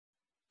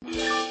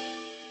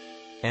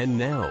And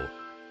now,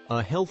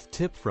 a health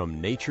tip from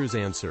Nature's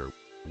Answer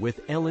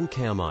with Ellen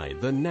Kamhi,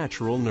 the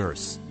natural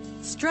nurse.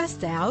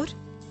 Stressed out?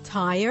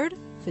 Tired?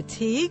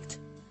 Fatigued?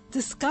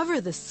 Discover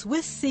the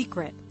Swiss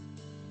secret.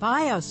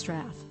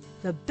 BioStrath,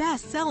 the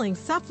best-selling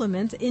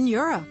supplement in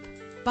Europe.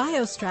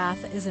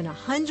 BioStrath is an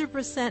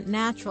 100%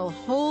 natural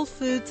whole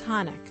food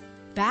tonic,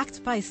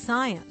 backed by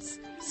science,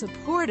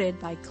 supported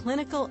by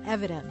clinical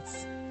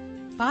evidence.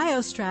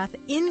 BioStrath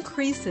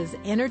increases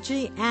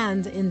energy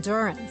and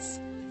endurance,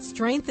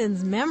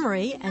 strengthens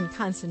memory and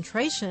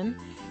concentration,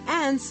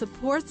 and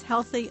supports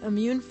healthy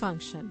immune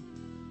function.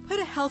 Put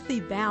a healthy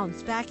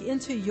bounce back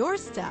into your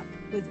step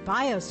with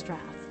BioStrath.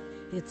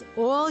 It's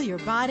all your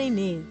body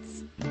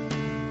needs.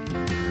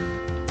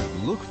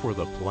 Look for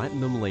the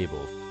platinum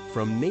label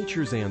from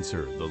Nature's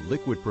Answer, the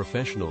liquid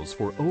professionals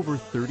for over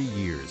 30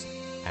 years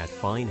at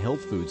fine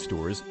health food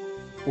stores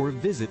or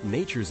visit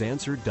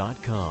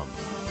naturesanswer.com.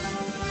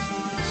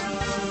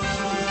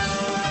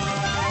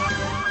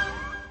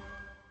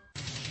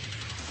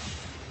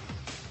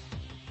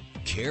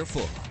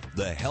 Careful.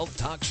 The health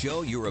talk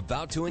show you're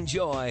about to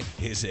enjoy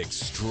is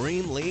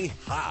extremely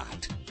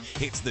hot.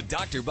 It's the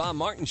Dr. Bob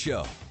Martin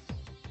Show.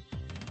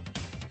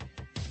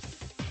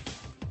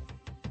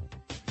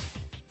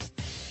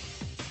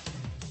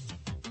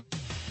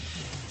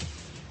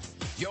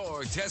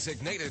 Your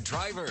designated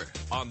driver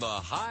on the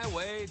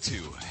highway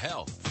to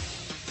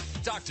health.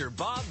 Dr.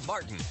 Bob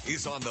Martin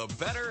is on the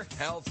Better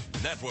Health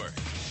Network.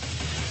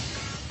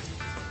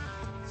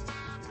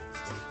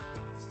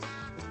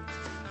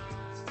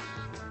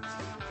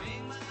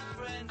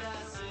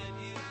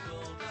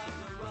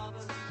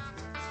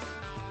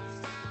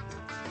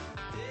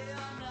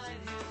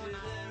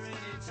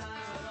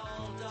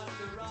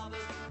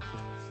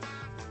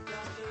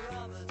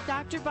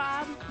 Dr.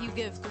 Bob, you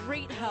give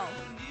great help.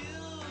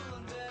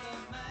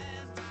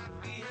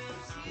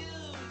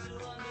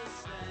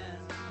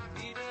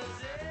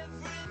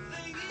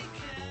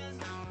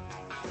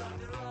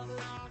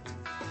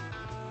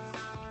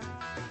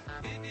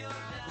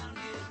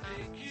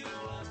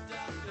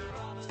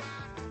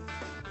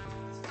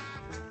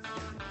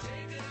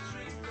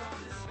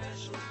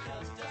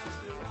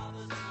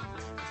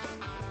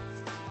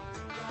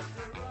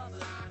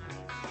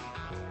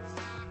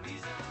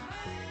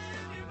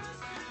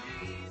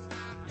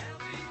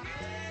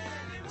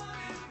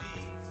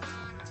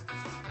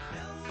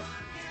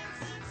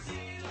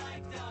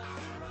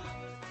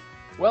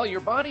 Well, your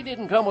body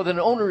didn't come with an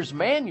owner's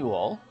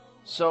manual,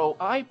 so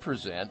I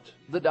present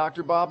the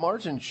Dr. Bob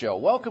Martin Show.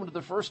 Welcome to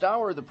the first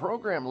hour of the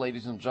program,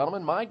 ladies and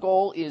gentlemen. My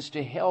goal is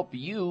to help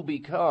you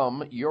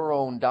become your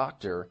own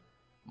doctor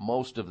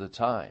most of the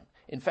time.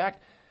 In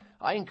fact,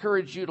 I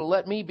encourage you to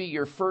let me be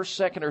your first,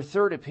 second, or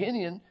third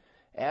opinion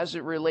as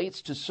it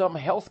relates to some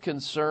health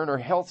concern or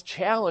health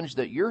challenge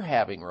that you're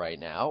having right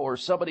now or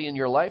somebody in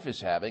your life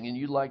is having, and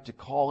you'd like to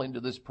call into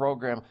this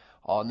program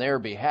on their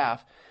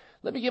behalf.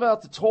 Let me give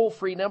out the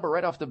toll-free number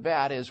right off the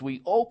bat as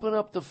we open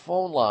up the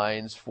phone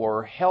lines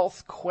for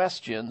health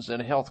questions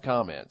and health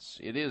comments.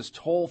 It is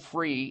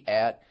toll-free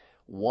at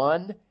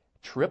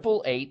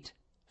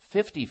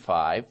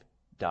 1-888-55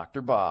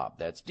 Dr. Bob.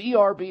 That's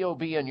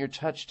D-R-B-O-B on your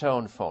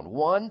touch-tone phone.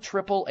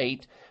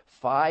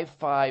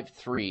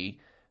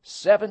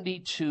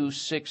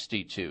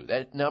 1-888-553-7262.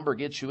 That number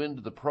gets you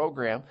into the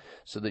program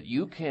so that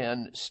you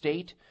can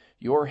state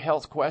your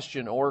health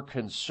question or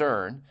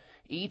concern.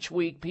 Each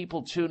week,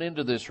 people tune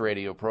into this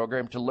radio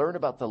program to learn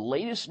about the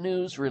latest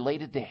news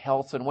related to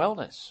health and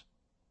wellness.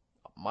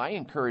 My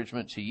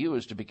encouragement to you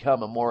is to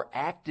become a more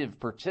active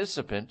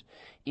participant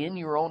in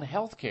your own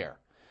health care.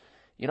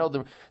 You know,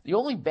 the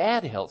only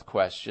bad health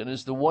question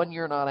is the one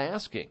you're not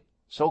asking.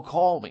 So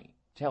call me.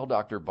 Tell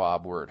Dr.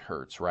 Bob where it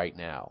hurts right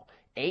now.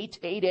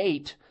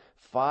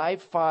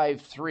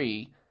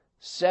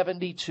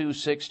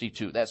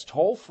 888-553-7262. That's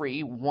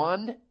toll-free,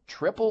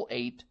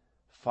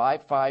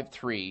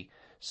 1-888-553-7262.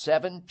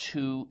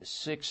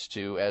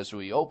 7262 as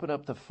we open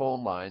up the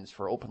phone lines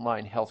for open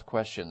line health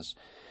questions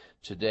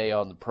today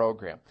on the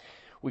program.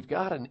 We've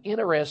got an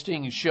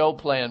interesting show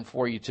planned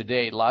for you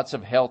today. Lots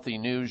of healthy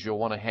news you'll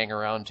want to hang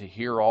around to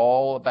hear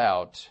all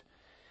about.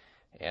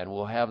 And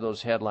we'll have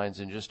those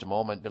headlines in just a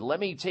moment. But let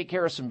me take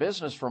care of some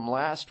business from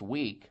last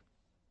week.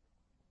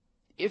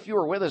 If you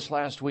were with us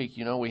last week,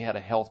 you know we had a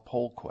health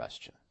poll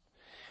question.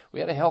 We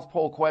had a health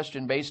poll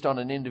question based on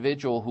an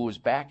individual who was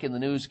back in the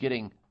news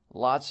getting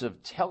lots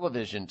of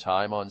television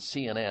time on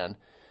CNN.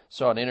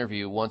 Saw an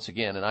interview once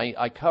again, and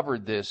I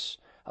covered this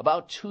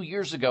about 2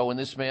 years ago when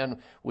this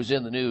man was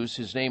in the news.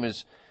 His name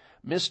is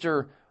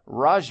Mr.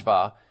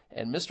 Rajva,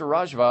 and Mr.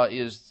 Rajva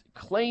is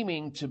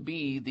claiming to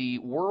be the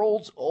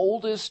world's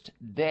oldest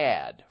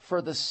dad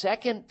for the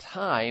second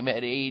time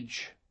at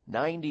age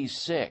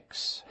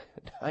 96.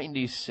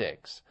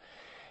 96.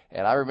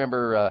 And I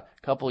remember a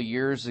couple of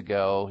years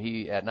ago,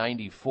 at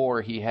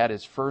 94, he had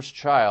his first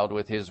child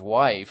with his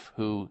wife,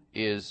 who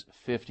is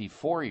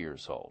 54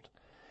 years old.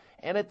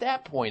 And at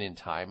that point in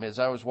time, as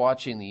I was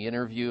watching the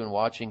interview and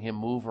watching him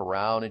move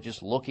around and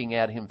just looking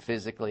at him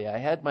physically, I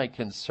had my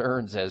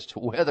concerns as to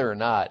whether or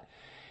not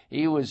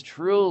He was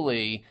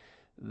truly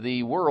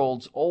the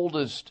world's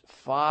oldest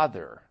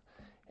father.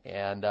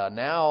 And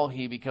now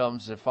he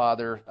becomes a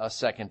father a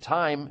second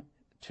time,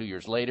 2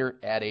 years later,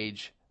 at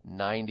age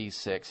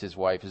 96. His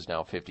wife is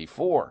now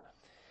 54.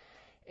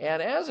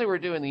 And as they were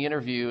doing the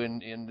interview,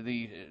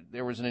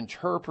 there was an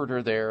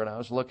interpreter there, and I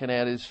was looking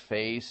at his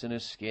face and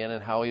his skin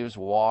and how he was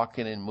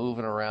walking and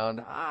moving around.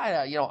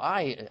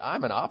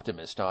 I'm an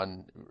optimist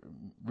on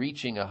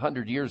reaching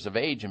 100 years of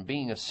age and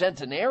being a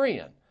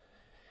centenarian.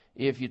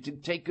 If you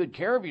take good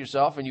care of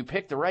yourself and you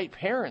pick the right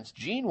parents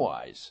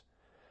gene-wise.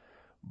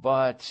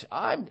 But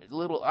I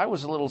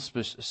was a little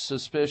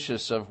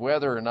suspicious of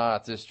whether or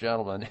not this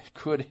gentleman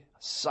could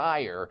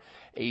sire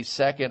a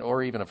second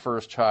or even a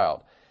first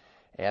child.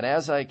 And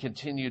as I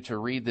continued to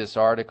read this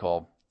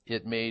article,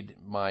 it made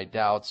my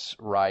doubts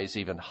rise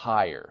even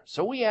higher.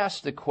 So we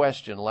asked the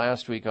question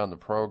last week on the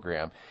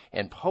program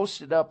and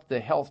posted up the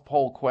health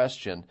poll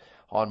question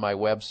on my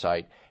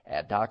website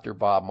at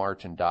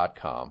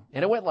drbobmartin.com.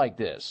 And it went like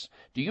this.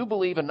 Do you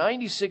believe a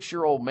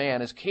 96-year-old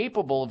man is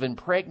capable of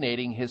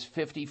impregnating his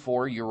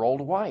 54-year-old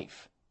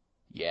wife?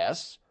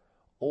 Yes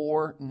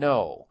or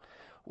no?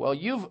 Well,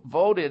 you've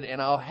voted,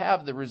 and I'll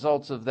have the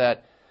results of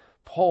that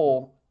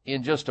poll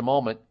in just a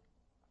moment.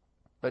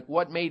 But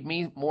what made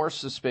me more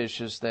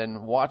suspicious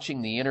than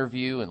watching the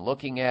interview and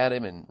looking at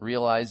him and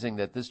realizing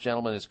that this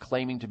gentleman is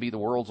claiming to be the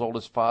world's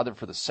oldest father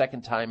for the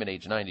second time at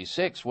age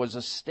 96 was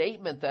a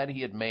statement that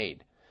he had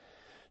made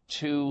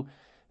to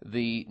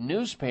the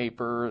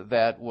newspaper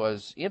that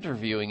was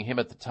interviewing him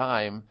at the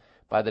time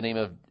by the name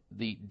of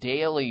the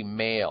Daily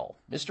Mail.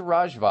 Mr.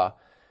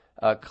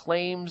 Rajva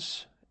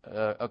claims,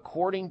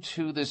 according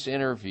to this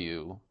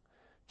interview,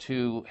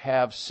 to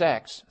have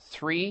sex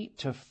 3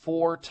 to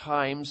 4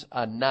 times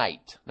a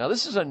night. Now,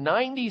 this is a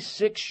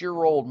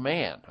 96-year-old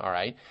man, all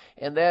right,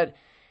 and that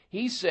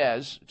he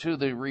says to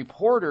the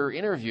reporter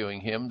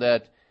interviewing him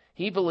that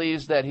he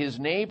believes that his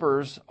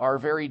neighbors are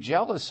very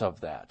jealous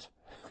of that.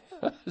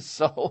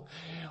 So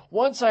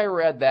once I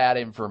read that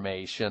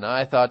information,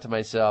 I thought to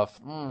myself,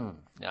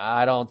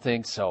 I don't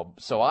think so.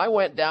 So I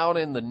went down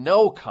in the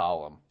no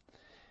column.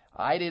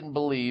 I didn't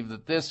believe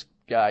that this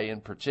guy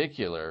in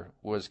particular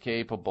was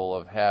capable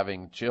of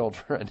having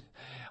children.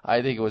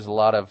 I think it was a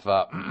lot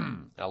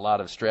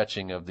of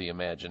stretching of the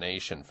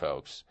imagination,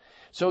 folks.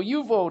 So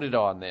you voted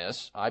on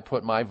this. I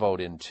put my vote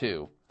in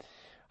too.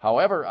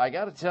 However, I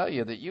got to tell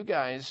you that you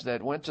guys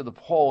that went to the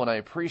poll, and I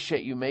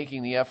appreciate you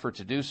making the effort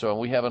to do so, and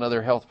we have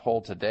another health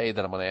poll today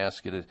that I'm going to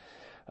ask you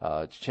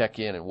to check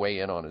in and weigh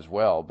in on as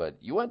well, but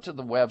you went to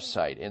the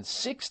website, and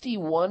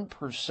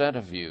 61%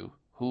 of you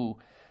who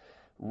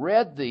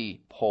read the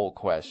poll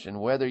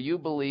question, whether you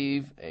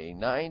believe a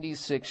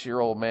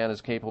 96-year-old man is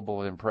capable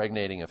of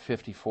impregnating a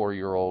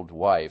 54-year-old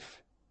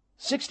wife,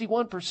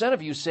 61%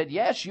 of you said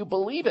yes, you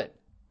believe it.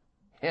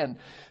 And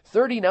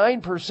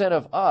 39%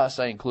 of us,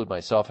 I include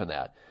myself in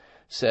that,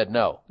 said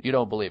no, you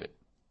don't believe it.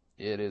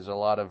 It is a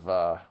lot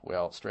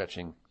of,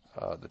 stretching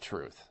the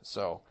truth.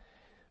 So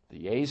the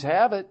yeas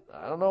have it.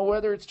 I don't know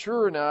whether it's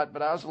true or not,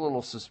 but I was a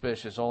little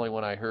suspicious only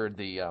when I heard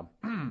the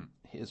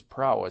his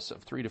prowess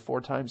of 3 to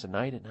 4 times a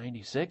night at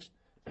 96.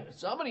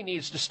 Somebody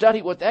needs to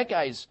study what that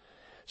guy's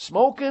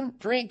smoking,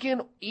 drinking,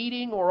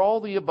 eating, or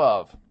all the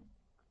above.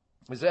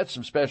 Because that's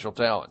some special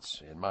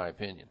talents, in my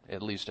opinion,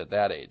 at least at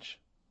that age.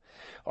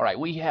 All right,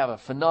 we have a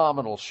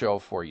phenomenal show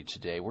for you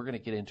today. We're going to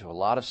get into a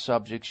lot of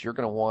subjects you're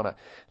going to want to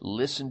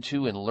listen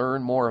to and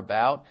learn more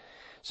about.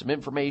 Some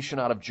information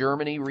out of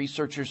Germany.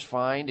 Researchers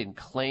find and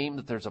claim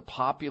that there's a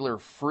popular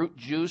fruit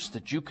juice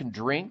that you can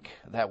drink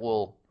that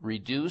will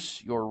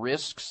reduce your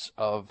risks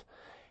of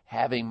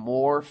having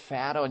more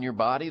fat on your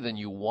body than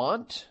you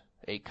want.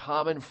 A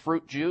common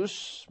fruit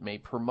juice may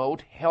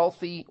promote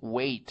healthy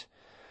weight.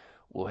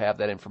 We'll have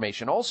that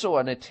information. Also,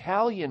 an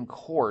Italian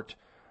court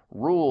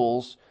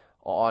rules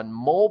on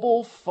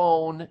mobile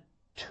phone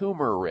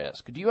tumor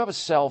risk. Do you have a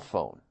cell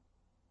phone?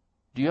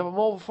 Do you have a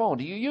mobile phone?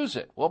 Do you use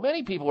it? Well,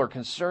 many people are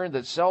concerned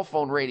that cell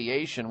phone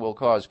radiation will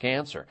cause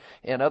cancer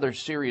and other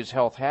serious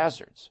health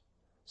hazards.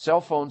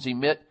 Cell phones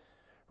emit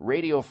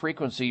radio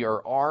frequency,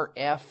 or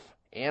RF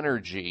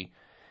energy,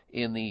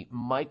 in the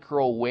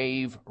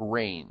microwave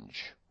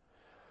range.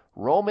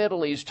 Rome,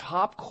 Italy's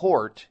top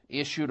court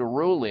issued a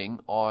ruling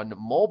on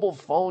mobile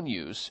phone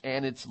use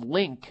and its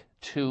link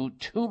to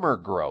tumor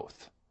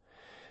growth.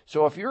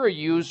 So if you're a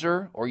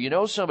user or you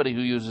know somebody who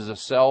uses a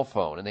cell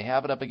phone and they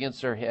have it up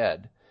against their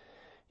head,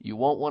 you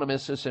won't want to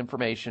miss this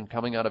information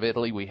coming out of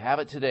Italy. We have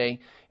it today,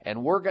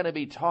 and we're going to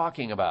be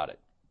talking about it.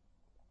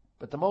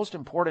 But the most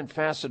important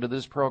facet of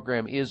this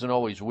program is and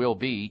always will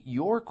be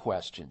your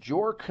questions,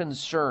 your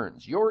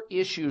concerns, your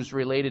issues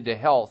related to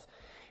health,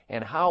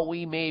 and how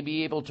we may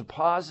be able to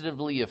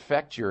positively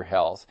affect your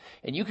health.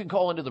 And you can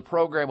call into the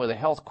program with a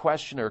health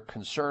question or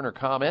concern or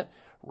comment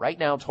right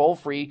now, toll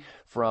free,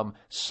 from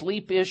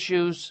sleep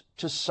issues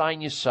to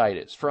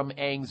sinusitis, from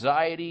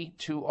anxiety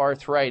to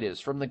arthritis,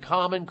 from the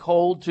common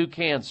cold to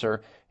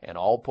cancer, and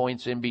all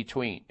points in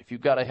between. If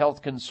you've got a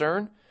health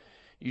concern,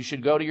 you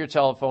should go to your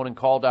telephone and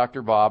call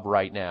Dr. Bob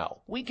right now.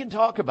 We can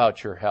talk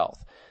about your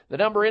health. The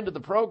number into the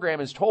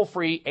program is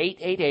toll-free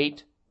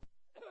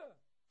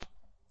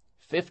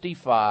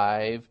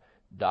 888-55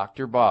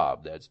 Dr.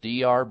 Bob. That's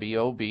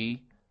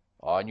D-R-B-O-B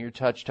on your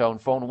touch-tone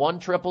phone,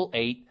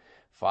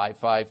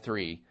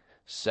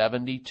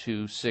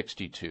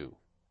 1-888-553-7262.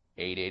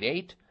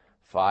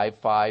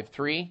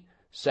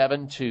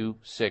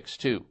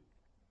 888-553-7262.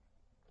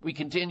 We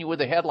continue with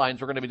the headlines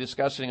we're going to be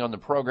discussing on the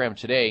program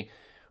today.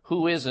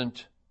 Who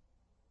isn't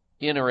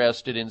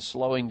interested in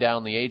slowing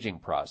down the aging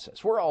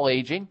process? We're all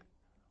aging.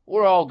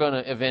 We're all going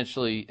to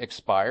eventually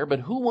expire,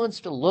 but who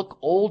wants to look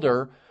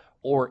older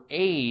or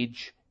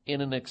age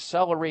in an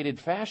accelerated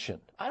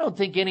fashion? I don't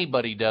think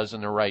anybody does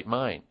in their right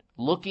mind.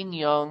 Looking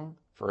young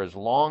for as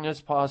long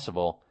as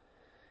possible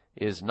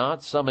is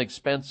not some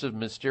expensive,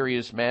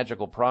 mysterious,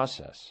 magical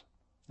process.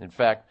 In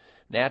fact,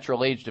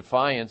 natural age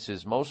defiance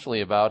is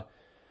mostly about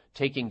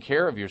taking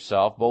care of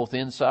yourself both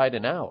inside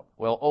and out.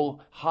 Well,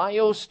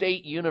 Ohio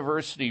State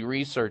University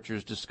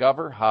researchers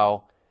discover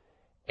how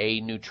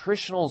a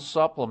nutritional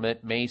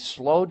supplement may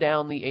slow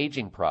down the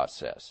aging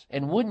process.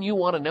 And wouldn't you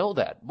want to know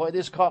that? Boy,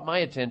 this caught my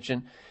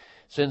attention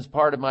since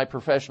part of my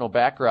professional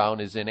background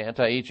is in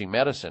anti-aging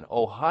medicine.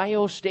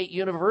 Ohio State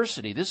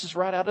University, this is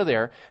right out of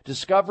there,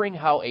 discovering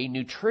how a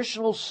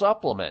nutritional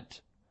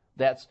supplement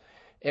that's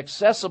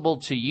accessible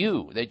to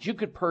you, that you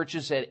could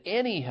purchase at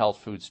any health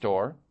food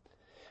store,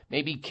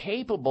 may be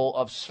capable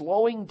of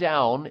slowing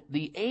down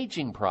the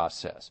aging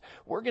process.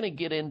 We're going to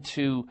get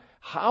into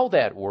how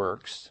that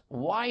works,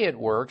 why it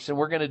works, and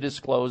we're going to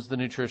disclose the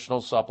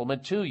nutritional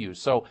supplement to you.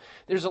 So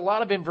there's a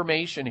lot of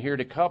information here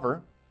to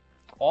cover.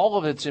 All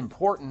of it's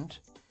important.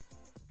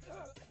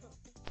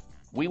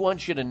 We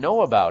want you to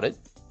know about it.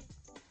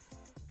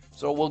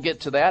 So we'll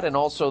get to that and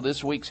also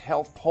this week's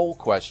health poll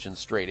question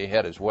straight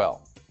ahead as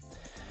well.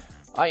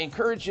 I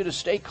encourage you to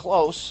stay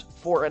close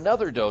for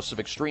another dose of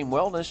extreme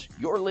wellness.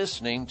 You're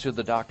listening to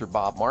the Dr.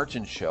 Bob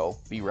Martin Show.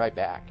 Be right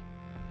back.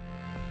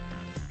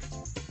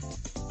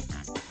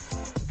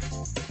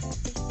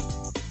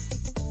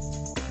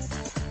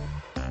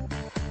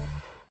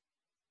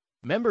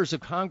 Members of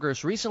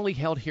Congress recently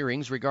held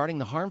hearings regarding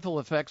the harmful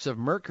effects of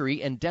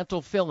mercury in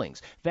dental fillings,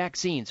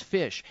 vaccines,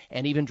 fish,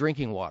 and even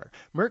drinking water.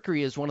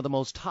 Mercury is one of the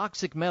most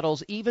toxic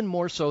metals, even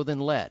more so than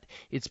lead.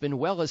 It's been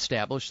well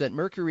established that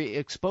mercury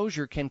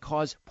exposure can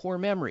cause poor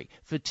memory,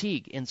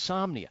 fatigue,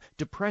 insomnia,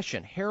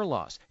 depression, hair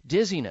loss,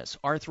 dizziness,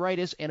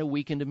 arthritis, and a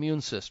weakened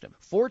immune system.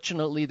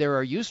 Fortunately, there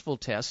are useful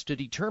tests to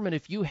determine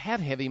if you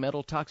have heavy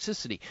metal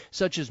toxicity,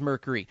 such as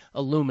mercury,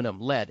 aluminum,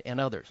 lead, and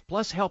others,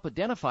 plus help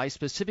identify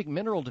specific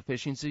mineral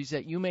deficiencies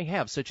that you may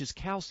have, such as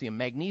calcium,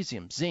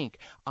 magnesium, zinc,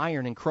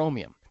 iron, and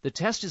chromium. The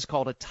test is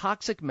called a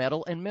toxic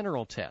metal and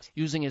mineral test.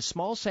 Using a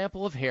small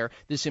sample of hair,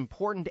 this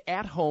important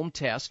at-home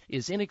test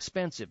is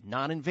inexpensive,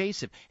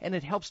 non-invasive, and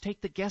it helps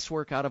take the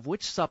guesswork out of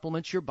which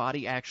supplements your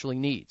body actually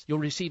needs. You'll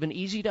receive an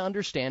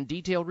easy-to-understand,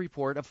 detailed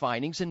report of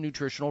findings and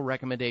nutritional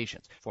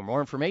recommendations. For more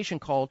information,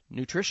 call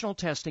nutritional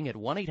testing at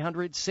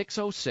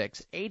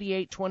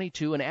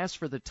 1-800-606-8822 and ask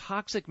for the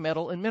toxic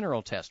metal and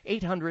mineral test,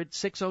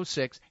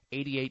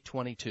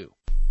 800-606-8822.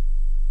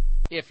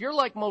 If you're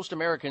like most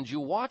Americans, you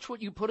watch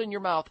what you put in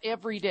your mouth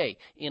every day.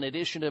 In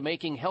addition to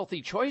making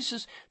healthy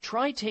choices,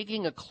 try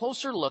taking a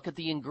closer look at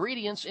the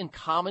ingredients in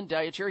common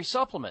dietary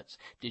supplements.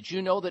 Did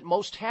you know that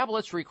most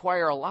tablets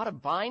require a lot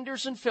of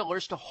binders and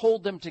fillers to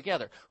hold them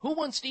together? Who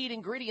wants to eat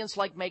ingredients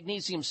like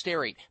magnesium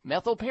stearate,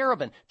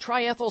 methylparaben,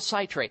 triethyl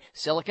citrate,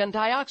 silicon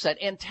dioxide,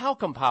 and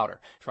talcum powder?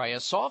 Try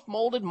a soft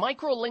molded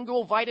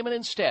microlingual vitamin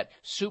instead.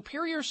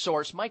 Superior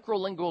Source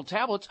microlingual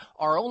tablets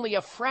are only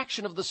a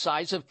fraction of the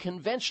size of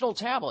conventional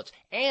tablets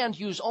and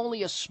use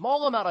only a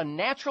small amount of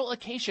natural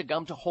acacia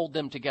gum to hold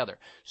them together.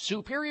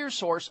 Superior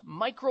Source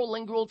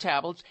microlingual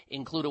tablets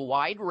include a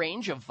wide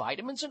range of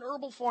vitamins and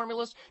herbal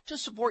formulas to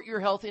support your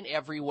health in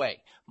every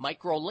way.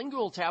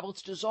 Microlingual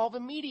tablets dissolve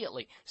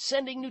immediately,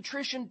 sending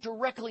nutrition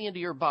directly into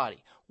your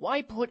body.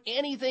 Why put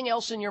anything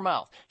else in your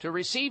mouth? To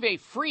receive a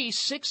free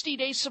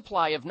 60-day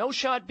supply of No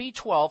Shot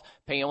B12,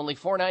 pay only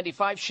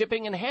 $4.95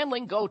 shipping and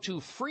handling. Go to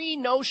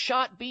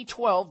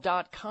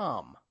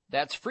freenoshotb12.com.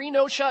 That's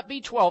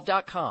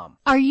freenoshotb12.com.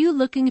 Are you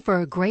looking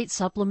for a great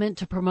supplement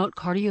to promote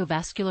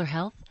cardiovascular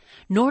health?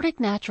 Nordic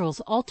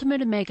Naturals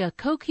Ultimate Omega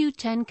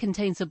CoQ10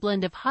 contains a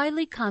blend of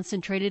highly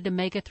concentrated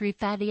omega-3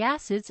 fatty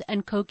acids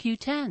and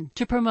CoQ10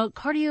 to promote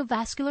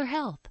cardiovascular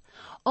health.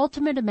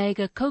 Ultimate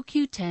Omega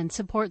CoQ10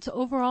 supports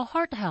overall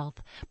heart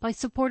health by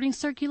supporting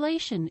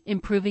circulation,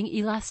 improving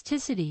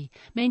elasticity,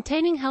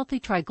 maintaining healthy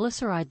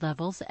triglyceride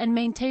levels, and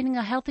maintaining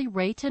a healthy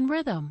rate and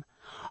rhythm.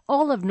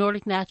 All of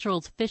Nordic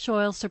Naturals fish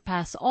oil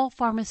surpass all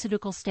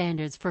pharmaceutical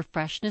standards for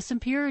freshness and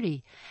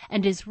purity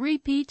and is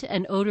repeat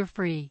and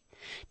odor-free.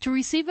 To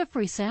receive a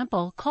free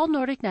sample, call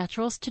Nordic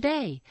Naturals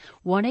today.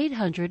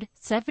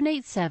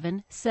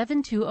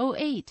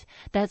 1-800-787-7208.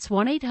 That's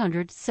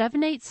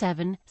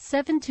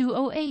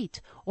 1-800-787-7208.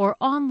 Or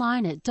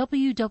online at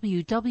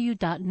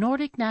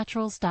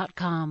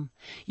www.nordicnaturals.com.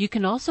 You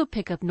can also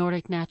pick up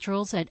Nordic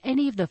Naturals at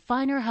any of the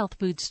finer health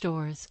food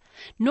stores.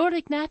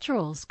 Nordic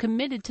Naturals,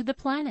 committed to the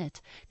planet,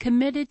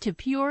 committed to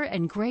pure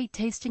and great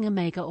tasting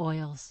omega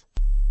oils.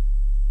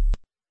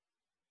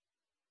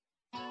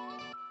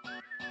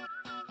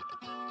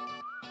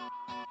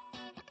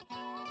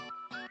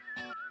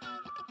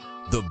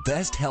 The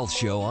best health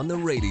show on the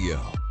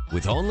radio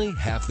with only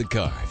half the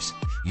carbs.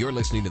 You're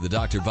listening to the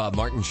Dr. Bob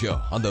Martin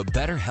Show on the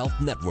Better Health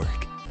Network.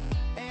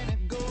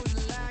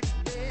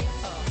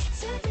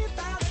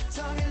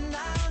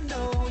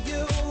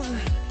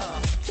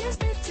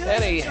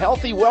 And a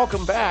healthy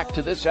welcome back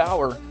to this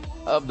hour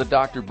of the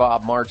Dr.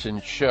 Bob Martin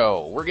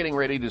Show. We're getting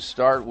ready to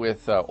start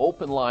with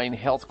open line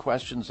health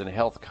questions and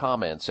health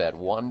comments at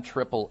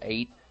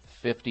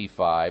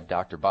 1-888-55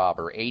 Dr. Bob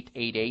or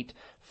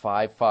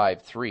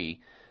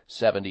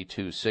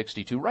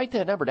 888-553-7262. Write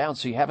that number down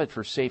so you have it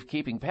for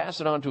safekeeping.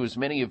 Pass it on to as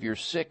many of your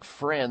sick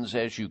friends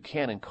as you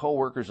can and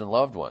coworkers and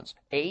loved ones.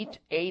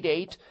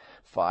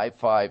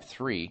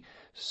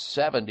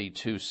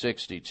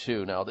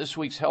 888-553-7262. Now, this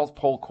week's health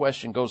poll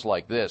question goes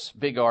like this.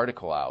 Big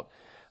article out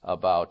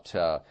about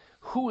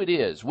who it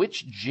is,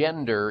 which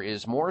gender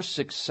is more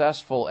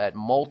successful at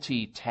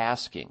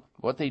multitasking.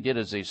 What they did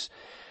is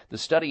the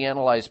study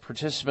analyzed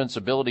participants'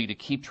 ability to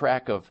keep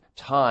track of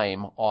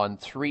time on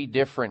 3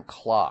 different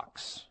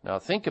clocks. Now,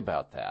 think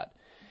about that.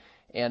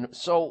 And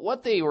so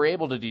what they were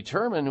able to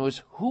determine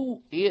was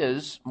who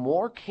is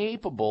more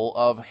capable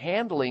of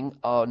handling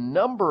a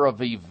number of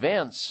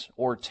events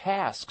or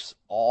tasks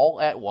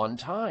all at one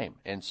time.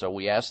 And so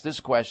we asked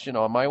this question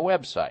on my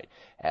website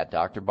at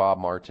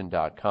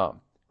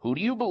drbobmartin.com. Who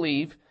do you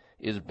believe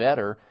is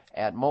better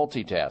at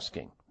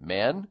multitasking,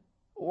 men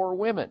or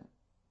women?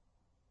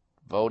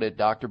 Vote at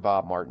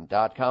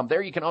drbobmartin.com.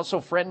 There you can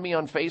also friend me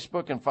on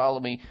Facebook and follow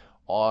me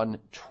on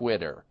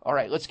Twitter. All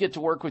right, let's get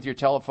to work with your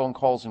telephone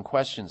calls and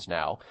questions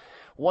now.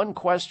 1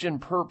 question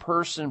per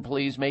person,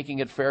 please, making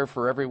it fair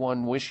for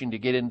everyone wishing to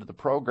get into the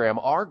program.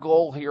 Our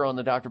goal here on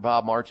the Dr.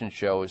 Bob Martin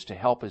Show is to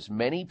help as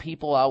many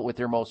people out with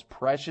their most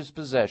precious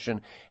possession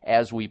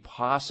as we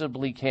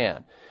possibly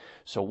can.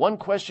 So 1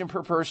 question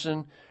per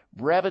person.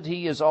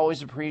 Brevity is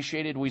always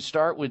appreciated. We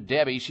start with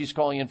Debbie. She's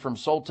calling in from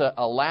Salta,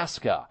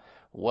 Alaska.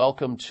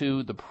 Welcome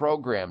to the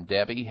program,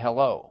 Debbie.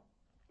 Hello.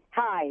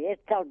 Hi,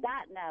 it's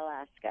Soldotna,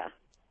 Alaska.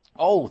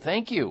 Oh,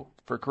 thank you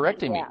for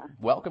correcting me.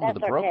 Welcome to the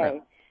program.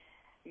 Okay.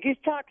 You was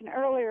talking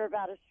earlier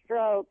about a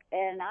stroke,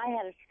 and I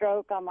had a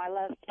stroke on my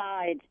left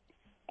side,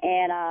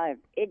 and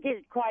it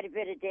did quite a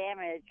bit of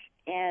damage,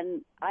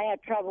 and I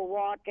had trouble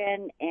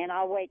walking, and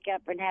I'll wake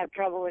up and have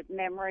trouble with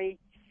memory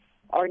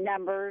or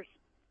numbers,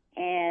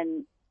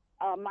 and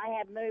I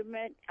have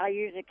movement. I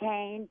use a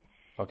cane.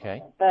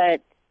 Okay.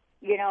 But,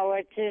 you know,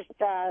 it's just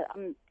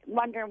I'm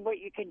wondering what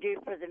you can do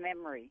for the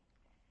memory.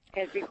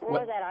 Because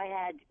before that, I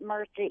had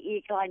MRSA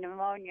E. coli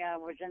pneumonia,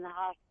 was in the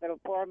hospital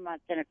 4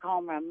 months, in a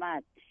coma a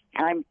month.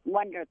 And I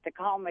wonder if the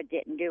coma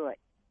didn't do it,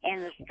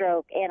 and the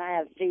stroke, and I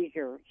have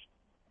seizures.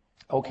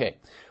 Okay.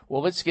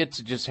 Well, let's get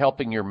to just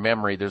helping your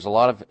memory. There's a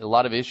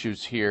lot of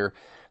issues here.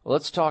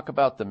 Let's talk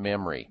about the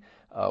memory.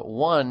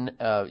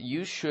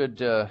 You should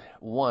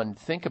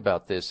think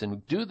about this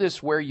and do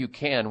this where you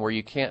can't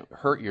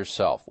hurt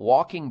yourself.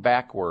 Walking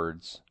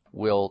backwards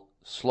will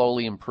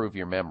slowly improve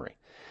your memory.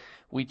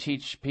 We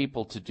teach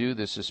people to do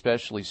this,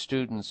 especially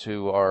students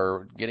who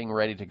are getting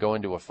ready to go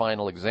into a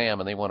final exam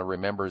and they want to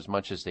remember as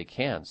much as they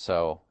can.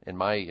 So,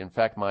 in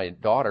fact, my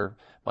daughter,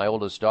 my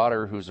oldest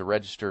daughter, who's a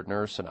registered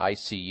nurse, an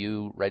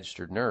ICU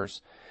registered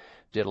nurse,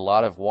 did a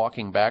lot of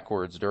walking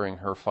backwards during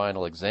her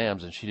final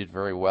exams, and she did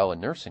very well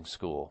in nursing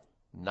school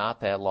not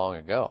that long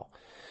ago.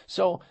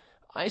 So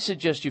I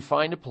suggest you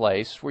find a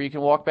place where you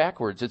can walk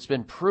backwards. It's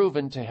been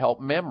proven to help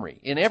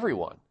memory in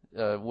everyone,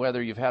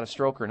 whether you've had a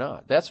stroke or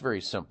not. That's very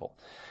simple.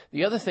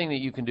 The other thing that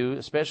you can do,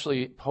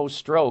 especially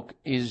post-stroke,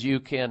 is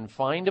you can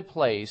find a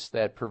place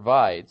that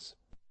provides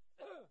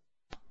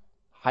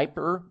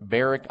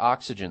hyperbaric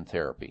oxygen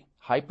therapy.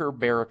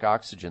 Hyperbaric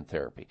oxygen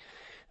therapy.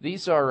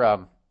 These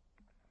are,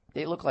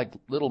 they look like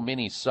little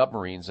mini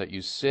submarines that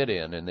you sit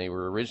in, and they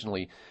were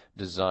originally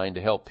designed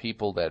to help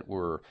people that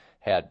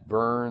had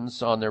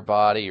burns on their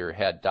body or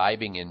had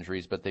diving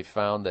injuries, but they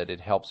found that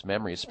it helps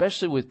memory,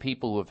 especially with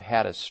people who have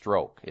had a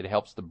stroke. It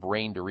helps the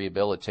brain to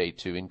rehabilitate,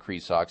 to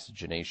increase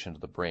oxygenation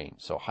of the brain.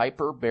 So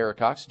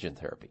hyperbaric oxygen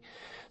therapy.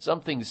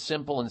 Something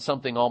simple and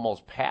something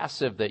almost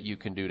passive that you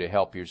can do to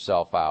help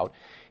yourself out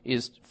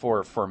is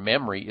for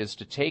memory is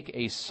to take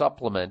a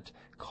supplement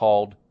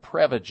called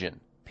Prevagen.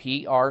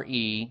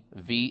 Prevagen.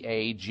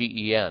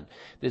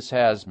 This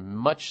has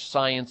much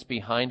science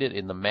behind it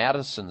in the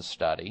Madison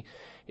study.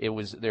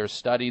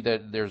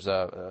 There's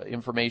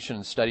information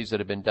and studies that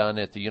have been done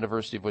at the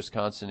University of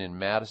Wisconsin in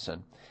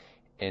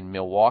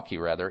Milwaukee,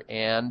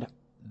 and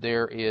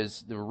there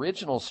is the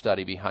original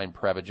study behind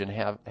Prevagen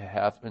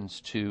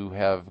happens to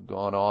have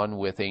gone on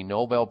with a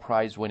Nobel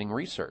Prize-winning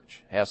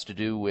research. It has to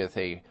do with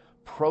a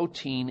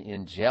protein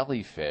in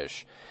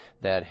jellyfish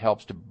that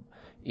helps to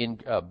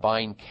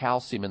bind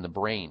calcium in the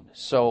brain.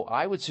 So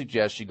I would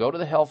suggest you go to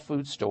the health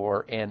food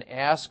store and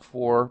ask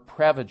for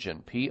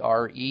Prevagen,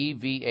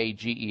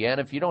 Prevagen.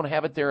 If you don't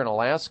have it there in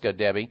Alaska,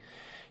 Debbie,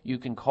 you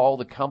can call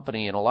the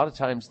company, and a lot of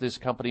times this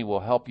company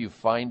will help you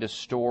find a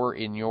store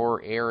in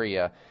your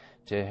area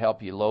to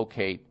help you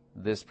locate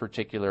this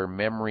particular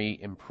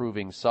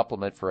memory-improving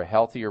supplement for a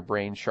healthier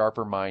brain,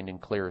 sharper mind,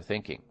 and clearer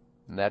thinking.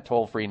 And that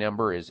toll-free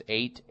number is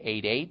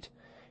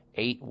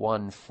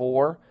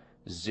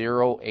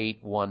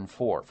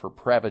 888-814-0814 for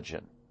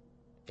Prevagen.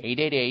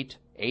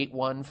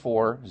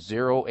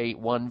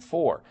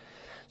 888-814-0814.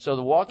 So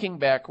the walking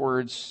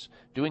backwards,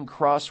 doing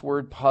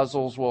crossword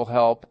puzzles will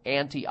help.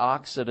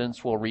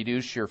 Antioxidants will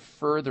reduce your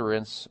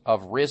furtherance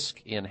of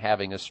risk in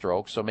having a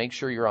stroke. So make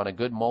sure you're on a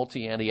good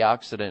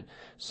multi-antioxidant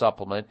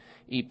supplement.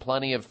 Eat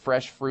plenty of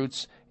fresh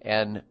fruits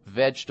and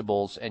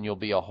vegetables, and you'll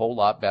be a whole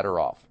lot better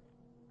off.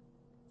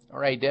 All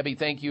right, Debbie,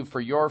 thank you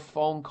for your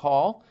phone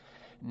call.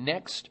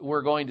 Next,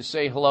 we're going to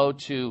say hello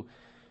to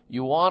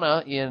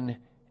Ioana in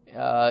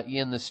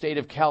the state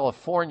of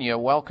California.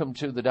 Welcome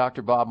to the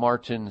Dr. Bob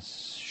Martin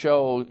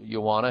Show,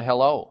 Ioana.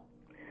 Hello.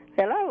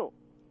 Hello.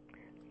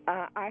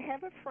 I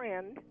have a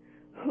friend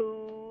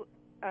who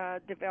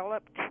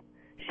developed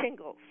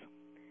shingles,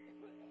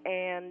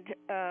 and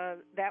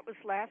that was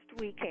last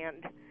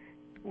weekend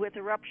with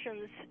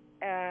eruptions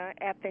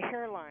at the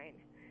hairline.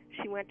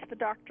 She went to the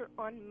doctor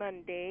on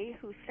Monday,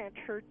 who sent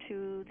her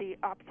to the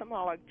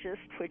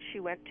ophthalmologist, which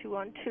she went to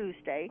on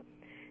Tuesday,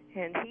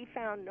 and he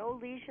found no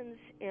lesions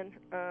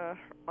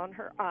on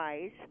her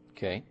eyes.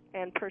 Okay.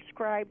 And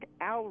prescribed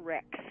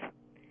Alrex.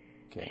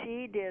 Okay.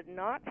 She did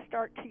not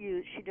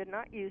use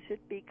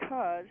it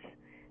because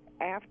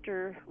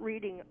after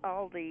reading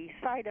all the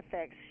side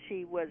effects,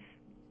 she was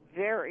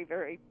very,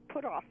 very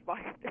put off by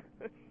it.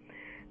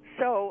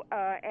 So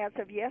as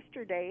of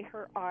yesterday,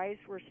 her eyes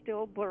were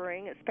still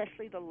blurring,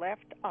 especially the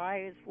left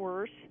eye is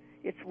worse.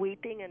 It's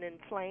weeping and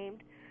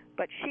inflamed,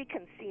 but she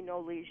can see no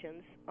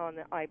lesions on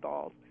the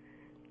eyeballs.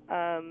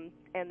 And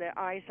the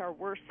eyes are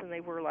worse than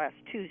they were last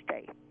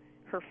Tuesday.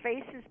 Her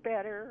face is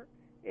better.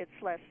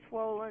 It's less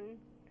swollen,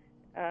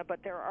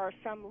 but there are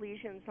some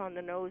lesions on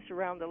the nose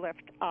around the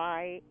left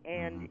eye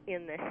and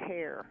in the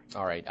hair.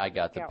 All right, I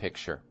got the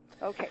picture.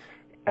 Okay.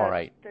 All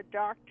right. The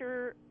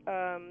doctor...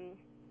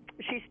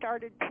 she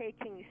started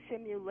taking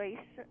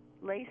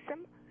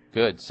Simulacin.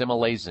 Good.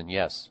 Simulacin,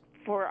 yes.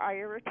 For eye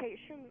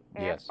irritation,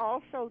 and yes.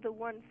 Also the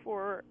one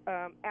for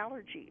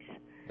allergies.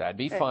 That'd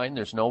be fine.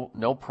 There's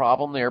no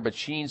problem there, but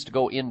she needs to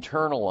go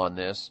internal on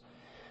this.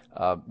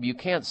 You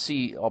can't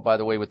see, by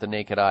the way, with the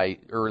naked eye,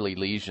 early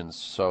lesions,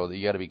 so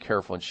you got to be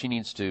careful, and she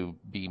needs to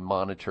be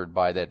monitored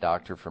by that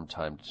doctor from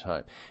time to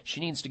time.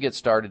 She needs to get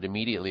started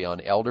immediately on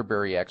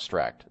elderberry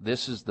extract.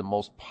 This is the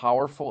most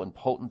powerful and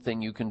potent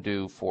thing you can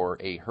do for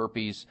a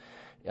herpes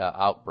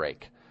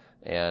outbreak.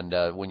 And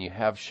when you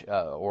have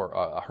or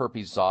a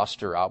herpes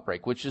zoster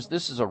outbreak,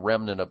 this is a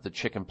remnant of the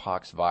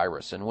chickenpox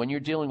virus. And when you're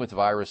dealing with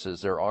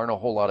viruses, there aren't a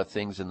whole lot of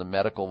things in the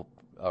medical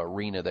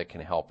arena that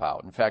can help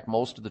out. In fact,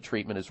 most of the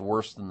treatment is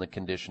worse than the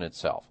condition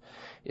itself.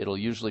 It'll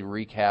usually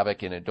wreak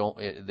havoc, and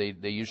they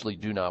usually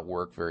do not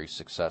work very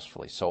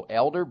successfully. So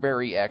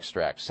elderberry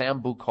extract,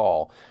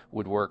 Sambucol,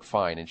 would work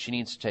fine, and she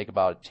needs to take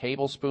about a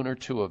tablespoon or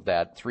two of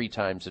that 3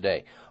 times a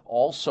day.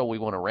 Also, we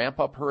want to ramp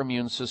up her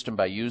immune system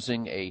by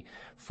using a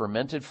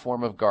fermented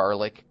form of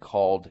garlic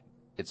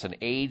it's an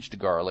aged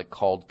garlic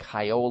called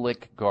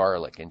Kyolic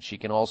garlic, and she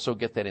can also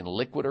get that in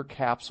liquid or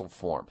capsule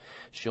form.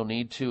 She'll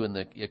need to, in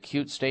the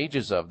acute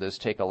stages of this,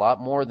 take a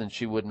lot more than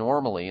she would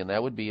normally, and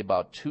that would be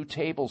about 2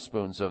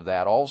 tablespoons of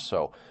that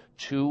also,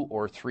 2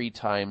 or 3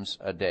 times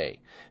a day.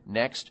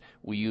 Next,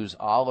 we use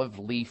olive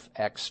leaf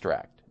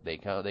extract.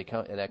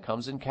 That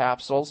comes in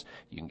capsules.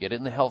 You can get it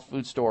in the health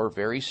food store,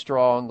 very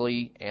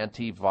strongly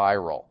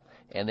antiviral.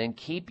 And then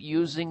keep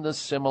using the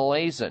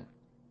Simulacin.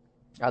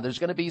 Now, there's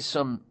going to be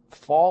some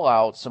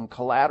fallout, some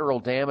collateral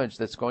damage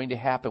that's going to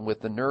happen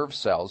with the nerve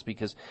cells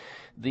because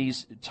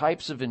these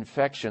types of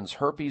infections,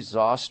 herpes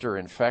zoster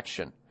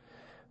infection,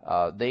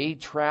 they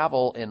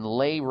travel and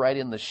lay right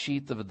in the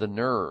sheath of the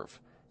nerve.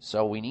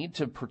 So we need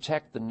to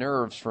protect the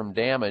nerves from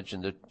damage,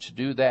 and to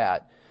do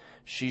that,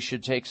 she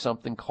should take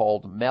something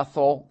called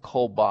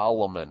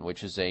methylcobalamin,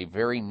 which is a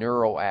very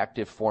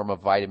neuroactive form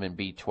of vitamin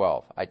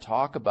B12. I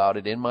talk about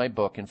it in my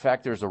book. In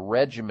fact, there's a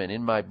regimen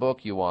in my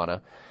book,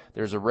 Ioana.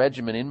 There's a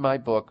regimen in my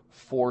book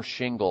for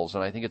shingles,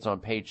 and I think it's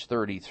on page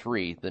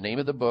 33. The name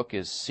of the book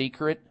is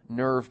Secret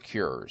Nerve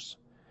Cures.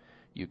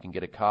 You can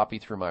get a copy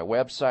through my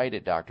website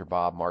at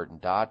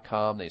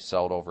drbobmartin.com. They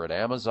sell it over at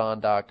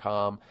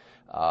amazon.com.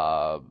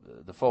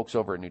 The folks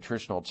over at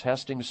Nutritional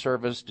Testing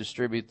Service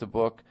distribute the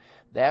book.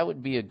 That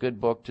would be a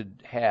good book to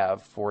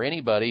have for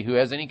anybody who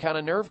has any kind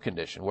of nerve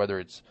condition, whether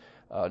it's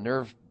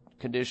nerve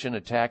condition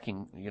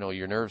attacking,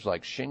 your nerves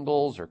like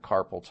shingles or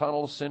carpal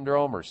tunnel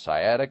syndrome or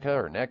sciatica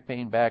or neck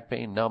pain, back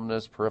pain,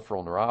 numbness,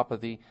 peripheral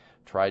neuropathy,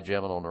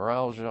 trigeminal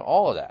neuralgia,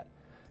 all of that.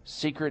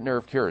 Secret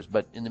Nerve Cures.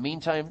 But in the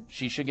meantime,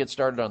 she should get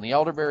started on the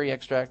elderberry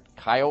extract,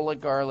 kyolic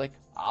garlic,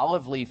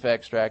 olive leaf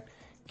extract.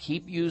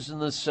 Keep using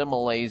the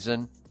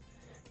Similazin.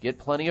 Get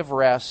plenty of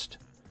rest.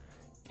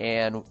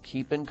 And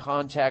keep in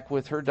contact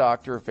with her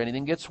doctor if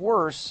anything gets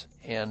worse.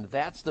 And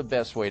that's the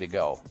best way to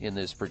go in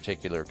this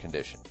particular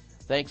condition.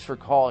 Thanks for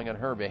calling on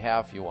her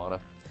behalf,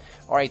 Ioana.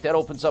 All right, that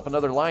opens up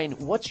another line.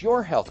 What's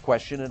your health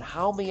question, and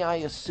how may I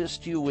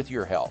assist you with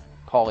your health?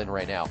 Call in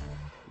right now.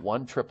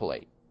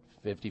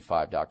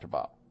 1-888-55-Dr.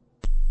 Bob.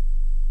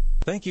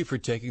 Thank you for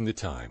taking the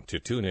time to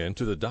tune in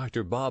to the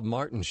Dr. Bob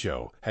Martin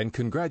Show, and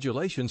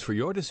congratulations for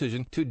your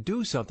decision to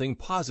do something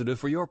positive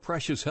for your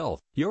precious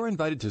health. You're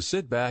invited to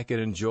sit back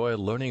and enjoy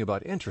learning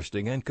about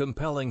interesting and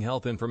compelling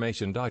health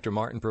information Dr.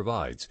 Martin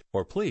provides.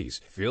 Or please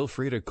feel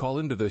free to call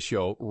into the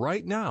show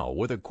right now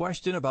with a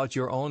question about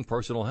your own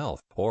personal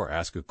health, or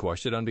ask a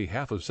question on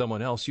behalf of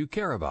someone else you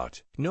care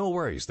about. No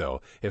worries,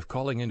 though. If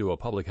calling into a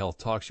public health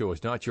talk show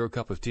is not your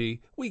cup of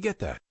tea, we get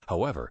that.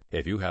 However,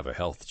 if you have a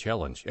health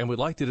challenge and would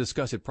like to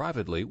discuss it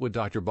privately with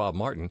Dr. Bob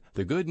Martin,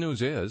 the good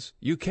news is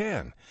you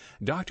can.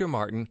 Dr.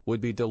 Martin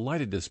would be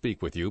delighted to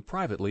speak with you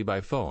privately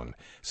by phone.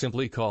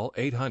 Simply call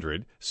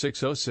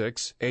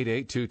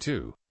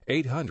 800-606-8822.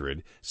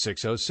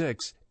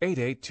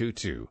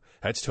 800-606-8822.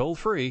 That's toll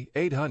free,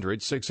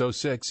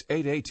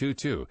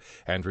 800-606-8822,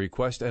 and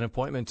request an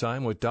appointment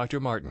time with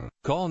Dr. Martin.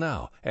 Call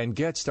now and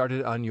get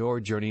started on your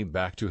journey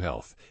back to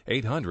health.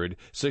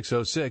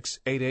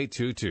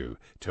 800-606-8822.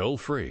 Toll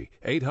free,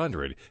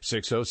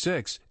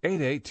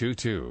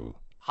 800-606-8822.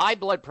 High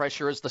blood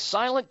pressure is the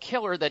silent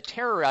killer that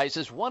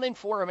terrorizes 1 in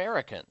 4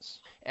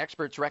 Americans.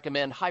 Experts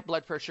recommend high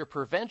blood pressure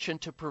prevention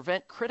to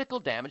prevent critical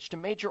damage to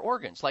major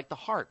organs like the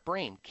heart,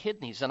 brain,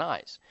 kidneys, and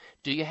eyes.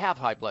 Do you have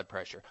high blood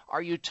pressure?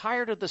 Are you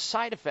tired of the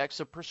side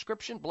effects of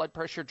prescription blood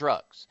pressure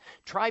drugs?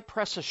 Try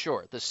Press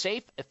Assure, the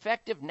safe,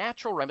 effective,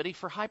 natural remedy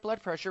for high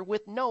blood pressure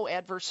with no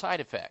adverse side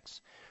effects.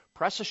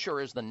 Press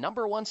Assure is the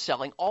 #1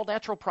 selling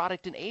all-natural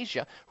product in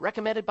Asia,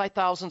 recommended by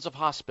thousands of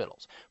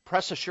hospitals.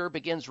 Press Assure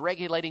begins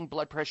regulating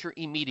blood pressure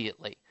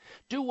immediately.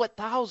 Do what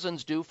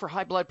thousands do for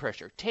high blood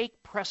pressure.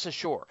 Take Press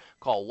Assure.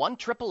 Call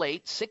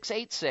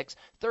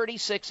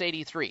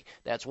 1-888-686-3683.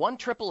 That's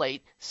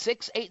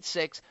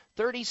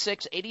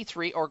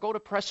 1-888-686-3683, or go to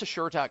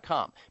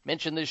PressAssure.com.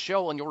 Mention this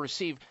show and you'll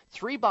receive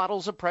 3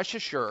 bottles of Press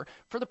Assure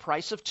for the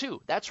price of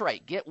 2. That's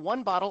right. Get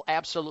 1 bottle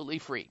absolutely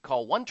free.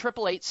 Call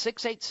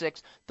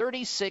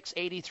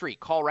 1-888-686-3683.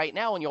 Call right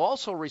now and you'll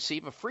also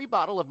receive a free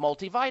bottle of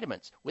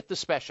multivitamins with the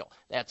special.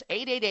 That's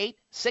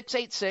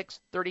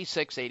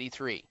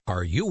 888-686-3683.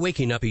 Are you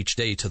waking up each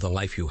day to the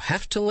life you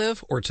have to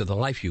live or to the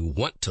life you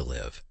want to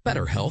live?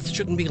 Better health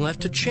shouldn't be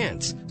left to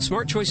chance.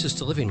 Smart choices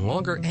to living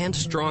longer and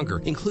stronger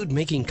include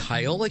making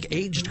Kyolic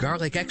aged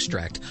garlic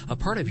extract a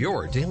part of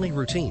your daily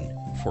routine.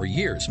 For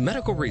years,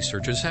 medical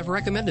researchers have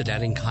recommended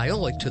adding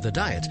Kyolic to the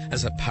diet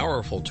as a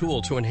powerful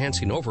tool to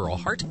enhancing overall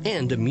heart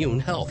and immune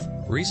health.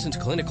 Recent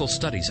clinical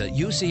studies at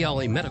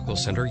UCLA Medical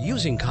Center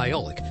using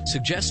Kyolic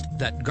suggest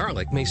that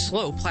garlic may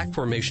slow plaque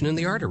formation in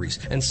the arteries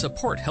and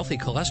support healthy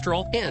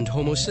cholesterol and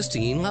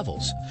homocysteine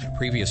levels.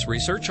 Previous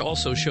research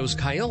also shows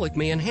Kyolic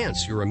may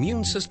enhance your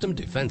immune system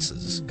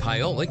defenses.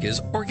 Kyolic is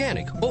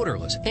organic,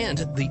 odorless, and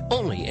the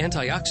only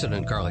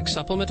antioxidant garlic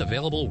supplement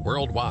available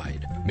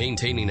worldwide.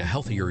 Maintaining a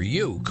healthier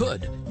you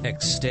could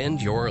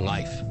extend your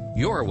life.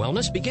 Your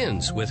wellness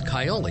begins with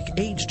Kyolic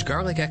aged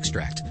garlic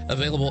extract.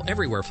 Available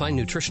everywhere fine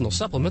nutritional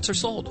supplements are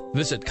sold.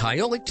 Visit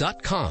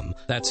Kyolic.com.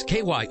 That's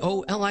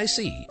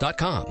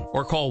KYOLIC.com.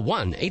 Or call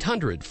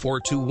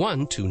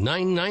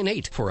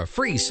 1-800-421-2998 for a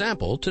free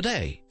sample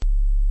today.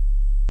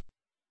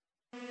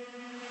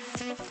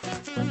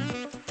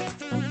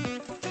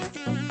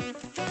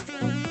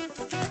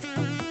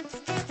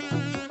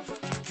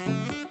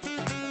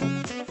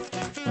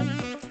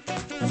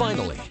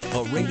 Finally,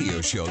 a radio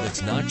show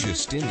that's not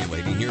just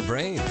stimulating your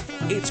brain.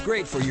 It's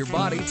great for your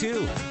body,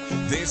 too.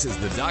 This is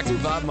the Dr.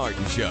 Bob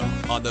Martin Show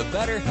on the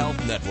Better Health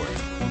Network.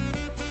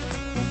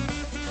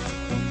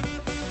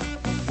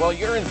 Well,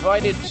 you're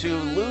invited to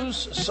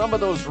lose some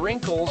of those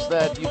wrinkles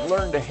that you've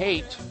learned to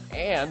hate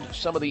and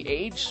some of the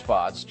age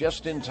spots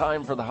just in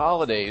time for the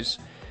holidays.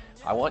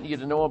 I want you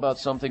to know about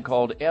something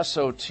called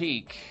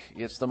Esotique.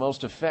 It's the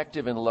most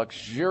effective and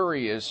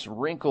luxurious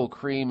wrinkle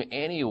cream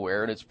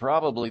anywhere, and it's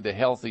probably the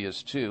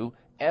healthiest too.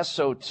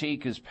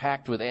 Esotique is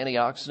packed with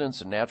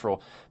antioxidants and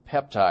natural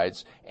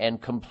peptides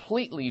and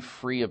completely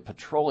free of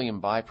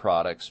petroleum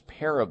byproducts,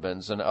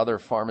 parabens, and other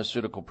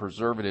pharmaceutical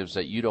preservatives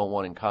that you don't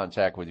want in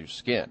contact with your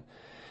skin.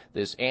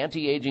 This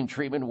anti-aging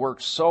treatment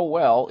works so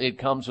well, it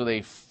comes with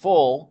a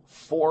full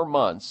 4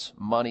 months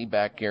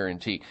money-back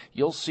guarantee.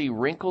 You'll see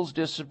wrinkles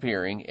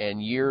disappearing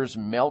and years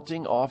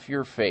melting off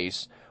your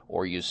face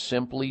or you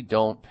simply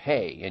don't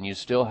pay. And you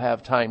still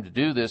have time to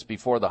do this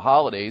before the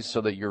holidays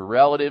so that your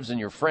relatives and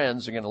your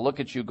friends are going to look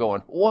at you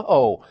going,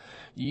 whoa,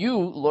 you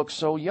look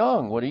so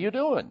young. What are you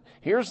doing?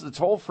 Here's the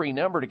toll-free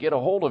number to get a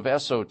hold of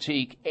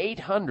Esotique,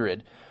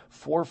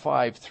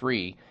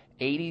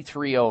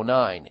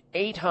 800-453-8309,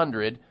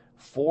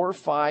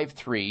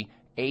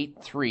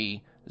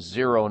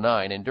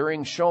 800-453-8309. And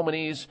during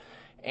Chamonix's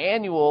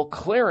annual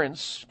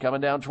clearance coming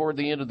down toward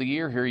the end of the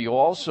year here, you'll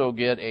also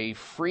get a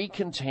free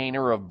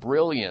container of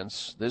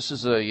Brilliance. This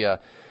is a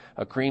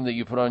cream that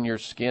you put on your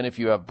skin if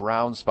you have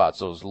brown spots,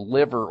 those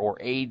liver or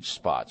age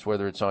spots,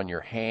 whether it's on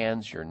your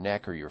hands, your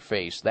neck, or your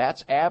face.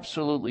 That's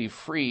absolutely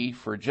free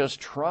for just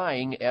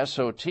trying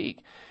Esotique.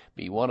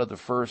 Be one of the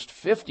first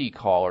 50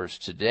 callers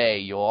today.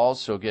 You'll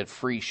also get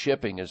free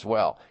shipping as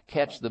well.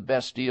 Catch the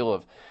best deal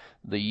of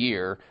the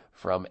year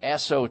from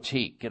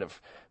Esotique.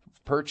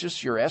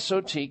 Purchase your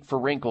Esotique for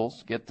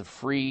wrinkles. Get the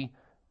free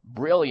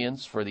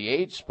Brilliance for the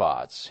age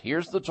spots.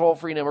 Here's the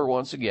toll-free number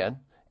once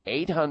again,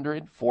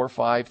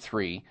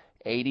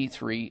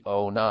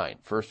 800-453-8309.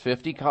 First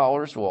 50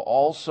 callers will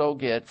also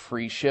get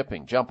free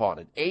shipping. Jump on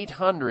it.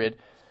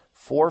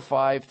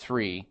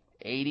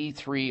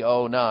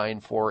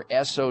 800-453-8309 for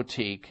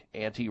Esotique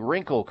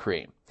Anti-Wrinkle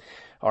Cream.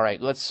 All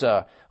right, let's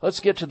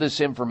get to this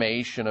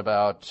information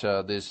about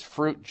this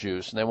fruit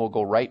juice, and then we'll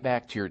go right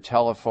back to your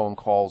telephone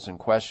calls and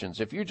questions.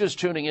 If you're just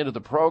tuning into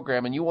the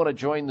program and you want to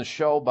join the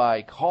show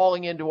by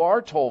calling into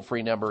our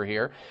toll-free number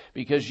here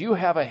because you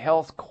have a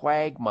health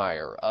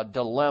quagmire, a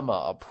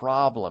dilemma, a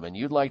problem, and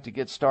you'd like to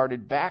get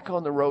started back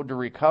on the road to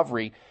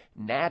recovery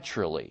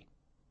naturally,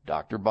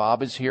 Dr.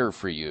 Bob is here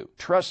for you.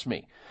 Trust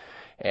me.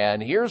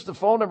 And here's the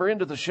phone number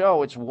into the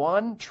show. It's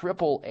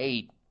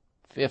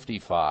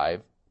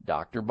 1-888-55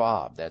 Dr.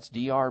 Bob. That's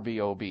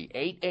D-R-B-O-B.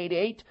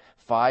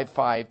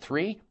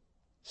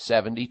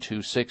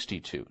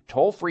 888-553-7262.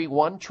 Toll free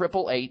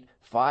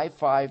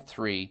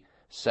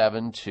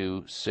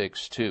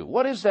 1-888-553-7262.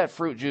 What is that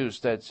fruit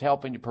juice that's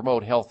helping to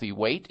promote healthy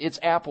weight?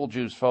 It's apple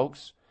juice,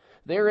 folks.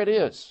 There it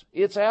is.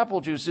 It's apple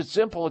juice. It's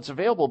simple. It's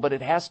available, but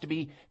it has to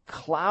be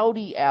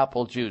cloudy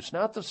apple juice,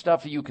 not the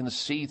stuff you can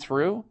see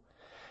through.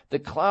 The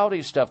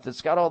cloudy stuff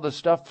that's got all the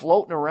stuff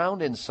floating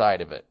around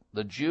inside of it.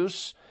 The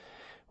juice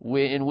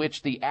in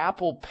which the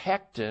apple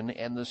pectin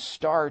and the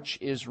starch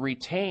is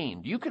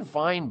retained. You can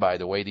find, by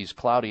the way, these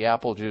cloudy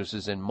apple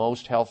juices in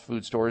most health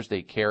food stores.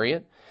 They carry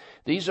it.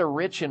 These are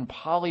rich in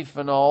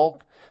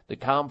polyphenol, the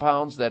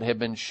compounds that have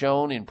been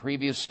shown in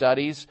previous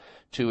studies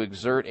to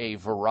exert a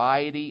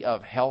variety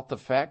of health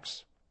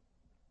effects.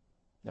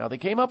 Now, they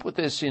came up with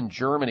this in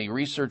Germany.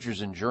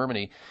 Researchers in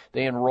Germany,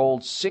 they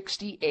enrolled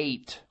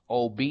 68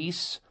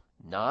 obese,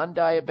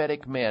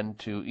 non-diabetic men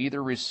to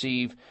either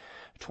receive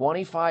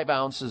 25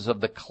 ounces of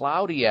the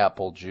cloudy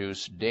apple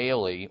juice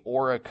daily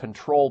or a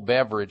control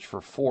beverage for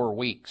 4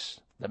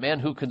 weeks. The men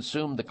who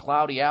consumed the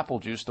cloudy apple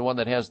juice, the one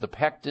that has the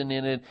pectin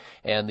in it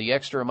and the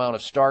extra amount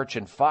of starch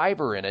and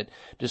fiber in it,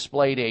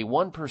 displayed a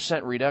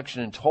 1%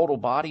 reduction in total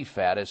body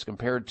fat as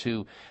compared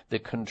to the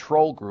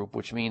control group,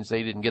 which means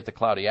they didn't get the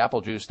cloudy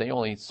apple juice. They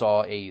only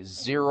saw a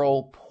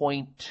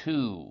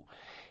 0.2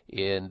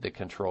 in the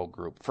control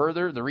group.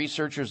 Further, the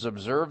researchers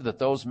observed that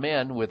those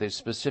men with a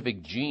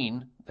specific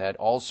gene that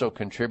also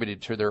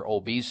contributed to their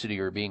obesity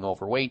or being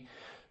overweight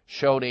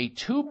showed a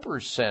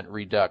 2%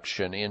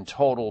 reduction in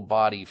total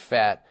body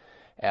fat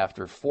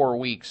after 4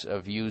 weeks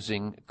of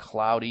using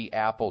cloudy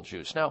apple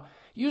juice. Now,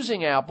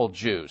 using apple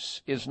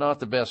juice is not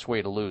the best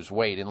way to lose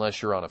weight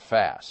unless you're on a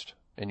fast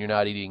and you're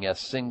not eating a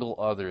single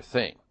other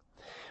thing.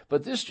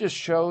 But this just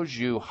shows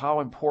you how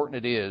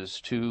important it is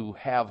to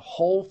have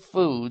whole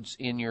foods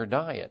in your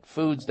diet,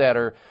 foods that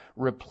are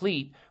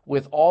replete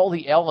with all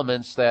the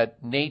elements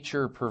that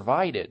nature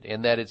provided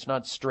and that it's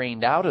not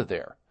strained out of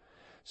there.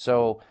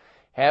 So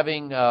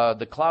having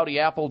the cloudy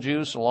apple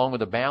juice along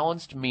with a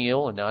balanced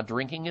meal and not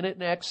drinking it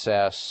in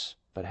excess,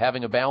 but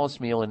having a balanced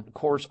meal and, of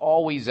course,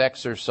 always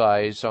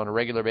exercise on a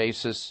regular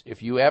basis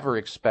if you ever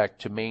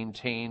expect to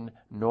maintain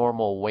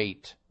normal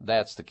weight.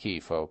 That's the key,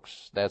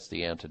 folks. That's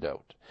the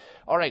antidote.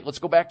 All right, let's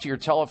go back to your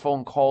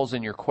telephone calls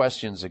and your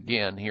questions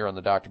again here on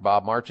the Dr.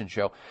 Bob Martin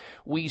Show.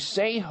 We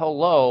say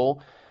hello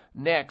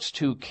next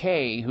to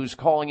Kay, who's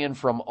calling in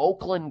from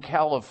Oakland,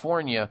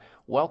 California.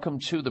 Welcome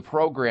to the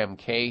program,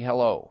 Kay.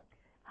 Hello.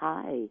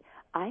 Hi.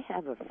 I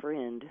have a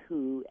friend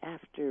who,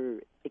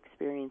 after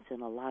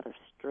experiencing a lot of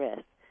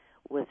stress,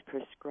 was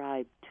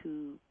prescribed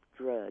 2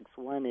 drugs.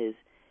 One is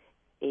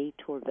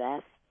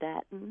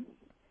atorvastatin.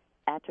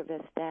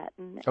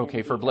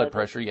 Okay, for blood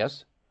pressure,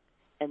 yes.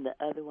 And the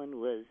other one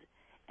was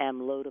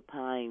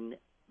amlodipine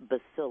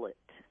bacillate.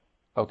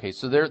 Okay,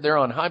 so they're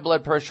on high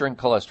blood pressure and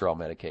cholesterol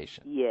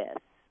medication. Yes.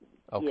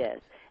 Okay. Yes.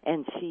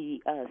 And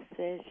she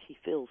says she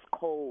feels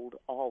cold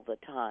all the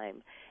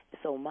time.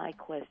 So my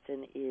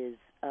question is,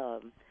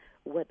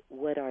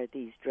 what are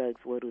these drugs?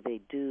 What do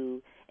they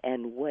do?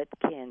 And what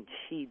can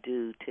she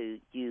do to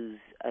use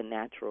a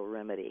natural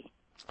remedy?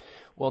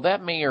 Well,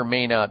 that may or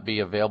may not be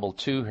available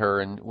to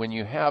her, and when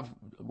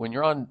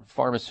you're on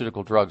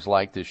pharmaceutical drugs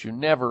like this, you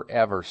never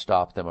ever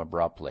stop them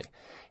abruptly.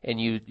 And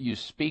you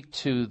speak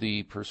to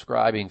the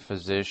prescribing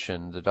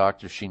physician, the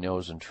doctor she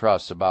knows and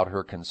trusts, about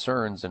her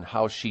concerns and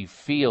how she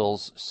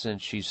feels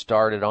since she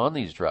started on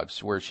these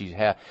drugs, where she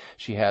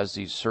has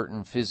these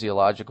certain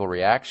physiological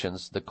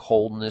reactions, the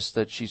coldness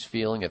that she's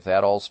feeling, if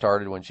that all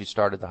started when she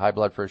started the high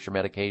blood pressure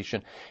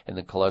medication and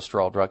the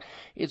cholesterol drug.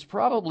 It's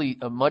probably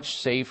much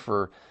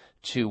safer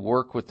to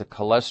work with the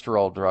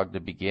cholesterol drug to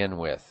begin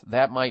with.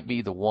 That might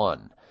be the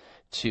one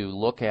to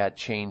look at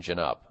changing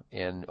up.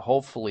 And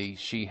hopefully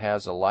she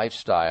has a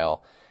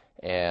lifestyle,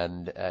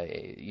 and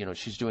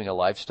she's doing a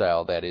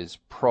lifestyle that is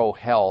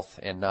pro-health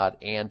and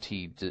not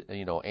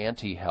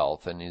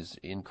anti-health, and is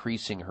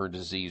increasing her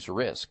disease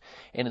risk.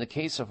 And in the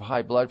case of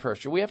high blood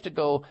pressure, we have to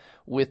go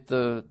with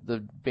the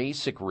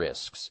basic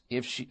risks.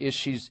 If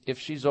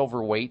she's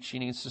overweight, she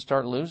needs to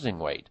start losing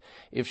weight.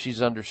 If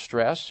she's under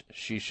stress,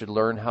 she should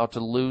learn how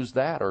to lose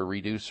that or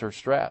reduce her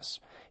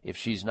stress. If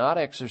she's not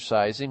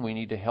exercising, we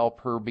need to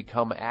help her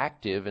become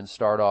active and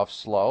start off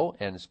slow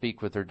and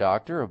speak with her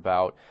doctor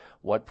about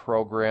what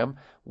program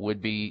would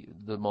be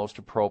the most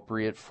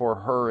appropriate for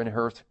her and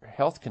her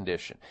health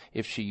condition.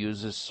 If she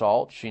uses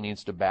salt, she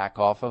needs to back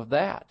off of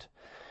that.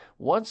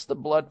 Once the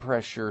blood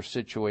pressure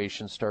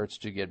situation starts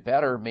to get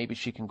better, maybe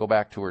she can go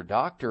back to her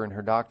doctor, and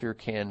her doctor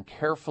can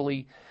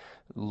carefully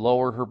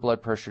lower her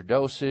blood pressure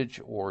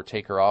dosage or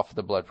take her off of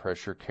the blood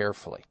pressure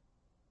carefully.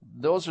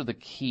 Those are the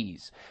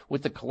keys.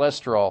 With the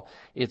cholesterol,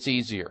 it's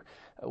easier.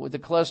 With the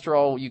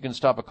cholesterol, you can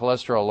stop a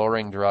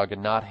cholesterol-lowering drug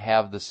and not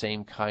have the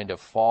same kind of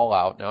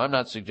fallout. Now, I'm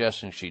not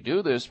suggesting she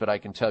do this, but I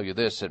can tell you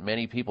this, that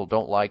many people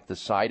don't like the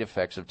side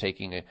effects of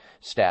taking a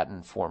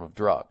statin form of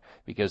drug,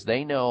 because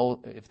they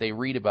know, if they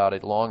read about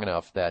it long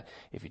enough, that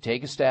if you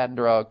take a statin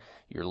drug,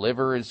 your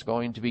liver is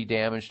going to be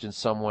damaged in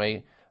some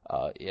way.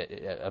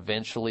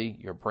 Eventually,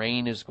 your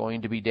brain is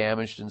going to be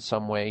damaged in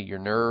some way. Your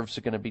nerves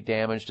are going to be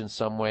damaged in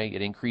some way.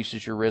 It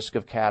increases your risk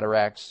of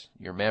cataracts,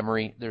 your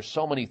memory. There's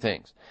so many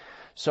things.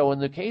 So in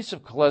the case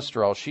of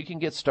cholesterol, she can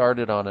get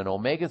started on an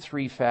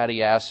omega-3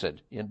 fatty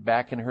acid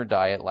back in her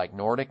diet, like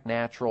Nordic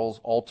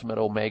Naturals. Ultimate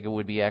Omega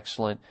would be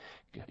excellent.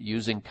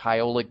 Using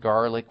kyolic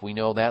garlic, we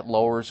know that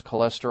lowers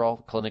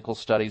cholesterol. Clinical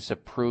studies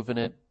have proven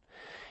it.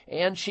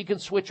 And she can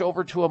switch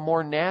over to a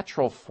more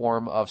natural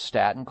form of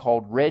statin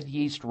called red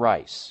yeast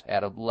rice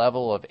at a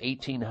level of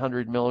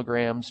 1,800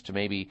 milligrams to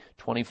maybe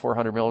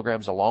 2,400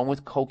 milligrams, along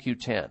with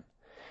CoQ10.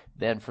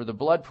 Then for the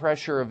blood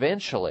pressure,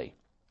 eventually,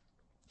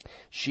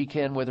 she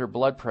can, with her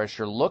blood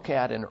pressure, look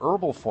at an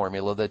herbal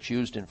formula that's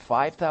used in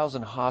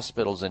 5,000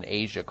 hospitals in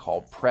Asia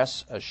called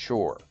Press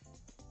Assure.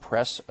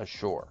 Press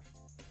Assure,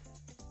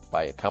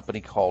 by a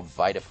company called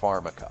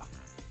Vitapharmaca.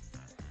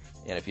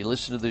 And if you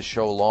listen to this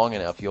show long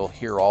enough, you'll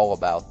hear all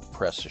about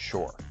Press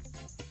Assure.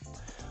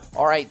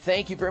 All right,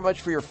 thank you very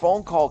much for your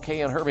phone call,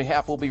 Kay. On her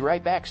behalf, we'll be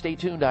right back. Stay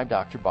tuned. I'm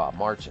Dr. Bob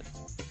Martin.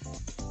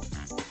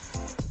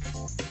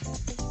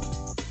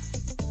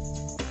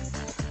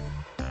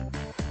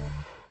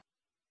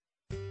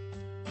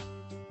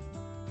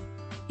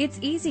 It's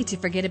easy to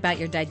forget about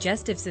your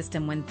digestive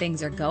system when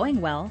things are going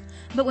well,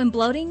 but when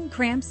bloating,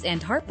 cramps,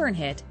 and heartburn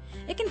hit,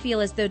 it can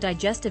feel as though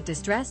digestive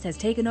distress has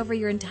taken over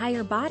your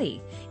entire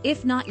body,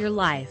 if not your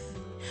life.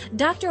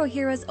 Dr.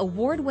 Ohhira's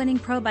award-winning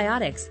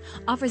probiotics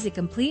offers a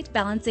complete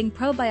balancing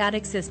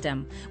probiotic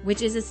system,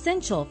 which is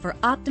essential for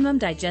optimum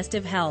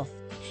digestive health.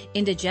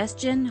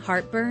 Indigestion,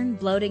 heartburn,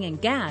 bloating,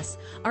 and gas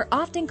are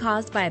often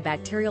caused by a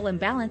bacterial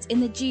imbalance in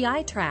the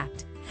GI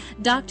tract.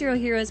 Dr.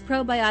 Ohhira's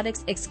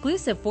Probiotics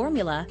exclusive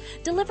formula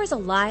delivers a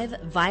live,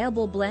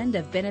 viable blend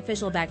of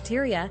beneficial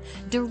bacteria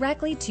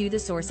directly to the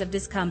source of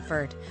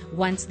discomfort.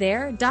 Once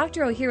there,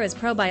 Dr. Ohhira's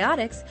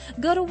Probiotics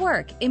go to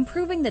work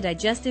improving the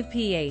digestive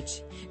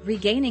pH,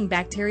 regaining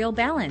bacterial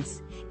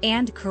balance,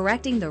 and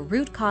correcting the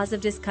root cause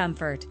of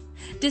discomfort.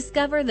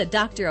 Discover the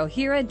Dr.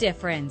 Ohhira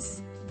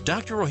difference.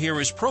 Dr.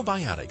 Ohhira's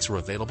Probiotics are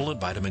available at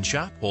Vitamin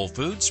Shop, Whole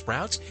Foods,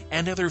 Sprouts,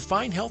 and other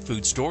fine health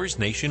food stores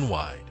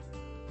nationwide.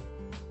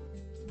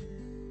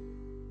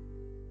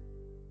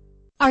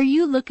 Are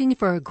you looking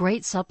for a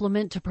great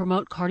supplement to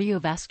promote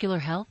cardiovascular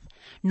health?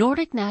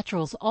 Nordic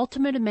Naturals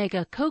Ultimate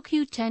Omega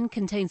CoQ10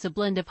 contains a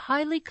blend of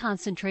highly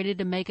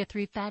concentrated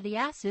omega-3 fatty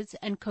acids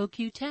and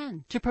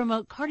CoQ10 to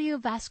promote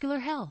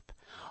cardiovascular health.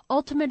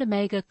 Ultimate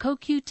Omega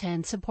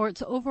CoQ10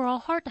 supports overall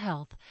heart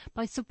health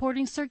by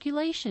supporting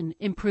circulation,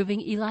 improving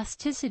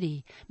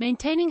elasticity,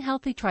 maintaining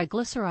healthy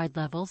triglyceride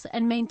levels,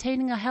 and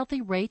maintaining a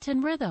healthy rate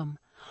and rhythm.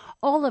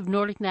 All of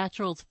Nordic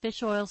Naturals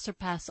fish oil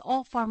surpass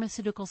all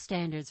pharmaceutical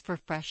standards for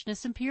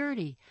freshness and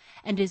purity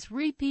and is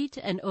repeat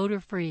and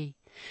odor-free.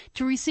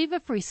 To receive a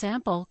free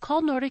sample,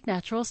 call Nordic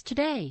Naturals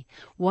today,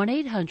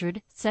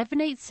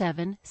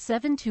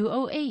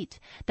 1-800-787-7208.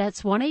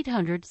 That's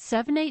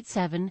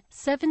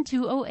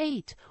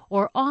 1-800-787-7208.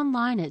 or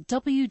online at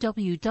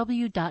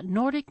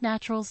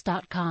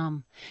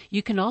www.nordicnaturals.com.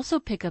 You can also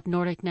pick up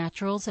Nordic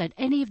Naturals at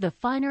any of the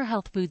finer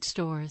health food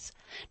stores.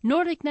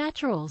 Nordic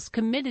Naturals,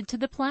 committed to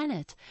the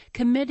planet,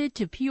 committed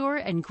to pure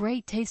and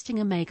great tasting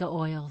omega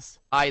oils.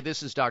 Hi,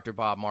 this is Dr.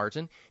 Bob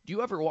Martin. Do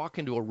you ever walk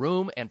into a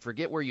room and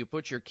forget where you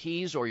put your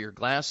keys or your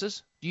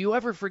glasses? Do you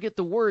ever forget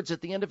the words at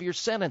the end of your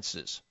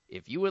sentences?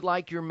 If you would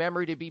like your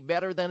memory to be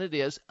better than it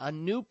is, a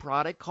new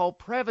product called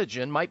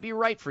Prevagen might be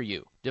right for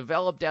you.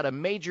 Developed at a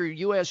major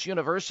U.S.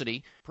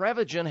 university,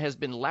 Prevagen has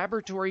been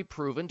laboratory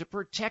proven to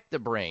protect the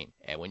brain.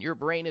 And when your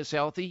brain is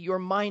healthy, your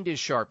mind is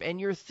sharp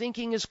and your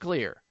thinking is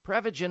clear.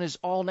 Prevagen is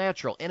all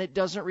natural and it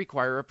doesn't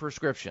require a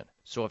prescription.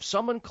 So if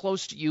someone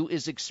close to you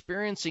is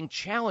experiencing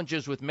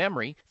challenges with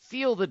memory,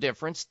 feel the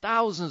difference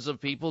thousands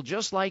of people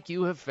just like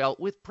you have felt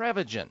with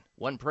Prevagen.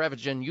 One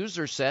Prevagen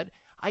user said,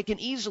 "I can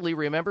easily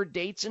remember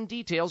dates and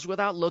details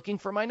without looking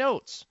for my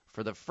notes.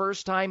 For the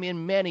first time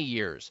in many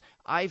years,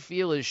 I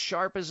feel as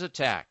sharp as a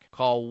tack."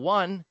 Call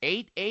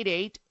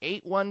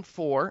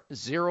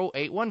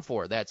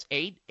 1-888-814-0814. That's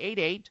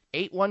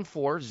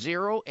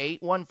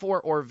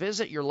 888-814-0814, or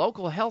visit your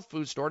local health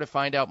food store to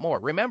find out more.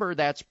 Remember,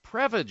 that's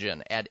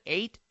Prevagen at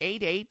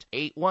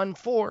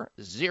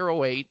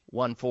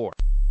 888-814-0814.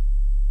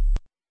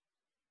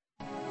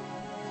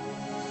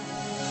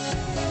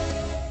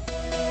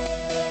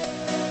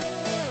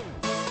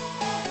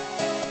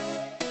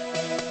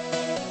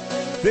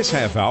 This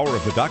half hour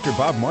of the Dr.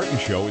 Bob Martin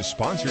Show is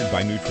sponsored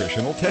by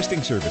Nutritional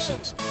Testing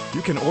Services.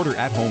 You can order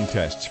at-home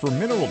tests for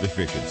mineral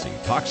deficiency,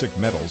 toxic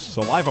metals,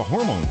 saliva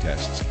hormone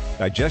tests,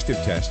 digestive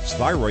tests,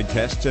 thyroid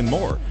tests, and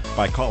more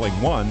by calling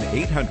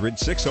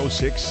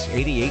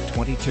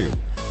 1-800-606-8822.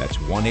 That's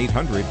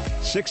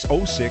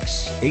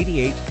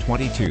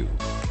 1-800-606-8822.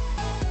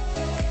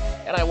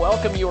 And I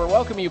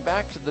welcome you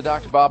back to the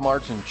Dr. Bob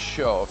Martin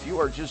Show. If you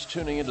are just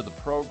tuning into the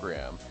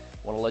program,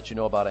 I want to let you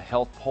know about a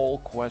health poll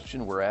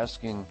question we're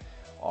asking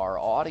our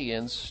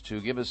audience to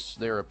give us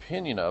their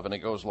opinion of, and it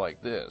goes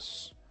like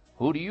this.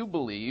 Who do you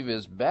believe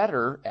is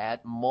better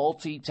at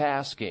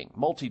multitasking?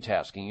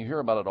 Multitasking, you hear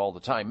about it all the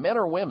time. Men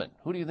or women?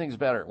 Who do you think is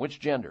better? Which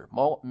gender?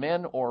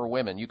 Men or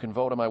women? You can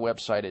vote on my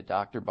website at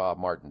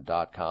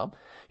drbobmartin.com.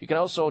 You can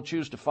also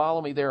choose to follow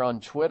me there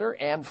on Twitter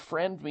and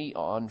friend me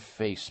on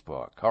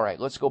Facebook. All right,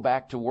 let's go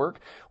back to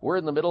work. We're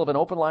in the middle of an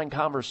open line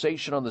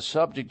conversation on the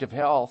subject of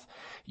health.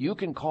 You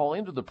can call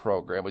into the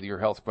program with your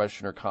health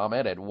question or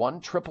comment at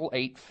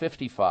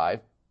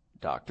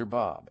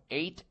 1-888-55-DR-BOB.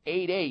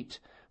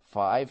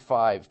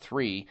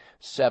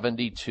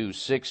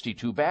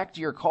 888-553-7262. Back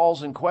to your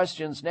calls and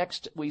questions.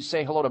 Next, we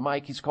say hello to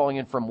Mike. He's calling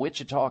in from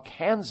Wichita,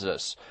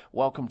 Kansas.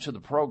 Welcome to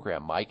the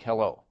program, Mike.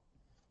 Hello.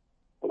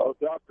 Hello,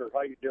 doctor.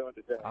 How you doing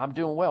today? I'm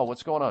doing well.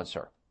 What's going on,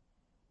 sir?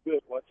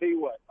 Good. Well, I'll tell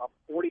you what. I'm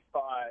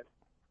 45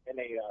 and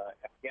a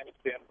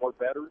Afghanistan war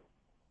veteran.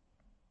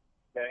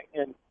 Okay,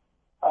 and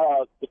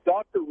the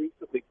doctor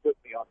recently put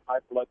me on high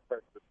blood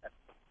pressure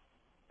medicine.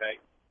 Okay,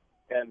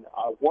 and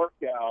I work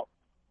out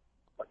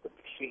like a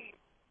machine.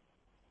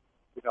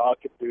 You know, I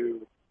could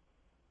do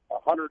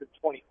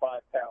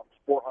 125 pounds,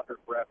 400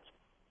 reps,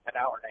 an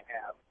hour and a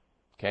half.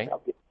 Okay.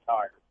 I'll get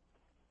tired.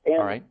 And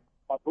all right.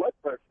 My blood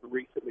pressure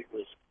recently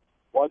was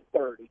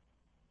 130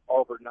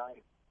 over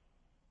 90.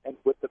 And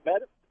with the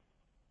medicine,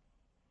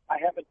 I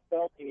haven't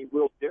felt any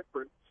real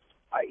difference.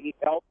 I eat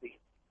healthy,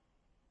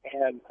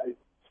 and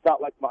it's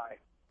not like my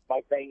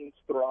veins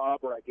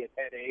throb or I get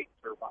headaches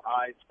or my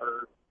eyes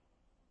hurt.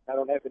 I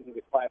don't have any of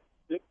the classic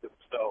symptoms.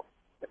 So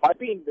am I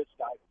being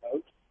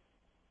misdiagnosed?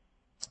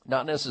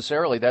 Not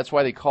necessarily. That's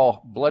why they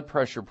call blood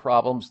pressure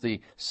problems the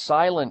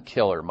silent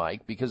killer,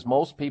 Mike, because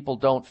most people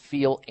don't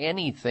feel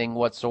anything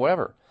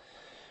whatsoever.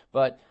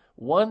 But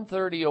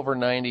 130 over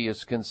 90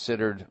 is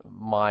considered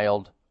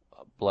mild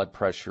blood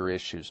pressure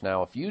issues.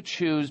 Now, if you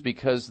choose,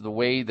 because the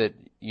way that,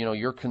 you know,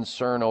 your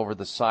concern over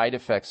the side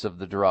effects of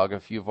the drug,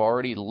 if you've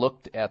already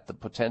looked at the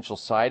potential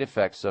side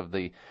effects of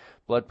the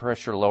blood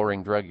pressure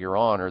lowering drug you're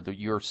on, or that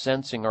you're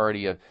sensing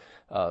already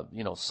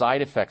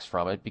side effects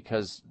from it,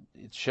 because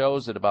it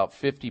shows that about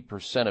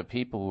 50% of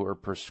people who are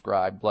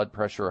prescribed blood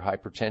pressure or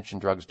hypertension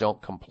drugs don't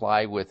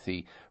comply with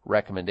the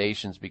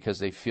recommendations because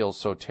they feel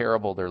so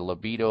terrible. Their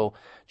libido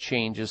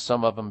changes.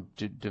 Some of them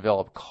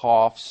develop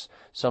coughs.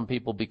 Some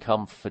people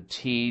become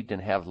fatigued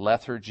and have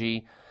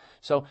lethargy.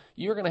 So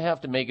you're going to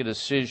have to make a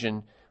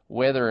decision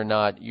whether or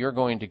not you're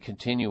going to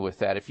continue with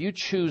that. If you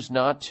choose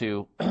not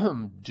to,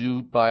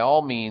 by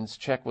all means,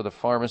 check with a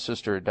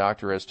pharmacist or a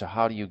doctor as to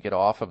how do you get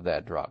off of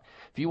that drug.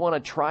 If you want to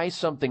try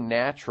something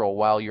natural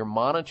while you're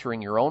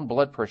monitoring your own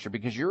blood pressure,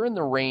 because you're in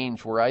the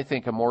range where I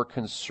think a more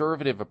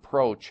conservative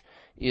approach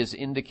is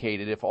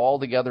indicated if all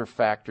the other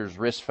factors,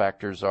 risk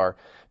factors, are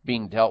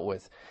being dealt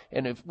with.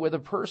 And if with a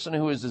person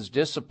who is as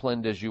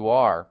disciplined as you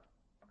are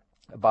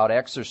about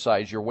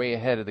exercise, you're way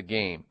ahead of the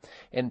game.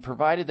 And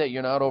provided that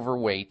you're not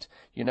overweight,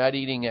 you're not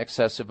eating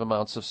excessive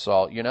amounts of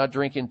salt, you're not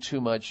drinking too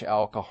much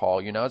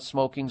alcohol, you're not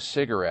smoking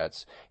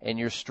cigarettes, and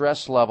your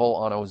stress level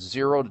on a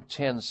 0 to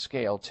 10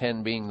 scale,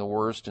 10 being the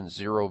worst and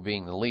 0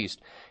 being the least,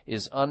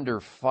 is under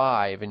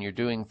 5 and you're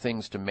doing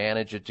things to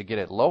manage it to get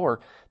it lower,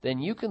 then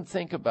you can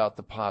think about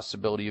the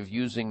possibility of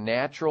using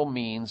natural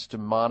means to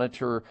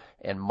monitor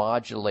and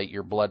modulate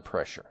your blood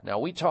pressure. Now,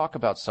 we talk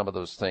about some of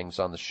those things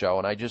on the show,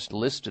 and I just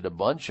listed a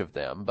bunch of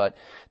them, but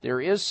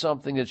there is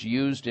something that's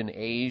used in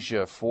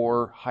Asia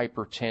for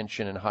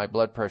hypertension and high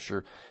blood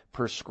pressure,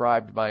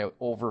 prescribed by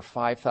over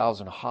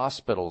 5,000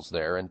 hospitals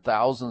there and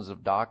thousands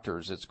of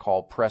doctors. It's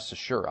called Press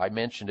Assure. I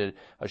mentioned it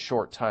a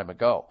short time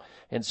ago.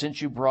 And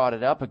since you brought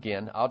it up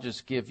again, I'll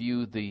just give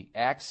you the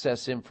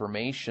access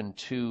information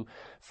to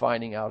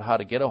finding out how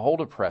to get a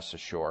hold of Press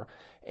Assure.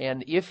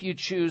 And if you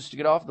choose to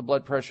get off the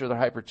blood pressure or the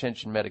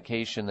hypertension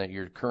medication that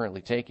you're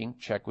currently taking,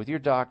 check with your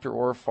doctor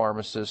or a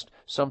pharmacist.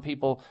 Some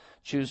people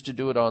choose to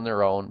do it on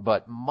their own,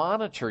 but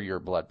monitor your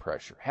blood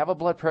pressure. Have a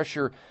blood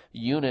pressure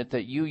unit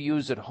that you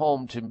use at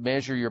home to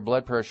measure your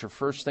blood pressure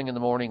first thing in the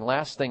morning,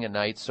 last thing at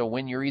night, so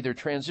when you're either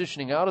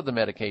transitioning out of the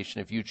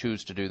medication, if you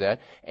choose to do that,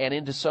 and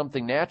into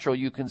something natural,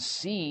 you can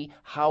see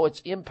how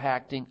it's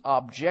impacting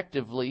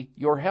objectively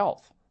your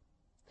health.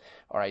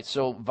 All right,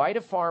 so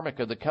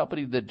VitaPharmica, the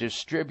company that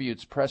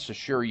distributes Press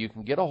Assure, you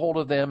can get a hold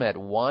of them at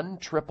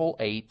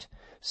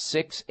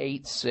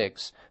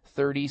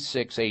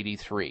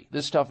 1-888-686-3683.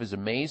 This stuff is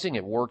amazing.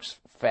 It works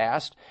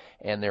fast,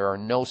 and there are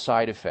no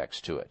side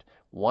effects to it.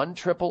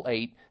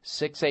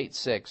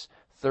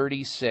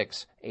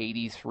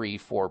 1-888-686-3683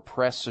 for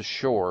Press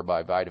Assure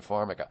by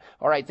VitaPharmica.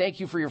 All right,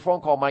 thank you for your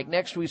phone call, Mike.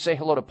 Next, we say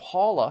hello to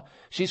Paula.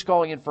 She's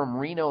calling in from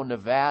Reno,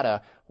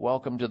 Nevada.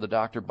 Welcome to the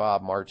Dr.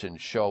 Bob Martin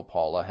Show,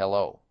 Paula.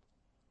 Hello.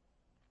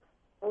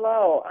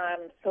 Hello,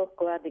 I'm so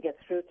glad to get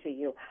through to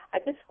you. I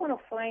just want to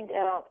find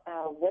out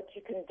what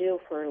you can do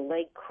for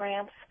leg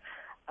cramps.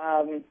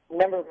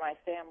 Remember, my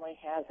family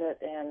has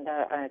it, and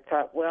I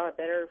thought, well, I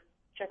better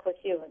check with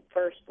you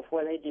first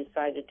before they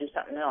decide to do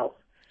something else.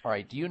 All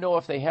right, do you know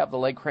if they have the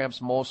leg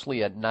cramps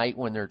mostly at night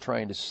when they're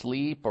trying to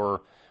sleep,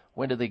 or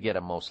when do they get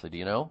them mostly? Do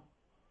you know?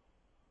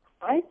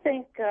 I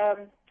think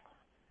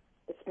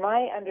it's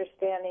my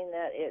understanding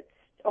that it's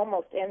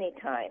almost any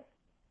time.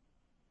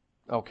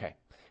 Okay.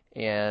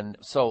 And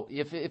so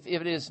if it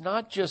is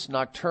not just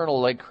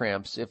nocturnal leg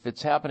cramps, if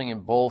it's happening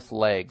in both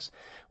legs,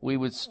 we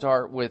would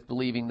start with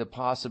believing the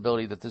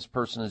possibility that this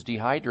person is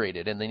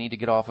dehydrated and they need to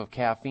get off of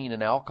caffeine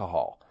and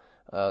alcohol.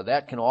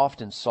 That can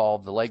often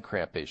solve the leg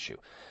cramp issue.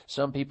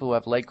 Some people who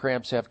have leg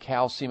cramps have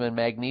calcium and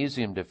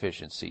magnesium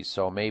deficiency,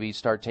 so maybe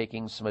start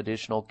taking some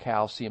additional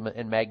calcium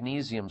and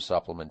magnesium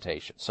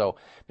supplementation. So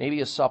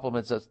maybe a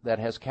supplement that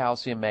has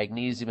calcium,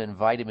 magnesium, and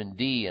vitamin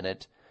D in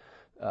it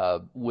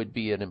would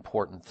be an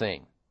important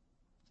thing.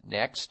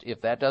 Next,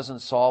 if that doesn't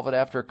solve it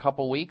after a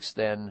couple weeks,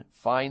 then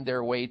find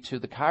their way to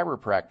the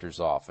chiropractor's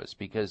office,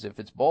 because if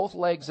it's both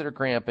legs that are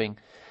cramping,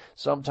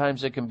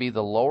 sometimes it can be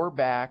the lower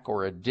back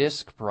or a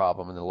disc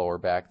problem in the lower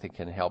back that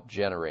can help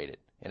generate it.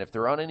 And if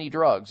they're on any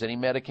drugs, any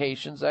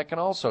medications, that can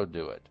also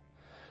do it.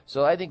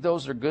 So I think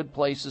those are good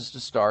places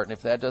to start, and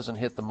if that doesn't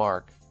hit the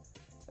mark,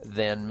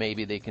 then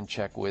maybe they can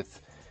check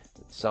with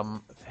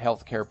some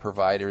healthcare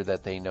provider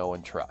that they know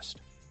and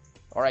trust.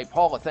 All right,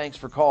 Paula, thanks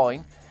for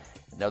calling.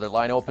 Another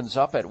line opens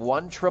up at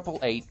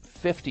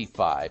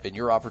 1-888-55, and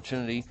your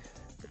opportunity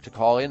to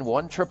call in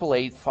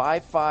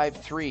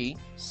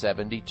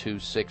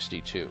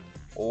 1-888-553-7262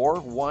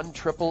 or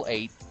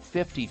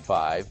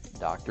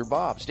 1-888-55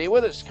 Bob. Stay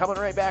with us. Coming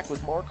right back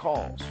with more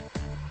calls.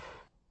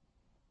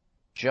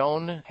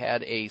 Joan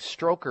had a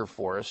stroker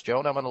for us.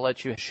 Joan, I'm going to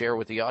let you share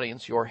with the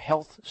audience your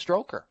health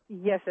stroker.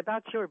 Yes,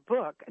 about your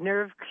book,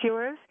 Nerve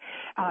Cures.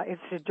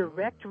 It's a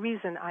direct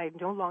reason I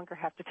no longer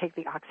have to take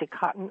the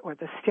OxyContin or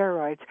the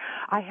steroids.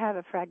 I have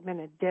a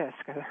fragmented disc,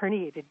 a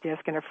herniated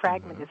disc, and a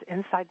fragment is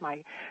inside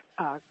my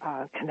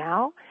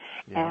canal,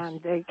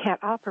 and they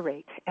can't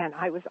operate. And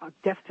I was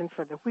destined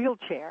for the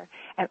wheelchair.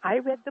 And I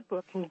read the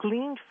book and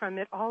gleaned from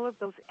it all of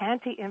those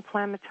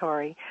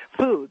anti-inflammatory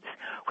foods,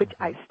 which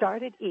I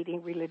started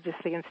eating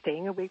religiously and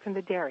staying away from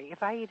the dairy.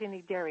 If I eat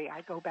any dairy,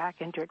 I go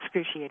back into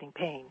excruciating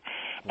pain.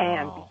 Wow.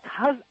 And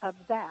because of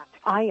that,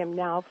 I am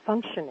now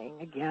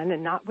functioning again,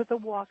 and not with a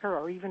walker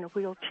or even a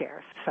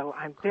wheelchair. So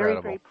I'm very,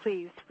 very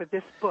pleased for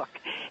this book.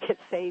 It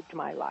saved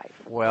my life.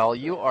 Well,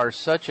 you are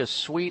such a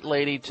sweet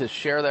lady to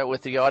share that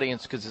with the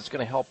audience, because it's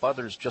going to help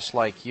others just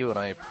like you, and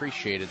I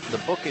appreciate it. The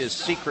book is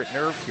Secret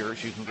Nerve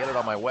Cures. You can get it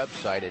on my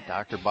website at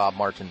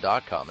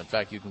drbobmartin.com. In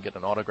fact, you can get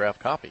an autographed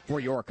copy. For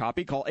your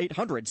copy, call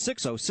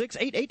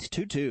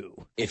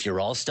 800-606-8822. If you're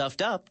all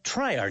stuffed up,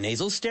 try our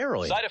nasal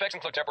steroid. Side effects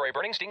include temporary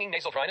burning, stinging,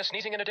 nasal dryness,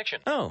 sneezing, and addiction.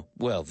 Oh,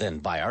 well then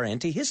buy our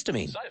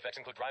antihistamine. Side effects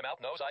include dry mouth,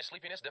 nose, eyes,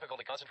 sleepiness,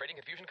 difficulty concentrating,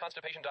 confusion,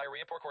 constipation,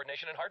 diarrhea, poor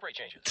coordination, and heart rate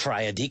changes.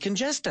 Try a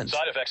decongestant.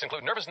 Side effects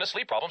include nervousness,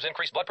 sleep problems,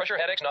 increased blood pressure,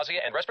 headaches,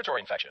 nausea, and respiratory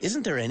infections.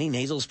 Isn't there any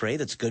nasal spray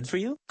that's good for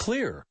you?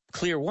 Clear.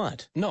 Clear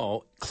what?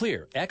 No,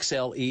 Clear.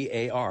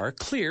 Xlear.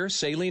 Clear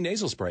Saline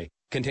Nasal Spray.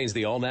 Contains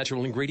the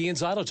all-natural ingredient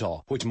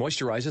xylitol, which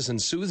moisturizes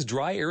and soothes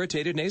dry,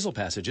 irritated nasal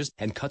passages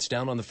and cuts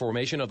down on the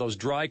formation of those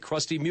dry,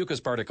 crusty mucus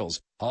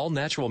particles. All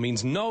natural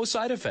means no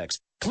side effects.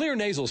 Clear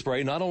nasal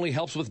spray not only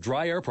helps with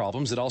dry air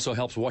problems, it also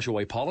helps wash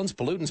away pollens,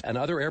 pollutants, and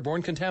other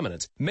airborne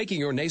contaminants, making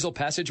your nasal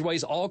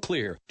passageways all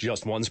clear.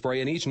 Just one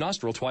spray in each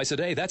nostril twice a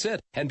day, that's it.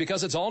 And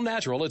because it's all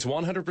natural, it's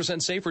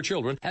 100% safe for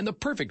children and the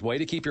perfect way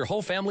to keep your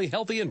whole family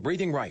healthy and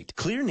breathing right.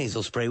 Clear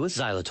nasal spray with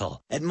xylitol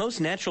at most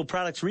natural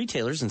products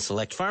retailers and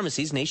select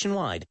pharmacies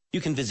nationwide.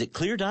 You can visit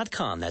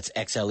Xlear.com, that's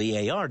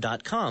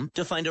Xlear.com,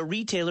 to find a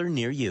retailer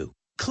near you.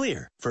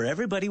 Xlear, for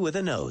everybody with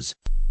a nose.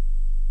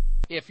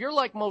 If you're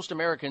like most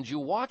Americans, you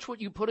watch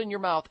what you put in your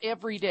mouth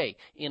every day.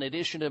 In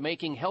addition to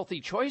making healthy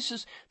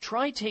choices,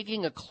 try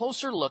taking a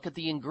closer look at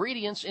the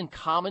ingredients in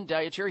common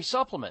dietary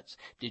supplements.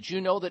 Did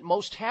you know that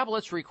most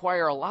tablets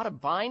require a lot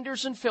of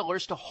binders and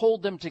fillers to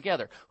hold them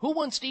together? Who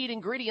wants to eat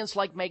ingredients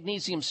like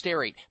magnesium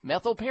stearate,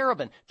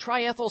 methylparaben,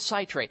 triethyl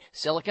citrate,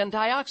 silicon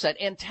dioxide,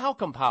 and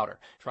talcum powder?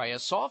 Try a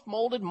soft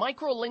molded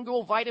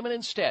microlingual vitamin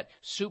instead.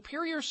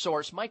 Superior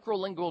Source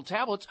microlingual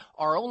tablets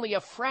are only a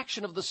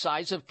fraction of the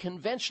size of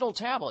conventional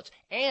tablets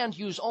and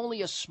use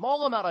only a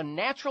small amount of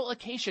natural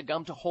acacia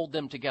gum to hold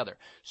them together.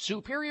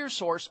 Superior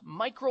Source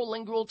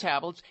microlingual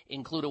tablets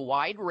include a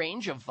wide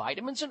range of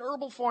vitamins and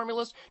herbal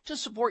formulas to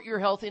support your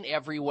health in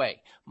every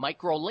way.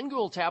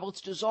 Microlingual tablets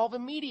dissolve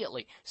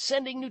immediately,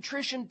 sending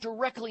nutrition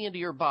directly into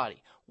your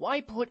body.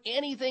 Why put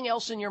anything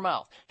else in your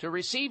mouth? To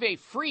receive a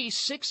free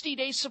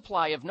 60-day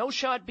supply of No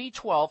Shot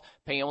B12,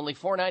 pay only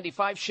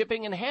 $4.95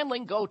 shipping and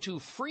handling. Go to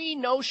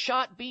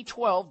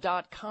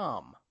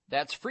freenoshotb12.com.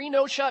 That's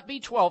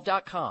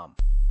freenoshotb12.com.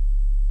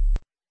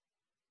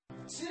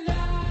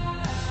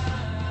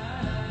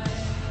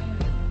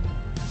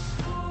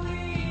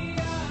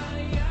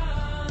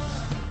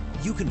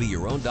 You can be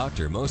your own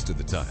doctor most of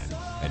the time,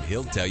 and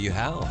he'll tell you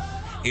how.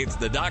 It's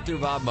the Dr.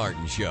 Bob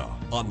Martin Show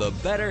on the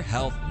Better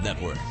Health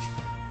Network.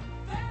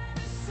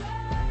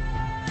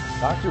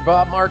 Dr.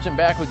 Bob Martin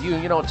back with you.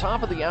 You know,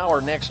 top of the hour,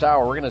 next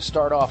hour, we're going to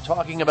start off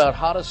talking about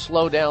how to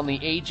slow down the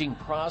aging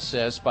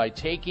process by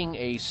taking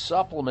a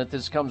supplement.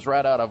 This comes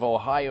right out of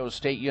Ohio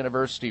State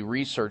University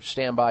research.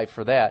 Stand by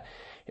for that.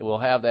 And we'll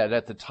have that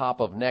at the top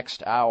of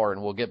next hour,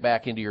 and we'll get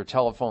back into your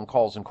telephone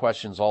calls and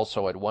questions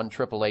also at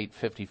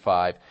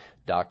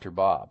 1-888-55-Dr.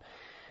 Bob.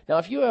 Now,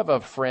 if you have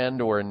a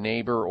friend or a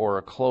neighbor or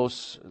a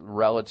close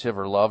relative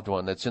or loved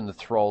one that's in the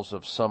throes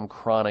of some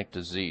chronic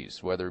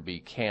disease, whether it be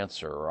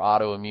cancer or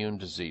autoimmune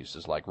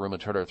diseases like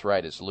rheumatoid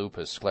arthritis,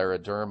 lupus,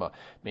 scleroderma,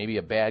 maybe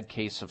a bad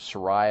case of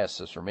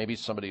psoriasis, or maybe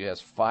somebody who has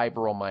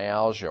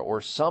fibromyalgia or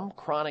some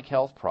chronic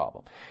health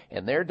problem,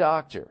 and their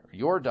doctor,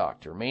 your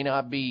doctor, may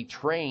not be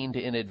trained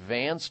in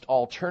advanced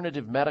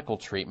alternative medical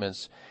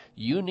treatments,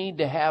 you need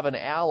to have an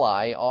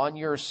ally on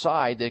your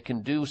side that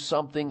can do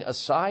something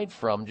aside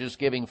from just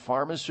giving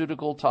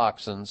pharmaceutical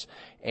toxins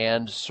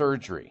and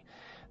surgery.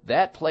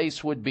 That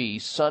place would be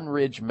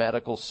Sunridge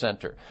Medical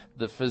Center.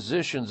 The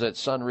physicians at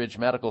Sunridge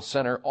Medical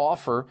Center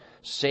offer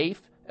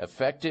safe,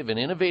 effective, and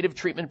innovative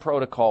treatment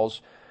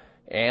protocols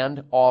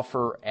and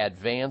offer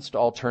advanced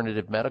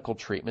alternative medical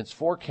treatments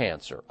for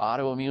cancer,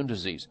 autoimmune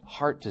disease,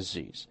 heart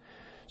disease.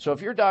 So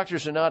if your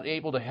doctors are not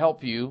able to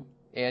help you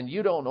and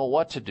you don't know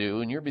what to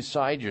do and you're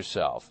beside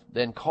yourself,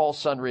 then call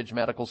Sunridge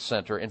Medical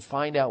Center and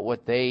find out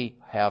what they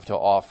have to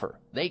offer.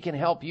 They can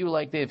help you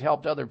like they've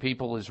helped other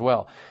people as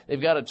well.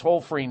 They've got a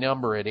toll-free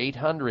number at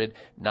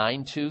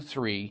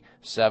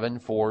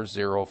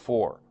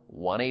 800-923-7404.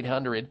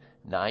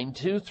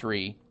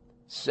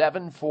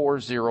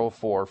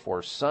 1-800-923-7404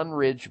 for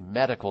Sunridge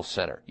Medical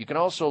Center. You can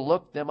also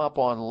look them up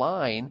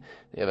online.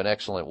 They have an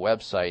excellent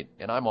website,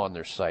 and I'm on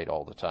their site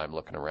all the time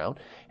looking around,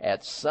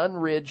 at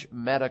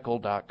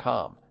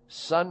sunridgemedical.com.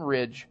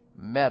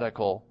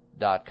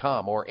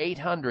 sunridgemedical.com or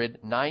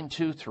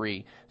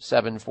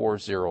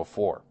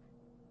 800-923-7404.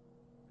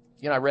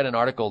 You know, I read an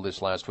article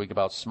this last week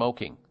about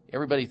smoking.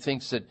 Everybody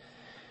thinks that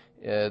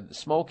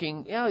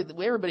smoking,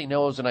 everybody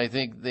knows, and I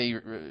think they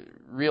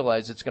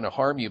realize it's going to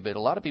harm you, but a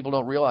lot of people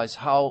don't realize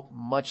how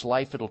much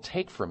life it'll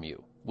take from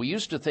you. We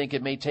used to think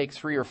it may take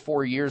 3 or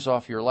 4 years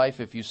off your life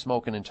if you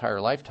smoke an entire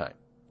lifetime.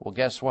 Well,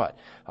 guess what?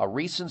 A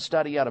recent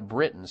study out of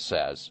Britain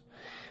says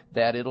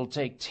that it'll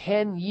take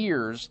 10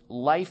 years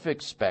life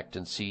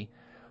expectancy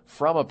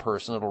from a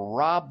person. It'll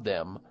rob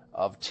them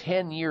of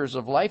 10 years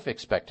of life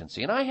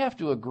expectancy. And I have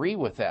to agree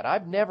with that.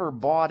 I've never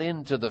bought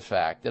into the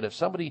fact that if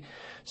somebody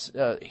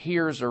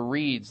hears or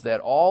reads that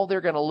all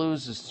they're going to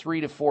lose is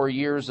 3 to 4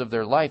 years of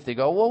their life, they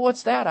go, well,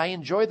 what's that? I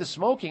enjoy the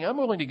smoking. I'm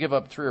willing to give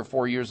up 3 or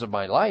 4 years of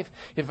my life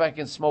if I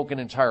can smoke an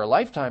entire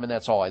lifetime and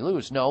that's all I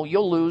lose. No,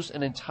 you'll lose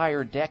an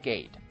entire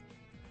decade.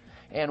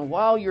 And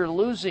while you're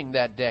losing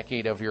that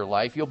decade of your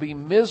life, you'll be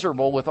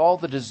miserable with all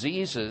the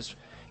diseases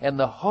and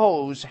the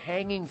hose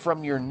hanging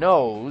from your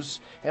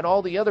nose and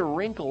all the other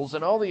wrinkles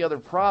and all the other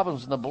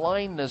problems and the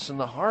blindness and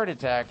the heart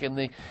attack and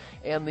the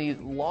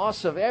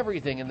loss of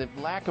everything and the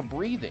lack of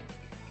breathing.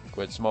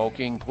 Quit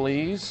smoking,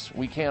 please.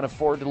 We can't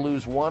afford to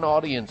lose one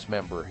audience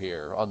member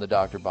here on the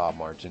Dr. Bob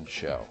Martin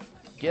Show.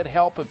 Get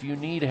help if you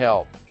need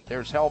help.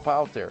 There's help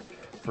out there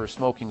for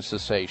smoking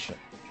cessation.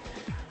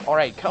 All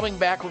right, coming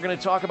back, we're going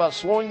to talk about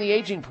slowing the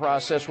aging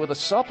process with a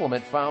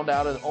supplement found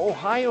out in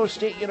Ohio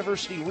State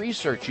University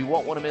research. You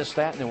won't want to miss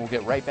that, and then we'll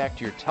get right back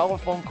to your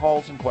telephone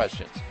calls and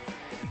questions.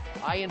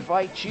 I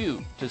invite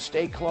you to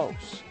stay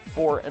close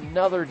for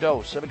another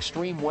dose of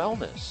extreme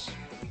wellness.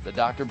 The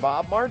Dr.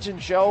 Bob Martin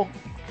Show,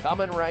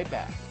 coming right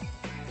back.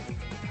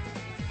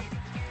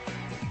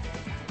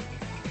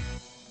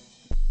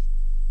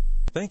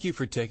 Thank you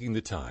for taking the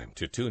time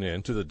to tune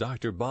in to the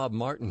Dr. Bob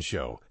Martin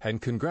Show,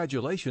 and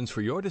congratulations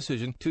for your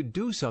decision to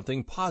do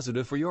something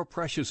positive for your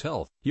precious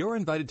health. You're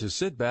invited to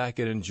sit back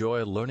and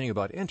enjoy learning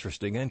about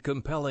interesting and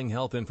compelling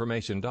health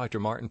information Dr.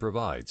 Martin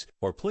provides.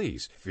 Or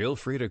please feel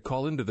free to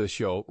call into the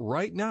show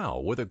right now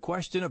with a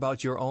question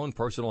about your own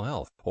personal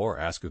health, or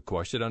ask a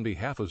question on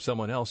behalf of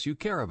someone else you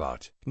care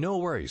about. No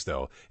worries,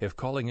 though. If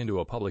calling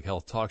into a public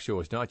health talk show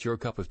is not your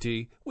cup of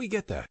tea, we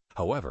get that.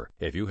 However,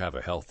 if you have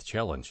a health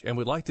challenge and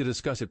would like to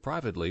discuss it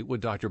privately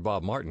with Dr.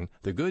 Bob Martin,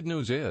 the good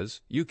news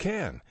is you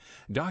can.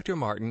 Dr.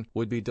 Martin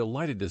would be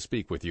delighted to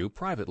speak with you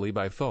privately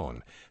by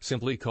phone.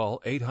 Simply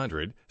call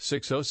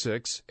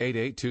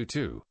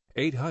 800-606-8822.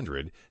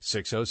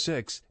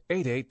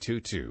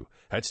 800-606-8822.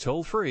 That's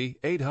toll free,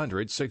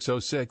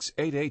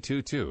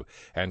 800-606-8822,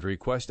 and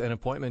request an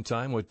appointment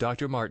time with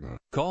Dr. Martin.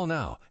 Call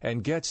now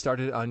and get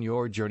started on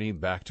your journey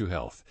back to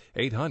health.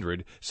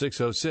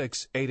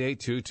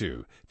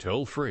 800-606-8822.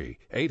 Toll free,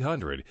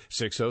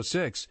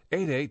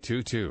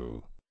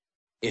 800-606-8822.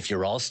 If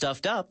you're all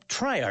stuffed up,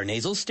 try our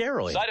nasal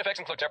steroid. Side effects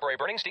include temporary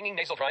burning, stinging,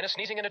 nasal dryness,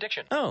 sneezing, and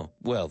addiction. Oh,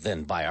 well,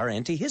 then buy our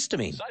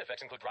antihistamine. Side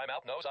effects include dry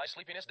mouth, nose, eyes,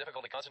 sleepiness,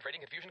 difficulty concentrating,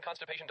 confusion,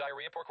 constipation,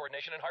 diarrhea, poor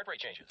coordination, and heart rate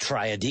changes.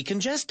 Try a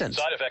decongestant.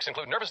 Side effects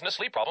include nervousness,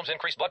 sleep problems,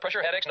 increased blood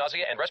pressure, headaches,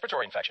 nausea, and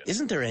respiratory infections.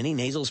 Isn't there any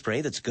nasal spray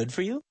that's good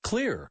for you?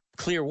 Clear.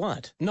 Clear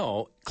what?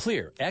 No,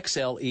 Clear.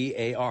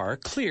 Xlear.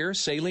 Clear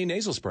Saline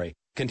Nasal Spray.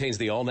 Contains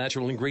the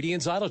all-natural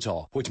ingredient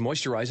xylitol, which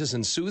moisturizes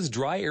and soothes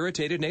dry,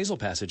 irritated nasal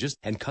passages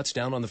and cuts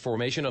down on the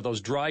formation of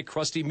those dry,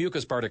 crusty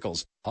mucus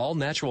particles. All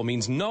natural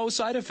means no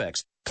side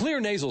effects.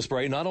 Clear Nasal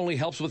Spray not only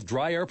helps with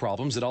dry air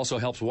problems, it also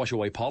helps wash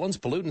away pollens,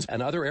 pollutants,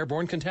 and other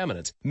airborne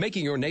contaminants,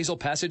 making your nasal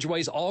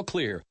passageways all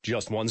clear.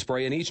 Just one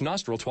spray in each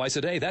nostril twice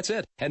a day, that's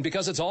it. And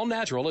because it's all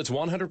natural, it's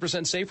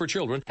 100% safe for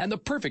children and the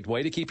perfect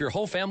way to keep your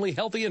whole family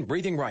healthy and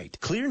breathing right.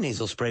 Clear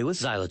Nasal Spray with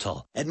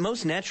xylitol. At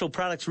most natural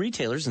products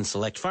retailers and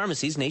select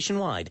pharmacies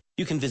nationwide.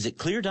 You can visit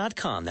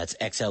Xlear.com, that's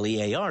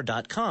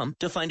Xlear.com,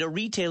 to find a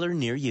retailer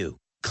near you.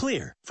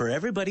 Xlear, for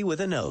everybody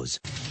with a nose.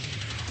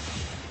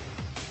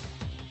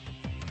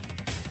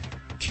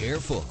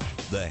 Careful.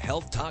 The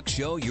health talk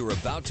show you're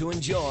about to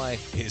enjoy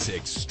is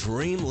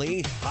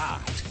extremely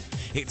hot.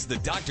 It's the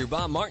Dr.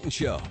 Bob Martin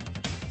Show.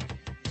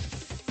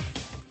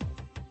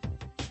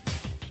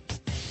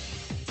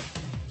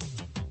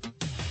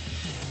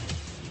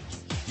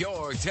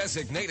 Your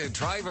designated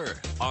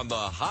driver on the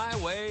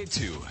highway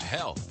to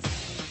health.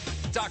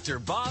 Dr.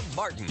 Bob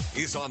Martin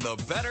is on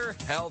the Better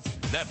Health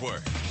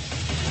Network.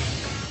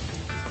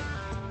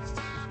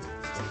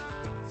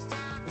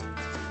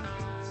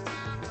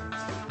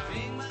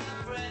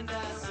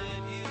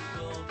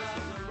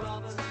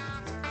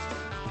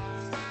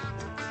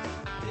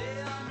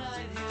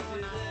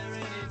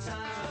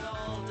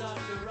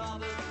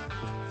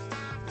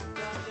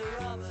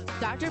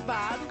 Dr.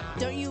 Bob,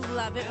 don't you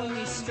love it when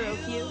we stroke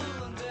you?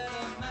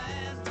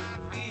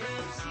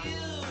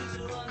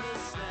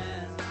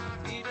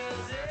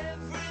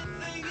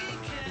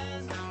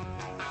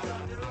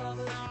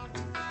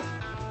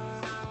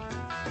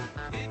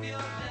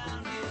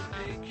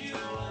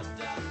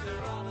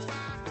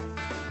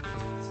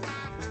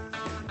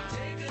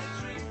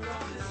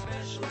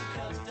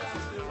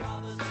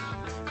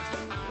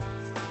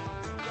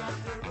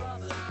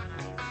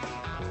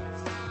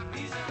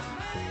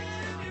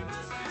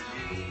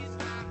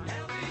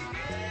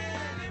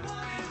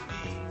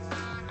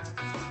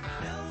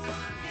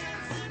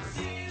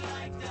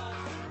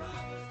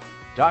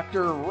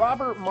 Dr.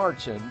 Robert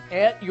Martin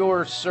at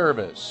your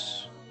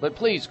service. But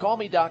please call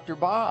me Dr.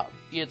 Bob.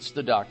 It's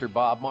the Dr.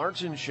 Bob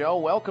Martin Show.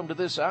 Welcome to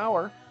this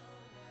hour,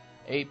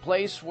 a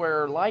place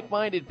where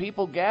like-minded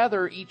people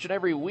gather each and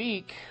every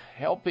week,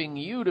 helping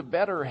you to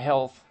better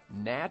health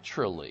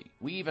naturally.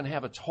 We even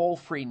have a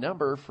toll-free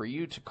number for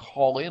you to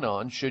call in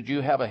on should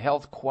you have a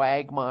health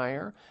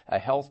quagmire, a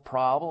health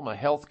problem, a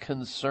health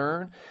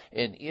concern,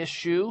 an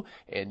issue,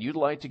 and you'd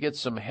like to get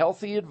some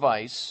healthy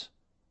advice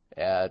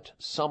at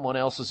someone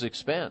else's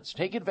expense.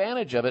 Take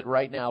advantage of it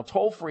right now.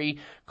 Toll free,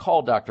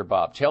 call Dr.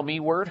 Bob. Tell me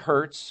where it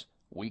hurts.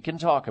 We can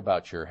talk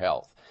about your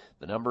health.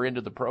 The number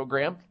into the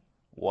program,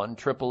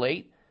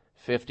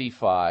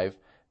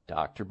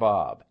 1-888-55-Dr.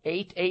 Bob.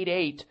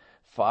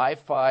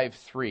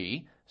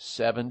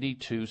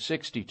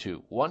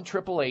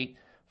 888-553-7262.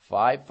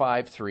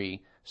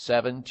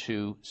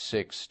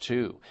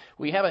 1-888-553-7262.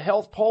 We have a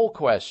health poll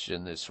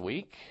question this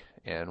week,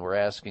 and we're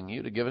asking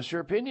you to give us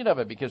your opinion of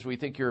it because we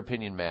think your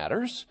opinion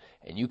matters.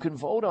 And you can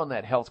vote on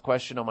that health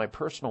question on my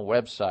personal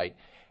website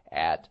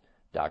at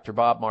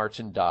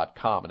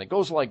drbobmartin.com. And it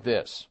goes like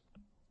this.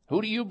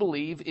 Who do you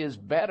believe is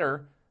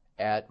better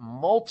at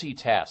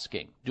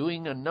multitasking,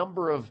 doing a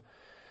number of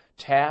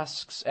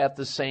tasks at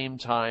the same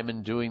time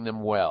and doing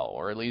them well,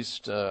 or at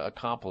least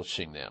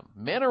accomplishing them.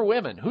 Men or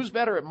women? Who's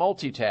better at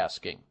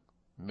multitasking?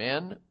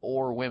 Men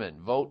or women?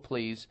 Vote,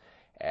 please,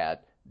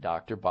 at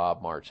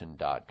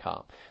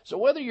drbobmartin.com. So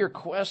whether your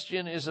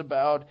question is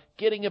about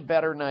getting a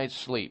better night's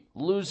sleep,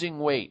 losing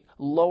weight,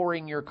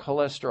 lowering your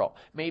cholesterol,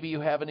 maybe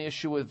you have an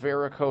issue with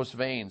varicose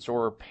veins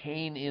or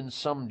pain in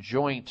some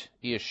joint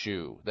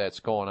issue that's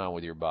going on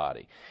with your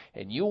body,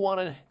 and you want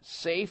a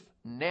safe,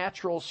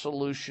 natural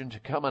solution to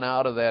coming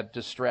out of that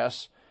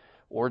distress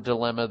or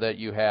dilemma that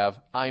you have,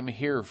 I'm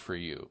here for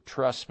you.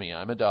 Trust me,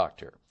 I'm a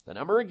doctor. The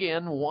number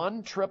again,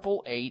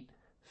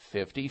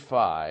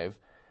 1-888-55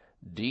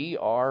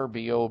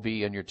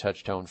 DRBOB on your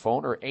touch-tone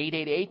phone, or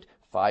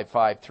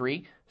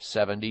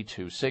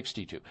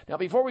 888-553-7262. Now,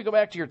 before we go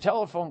back to your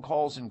telephone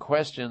calls and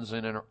questions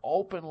in an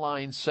open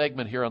line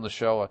segment here on the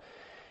show,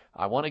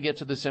 I want to get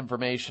to this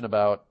information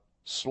about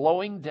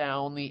slowing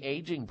down the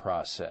aging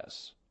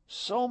process.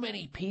 So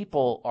many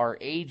people are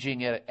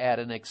aging at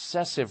an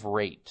excessive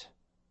rate.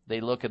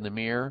 They look in the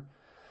mirror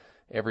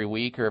every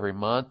week or every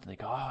month, and they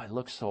go, oh, I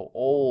look so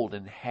old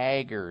and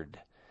haggard.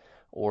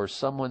 Or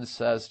someone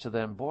says to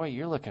them, boy,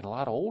 you're looking a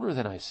lot older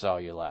than I saw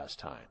you last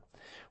time.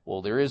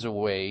 Well, there is a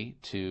way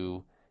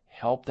to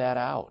help that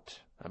out.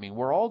 I mean,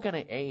 we're all going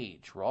to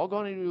age. We're all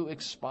going to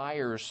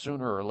expire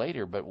sooner or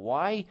later. But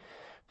why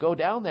go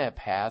down that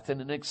path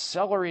in an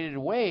accelerated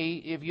way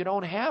if you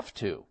don't have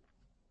to?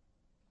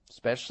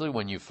 Especially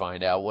when you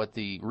find out what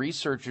the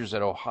researchers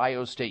at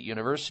Ohio State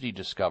University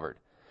discovered.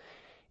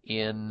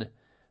 In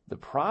the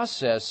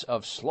process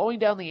of slowing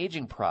down the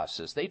aging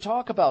process, they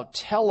talk about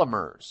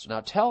telomeres.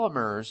 Now,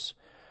 telomeres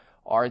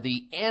are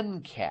the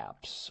end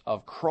caps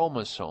of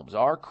chromosomes,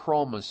 our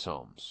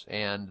chromosomes,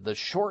 and the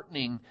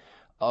shortening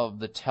of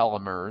the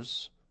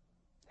telomeres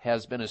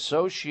has been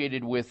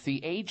associated with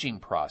the aging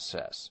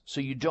process.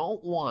 So you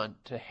don't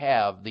want to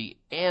have the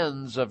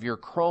ends of your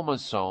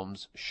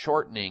chromosomes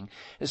shortening,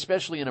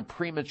 especially in a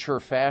premature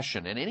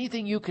fashion. And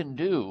anything you can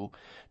do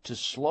to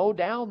slow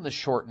down the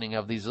shortening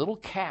of these little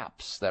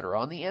caps that are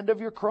on the end of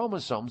your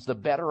chromosomes, the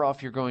better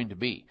off you're going to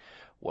be.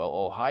 Well,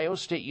 Ohio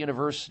State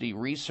University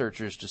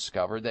researchers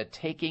discovered that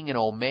taking an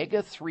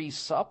omega-3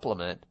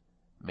 supplement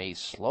may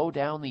slow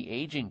down the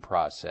aging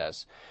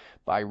process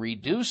by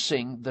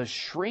reducing the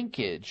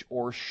shrinkage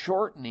or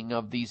shortening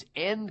of these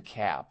end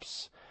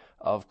caps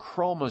of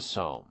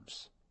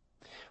chromosomes.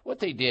 What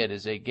they did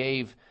is they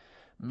gave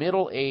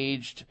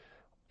middle-aged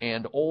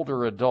and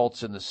older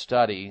adults in the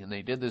study, and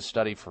they did this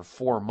study for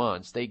 4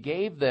 months, they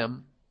gave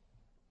them,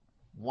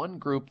 one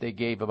group they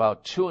gave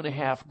about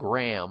 2.5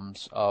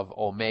 grams of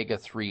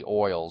omega-3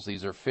 oils,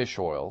 these are fish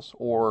oils,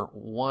 or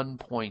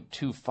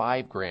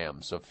 1.25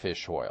 grams of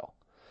fish oil.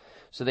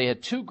 So they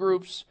had two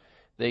groups,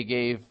 they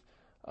gave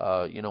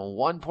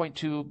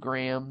 1.2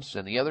 grams,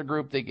 and the other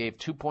group they gave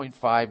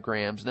 2.5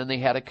 grams, and then they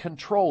had a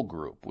control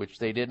group, which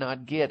they did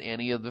not get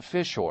any of the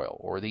fish oil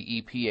or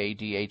the EPA,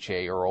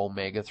 DHA, or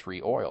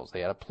omega-3 oils.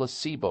 They had a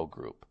placebo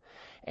group.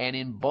 And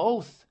in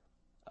both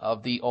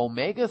of the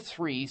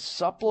omega-3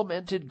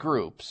 supplemented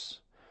groups,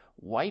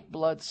 white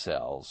blood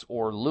cells,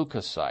 or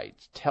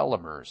leukocytes,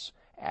 telomeres,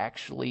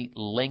 actually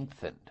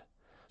lengthened.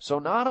 So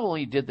not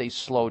only did they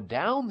slow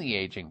down the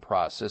aging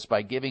process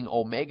by giving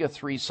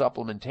omega-3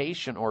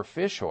 supplementation or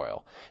fish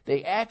oil,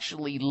 they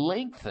actually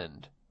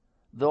lengthened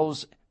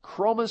those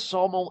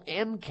chromosomal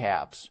end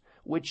caps,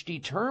 which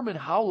determine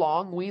how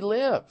long we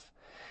live.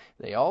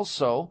 They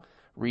also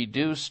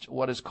reduced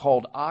what is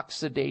called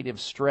oxidative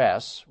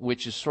stress,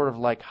 which is sort of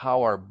like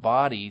how our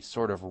body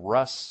sort of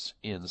rusts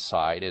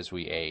inside as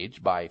we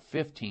age, by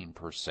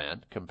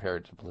 15%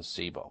 compared to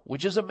placebo,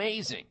 which is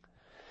amazing.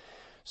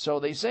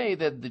 So they say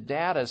that the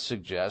data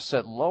suggests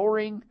that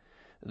lowering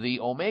the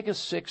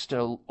omega-6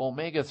 to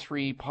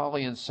omega-3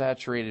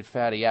 polyunsaturated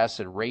fatty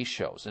acid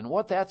ratios, and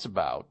what that's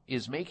about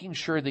is making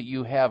sure that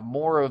you have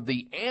more of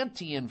the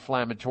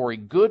anti-inflammatory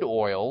good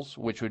oils,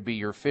 which would be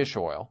your fish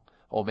oil,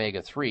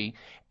 omega-3,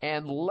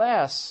 and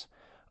less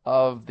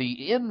of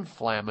the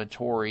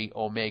inflammatory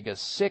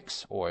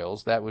omega-6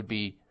 oils, that would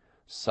be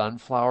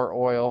sunflower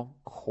oil,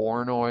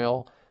 corn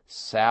oil,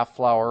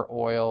 safflower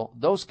oil,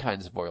 those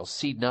kinds of oils,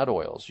 seed nut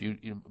oils.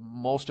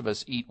 Most of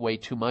us eat way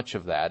too much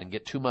of that and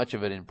get too much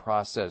of it in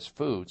processed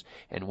foods.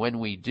 And when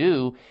we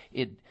do,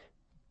 it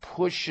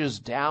pushes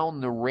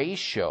down the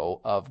ratio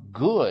of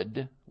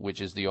good, which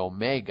is the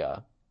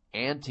omega,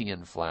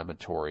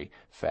 anti-inflammatory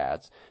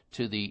fats,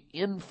 to the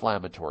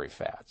inflammatory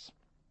fats.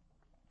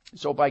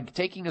 So by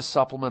taking a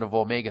supplement of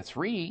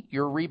omega-3,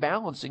 you're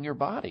rebalancing your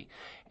body.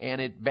 And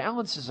it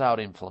balances out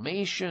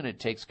inflammation, it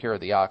takes care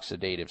of the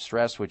oxidative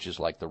stress, which is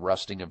like the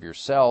rusting of your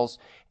cells,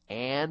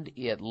 and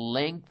it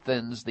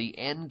lengthens the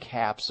end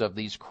caps of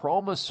these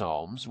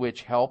chromosomes,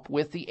 which help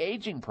with the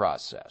aging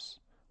process,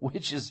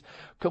 which is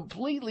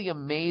completely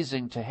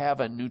amazing to have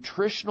a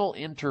nutritional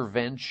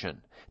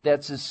intervention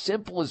that's as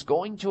simple as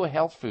going to a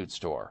health food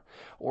store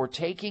or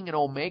taking an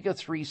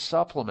omega-3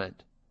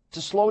 supplement to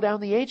slow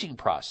down the aging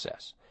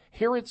process.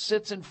 Here it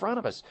sits in front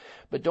of us.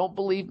 But don't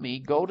believe me.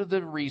 Go to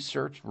the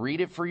research.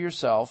 Read it for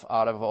yourself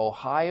out of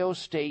Ohio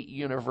State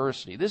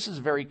University. This is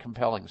very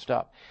compelling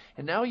stuff.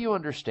 And now you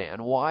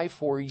understand why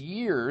for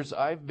years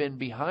I've been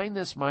behind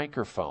this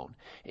microphone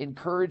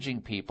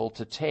encouraging people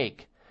to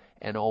take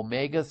an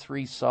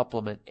omega-3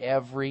 supplement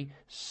every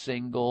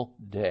single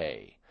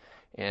day.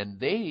 And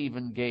they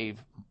even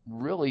gave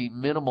really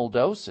minimal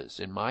doses,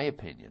 in my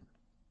opinion,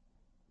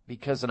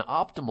 because an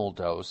optimal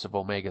dose of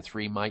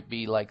omega-3 might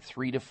be like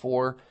 3 to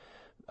 4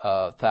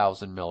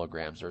 thousand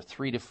milligrams or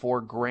 3 to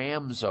 4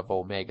 grams of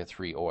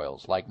omega-3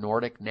 oils, like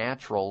Nordic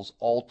Naturals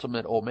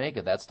Ultimate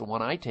Omega. That's the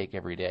one I take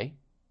every day.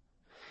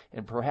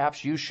 And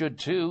perhaps you should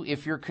too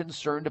if you're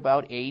concerned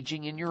about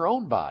aging in your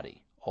own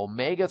body.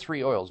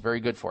 Omega-3 oils, very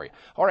good for you.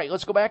 All right,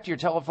 let's go back to your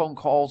telephone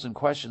calls and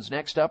questions.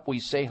 Next up, we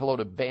say hello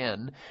to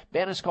Ben.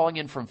 Ben is calling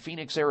in from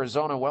Phoenix,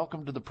 Arizona.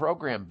 Welcome to the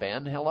program,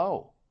 Ben.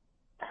 Hello.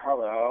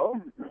 Hello.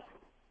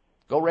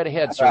 Go right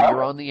ahead, sir.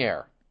 You're on the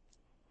air.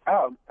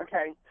 Oh,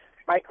 okay.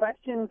 My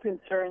question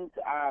concerns,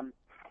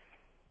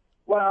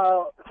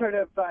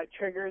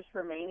 triggers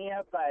for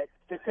mania, but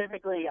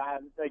specifically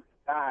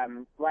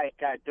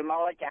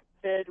demolic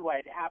acid,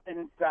 what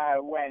happens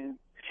when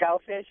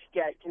shellfish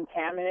get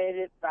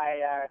contaminated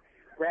by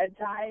red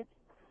tide.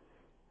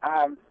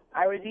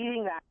 I was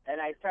eating that,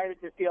 and I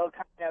started to feel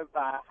kind of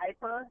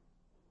hyper.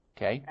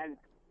 Okay. And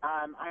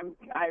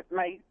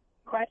my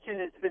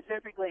question is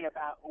specifically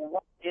about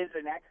what is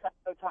an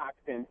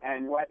excitotoxin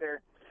and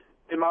whether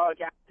demolic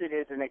acid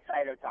is an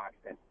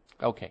excitotoxin.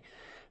 Okay.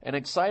 An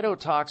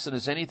excitotoxin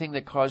is anything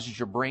that causes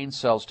your brain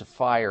cells to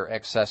fire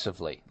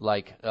excessively.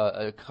 Like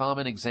a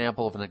common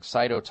example of an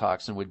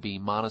excitotoxin would be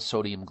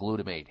monosodium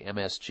glutamate,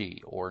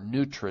 MSG, or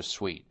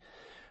NutraSweet,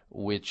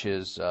 which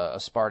is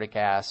aspartic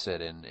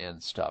acid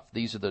and stuff.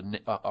 These are the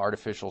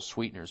artificial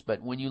sweeteners.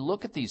 But when you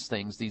look at these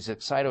things, these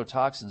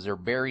excitotoxins are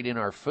buried in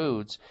our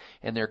foods,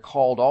 and they're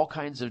called all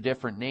kinds of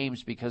different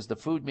names because the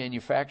food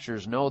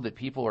manufacturers know that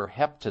people are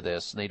hep to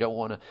this, and they don't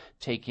want to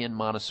take in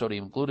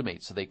monosodium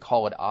glutamate. So they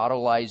call it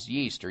autolyzed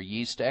yeast or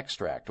yeast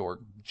extract or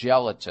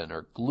gelatin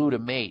or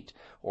glutamate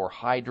or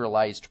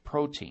hydrolyzed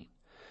protein.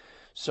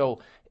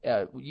 So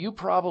you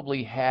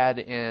probably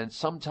had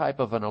some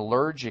type of an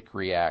allergic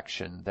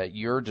reaction that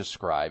you're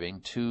describing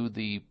to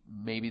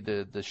maybe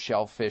the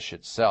shellfish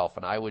itself,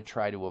 and I would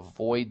try to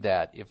avoid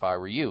that if I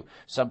were you.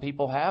 Some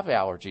people have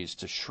allergies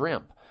to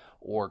shrimp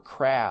or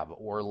crab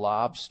or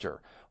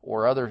lobster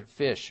or other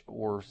fish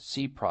or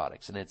sea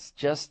products, and it's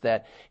just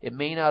that it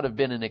may not have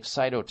been an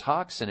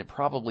excitotoxin. It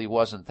probably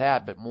wasn't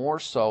that, but more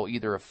so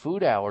either a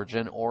food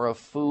allergen or a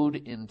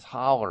food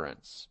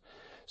intolerance.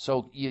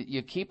 So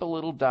you keep a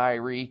little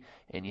diary,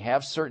 and you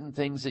have certain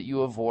things that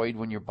you avoid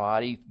when your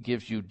body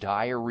gives you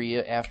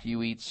diarrhea after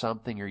you eat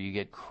something, or you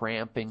get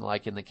cramping,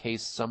 like in the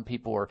case some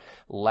people are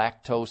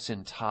lactose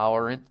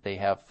intolerant. They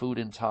have food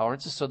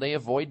intolerances, so they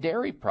avoid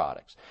dairy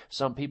products.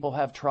 Some people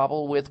have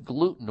trouble with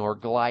gluten or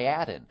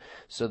gliadin,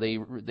 so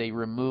they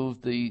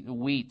remove the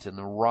wheat and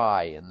the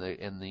rye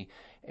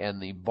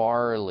and the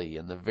barley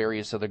and the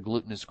various other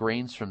glutinous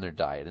grains from their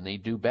diet, and they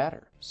do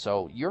better.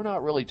 So you're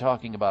not really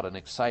talking about an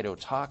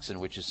excitotoxin,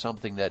 which is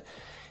something that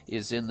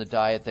is in the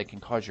diet that can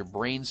cause your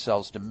brain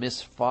cells to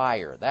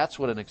misfire. That's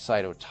what an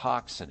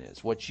excitotoxin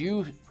is. What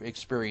you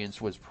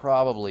experienced was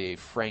probably a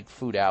frank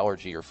food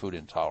allergy or food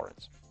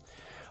intolerance.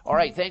 All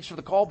right, thanks for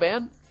the call,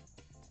 Ben.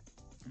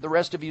 The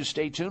rest of you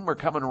stay tuned. We're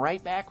coming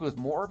right back with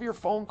more of your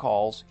phone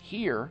calls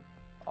here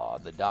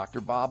on the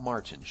Dr. Bob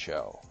Martin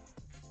Show.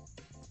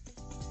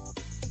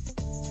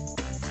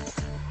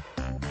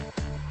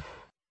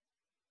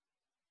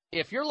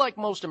 If you're like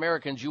most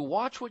Americans, you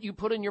watch what you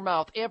put in your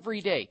mouth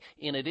every day.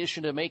 In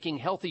addition to making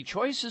healthy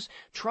choices,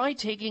 try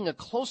taking a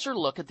closer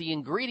look at the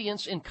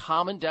ingredients in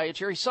common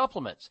dietary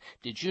supplements.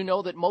 Did you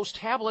know that most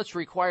tablets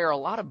require a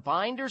lot of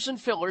binders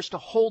and fillers to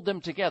hold them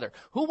together?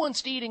 Who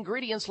wants to eat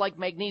ingredients like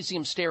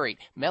magnesium stearate,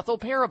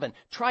 methylparaben,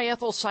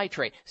 triethyl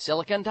citrate,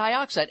 silicon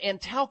dioxide, and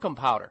talcum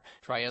powder?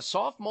 Try a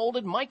soft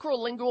molded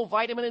microlingual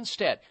vitamin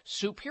instead.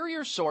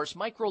 Superior Source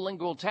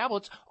microlingual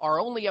tablets are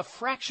only a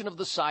fraction of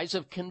the size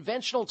of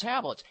conventional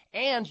tablets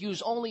and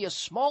use only a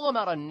small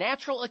amount of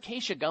natural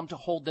acacia gum to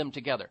hold them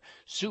together.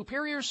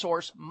 Superior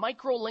Source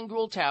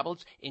microlingual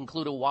tablets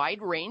include a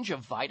wide range of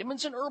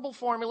vitamins and herbal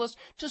formulas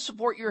to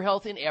support your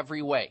health in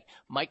every way.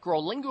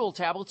 Microlingual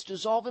tablets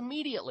dissolve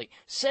immediately,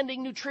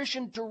 sending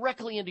nutrition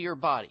directly into your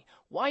body.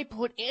 Why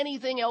put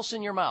anything else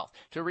in your mouth?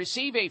 To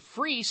receive a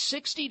free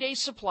 60-day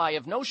supply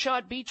of No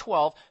Shot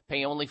B12,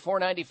 pay only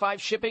 $4.95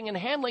 shipping and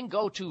handling.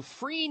 Go to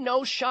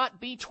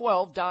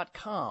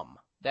freenoshotb12.com.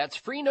 That's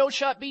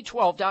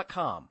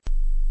freenoshotb12.com.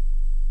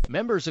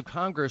 Members of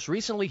Congress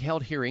recently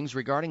held hearings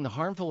regarding the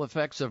harmful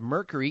effects of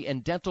mercury in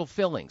dental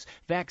fillings,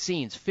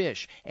 vaccines,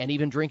 fish, and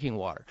even drinking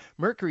water.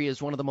 Mercury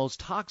is one of the most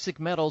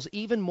toxic metals,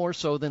 even more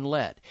so than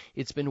lead.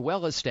 It's been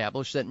well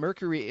established that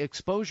mercury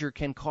exposure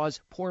can cause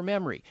poor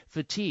memory,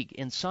 fatigue,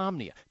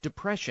 insomnia,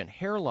 depression,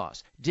 hair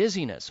loss,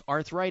 dizziness,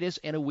 arthritis,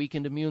 and a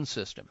weakened immune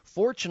system.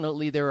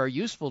 Fortunately, there are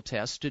useful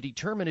tests to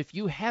determine if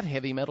you have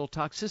heavy metal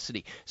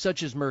toxicity,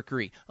 such as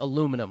mercury,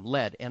 aluminum,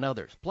 lead, and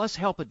others, plus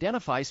help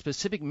identify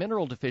specific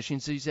mineral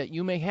deficiencies that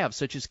you may have,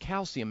 such as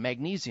calcium,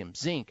 magnesium,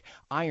 zinc,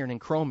 iron,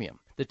 and chromium.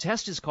 The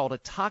test is called a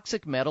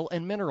toxic metal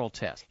and mineral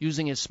test.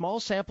 Using a small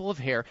sample of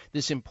hair,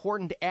 this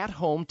important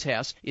at-home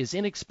test is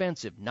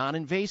inexpensive,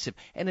 non-invasive,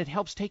 and it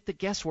helps take the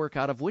guesswork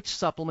out of which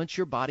supplements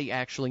your body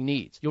actually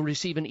needs. You'll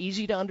receive an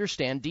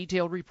easy-to-understand,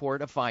 detailed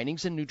report of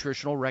findings and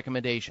nutritional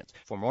recommendations.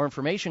 For more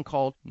information,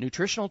 call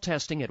Nutritional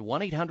Testing at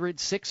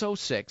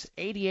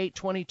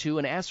 1-800-606-8822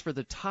 and ask for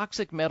the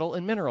toxic metal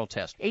and mineral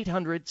test,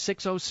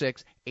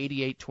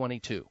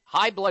 800-606-8822.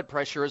 High blood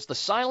pressure is the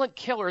silent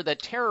killer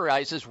that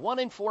terrorizes 1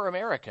 in 4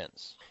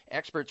 Americans.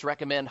 Experts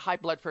recommend high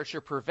blood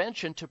pressure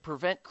prevention to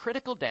prevent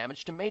critical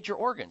damage to major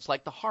organs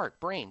like the heart,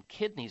 brain,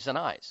 kidneys, and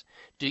eyes.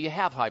 Do you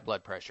have high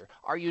blood pressure?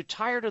 Are you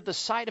tired of the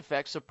side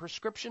effects of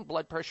prescription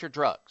blood pressure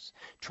drugs?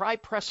 Try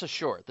Press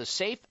Assure, the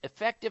safe,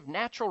 effective,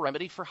 natural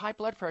remedy for high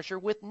blood pressure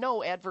with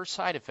no adverse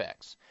side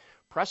effects.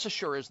 Press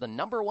Assure is the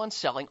 #1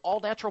 selling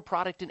all-natural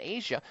product in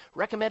Asia,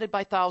 recommended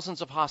by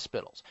thousands of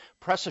hospitals.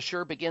 Press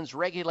Assure begins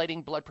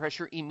regulating blood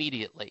pressure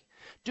immediately.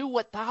 Do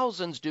what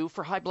thousands do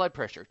for high blood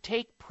pressure.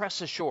 Take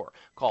Press Assure.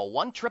 Call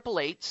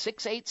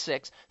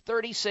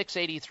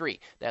 1-888-686-3683.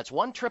 That's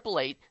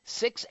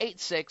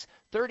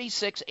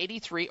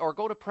 1-888-686-3683, or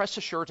go to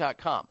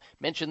PressAssure.com.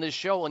 Mention this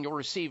show and you'll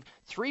receive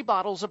 3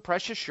 bottles of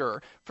Press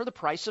Assure for the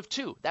price of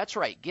 2. That's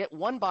right. Get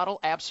 1 bottle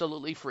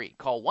absolutely free.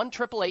 Call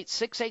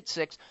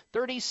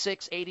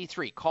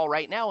 1-888-686-3683. Call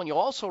right now and you'll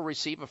also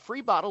receive a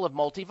free bottle of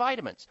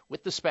multivitamins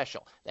with the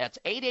special. That's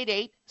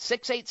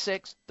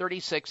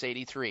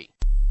 888-686-3683.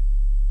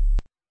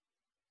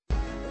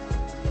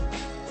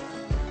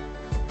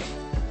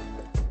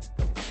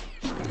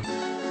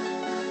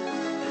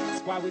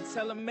 Why we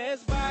tell them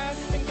it's fine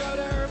and go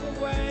the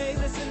herbal way.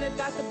 Listen to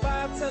Dr.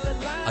 Bob tell a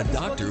lie. A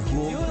doctor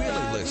who will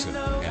really listen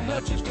and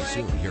not just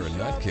assume you're a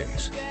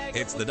nutcase.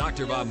 It's the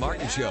Dr. Bob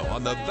Martin Show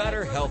on the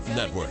Better Health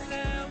Network.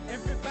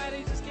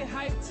 Everybody just get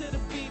hyped to the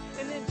beat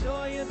and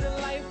enjoy the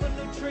life of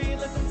the tree.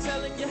 Look, I'm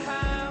telling you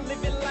how.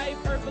 Live your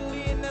life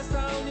herbally, and that's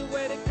the only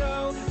way to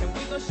go. And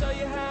we're going to show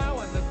you how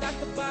on the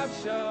Dr. Bob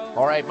Show.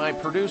 All right, my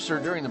producer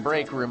during the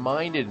break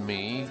reminded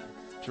me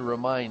to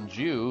remind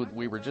you,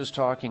 we were just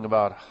talking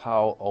about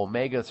how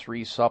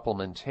omega-3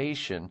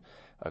 supplementation,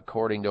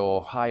 according to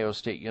Ohio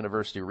State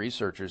University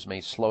researchers,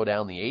 may slow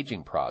down the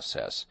aging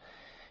process.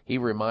 He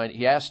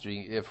asked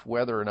me if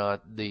whether or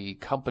not the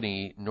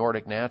company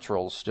Nordic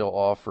Naturals still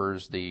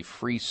offers the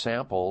free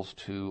samples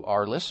to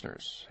our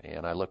listeners.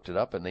 And I looked it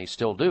up, and they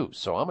still do.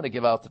 So I'm going to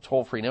give out the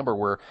toll-free number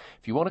where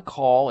if you want to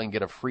call and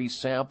get a free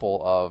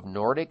sample of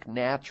Nordic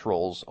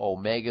Naturals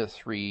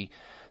omega-3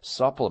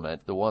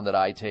 supplement, the one that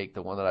I take,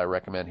 the one that I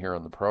recommend here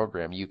on the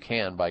program, you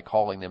can by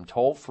calling them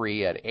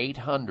toll-free at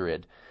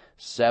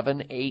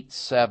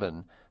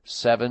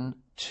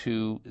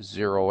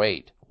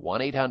 800-787-7208.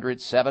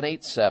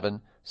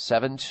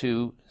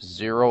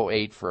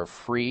 1-800-787-7208 for a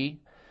free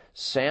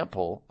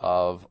sample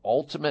of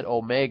Ultimate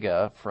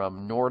Omega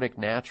from Nordic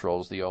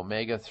Naturals, the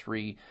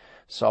omega-3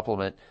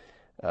 supplement.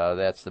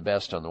 That's the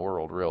best in the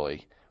world,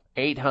 really.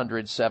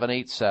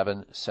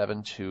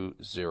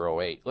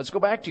 800-787-7208. Let's go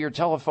back to your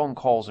telephone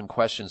calls and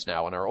questions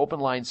now in our open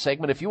line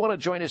segment. If you want to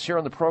join us here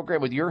on the program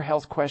with your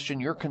health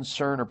question, your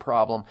concern or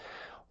problem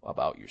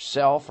about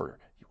yourself, or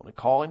you want to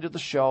call into the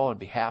show on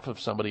behalf of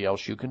somebody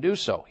else, you can do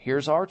so.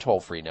 Here's our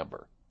toll-free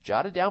number.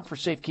 Jot it down for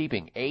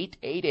safekeeping,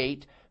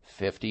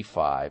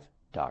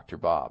 888-55-Dr.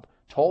 Bob.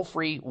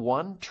 Toll-free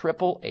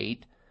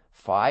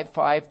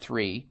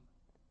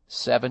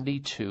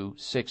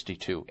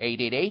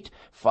 1-888-553-7262.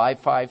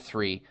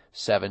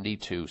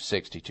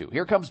 888-553-7262.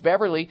 Here comes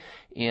Beverly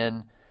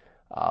in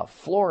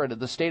Florida,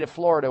 the state of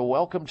Florida.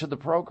 Welcome to the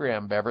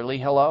program, Beverly.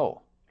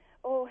 Hello.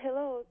 Oh,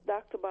 hello,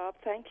 Dr. Bob.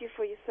 Thank you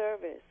for your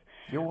service.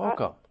 You're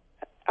welcome.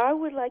 I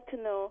would like to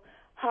know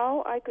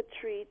how I could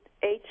treat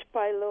H.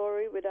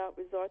 pylori without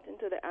resorting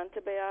to the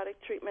antibiotic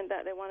treatment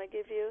that they want to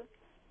give you.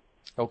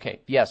 Okay,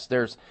 yes,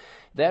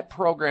 that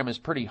program is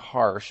pretty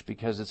harsh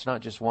because it's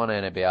not just one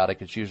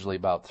antibiotic, it's usually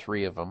about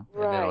 3 of them.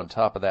 Right. And then on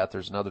top of that,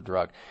 there's another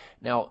drug.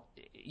 Now,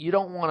 you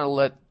don't want to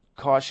let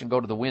caution go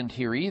to the wind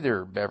here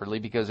either, Beverly,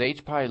 because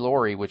H.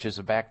 pylori, which is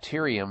a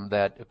bacterium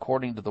that,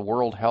 according to the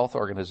World Health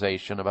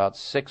Organization, about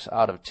 6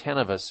 out of 10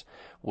 of us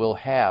will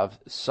have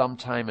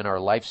sometime in our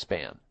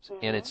lifespan. Mm-hmm.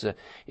 And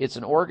it's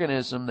an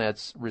organism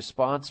that's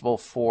responsible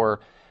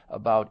for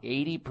about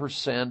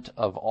 80%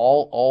 of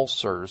all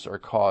ulcers are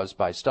caused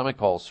by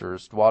stomach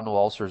ulcers. Duodenal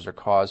ulcers are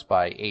caused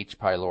by H.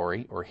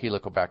 pylori or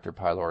Helicobacter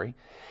pylori.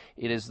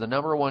 It is the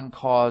number one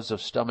cause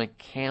of stomach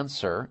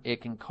cancer.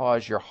 It can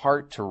cause your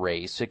heart to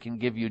race. It can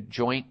give you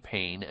joint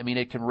pain. I mean,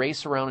 it can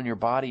race around in your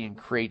body and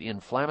create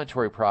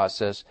inflammatory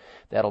process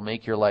that'll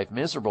make your life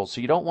miserable.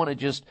 So you don't want to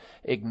just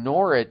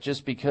ignore it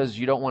just because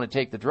you don't want to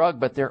take the drug,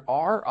 but there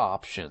are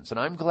options. And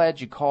I'm glad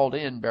you called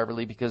in,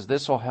 Beverly, because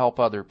this will help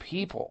other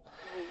people.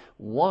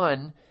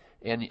 One,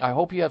 and I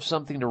hope you have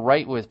something to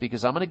write with,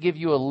 because I'm going to give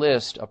you a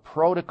list, a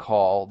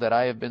protocol that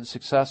I have been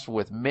successful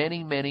with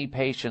many, many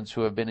patients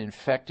who have been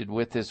infected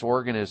with this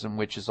organism,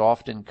 which is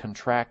often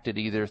contracted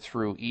either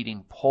through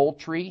eating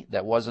poultry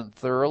that wasn't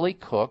thoroughly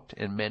cooked,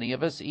 and many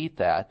of us eat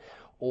that,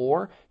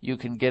 or you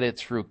can get it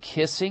through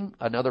kissing.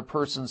 Another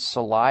person's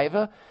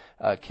saliva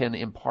can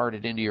impart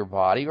it into your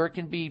body, or it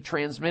can be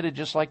transmitted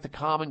just like the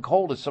common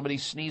cold. If somebody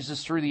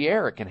sneezes through the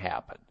air, it can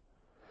happen.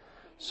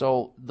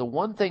 So the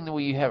one thing that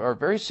we are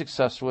very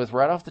successful with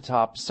right off the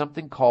top is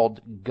something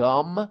called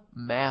gum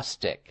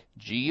mastic.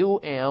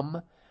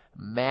 G-U-M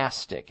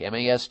mastic.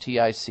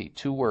 M-A-S-T-I-C.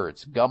 2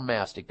 words. Gum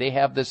mastic. They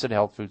have this at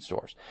health food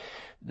stores.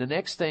 The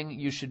next thing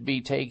you should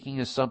be taking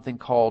is something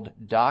called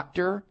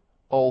Dr.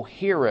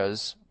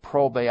 Ohhira's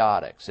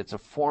probiotics. It's a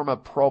form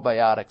of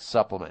probiotic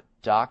supplement.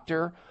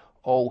 Dr.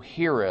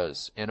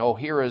 Ohhira's. And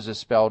Ohhira's is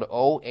spelled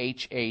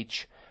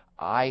O-H-H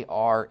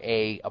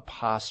I-R-A''S,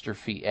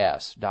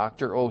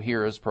 Dr.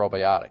 Ohhira's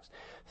probiotics.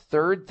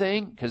 Third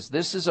thing, because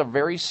this is a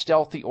very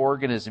stealthy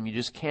organism, you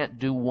just can't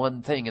do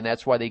one thing, and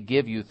that's why they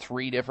give you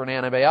 3 different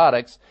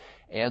antibiotics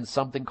and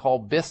something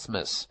called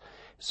bismuth.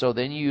 So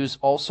then you use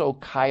also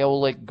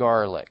kyolic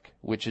garlic,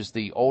 which is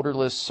the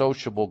odorless,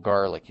 sociable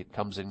garlic. It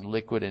comes in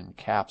liquid and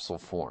capsule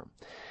form.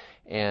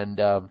 And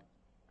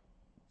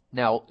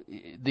now,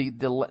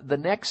 the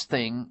next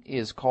thing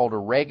is called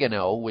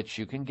oregano, which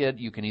you can get.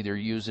 You can either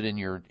use it in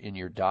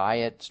your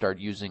diet, start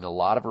using a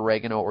lot of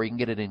oregano, or you can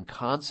get it in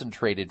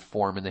concentrated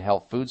form in the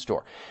health food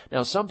store.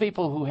 Now, some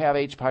people who have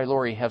H.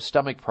 pylori have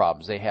stomach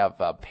problems. They have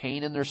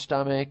pain in their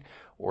stomach,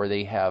 or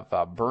they have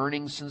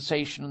burning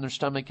sensation in their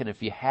stomach, and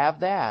if you have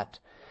that,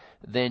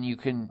 then you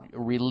can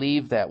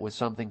relieve that with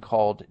something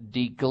called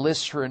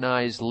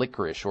deglycerinized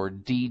licorice, or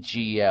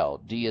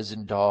DGL. D as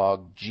in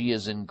dog, G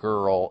as in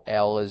girl,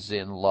 L as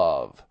in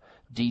love.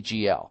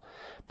 DGL.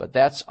 But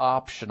that's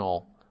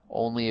optional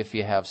only if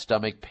you have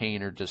stomach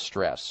pain or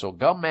distress. So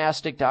gum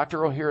mastic, Dr.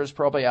 Ohhira's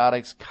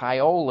probiotics,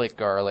 kyolic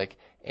garlic,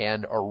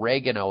 and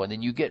oregano. And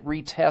then you get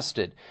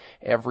retested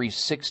every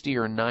 60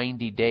 or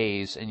 90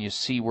 days, and you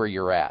see where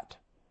you're at.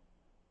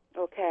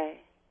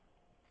 Okay.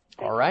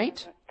 All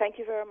right? Thank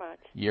you very much.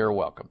 You're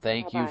welcome.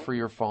 Thank you for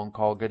your phone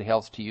call. Good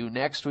health to you.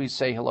 Next, we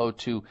say hello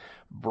to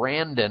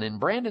Brandon. And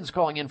Brandon's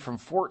calling in from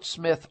Fort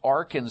Smith,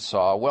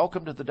 Arkansas.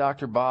 Welcome to the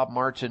Dr. Bob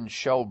Martin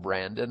Show,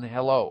 Brandon.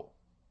 Hello.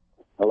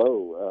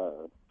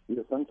 Hello.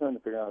 Yes, I'm trying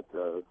to figure out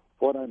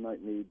what I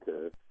might need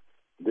to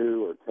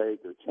do or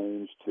take or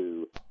change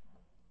to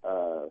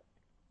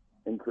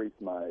increase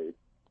my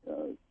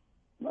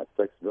my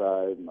sex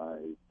drive, my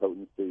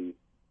potency.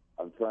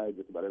 I've tried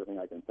just about everything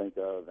I can think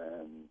of,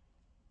 and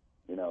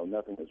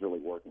nothing is really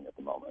working at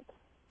the moment.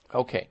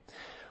 Okay.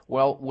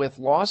 Well, with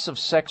loss of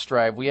sex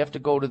drive, we have to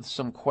go to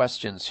some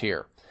questions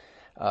here.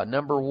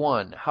 Number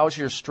 1, how's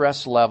your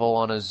stress level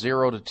on a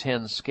 0 to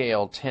 10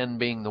 scale, 10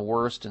 being the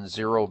worst and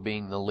 0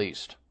 being the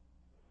least?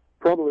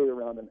 Probably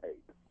around an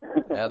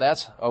 8. Now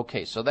that's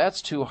okay, so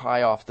that's too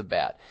high off the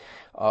bat.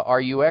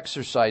 Are you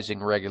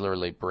exercising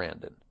regularly,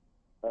 Brandon?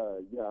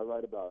 Yeah, I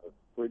ride about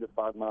 3 to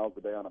 5 miles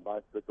a day on a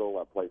bicycle.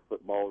 I play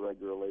football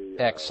regularly.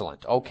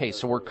 Excellent. Okay,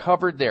 so we're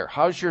covered there.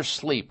 How's your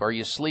sleep? Are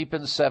you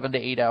sleeping 7 to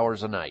 8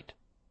 hours a night?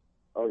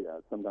 Oh, yeah,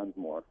 sometimes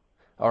more.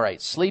 All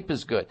right, sleep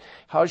is good.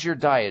 How's your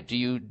diet? Do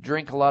you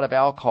drink a lot of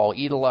alcohol,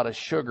 eat a lot of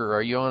sugar?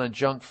 Are you on a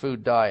junk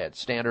food diet,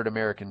 standard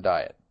American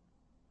diet?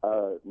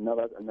 No,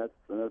 that's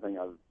another thing.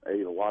 I've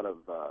ate a lot of,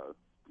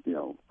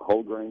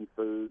 whole grain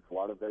foods, a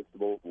lot of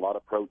vegetables, a lot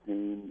of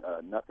protein,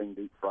 nothing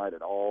deep fried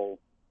at all.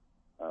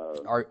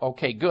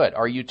 Okay, good.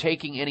 Are you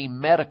taking any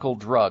medical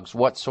drugs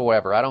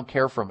whatsoever? I don't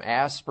care from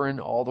aspirin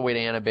all the way to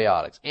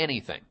antibiotics.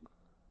 Anything?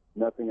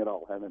 Nothing at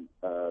all. Haven't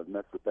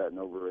messed with that in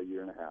over a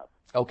year and a half.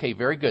 Okay,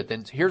 very good.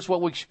 Then here's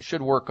what we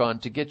should work on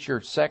to get your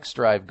sex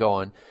drive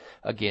going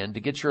again, to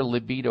get your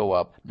libido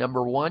up.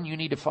 Number 1, you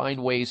need to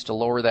find ways to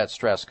lower that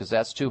stress because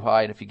that's too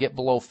high. And if you get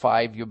below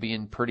 5, you'll be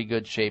in pretty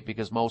good shape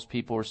because most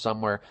people are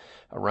somewhere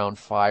around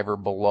 5 or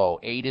below.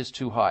 8 is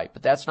too high.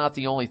 But that's not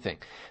the only thing.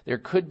 There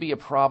could be a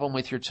problem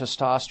with your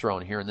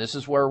testosterone here, and this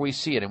is where we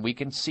see it. And we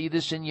can see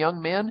this in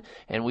young men,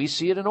 and we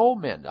see it in old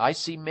men. I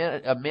see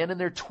men in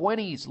their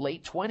 20s,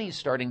 late 20s,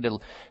 starting to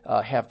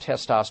have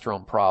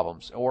testosterone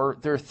problems, or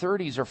their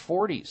 30s or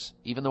 40s,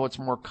 even though it's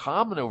more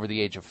common over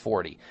the age of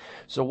 40.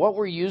 So what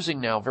we're using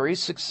now very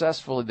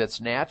successfully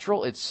that's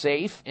natural, it's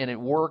safe, and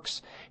it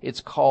works, it's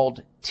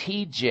called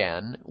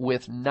T-Gen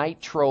with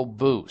Nitro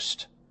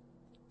Boost.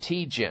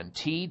 T-Gen,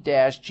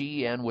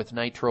 T-G-N with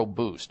Nitro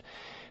Boost.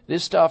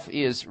 This stuff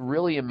is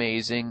really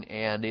amazing,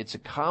 and it's a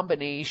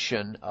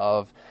combination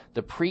of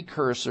the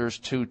precursors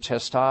to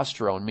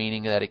testosterone,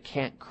 meaning that it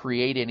can't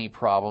create any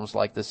problems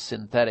like the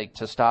synthetic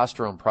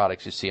testosterone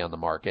products you see on the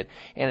market,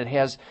 and it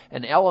has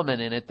an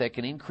element in it that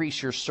can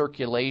increase your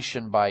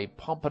circulation by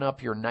pumping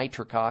up your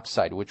nitric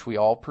oxide, which we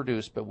all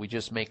produce, but we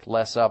just make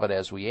less of it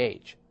as we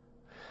age.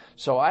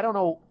 So I don't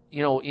know,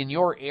 in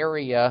your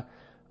area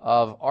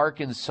of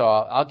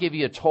Arkansas, I'll give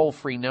you a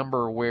toll-free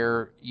number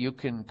where you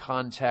can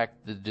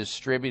contact the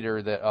distributor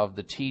of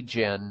the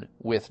T-Gen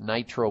with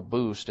Nitro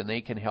Boost, and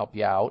they can help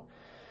you out.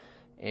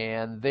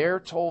 And their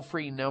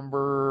toll-free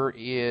number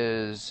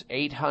is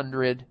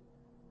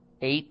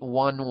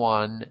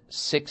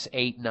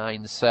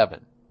 800-811-6897.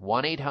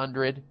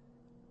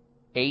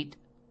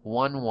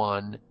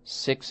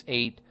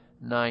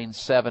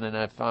 1-800-811-6897. And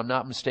if I'm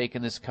not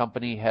mistaken, this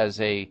company has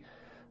a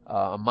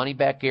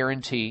money-back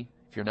guarantee.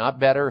 If you're not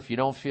better, if you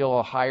don't feel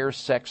a higher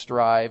sex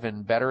drive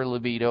and better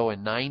libido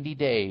in 90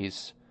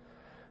 days,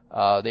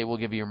 they will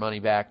give you your money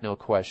back, no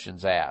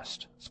questions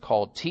asked. It's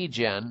called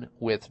T-Gen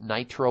with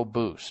Nitro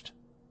Boost.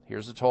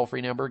 Here's the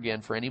toll-free number again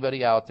for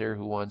anybody out there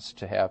who wants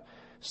to have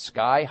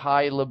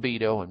sky-high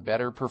libido and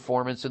better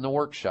performance in the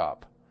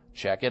workshop.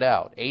 Check it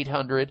out.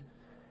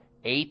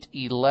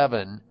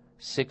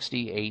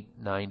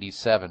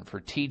 800-811-6897 for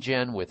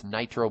T-Gen with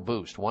Nitro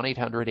Boost.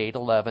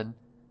 1-800-811-6897.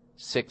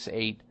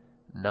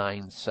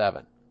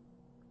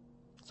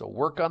 So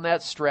work on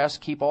that stress.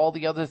 Keep all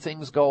the other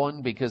things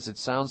going, because it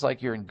sounds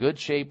like you're in good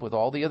shape with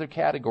all the other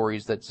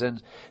categories that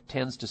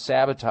tends to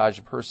sabotage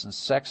a person's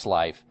sex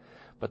life.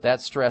 But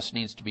that stress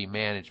needs to be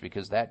managed,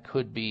 because that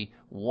could be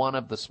one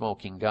of the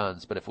smoking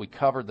guns. But if we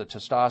cover the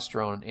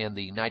testosterone and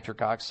the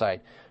nitric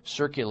oxide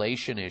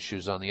circulation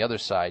issues on the other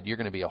side, you're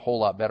going to be a whole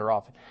lot better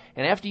off.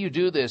 And after you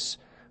do this,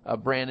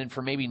 Brandon,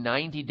 for maybe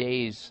 90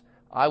 days,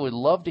 I would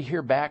love to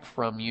hear back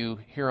from you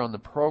here on the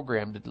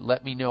program to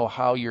let me know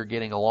how you're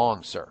getting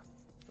along, sir.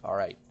 All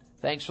right.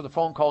 Thanks for the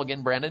phone call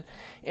again, Brandon.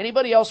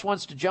 Anybody else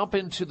wants to jump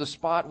into the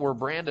spot where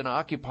Brandon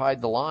occupied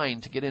the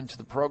line to get into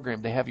the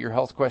program to have your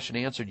health question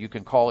answered, you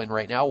can call in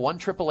right now,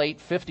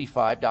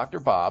 1-888-55 Dr.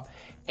 Bob,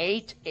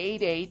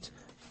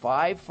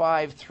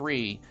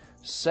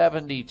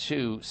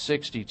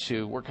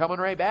 888-553-7262. We're coming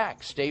right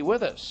back. Stay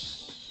with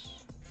us.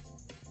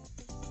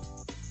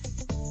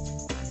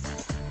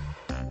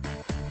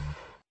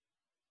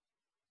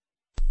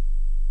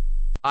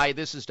 Hi,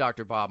 this is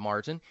Dr. Bob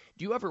Martin.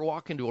 Do you ever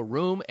walk into a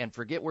room and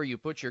forget where you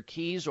put your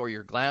keys or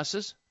your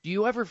glasses? Do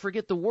you ever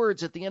forget the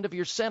words at the end of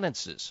your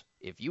sentences?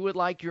 If you would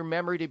like your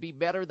memory to be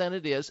better than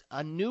it is,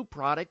 a new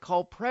product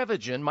called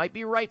Prevagen might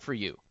be right for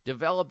you.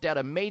 Developed at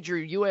a major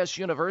U.S.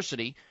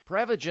 university,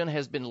 Prevagen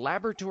has been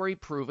laboratory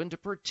proven to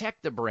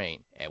protect the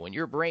brain. And when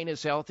your brain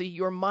is healthy,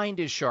 your mind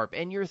is sharp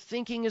and your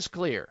thinking is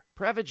clear.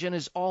 Prevagen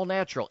is all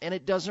natural and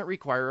it doesn't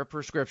require a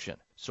prescription.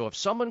 So if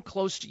someone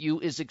close to you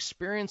is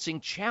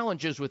experiencing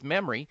challenges with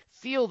memory,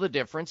 feel the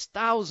difference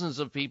thousands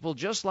of people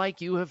just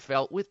like you have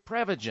felt with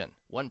Prevagen.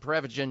 One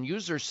Prevagen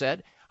user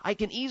said, "I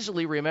can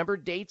easily remember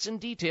dates and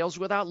details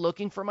without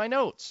looking for my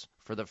notes.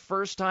 For the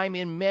first time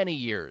in many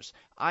years,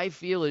 I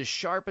feel as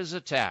sharp as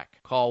a tack."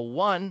 Call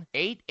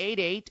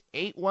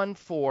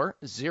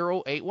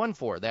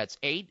 1-888-814-0814. That's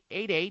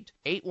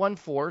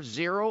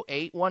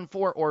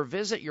 888-814-0814, or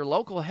visit your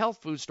local health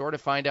food store to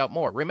find out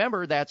more.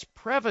 Remember, that's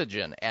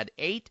Prevagen at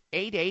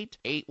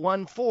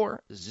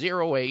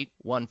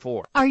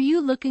 888-814-0814. Are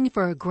you looking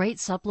for a great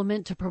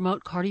supplement to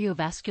promote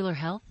cardiovascular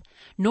health?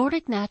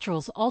 Nordic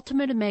Naturals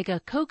Ultimate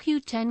Omega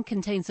CoQ10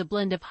 contains a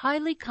blend of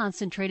highly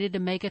concentrated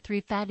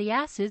omega-3 fatty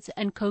acids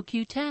and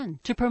CoQ10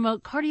 to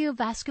promote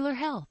cardiovascular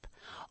health.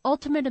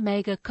 Ultimate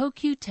Omega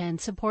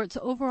CoQ10 supports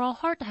overall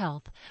heart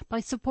health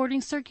by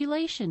supporting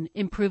circulation,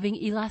 improving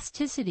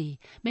elasticity,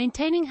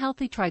 maintaining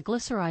healthy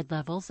triglyceride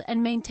levels,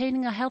 and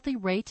maintaining a healthy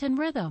rate and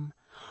rhythm.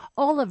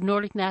 All of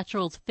Nordic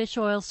Naturals fish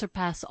oil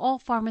surpass all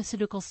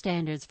pharmaceutical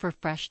standards for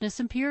freshness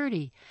and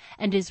purity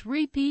and is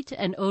repeat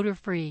and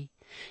odor-free.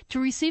 To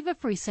receive a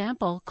free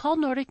sample, call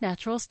Nordic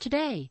Naturals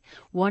today,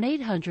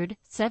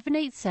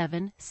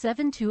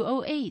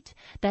 1-800-787-7208.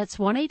 That's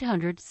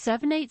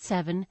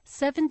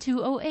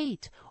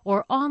 1-800-787-7208,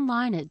 or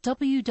online at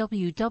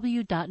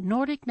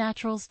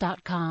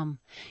www.nordicnaturals.com.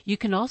 You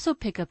can also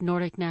pick up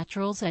Nordic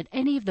Naturals at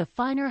any of the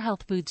finer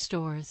health food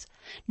stores.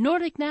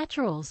 Nordic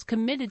Naturals,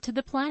 committed to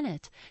the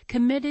planet,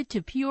 committed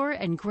to pure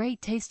and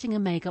great tasting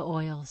omega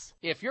oils.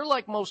 If you're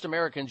like most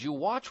Americans, you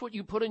watch what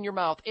you put in your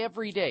mouth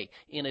every day.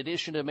 In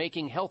addition to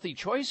making healthy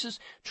choices,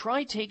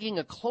 try taking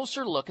a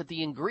closer look at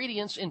the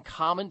ingredients in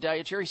common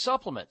dietary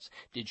supplements.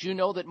 Did you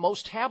know that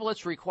most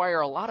tablets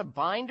require a lot of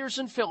binders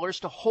and fillers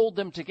to hold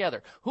them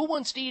together? Who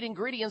wants to eat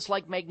ingredients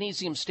like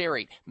magnesium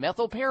stearate,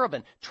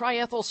 methylparaben,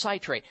 triethyl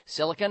citrate,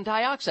 silicon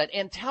dioxide,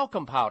 and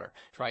talcum powder?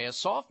 Try a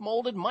soft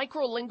molded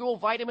microlingual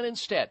vitamin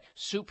instead.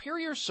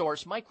 Superior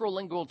Source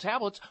microlingual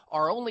tablets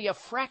are only a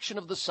fraction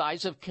of the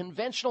size of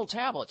conventional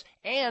tablets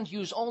and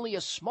use only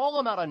a small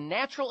amount of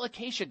natural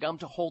acacia gum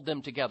to hold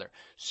them together.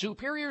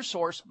 Superior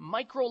Source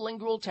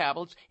microlingual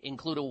tablets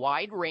include a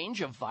wide range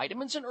of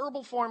vitamins and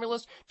herbal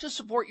formulas to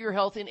support your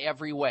health in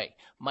every way.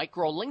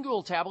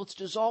 Microlingual tablets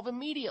dissolve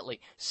immediately,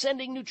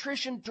 sending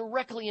nutrition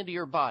directly into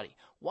your body.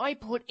 Why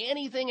put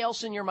anything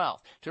else in your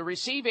mouth? To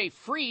receive a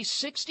free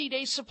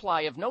 60-day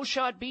supply of No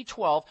Shot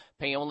B12,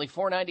 pay only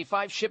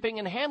 $4.95 shipping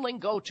and handling.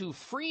 Go to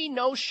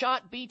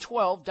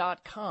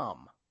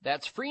freenoshotb12.com.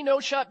 That's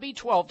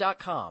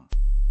freenoshotb12.com.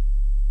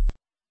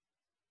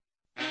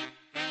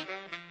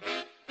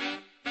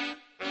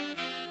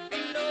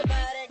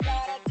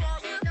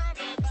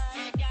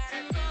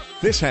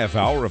 This half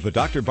hour of the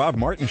Dr. Bob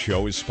Martin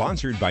Show is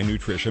sponsored by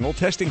Nutritional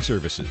Testing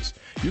Services.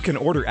 You can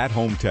order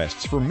at-home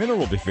tests for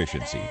mineral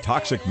deficiency,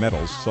 toxic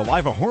metals,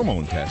 saliva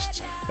hormone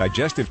tests,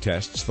 digestive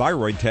tests,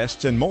 thyroid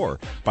tests, and more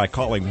by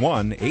calling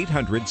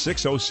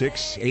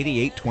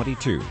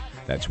 1-800-606-8822.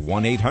 That's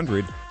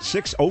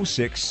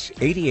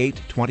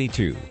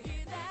 1-800-606-8822.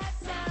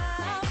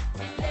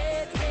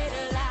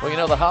 Well, you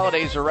know, the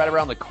holidays are right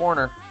around the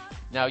corner.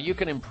 Now, you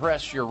can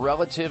impress your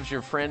relatives,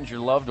 your friends, your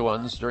loved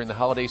ones during the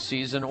holiday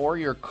season, or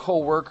your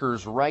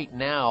coworkers right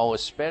now,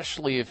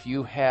 especially if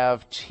you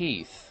have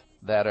teeth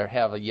that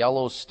have a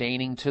yellow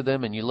staining to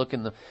them, and you look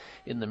in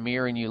the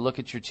mirror and you look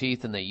at your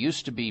teeth and they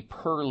used to be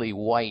pearly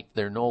white.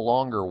 They're no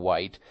longer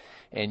white.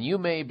 And you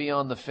may be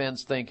on the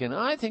fence thinking,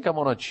 I think I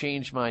want to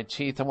change my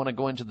teeth. I want to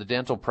go into the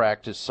dental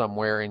practice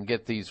somewhere and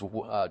get these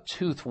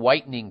tooth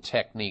whitening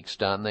techniques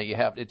done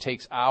that it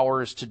takes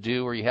hours to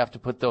do, or you have to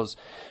put those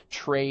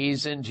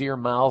trays into your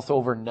mouth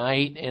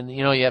overnight, and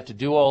you have to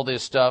do all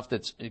this stuff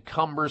that's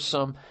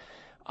cumbersome.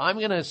 I'm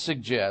going to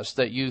suggest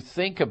that you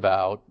think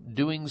about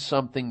doing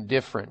something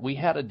different. We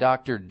had a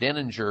Dr.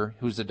 Denninger,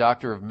 who's a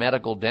doctor of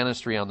medical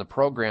dentistry, on the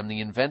program,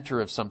 the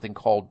inventor of something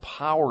called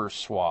Power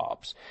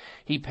Swabs.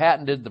 He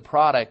patented the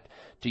product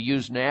to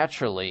use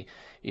naturally.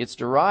 It's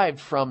derived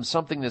from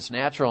something that's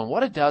natural, and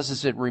what it does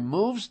is it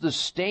removes the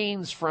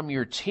stains from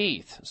your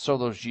teeth. So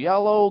those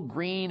yellow,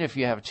 green, if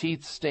you have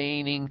teeth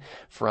staining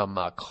from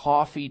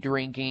coffee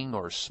drinking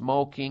or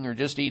smoking or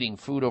just eating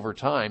food over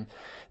time,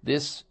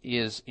 this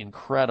is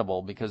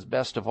incredible because,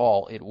 best of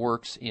all, it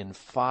works in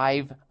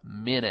 5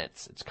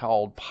 minutes. It's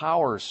called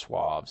Power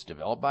Swabs,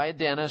 developed by a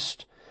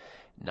dentist.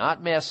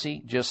 Not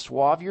messy. Just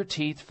swab your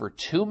teeth for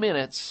 2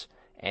 minutes,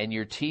 and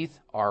your teeth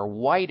are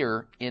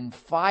whiter in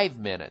 5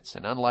 minutes.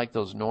 And unlike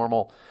those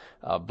normal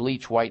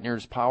bleach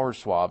whiteners, Power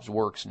Swabs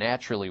works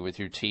naturally with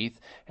your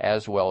teeth,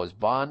 as well as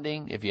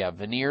bonding. If you have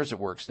veneers, it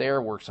works there.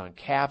 It works on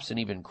caps and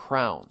even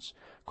crowns.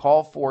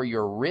 Call for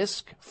your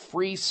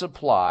risk-free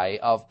supply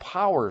of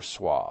Power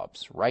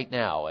Swabs right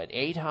now at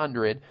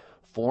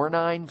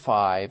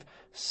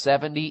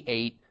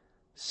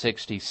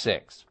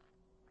 800-495-7866.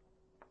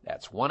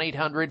 That's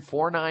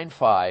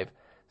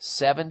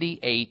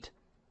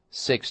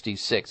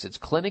 1-800-495-7866. It's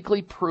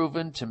clinically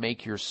proven to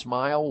make your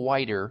smile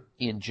whiter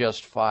in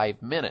just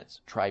 5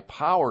 minutes. Try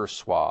Power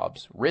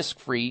Swabs,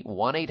 risk-free,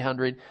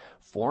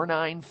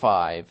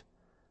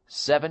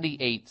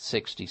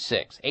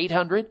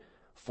 1-800-495-7866.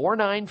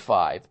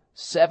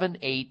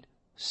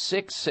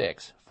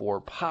 800-495-7866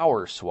 for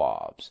Power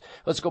Swabs.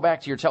 Let's go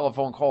back to your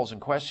telephone calls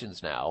and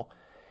questions now,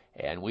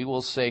 and we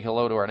will say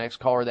hello to our next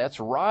caller.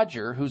 That's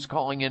Roger, who's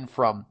calling in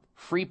from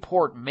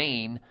Freeport,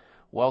 Maine.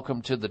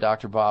 Welcome to the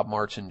Dr. Bob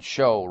Martin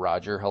Show,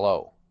 Roger.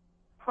 Hello.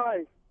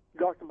 Hi,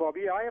 Dr. Bob.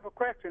 Yeah, I have a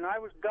question. I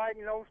was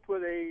diagnosed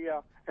with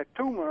a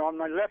tumor on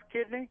my left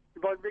kidney,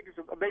 about as big as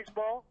a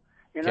baseball,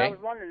 and I was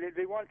wondering if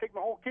they want to take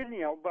my whole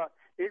kidney out, but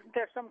isn't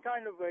there some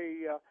kind of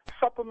a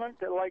supplement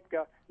that like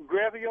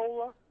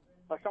Graviola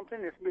or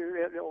something that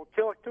will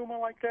kill a tumor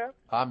like that?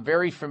 I'm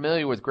very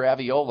familiar with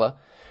Graviola.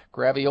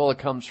 Graviola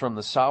comes from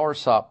the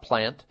soursop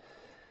plant,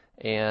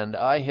 and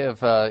I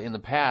have in the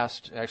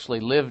past actually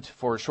lived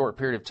for a short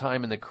period of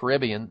time in the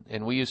Caribbean,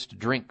 and we used to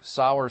drink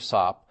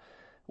soursop,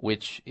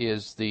 which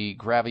is the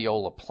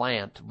Graviola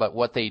plant. But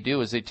what they do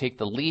is they take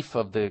the leaf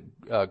of the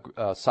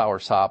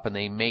soursop and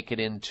they make it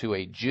into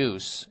a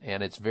juice,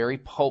 and it's very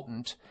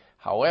potent.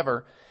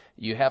 However,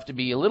 you have to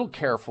be a little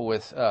careful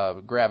with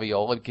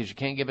Graviola because you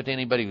can't give it to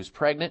anybody who's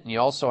pregnant, and you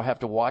also have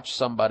to watch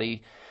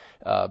somebody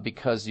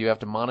because you have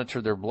to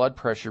monitor their blood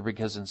pressure,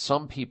 because in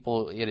some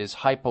people it is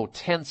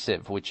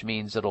hypotensive, which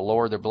means it'll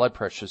lower their blood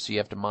pressure. So you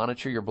have to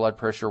monitor your blood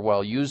pressure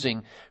while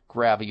using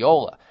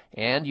Graviola,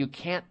 and you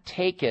can't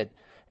take it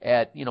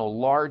at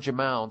large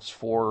amounts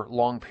for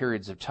long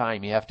periods of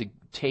time. You have to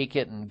take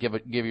it and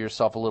give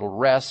yourself a little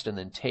rest and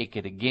then take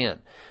it again.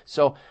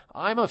 So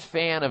I'm a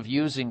fan of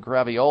using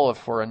Graviola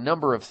for a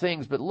number of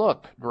things, but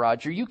look,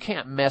 Roger, you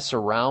can't mess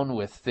around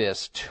with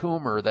this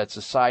tumor that's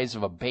the size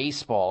of a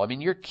baseball. I mean,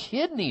 your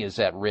kidney is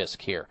at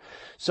risk here.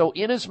 So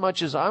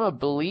inasmuch as I'm a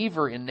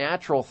believer in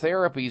natural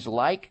therapies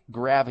like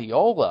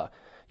Graviola,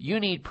 you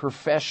need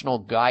professional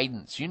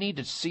guidance. You need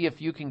to see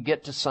if you can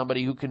get to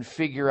somebody who can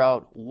figure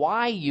out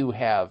why you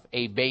have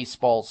a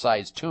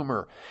baseball-sized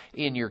tumor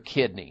in your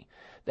kidney.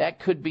 That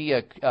could be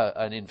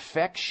an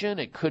infection.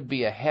 It could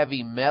be a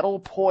heavy metal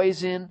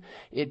poison.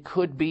 It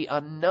could be a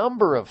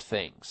number of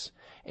things.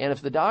 And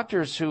if the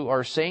doctors who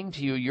are saying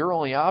to you your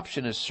only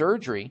option is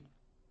surgery,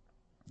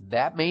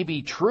 that may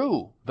be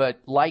true, but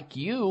like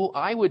you,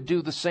 I would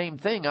do the same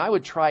thing. I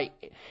would try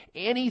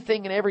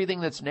anything and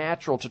everything that's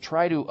natural to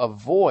try to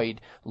avoid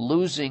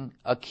losing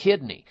a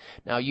kidney.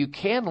 Now, you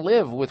can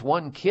live with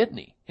one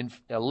kidney and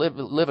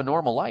live a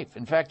normal life.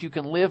 In fact, you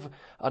can live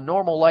a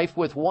normal life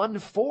with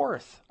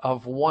 1/4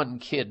 of one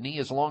kidney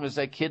as long as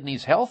that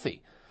kidney's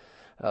healthy.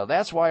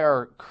 That's why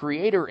our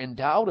Creator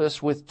endowed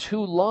us with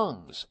 2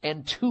 lungs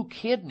and 2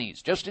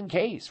 kidneys, just in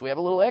case we have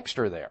a little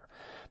extra there.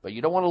 But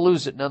you don't want to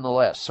lose it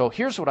nonetheless. So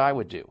here's what I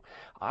would do.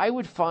 I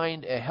would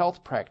find a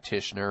health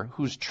practitioner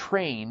who's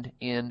trained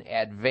in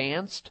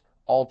advanced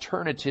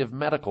alternative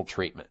medical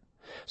treatment.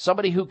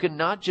 Somebody who can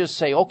not just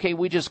say, okay,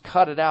 we just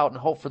cut it out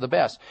and hope for the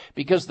best.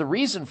 Because the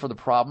reason for the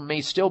problem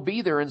may still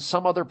be there in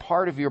some other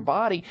part of your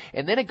body,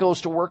 and then it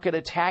goes to work at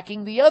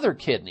attacking the other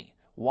kidney.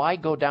 Why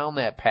go down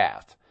that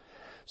path?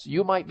 So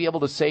you might be able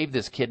to save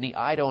this kidney.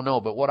 I don't know.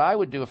 But what I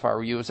would do if I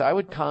were you is I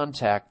would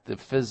contact the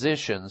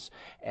physicians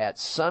at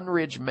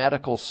Sunridge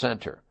Medical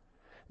Center.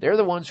 They're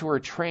the ones who are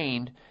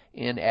trained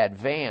in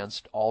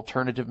advanced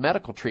alternative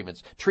medical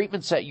treatments.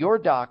 Treatments that your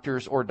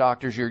doctors or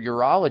doctors, your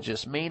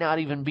urologists, may not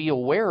even be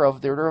aware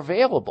of that are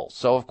available.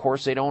 So, of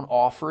course, they don't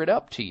offer it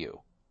up to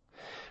you.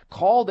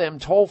 Call them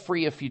toll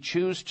free if you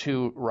choose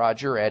to,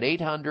 Roger, at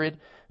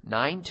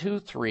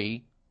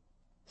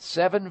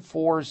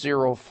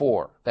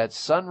 800-923-7404. That's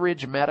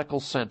Sunridge Medical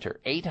Center,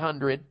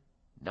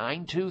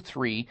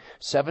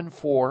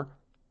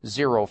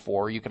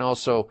 800-923-7404. You can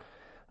also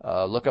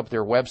look up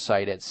their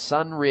website at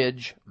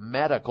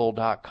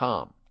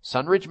sunridgemedical.com.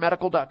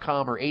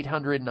 sunridgemedical.com or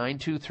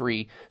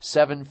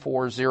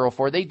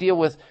 800-923-7404. They deal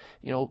with,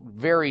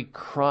 very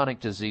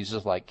chronic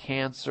diseases like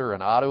cancer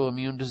and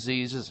autoimmune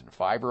diseases and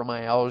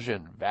fibromyalgia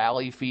and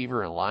valley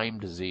fever and Lyme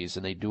disease,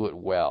 and they do it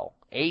well.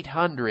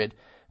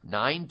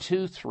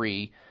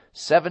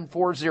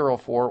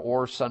 800-923-7404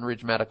 or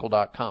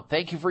sunridgemedical.com.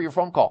 Thank you for your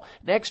phone call.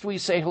 Next, we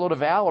say hello to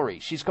Valerie.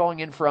 She's calling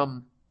in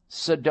from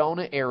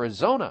Sedona,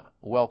 Arizona.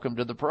 Welcome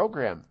to the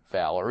program,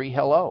 Valerie.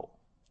 Hello.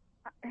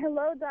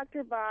 Hello,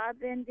 Dr.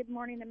 Bob, and good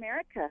morning,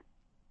 America.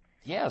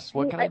 Yes,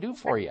 what can I do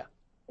for you?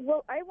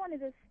 Well, I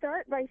wanted to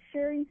start by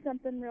sharing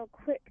something real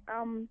quick.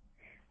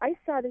 I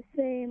saw the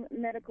same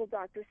medical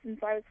doctor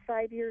since I was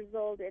 5 years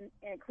old, and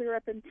clear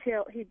up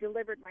until he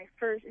delivered my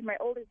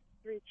oldest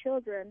 3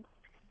 children.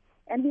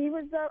 And he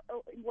was a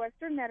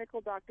Western medical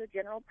doctor,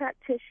 general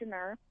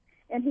practitioner,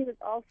 and he was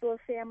also a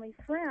family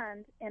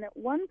friend. And at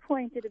one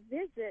point at a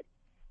visit,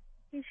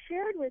 he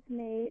shared with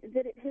me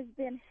that it has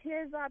been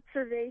his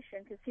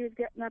observation, because he was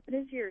getting up in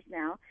his years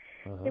now,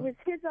 it was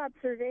his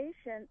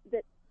observation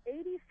that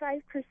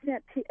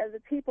 85% of the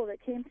people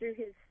that came through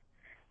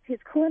his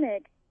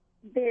clinic,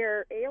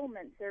 their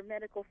ailments, their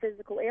medical,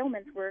 physical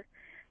ailments, were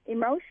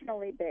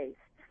emotionally based.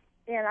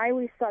 And I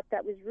always thought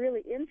that was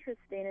really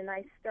interesting, and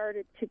I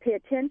started to pay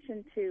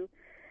attention to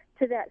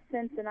that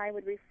sense, and I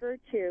would refer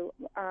to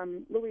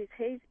Louise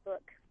Hay's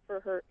book for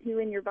her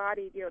Healing Your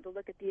Body, to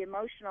look at the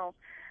emotional,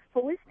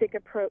 holistic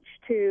approach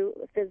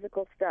to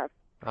physical stuff.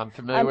 I'm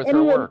familiar with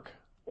her work.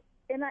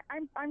 And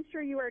I'm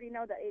sure you already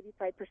know that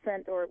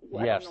 85% or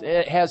what. Yes,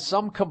 it has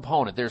some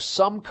component. There's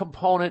some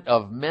component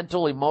of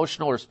mental,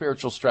 emotional, or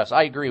spiritual stress.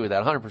 I agree with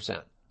that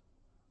 100%.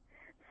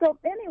 So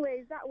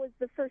anyways, that was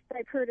the first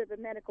I've heard of a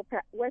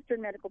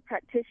Western medical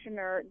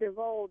practitioner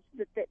divulge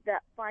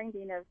that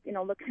finding of,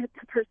 looking at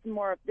the person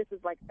more of, this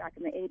is like back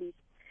in the 80s.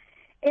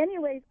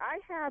 Anyways, I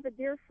have a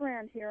dear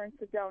friend here in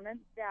Sedona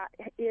that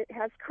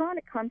has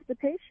chronic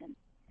constipation.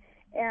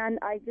 And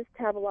I just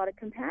have a lot of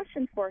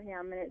compassion for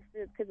him, and it's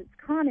because it's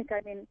chronic.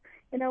 I mean,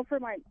 for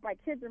my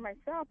kids or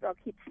myself, I'll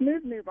keep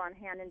Smooth Move on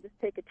hand and just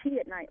take a tea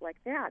at night like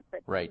that.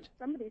 But right. If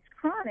somebody's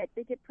chronic,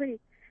 they get pretty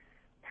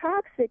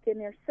toxic, and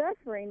they're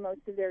suffering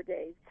most of their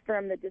days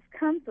from the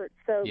discomfort.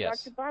 So,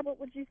 yes. Dr. Bob, what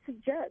would you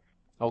suggest?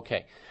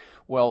 Okay.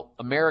 Well,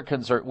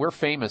 we're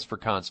famous for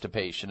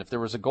constipation. If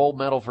there was a gold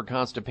medal for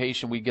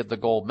constipation, we'd get the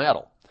gold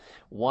medal.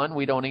 One,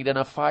 we don't eat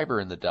enough fiber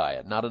in the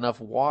diet, not enough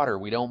water.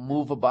 We don't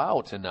move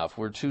about enough.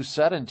 We're too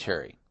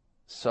sedentary.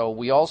 So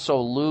we also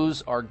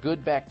lose our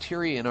good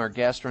bacteria in our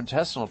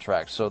gastrointestinal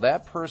tract. So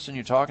that person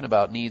you're talking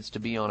about needs to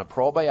be on a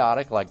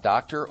probiotic like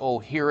Dr.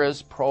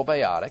 Ohhira's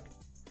probiotic.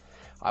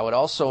 I would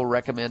also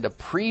recommend a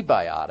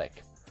prebiotic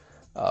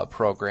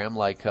program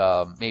like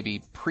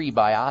maybe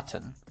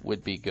Prebiotin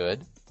would be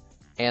good.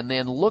 And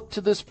then look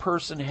to this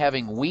person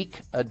having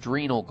weak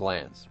adrenal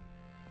glands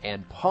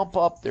and pump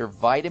up their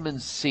vitamin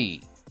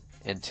C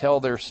until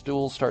their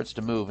stool starts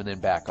to move and then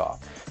back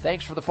off.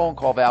 Thanks for the phone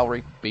call,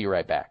 Valerie. Be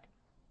right back.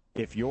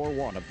 If you're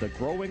one of the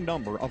growing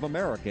number of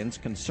Americans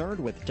concerned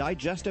with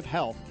digestive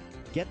health,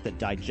 get the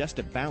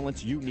digestive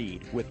balance you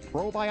need with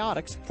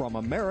probiotics from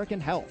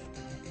American Health.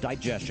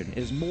 Digestion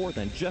is more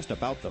than just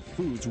about the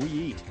foods we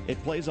eat.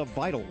 It plays a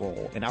vital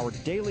role in our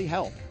daily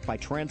health by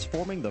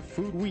transforming the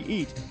food we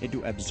eat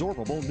into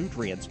absorbable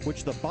nutrients,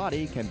 which the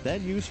body can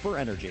then use for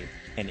energy.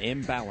 An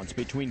imbalance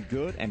between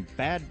good and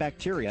bad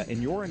bacteria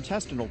in your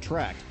intestinal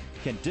tract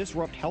can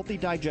disrupt healthy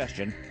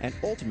digestion and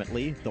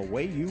ultimately the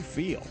way you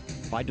feel.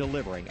 By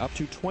delivering up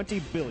to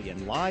 20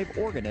 billion live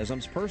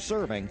organisms per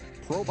serving,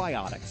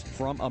 probiotics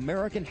from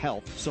American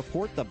Health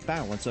support the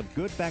balance of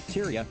good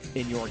bacteria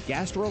in your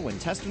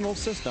gastrointestinal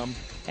system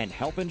and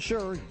help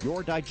ensure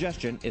your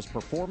digestion is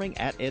performing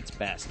at its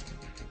best.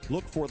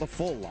 Look for the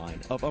full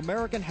line of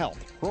American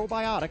Health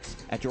probiotics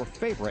at your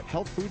favorite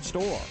health food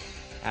store.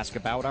 Ask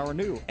about our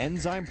new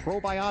Enzyme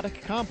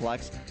Probiotic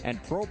Complex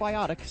and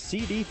Probiotic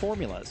CD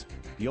formulas.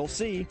 You'll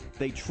see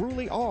they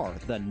truly are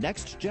the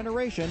next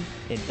generation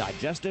in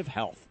digestive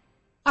health.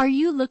 Are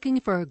you looking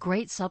for a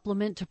great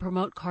supplement to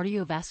promote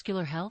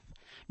cardiovascular health?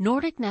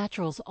 Nordic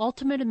Naturals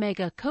Ultimate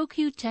Omega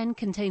CoQ10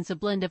 contains a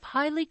blend of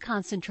highly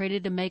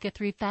concentrated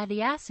omega-3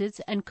 fatty acids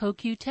and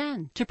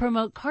CoQ10 to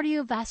promote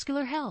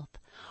cardiovascular health.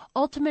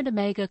 Ultimate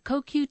Omega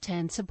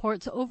CoQ10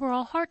 supports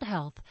overall heart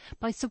health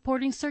by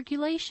supporting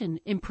circulation,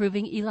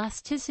 improving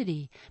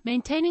elasticity,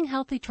 maintaining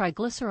healthy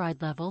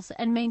triglyceride levels,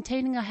 and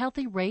maintaining a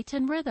healthy rate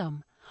and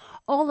rhythm.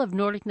 All of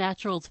Nordic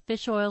Naturals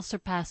fish oil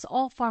surpass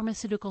all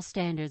pharmaceutical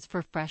standards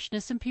for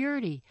freshness and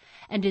purity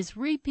and is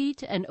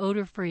repeat and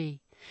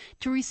odor-free.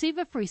 To receive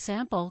a free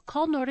sample,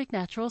 call Nordic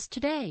Naturals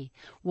today,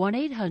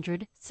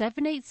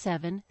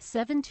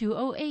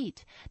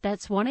 1-800-787-7208.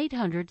 That's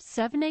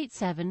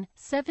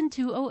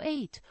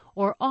 1-800-787-7208,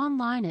 or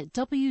online at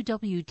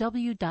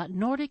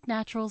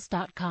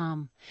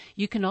www.nordicnaturals.com.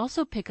 You can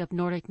also pick up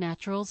Nordic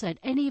Naturals at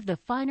any of the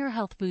finer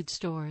health food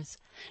stores.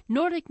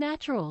 Nordic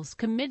Naturals,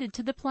 committed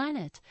to the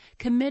planet,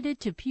 committed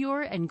to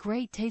pure and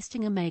great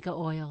tasting omega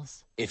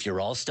oils. If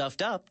you're all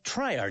stuffed up,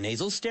 try our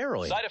nasal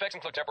steroid. Side effects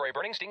include temporary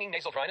burning, stinging,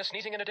 nasal dryness,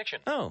 sneezing, and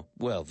addiction. Oh,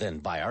 well then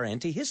buy our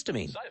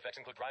antihistamine. Side effects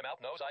include dry mouth,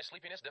 nose, eye,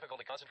 sleepiness,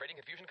 difficulty concentrating,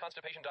 confusion,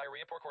 constipation,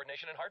 diarrhea, poor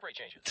coordination, and heart rate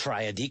changes.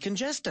 Try a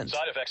decongestant.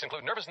 Side effects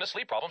include nervousness,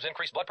 sleep problems,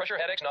 increased blood pressure,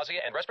 headaches, nausea,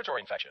 and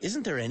respiratory infections.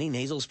 Isn't there any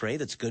nasal spray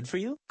that's good for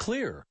you?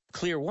 Clear.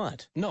 Clear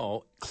what?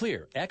 No,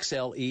 Clear.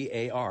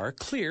 Xlear.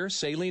 Clear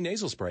Saline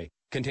Nasal Spray.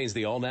 Contains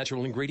the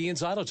all-natural ingredient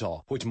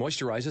xylitol, which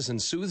moisturizes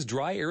and soothes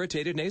dry,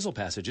 irritated nasal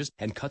passages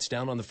and cuts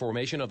down on the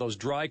formation of those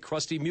dry,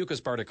 crusty mucus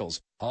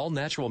particles. All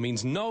natural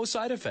means no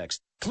side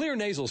effects. Clear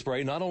Nasal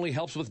Spray not only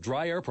helps with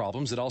dry air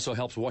problems, it also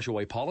helps wash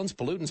away pollens,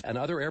 pollutants, and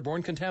other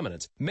airborne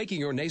contaminants, making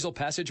your nasal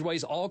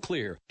passageways all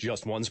clear.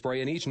 Just one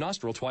spray in each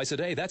nostril twice a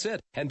day, that's it.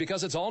 And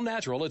because it's all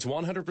natural, it's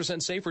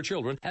 100% safe for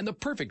children and the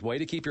perfect way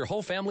to keep your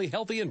whole family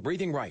healthy and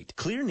breathing right.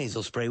 Clear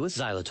Nasal Spray with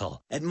xylitol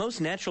at most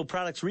natural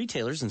products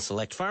retailers and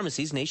select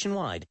pharmacies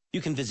nationwide.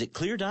 You can visit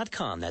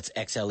Xlear.com, that's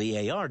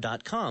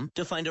Xlear.com,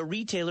 to find a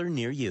retailer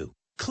near you.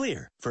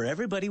 Xlear, for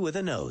everybody with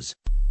a nose.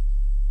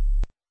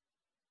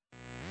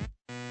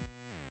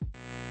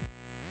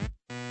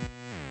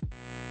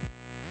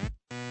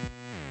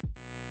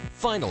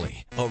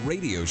 Finally, a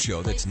radio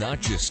show that's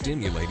not just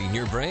stimulating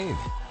your brain.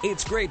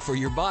 It's great for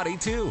your body,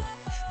 too.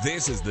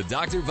 This is the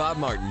Dr. Bob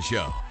Martin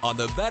Show on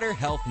the Better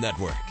Health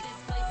Network.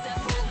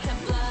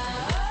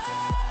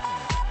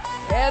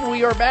 And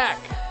we are back.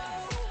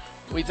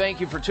 We thank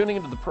you for tuning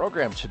into the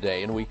program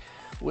today, and we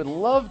would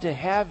love to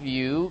have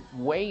you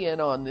weigh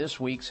in on this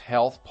week's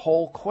health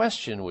poll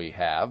question we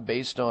have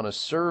based on a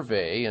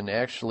survey and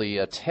actually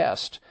a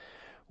test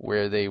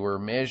where they were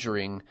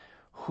measuring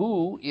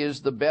who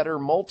is the better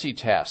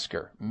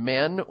multitasker,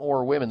 men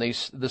or women.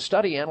 The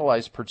study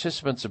analyzed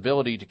participants'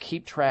 ability to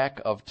keep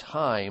track of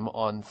time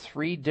on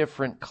 3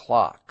 different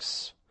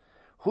clocks.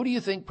 Who do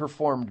you think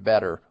performed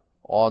better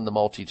on the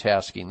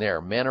multitasking there,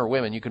 men or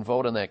women? You can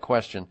vote on that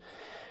question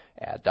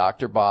at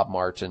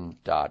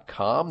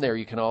drbobmartin.com. There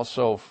you can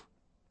also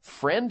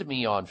friend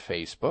me on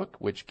Facebook,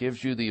 which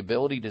gives you the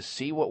ability to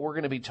see what we're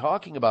going to be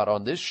talking about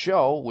on this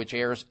show, which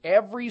airs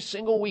every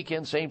single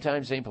weekend, same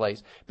time, same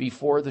place,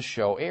 before the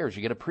show airs.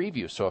 You get a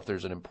preview. So if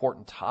there's an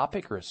important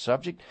topic or a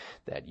subject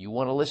that you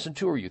want to listen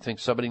to or you think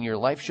somebody in your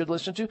life should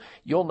listen to,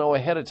 you'll know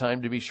ahead of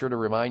time to be sure to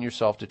remind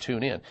yourself to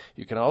tune in.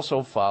 You can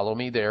also follow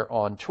me there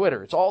on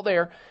Twitter. It's all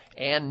there.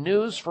 And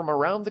news from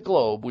around the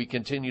globe we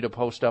continue to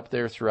post up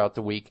there throughout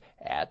the week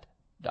at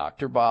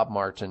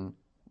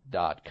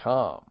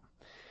drbobmartin.com.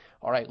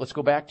 All right, let's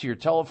go back to your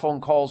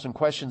telephone calls and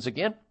questions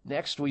again.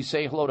 Next, we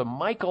say hello to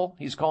Michael.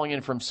 He's calling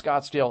in from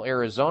Scottsdale,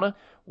 Arizona.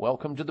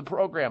 Welcome to the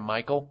program,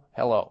 Michael.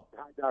 Hello.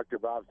 Hi, Dr.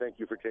 Bob. Thank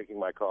you for taking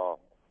my call.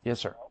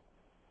 Yes, sir.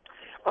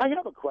 I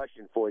have a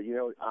question for you. You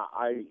know,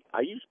 I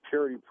use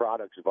Purity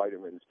Products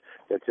vitamins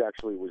that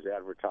actually was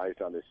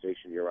advertised on the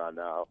station you're on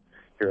now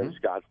here in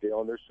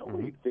Scottsdale, and there's so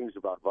many things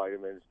about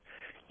vitamins,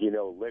 you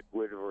know,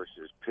 liquid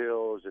versus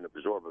pills and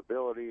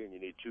absorbability, and you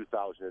need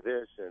 2,000 of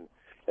this,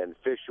 and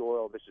fish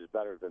oil, this is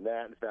better than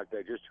that. In fact,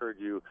 I just heard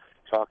you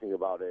talking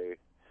about a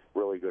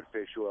really good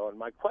fish oil. And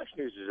my question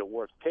is it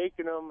worth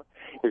taking them?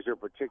 Is there a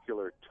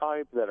particular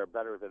type that are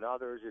better than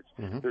others?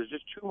 There's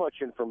just too much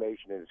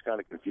information, and it's kind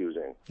of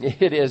confusing.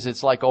 It is.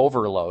 It's like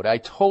overload. I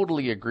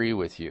totally agree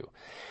with you.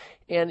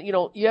 And,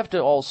 you have to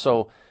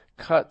also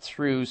cut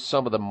through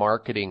some of the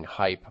marketing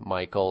hype,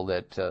 Michael,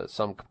 that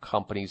some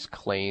companies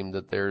claim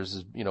that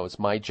there's, it's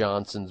my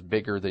Johnson's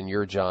bigger than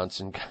your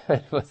Johnson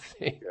kind of a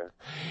thing. Yeah.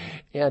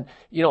 And,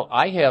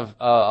 I have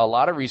a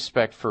lot of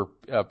respect for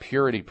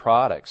Purity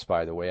Products,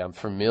 by the way. I'm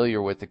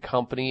familiar with the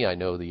company. I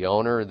know the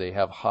owner. They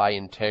have high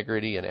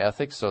integrity and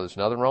ethics, so there's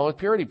nothing wrong with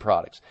Purity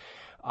Products.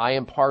 I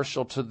am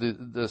partial to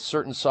the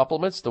certain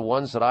supplements. The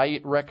ones that I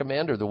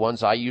recommend are the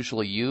ones I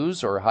usually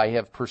use or I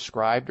have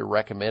prescribed or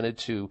recommended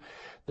to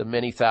the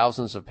many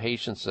thousands of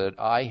patients that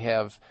I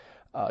have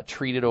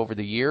treated over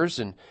the years.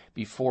 And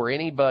before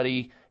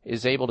anybody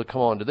is able to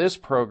come onto this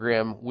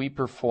program, we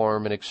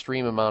perform an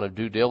extreme amount of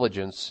due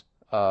diligence.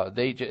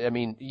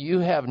 You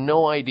have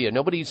no idea.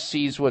 Nobody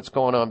sees what's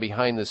going on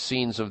behind the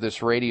scenes of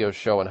this radio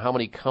show and how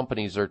many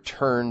companies are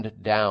turned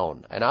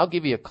down. And I'll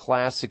give you a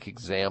classic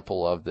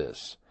example of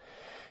this.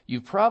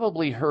 You've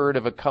probably heard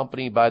of a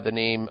company by the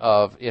name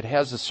of, it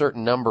has a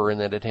certain number and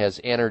that it has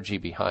energy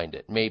behind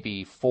it.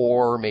 Maybe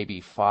 4,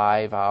 maybe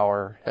 5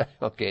 hour.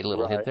 Okay, a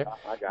little hint there.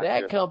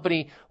 That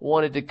company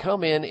wanted to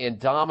come in and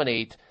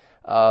dominate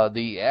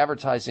the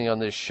advertising on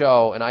this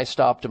show, and I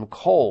stopped them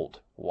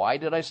cold. Why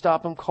did I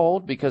stop them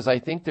cold? Because I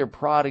think their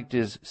product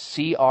is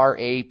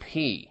CRAP,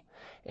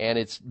 and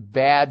it's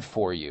bad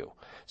for you.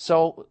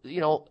 So,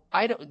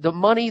 the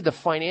money, the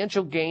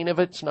financial gain of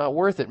it's not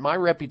worth it. My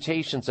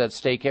reputation's at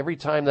stake every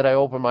time that I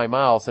open my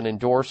mouth and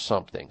endorse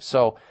something.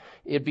 So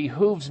it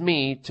behooves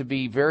me to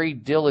be very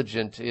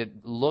diligent in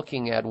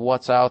looking at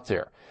what's out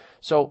there.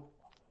 So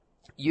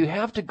you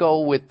have to go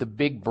with the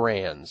big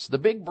brands. The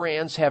big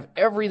brands have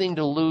everything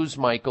to lose,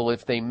 Michael,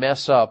 if they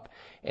mess up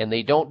and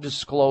they don't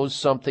disclose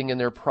something in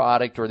their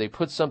product or they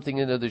put something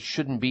in there that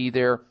shouldn't be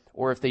there,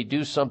 or if they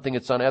do something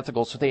that's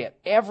unethical. So they have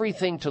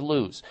everything to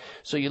lose.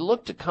 So you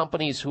look to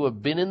companies who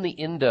have been in the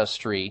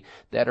industry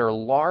that are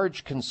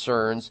large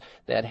concerns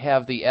that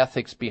have the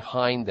ethics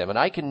behind them. And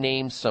I can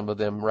name some of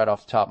them right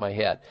off the top of my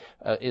head.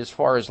 As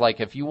far as like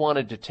if you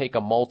wanted to take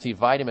a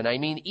multivitamin, I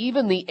mean,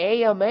 even the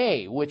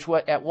AMA, which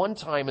at one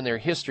time in their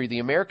history, the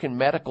American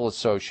Medical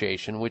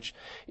Association, which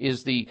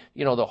is the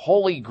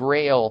holy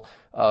grail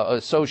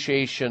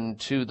association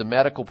to the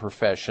medical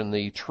profession,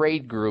 the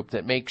trade group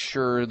that makes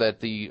sure that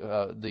the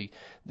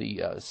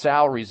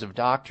salaries of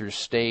doctors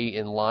stay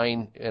in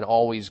line and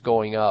always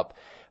going up.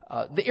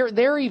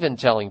 They're even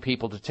telling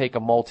people to take a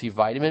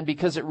multivitamin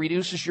because it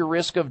reduces your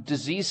risk of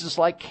diseases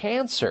like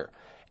cancer.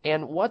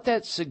 And what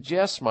that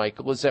suggests,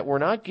 Michael, is that we're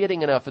not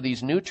getting enough of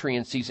these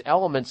nutrients, these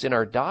elements in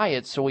our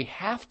diet, so we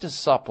have to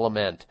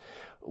supplement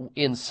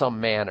in some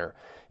manner.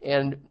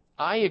 And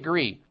I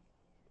agree.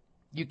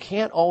 You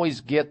can't always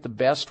get the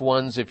best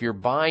ones if you're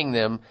buying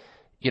them,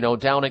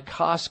 down at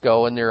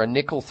Costco and they're a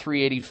nickel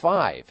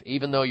 $3.85,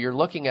 even though you're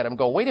looking at them and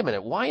go, wait a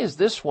minute, why is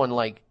this one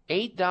like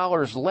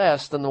 $8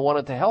 less than the one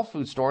at the health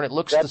food store and it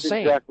looks the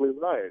same? That's exactly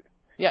right.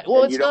 Yeah,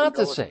 well, it's not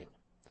the same.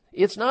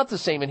 It's not the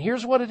same, and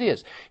here's what it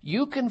is.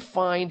 You can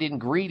find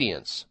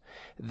ingredients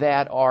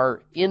that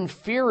are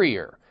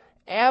inferior,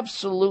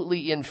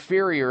 absolutely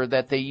inferior,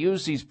 that they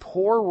use these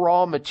poor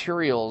raw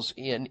materials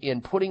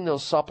in putting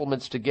those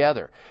supplements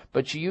together.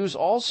 But you use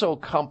also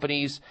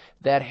companies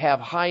that have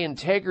high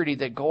integrity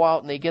that go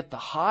out and they get the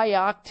high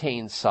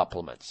octane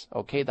supplements,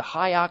 okay, the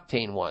high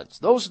octane ones.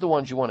 Those are the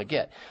ones you want to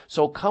get.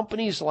 So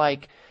companies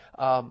like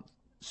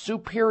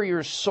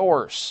Superior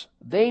Source,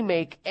 they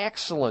make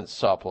excellent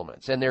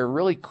supplements, and they're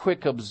really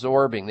quick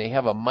absorbing. They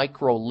have a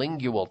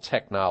microlingual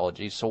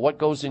technology, so what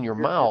goes in your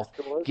mouth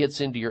gets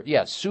into your,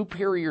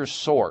 Superior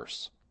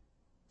Source.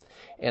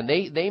 And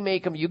they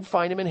make them, you can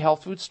find them in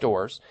health food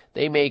stores.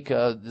 They make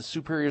the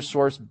Superior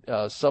Source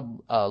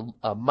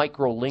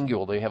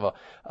microlingual. They have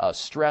a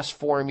stress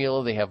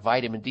formula. They have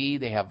vitamin D.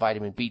 They have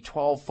vitamin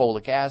B12,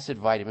 folic acid,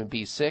 vitamin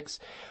B6.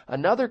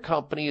 Another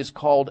company is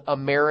called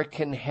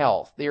American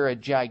Health. They're a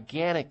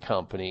gigantic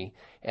company,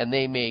 and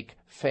they make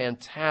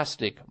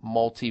fantastic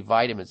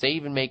multivitamins. They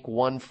even make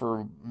one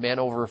for men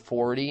over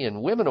 40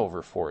 and women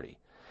over 40.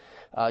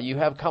 You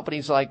have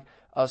companies like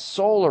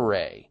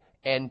Solaray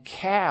and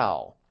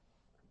Cal.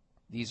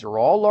 These are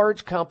all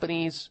large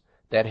companies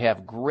that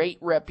have great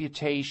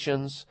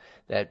reputations,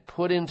 that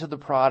put into the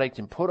product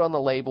and put on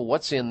the label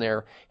what's in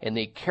there, and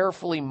they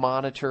carefully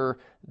monitor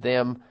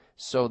them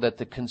so that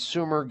the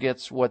consumer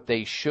gets what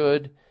they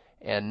should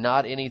and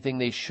not anything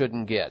they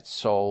shouldn't get.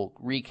 So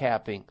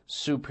recapping,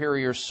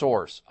 Superior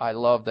Source, I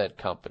love that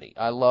company.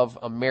 I love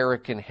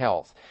American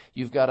Health.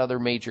 You've got other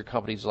major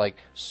companies like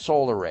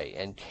Solaray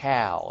and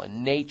Cal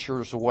and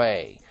Nature's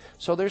Way.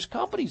 So there's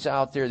companies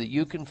out there that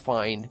you can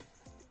find,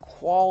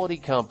 quality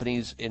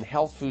companies in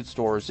health food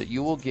stores, that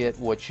you will get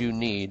what you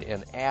need.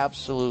 And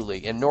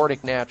absolutely, and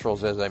Nordic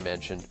Naturals, as I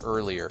mentioned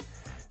earlier,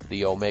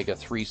 the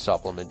omega-3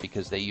 supplement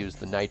because they use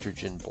the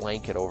nitrogen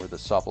blanket over the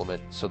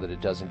supplement so that it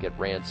doesn't get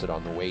rancid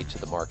on the way to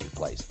the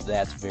marketplace.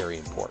 That's very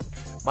important.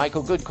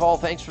 Michael, good call.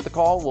 Thanks for the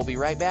call. We'll be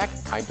right back.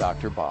 I'm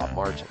Dr. Bob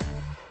Martin.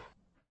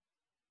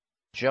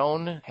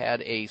 Joan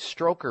had a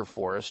stroker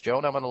for us.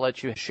 Joan, I'm going to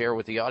let you share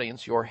with the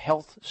audience your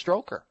health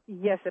stroker.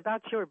 Yes,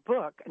 about your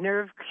book,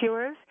 Nerve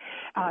Cures.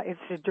 It's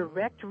a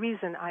direct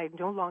reason I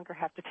no longer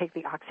have to take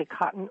the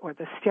OxyContin or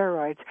the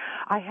steroids.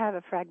 I have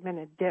a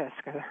fragmented disc,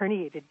 a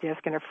herniated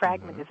disc, and a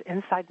fragment is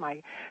inside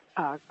my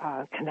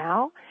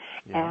canal,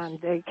 and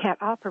they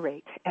can't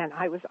operate. And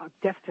I was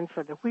destined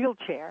for the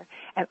wheelchair.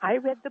 And I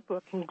read the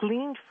book and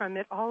gleaned from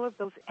it all of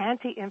those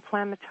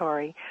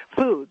anti-inflammatory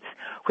foods,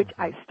 which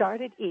I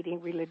started eating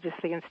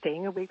religiously and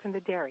staying away from the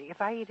dairy. If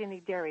I eat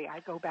any dairy, I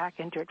go back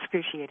into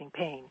excruciating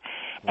pain.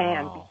 Wow.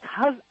 And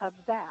because of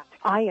that,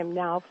 I am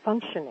now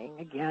functioning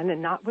again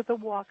and not with a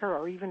walker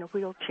or even a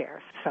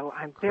wheelchair. So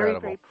I'm very,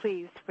 very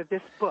pleased with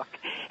this book.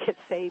 It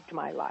saved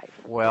my life.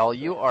 Well,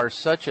 you are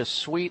such a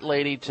sweet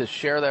lady to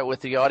share that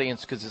with the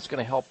audience because it's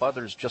going to help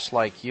others just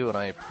like you, and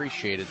I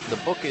appreciate it. The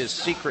book is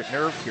Secret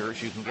Nerve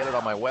Cures. You can get it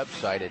on my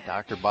website at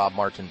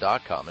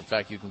drbobmartin.com. In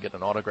fact, you can get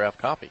an autographed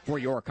copy. For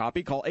your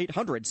copy, call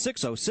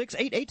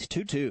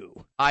 800-606-8822.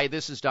 Hi,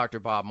 this is Dr.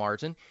 Bob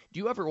Martin. Do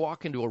you ever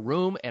walk into a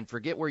room and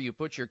forget where you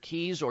put your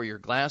keys or your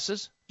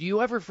glasses? Do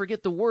you ever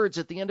forget the words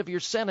at the end of your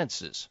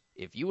sentences?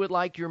 If you would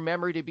like your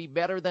memory to be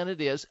better than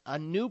it is, a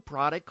new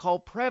product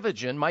called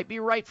Prevagen might be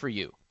right for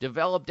you.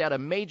 Developed at a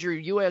major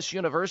U.S.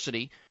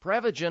 university,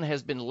 Prevagen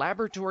has been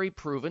laboratory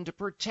proven to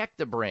protect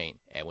the brain.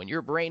 And when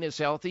your brain is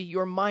healthy,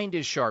 your mind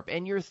is sharp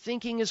and your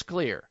thinking is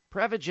clear.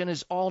 Prevagen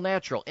is all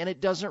natural and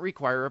it doesn't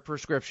require a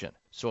prescription.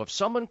 So if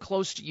someone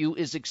close to you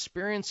is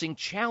experiencing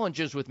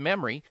challenges with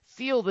memory,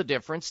 feel the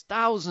difference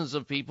thousands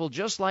of people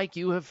just like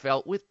you have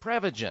felt with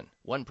Prevagen.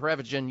 One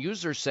Prevagen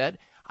user said,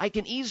 I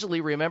can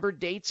easily remember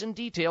dates and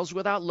details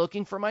without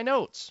looking for my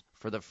notes.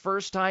 For the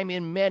first time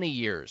in many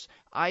years,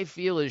 I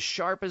feel as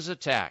sharp as a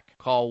tack.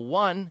 Call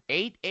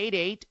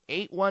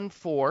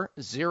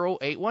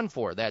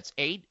 1-888-814-0814. That's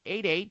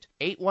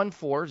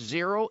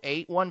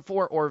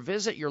 888-814-0814. Or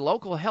visit your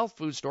local health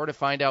food store to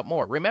find out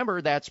more.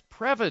 Remember, that's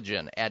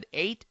Prevagen at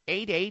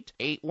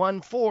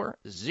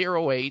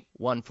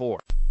 888-814-0814.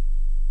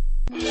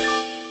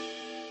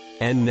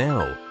 And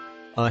now,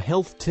 a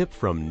health tip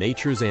from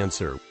Nature's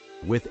Answer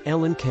with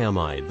Ellen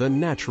Kamhi, the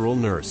natural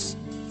nurse.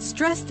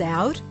 Stressed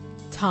out?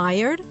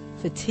 Tired?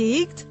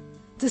 Fatigued?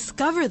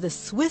 Discover the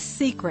Swiss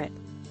secret.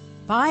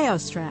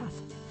 BioStrath,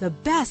 the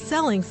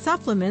best-selling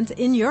supplement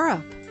in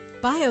Europe.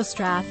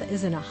 BioStrath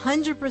is an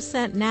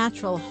 100%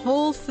 natural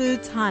whole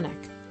food tonic,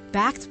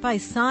 backed by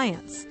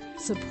science,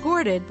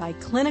 supported by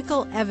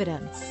clinical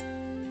evidence.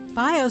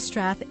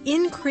 BioStrath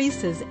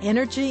increases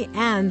energy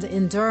and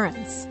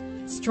endurance,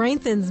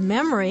 strengthens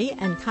memory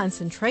and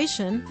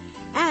concentration,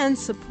 and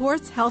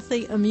supports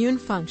healthy immune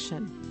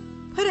function.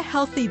 Put a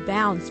healthy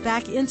bounce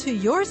back into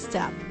your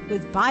step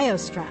with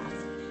BioStrath.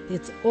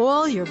 It's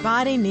all your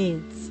body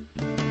needs.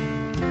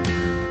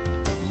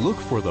 Look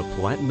for the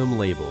platinum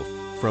label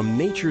from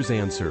Nature's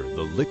Answer,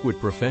 the liquid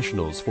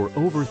professionals for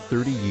over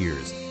 30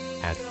 years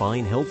at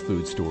fine health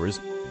food stores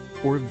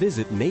or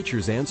visit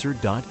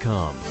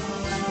naturesanswer.com.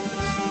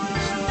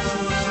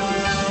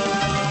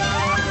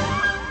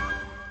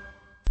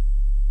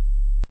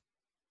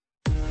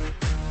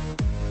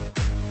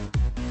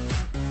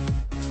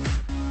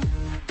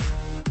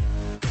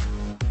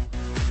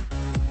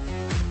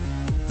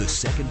 The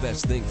second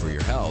best thing for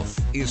your health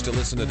is to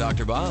listen to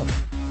Dr. Bob.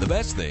 The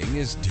best thing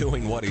is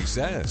doing what he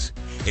says.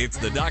 It's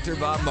the Dr.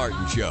 Bob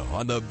Martin Show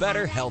on the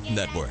Better Health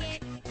Network.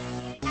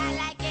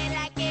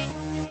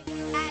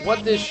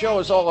 What this show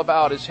is all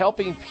about is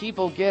helping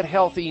people get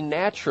healthy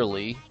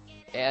naturally,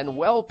 and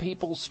well,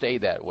 people stay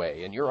that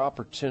way. And your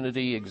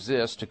opportunity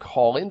exists to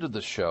call into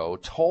the show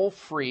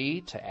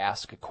toll-free to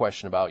ask a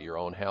question about your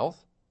own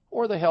health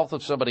or the health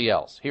of somebody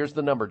else. Here's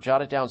the number.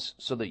 Jot it down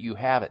so that you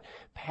have it.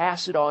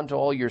 Pass it on to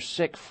all your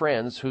sick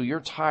friends who you're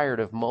tired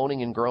of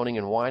moaning and groaning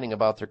and whining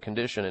about their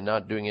condition and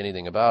not doing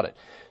anything about it.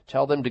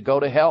 Tell them to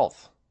go to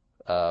health.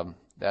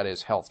 That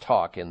is health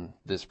talk in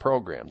this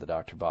program, the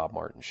Dr. Bob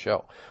Martin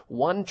Show.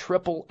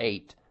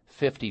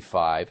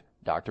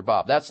 1-888-55-Dr.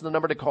 Bob. That's the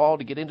number to call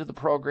to get into the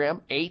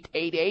program.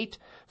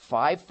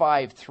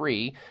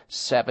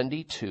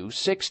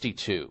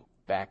 888-553-7262.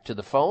 Back to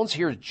the phones.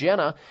 Here's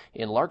Jenna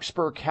in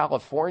Larkspur,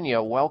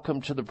 California.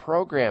 Welcome to the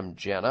program,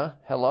 Jenna.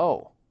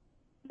 Hello.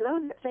 Hello.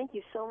 Thank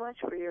you so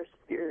much for your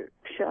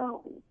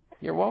show.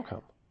 You're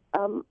welcome.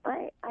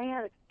 I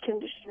had a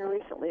condition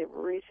recently of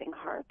racing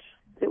heart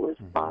that was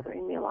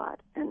bothering me a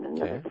lot, and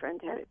another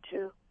friend had it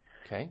too.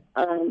 Okay.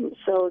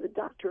 So the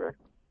doctor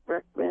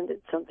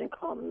recommended something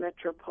called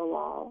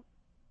Metoprolol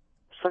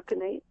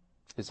succinate.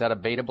 Is that a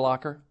beta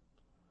blocker?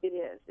 It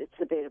is. It's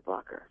a beta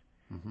blocker.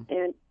 Mm-hmm.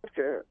 And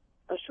after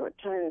a short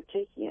time of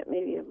taking it,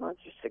 maybe a month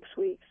or 6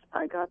 weeks,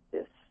 I got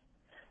this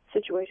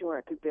situation where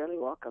I could barely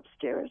walk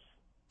upstairs.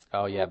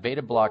 Oh, yeah.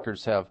 Beta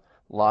blockers have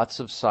lots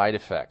of side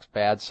effects,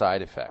 bad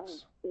side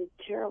effects. It's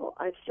terrible.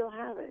 I still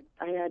have it.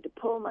 I had to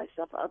pull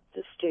myself up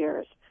the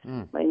stairs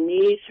My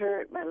knees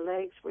hurt. My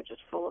legs were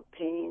just full of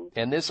pain.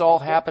 And this all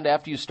happened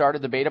after you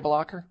started the beta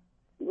blocker?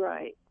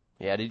 Right.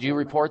 Yeah. Did you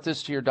report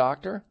this to your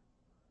doctor?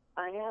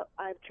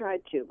 I've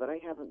tried to, but I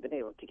haven't been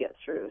able to get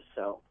through,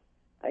 so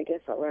I guess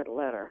I'll write a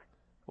letter.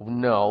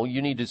 No,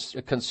 you need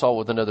to consult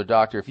with another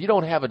doctor. If you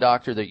don't have a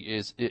doctor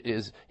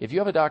that if you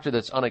have a doctor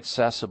that's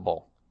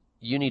inaccessible,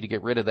 you need to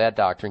get rid of that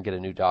doctor and get a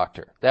new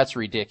doctor. That's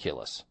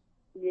ridiculous.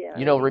 Yeah.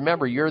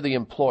 Remember, you're the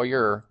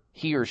employer.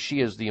 He or she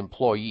is the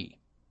employee.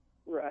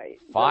 Right.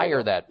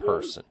 Fire that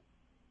person.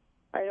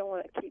 I don't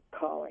want to keep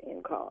calling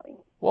and calling.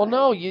 Well,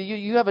 no,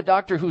 you have a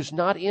doctor who's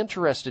not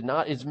interested,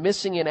 is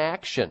missing in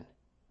action.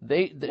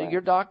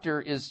 Your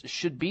doctor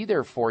should be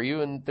there for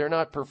you, and they're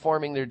not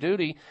performing their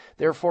duty.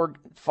 Therefore,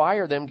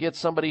 fire them. Get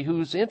somebody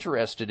who's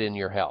interested in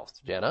your health,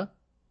 Jenna.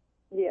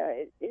 Yeah,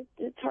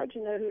 it's hard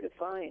to know who to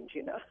find,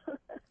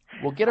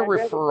 Well, get a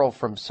referral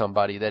from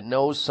somebody that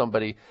knows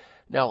somebody.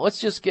 Now, let's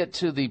just get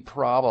to the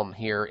problem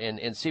here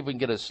and see if we can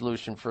get a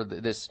solution for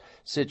this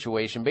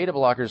situation. Beta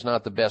blocker is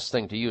not the best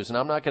thing to use, and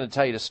I'm not going to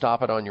tell you to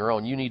stop it on your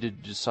own. You need to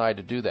decide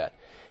to do that.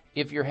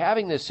 If you're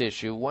having this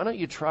issue, why don't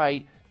you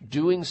try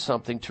doing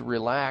something to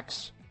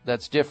relax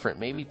that's different?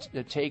 Maybe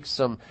take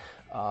some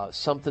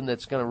something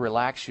that's going to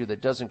relax you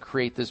that doesn't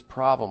create this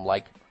problem,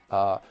 like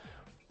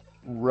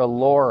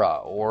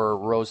Relora or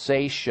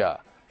Rosacea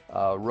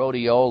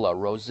rhodiola.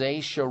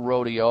 Rosacea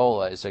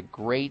rhodiola is a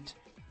great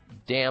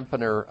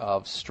dampener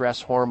of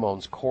stress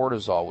hormones,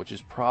 cortisol, which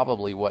is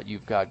probably what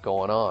you've got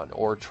going on.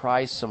 Or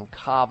try some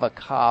kava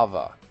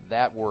kava.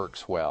 That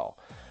works well.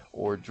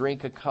 Or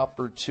drink a cup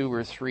or 2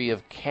 or 3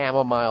 of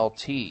chamomile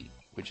tea,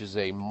 which is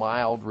a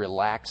mild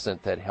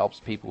relaxant that helps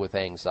people with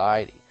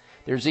anxiety.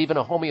 There's even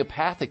a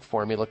homeopathic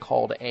formula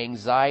called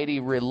Anxiety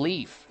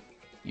Relief.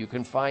 You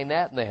can find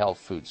that in the health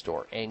food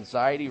store.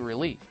 Anxiety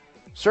Relief.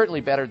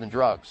 Certainly better than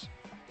drugs.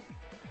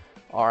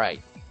 All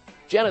right.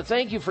 Jenna,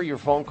 thank you for your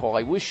phone call.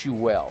 I wish you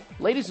well.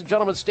 Ladies and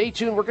gentlemen, stay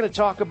tuned. We're going to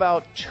talk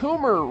about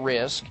tumor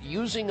risk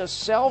using a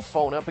cell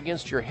phone up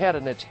against your head.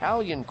 An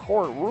Italian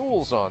court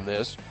rules on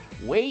this.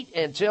 Wait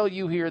until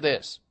you hear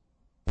this.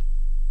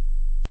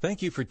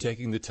 Thank you for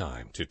taking the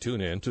time to tune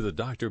in to the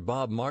Dr.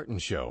 Bob Martin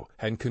Show,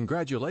 and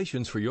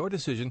congratulations for your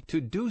decision to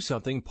do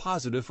something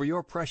positive for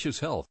your precious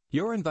health.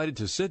 You're invited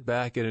to sit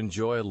back and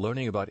enjoy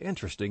learning about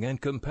interesting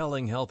and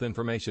compelling health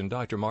information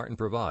Dr. Martin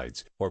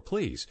provides. Or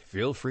please,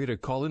 feel free to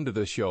call into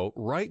the show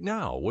right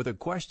now with a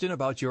question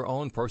about your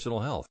own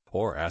personal health,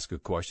 or ask a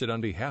question on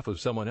behalf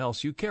of someone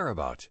else you care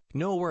about.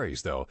 No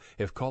worries, though.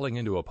 If calling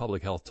into a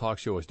public health talk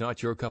show is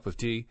not your cup of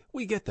tea,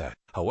 we get that.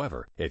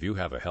 However, if you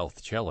have a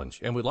health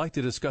challenge and would like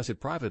to discuss it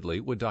privately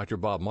with Dr.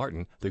 Bob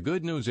Martin, the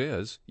good news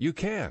is you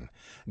can.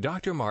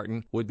 Dr.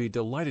 Martin would be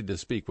delighted to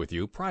speak with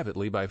you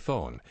privately by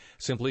phone.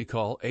 Simply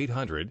call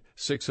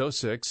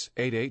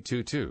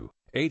 800-606-8822.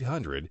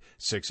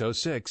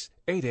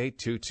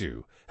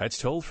 800-606-8822. That's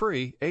toll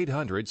free,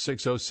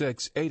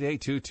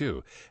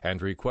 800-606-8822,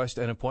 and request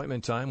an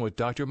appointment time with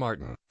Dr.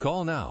 Martin.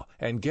 Call now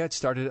and get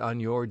started on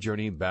your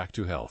journey back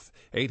to health.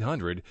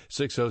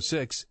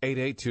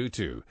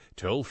 800-606-8822.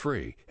 Toll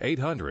free,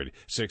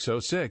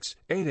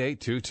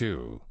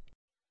 800-606-8822.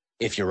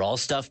 If you're all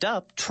stuffed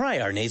up, try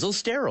our nasal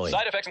steroid.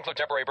 Side effects include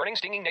temporary burning,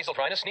 stinging, nasal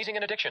dryness, sneezing,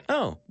 and addiction.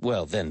 Oh,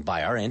 well, then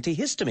buy our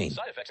antihistamine.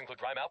 Side effects include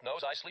dry mouth,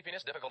 nose, eyes,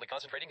 sleepiness, difficulty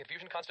concentrating,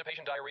 confusion,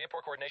 constipation, diarrhea,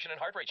 poor coordination, and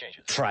heart rate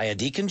changes. Try a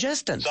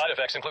decongestant. Side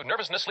effects include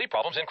nervousness, sleep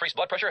problems, increased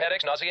blood pressure,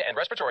 headaches, nausea, and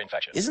respiratory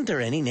infections. Isn't there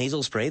any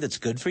nasal spray that's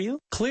good for you?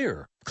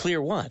 Clear.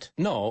 Clear what?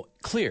 No,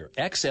 Clear.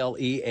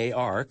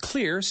 Xlear.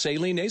 Clear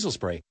saline nasal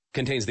spray.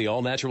 Contains the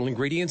all-natural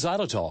ingredient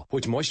xylitol,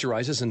 which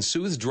moisturizes and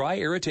soothes dry,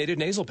 irritated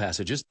nasal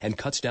passages and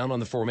cuts down on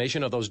the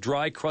formation of those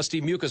dry,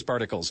 crusty mucus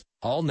particles.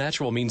 All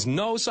natural means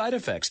no side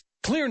effects.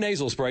 Clear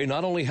nasal spray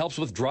not only helps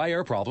with dry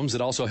air problems, it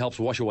also helps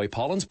wash away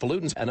pollens,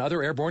 pollutants, and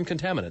other airborne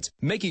contaminants,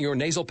 making your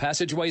nasal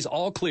passageways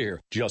all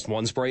clear. Just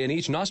one spray in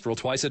each nostril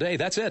twice a day,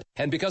 that's it.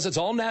 And because it's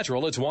all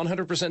natural, it's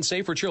 100%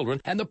 safe for children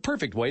and the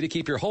perfect way to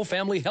keep your whole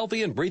family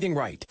healthy and breathing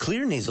right.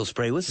 Clear nasal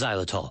spray with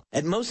xylitol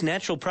at most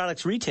natural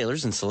products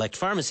retailers and select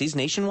pharmacies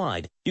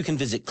nationwide. You can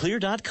visit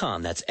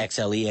Xlear.com, that's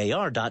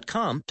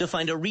Xlear.com, to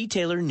find a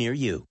retailer near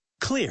you.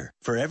 Xlear,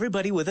 for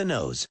everybody with a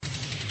nose.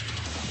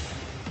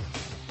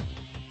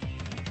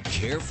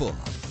 Careful.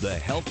 The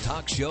health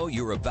talk show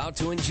you're about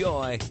to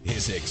enjoy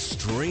is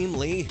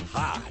extremely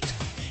hot.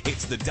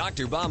 It's the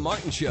Dr. Bob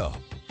Martin Show.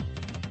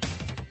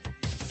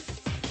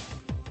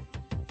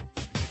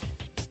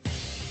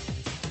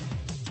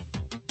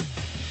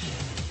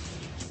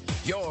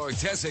 Your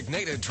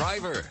designated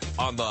driver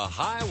on the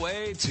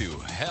highway to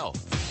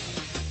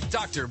health.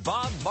 Dr.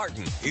 Bob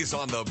Martin is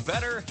on the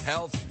Better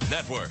Health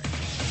Network.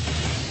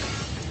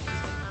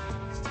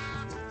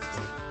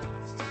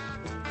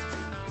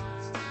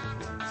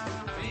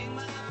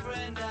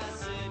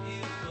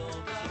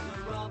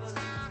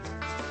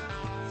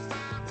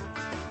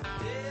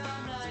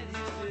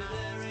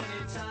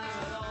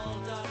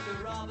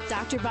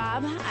 Dr.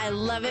 Bob, I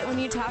love it when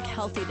you talk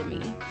healthy to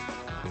me.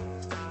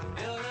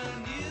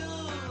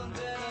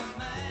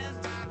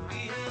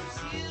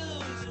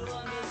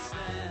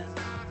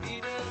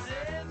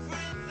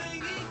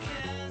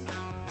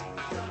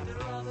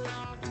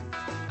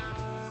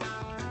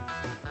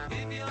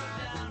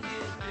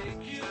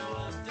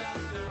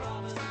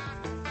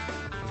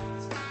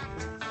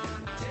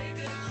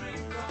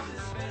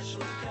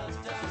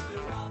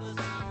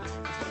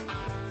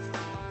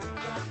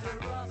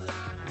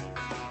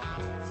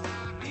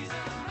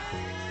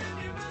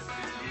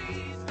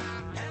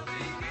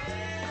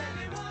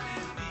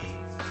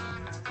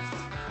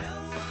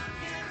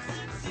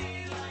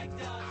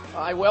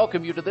 I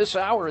welcome you to this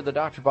hour of the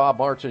Dr. Bob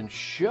Martin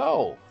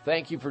Show.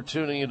 Thank you for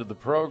tuning into the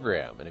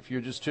program. And if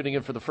you're just tuning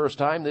in for the first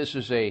time, this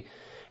is a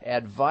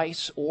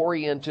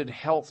advice-oriented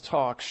health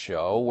talk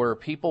show where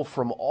people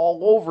from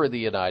all over the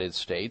United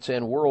States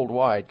and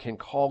worldwide can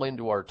call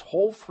into our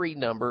toll-free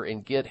number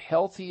and get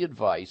healthy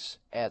advice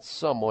at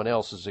someone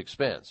else's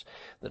expense.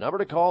 The number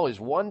to call is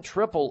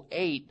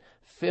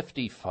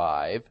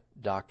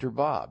 1-888-55-Dr.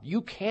 Bob.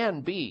 You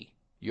can be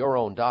your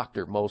own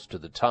doctor most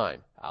of the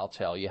time. I'll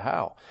tell you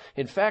how.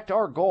 In fact,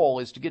 our goal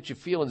is to get you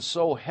feeling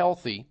so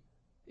healthy,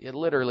 it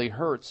literally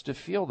hurts to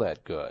feel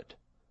that good.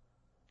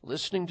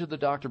 Listening to the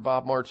Dr.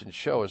 Bob Martin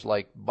Show is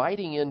like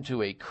biting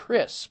into a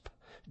crisp,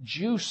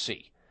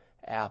 juicy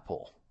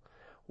apple.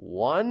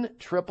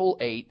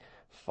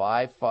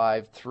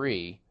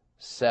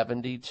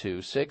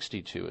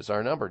 1-888-553-7262 is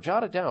our number.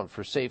 Jot it down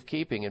for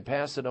safekeeping and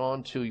pass it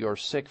on to your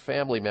sick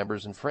family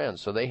members and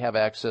friends so they have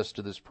access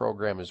to this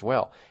program as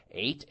well.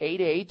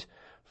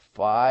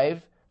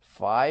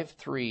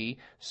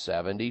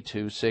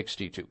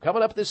 888-553-7262.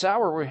 Coming up this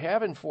hour, we're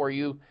having for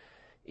you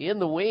in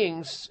the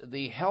wings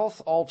the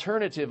health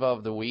alternative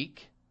of the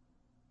week,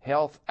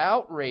 health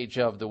outrage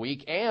of the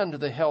week, and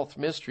the health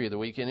mystery of the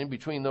week. And in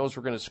between those,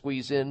 we're going to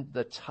squeeze in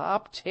the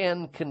top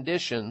 10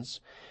 conditions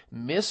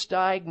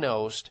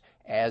misdiagnosed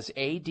as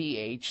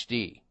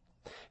ADHD,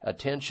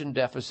 attention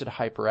deficit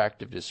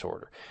hyperactive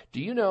disorder. Do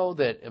you know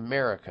that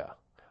America,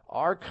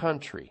 our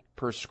country,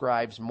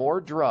 prescribes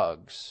more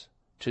drugs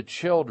to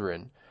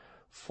children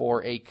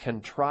for a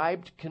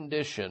contrived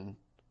condition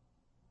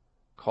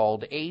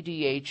called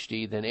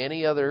ADHD than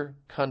any other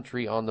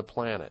country on the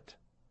planet?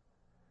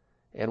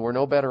 And we're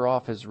no better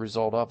off as a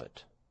result of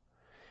it.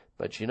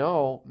 But you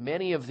know,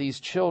 many of these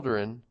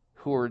children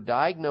who are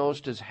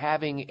diagnosed as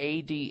having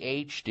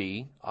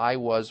ADHD, I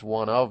was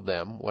one of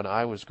them when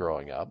I was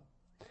growing up,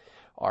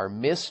 are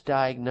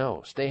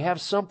misdiagnosed. They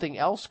have something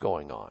else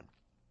going on.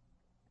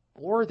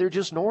 Or they're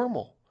just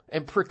normal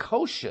and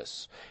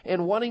precocious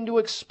and wanting to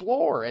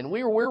explore, and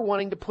we're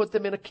wanting to put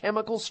them in a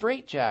chemical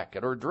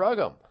straitjacket or drug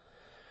them.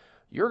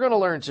 You're going to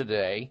learn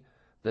today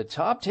the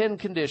top 10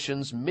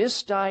 conditions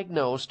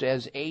misdiagnosed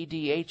as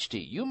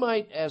ADHD. You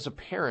might, as a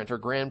parent or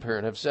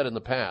grandparent, have said in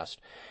the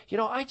past, you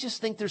know, I just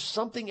think there's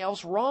something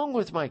else wrong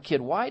with my kid.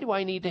 Why do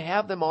I need to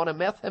have them on a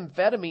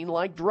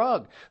methamphetamine-like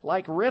drug,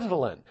 like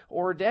Ritalin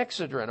or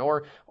Dexedrine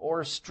or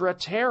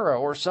Strattera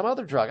or some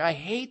other drug? I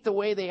hate the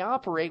way they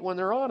operate when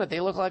they're on it.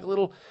 They look like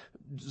little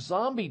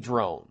zombie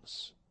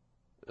drones.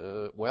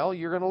 Well,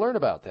 you're going to learn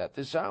about that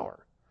this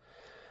hour.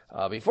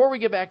 Before we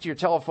get back to your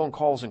telephone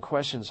calls and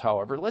questions,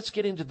 however, let's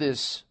get into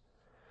this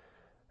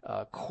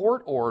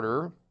court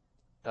order,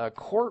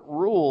 court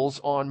rules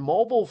on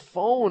mobile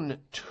phone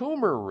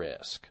tumor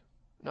risk.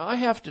 Now, I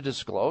have to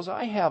disclose,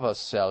 I have a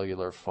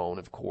cellular phone,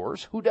 of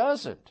course. Who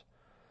doesn't?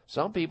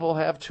 Some people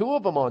have 2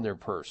 of them on their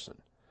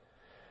person.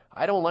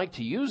 I don't like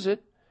to use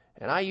it,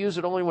 and I use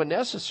it only when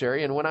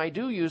necessary, and when I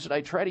do use it,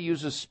 I try to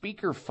use a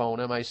speaker phone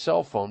on my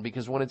cell phone,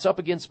 because when it's up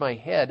against my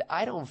head,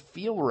 I don't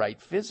feel right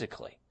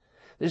physically.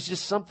 There's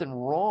just something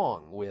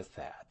wrong with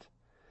that.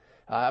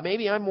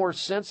 Maybe I'm more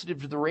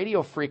sensitive to the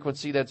radio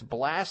frequency that's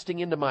blasting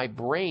into my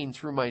brain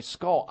through my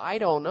skull. I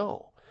don't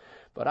know.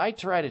 But I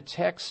try to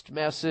text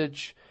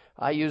message.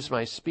 I use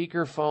my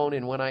speaker phone,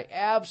 and when I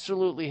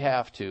absolutely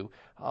have to,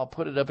 I'll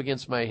put it up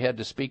against my head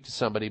to speak to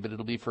somebody, but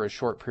it'll be for a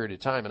short period of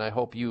time, and I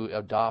hope you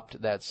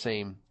adopt that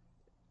same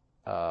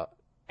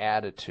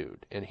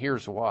attitude. And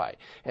here's why.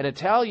 An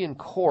Italian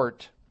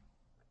court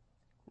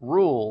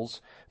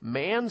rules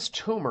man's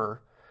tumor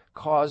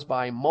caused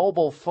by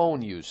mobile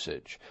phone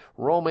usage.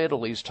 Rome,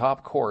 Italy's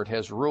top court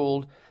has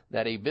ruled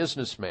that a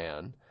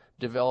businessman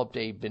developed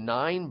a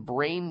benign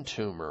brain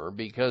tumor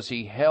because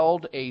he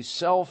held a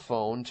cell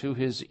phone to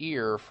his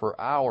ear for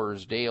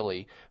hours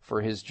daily for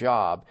his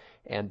job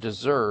and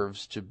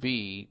deserves to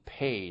be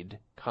paid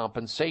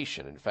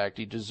compensation. In fact,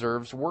 he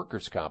deserves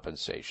workers'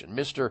 compensation.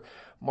 Mr.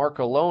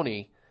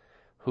 Marcoloni,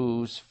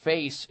 whose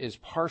face is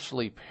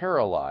partially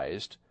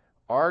paralyzed,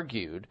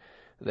 argued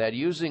that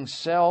using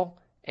cell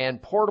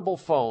and portable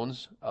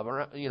phones,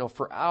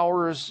 for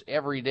hours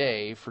every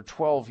day for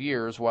 12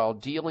 years while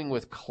dealing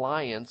with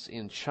clients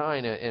in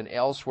China and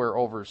elsewhere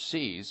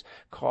overseas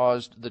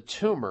caused the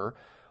tumor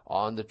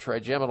on the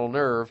trigeminal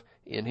nerve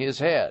in his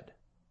head.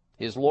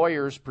 His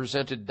lawyers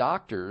presented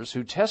doctors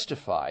who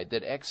testified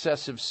that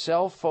excessive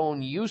cell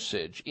phone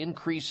usage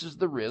increases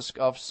the risk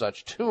of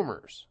such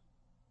tumors.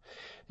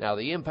 Now,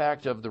 the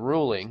impact of the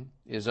ruling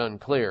is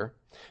unclear.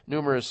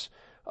 Numerous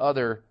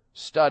other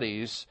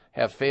studies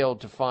have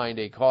failed to find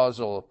a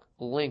causal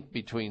link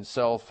between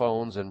cell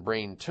phones and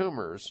brain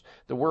tumors.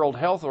 The World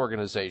Health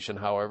Organization,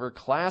 however,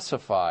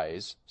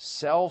 classifies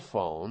cell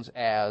phones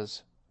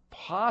as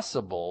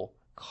possible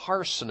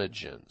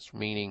carcinogens,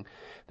 meaning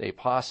they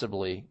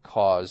possibly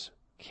cause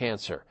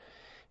cancer,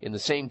 in the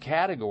same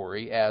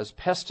category as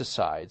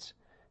pesticides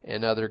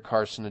and other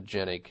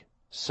carcinogenic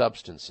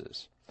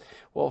substances.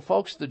 Well,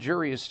 folks, the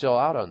jury is still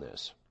out on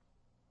this.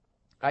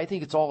 I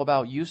think it's all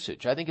about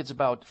usage. I think it's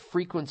about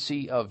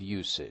frequency of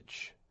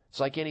usage.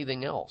 It's like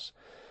anything else.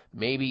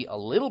 Maybe a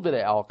little bit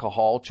of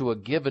alcohol to a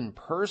given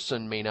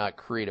person may not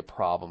create a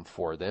problem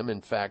for them.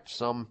 In fact,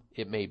 some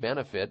it may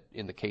benefit.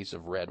 In the case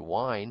of red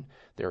wine,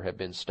 there have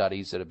been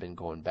studies that have been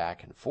going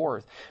back and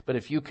forth. But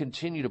if you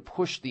continue to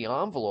push the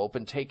envelope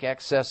and take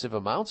excessive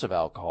amounts of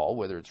alcohol,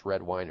 whether it's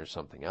red wine or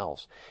something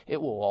else,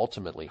 it will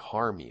ultimately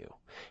harm you.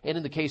 And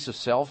in the case of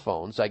cell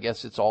phones, I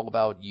guess it's all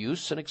about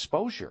use and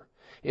exposure.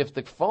 If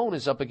the phone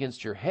is up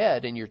against your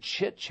head and you're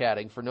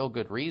chit-chatting for no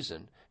good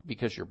reason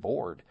because you're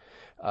bored,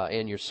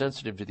 and you're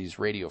sensitive to these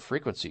radio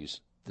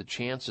frequencies, the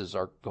chances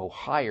go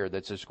higher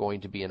that there's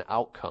going to be an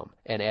outcome,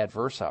 an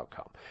adverse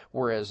outcome.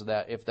 Whereas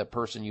that if the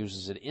person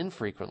uses it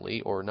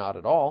infrequently or not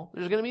at all,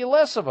 there's going to be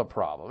less of a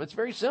problem. It's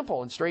very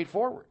simple and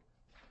straightforward.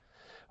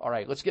 All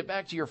right, let's get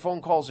back to your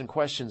phone calls and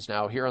questions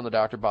now here on the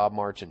Dr. Bob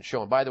Martin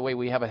Show. And by the way,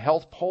 we have a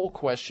health poll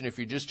question. If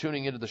you're just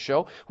tuning into the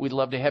show, we'd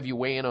love to have you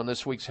weigh in on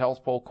this week's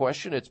health poll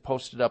question. It's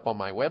posted up on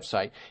my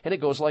website, and it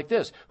goes like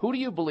this. Who do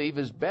you believe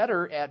is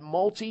better at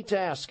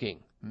multitasking?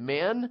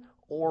 Men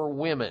or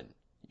women?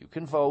 You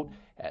can vote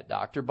at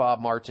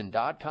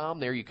drbobmartin.com.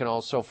 There you can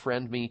also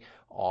friend me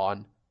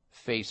on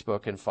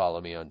Facebook and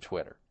follow me on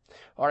Twitter.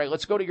 All right,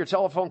 let's go to your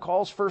telephone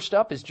calls. First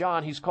up is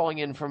John. He's calling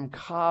in from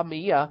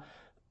Kamiah,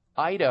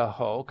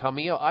 Idaho.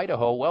 Kamiah,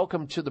 Idaho.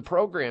 Welcome to the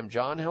program,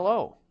 John.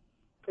 Hello.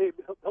 Hey,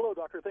 hello,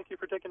 doctor. Thank you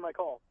for taking my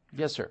call.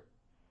 Yes, sir.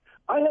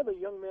 I have a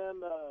young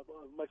man,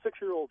 my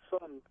 6-year-old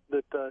son,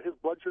 that his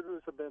blood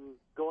sugars have been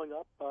going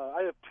up.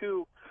 I have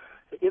 2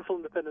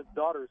 insulin-dependent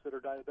daughters that are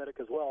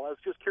diabetic as well. I was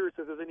just curious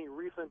if there's any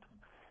recent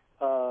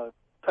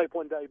type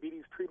 1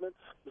 diabetes treatments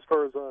as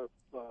far as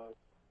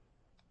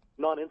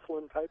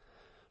non-insulin type.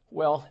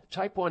 Well,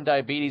 type 1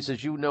 diabetes,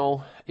 as you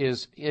know,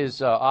 is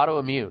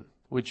autoimmune,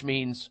 which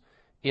means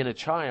in a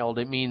child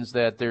it means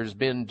that there's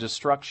been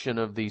destruction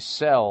of these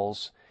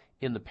cells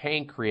in the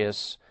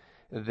pancreas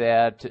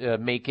that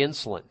make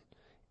insulin.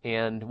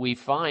 And we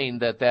find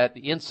that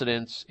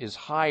incidence is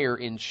higher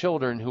in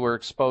children who are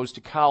exposed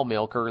to cow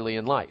milk early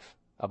in life.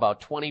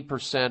 About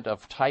 20%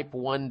 of type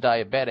 1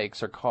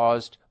 diabetics are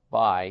caused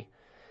by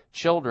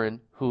children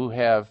who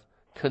have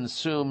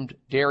consumed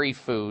dairy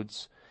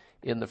foods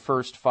in the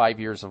first 5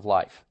 years of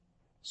life.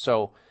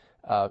 So,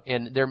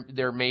 and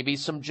there may be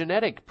some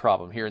genetic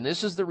problem here. And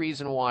this is the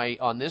reason why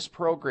on this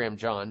program,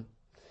 John,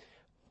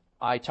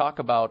 I talk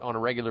about on a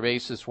regular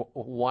basis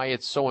why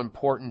it's so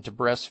important to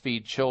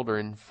breastfeed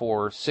children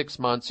for 6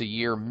 months a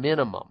year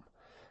minimum.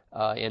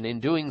 And in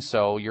doing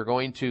so, you're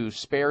going to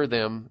spare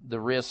them the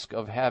risk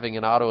of having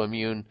an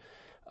autoimmune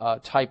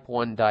type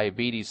 1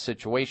 diabetes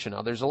situation.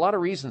 Now, there's a lot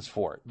of reasons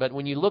for it, but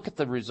when you look at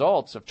the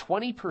results of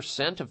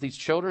 20% of these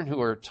children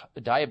who are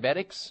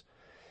diabetics,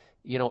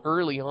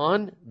 early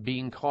on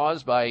being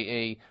caused by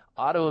a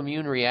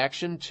autoimmune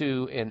reaction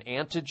to an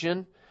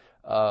antigen,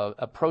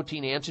 a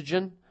protein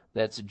antigen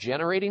that's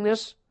generating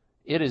this,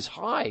 it is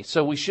high.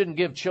 So we shouldn't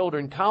give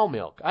children cow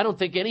milk. I don't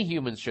think any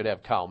humans should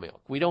have cow milk.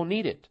 We don't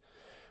need it.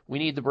 We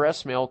need the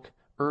breast milk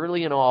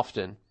early and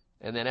often,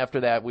 and then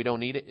after that, we don't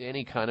need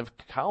any kind of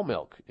cow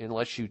milk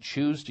unless you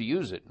choose to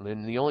use it.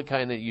 And the only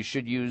kind that you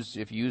should use,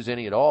 if you use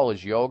any at all,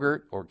 is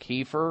yogurt or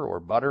kefir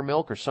or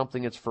buttermilk or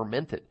something that's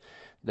fermented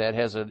that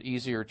has an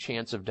easier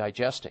chance of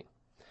digesting.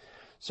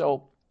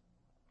 So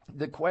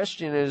the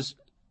question is,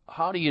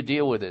 how do you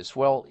deal with this?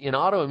 Well, in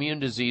autoimmune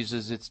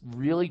diseases, it's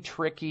really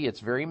tricky. It's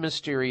very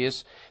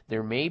mysterious.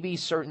 There may be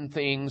certain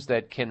things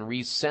that can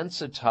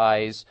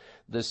resensitize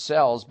the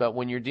cells, but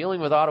when you're dealing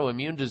with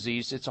autoimmune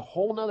disease, it's a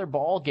whole nother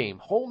ball game,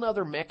 whole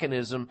nother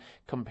mechanism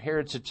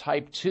compared to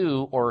type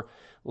 2, or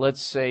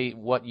let's say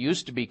what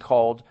used to be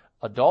called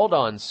adult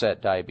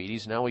onset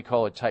diabetes. Now we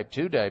call it type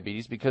 2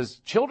 diabetes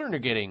because children are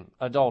getting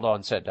adult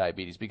onset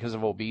diabetes because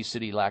of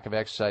obesity, lack of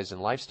exercise, and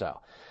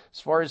lifestyle. As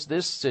far as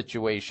this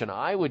situation,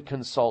 I would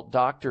consult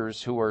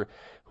doctors who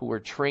are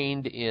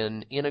trained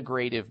in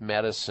integrative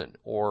medicine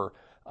or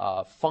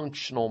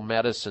functional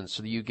medicine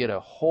so that you get a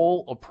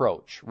whole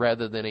approach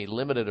rather than a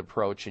limited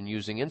approach in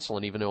using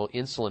insulin, even though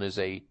insulin is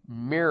a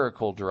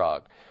miracle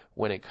drug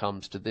when it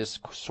comes to this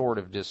sort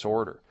of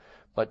disorder.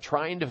 But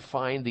trying to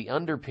find the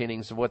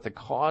underpinnings of what the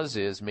cause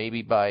is,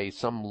 maybe by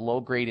some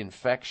low-grade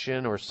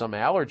infection or some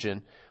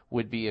allergen,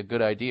 would be a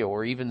good idea,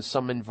 or even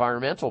some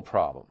environmental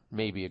problem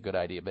may be a good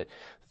idea. But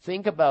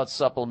think about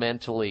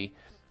supplementally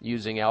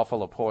using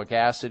alpha-lipoic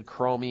acid,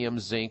 chromium,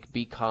 zinc,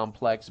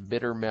 B-complex,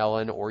 bitter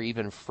melon, or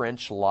even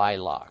French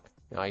lilac.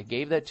 Now, I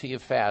gave that to you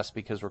fast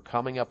because we're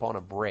coming up on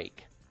a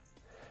break.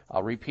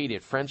 I'll repeat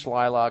it. French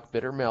lilac,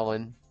 bitter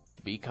melon,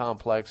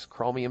 B-complex,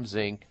 chromium,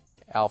 zinc,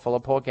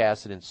 alpha-lipoic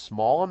acid in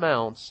small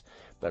amounts,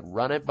 but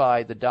run it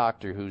by the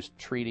doctor who's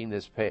treating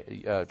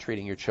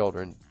your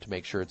children to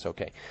make sure it's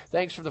okay.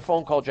 Thanks for the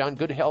phone call, John.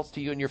 Good health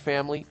to you and your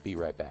family. Be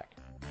right back.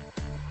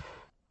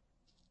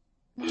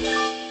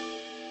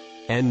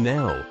 And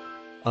now,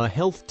 a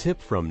health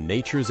tip from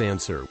Nature's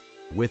Answer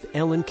with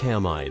Ellen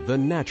Kamhi, the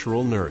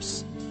natural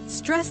nurse.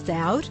 Stressed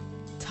out?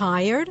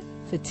 Tired?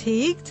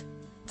 Fatigued?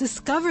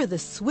 Discover the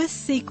Swiss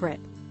secret.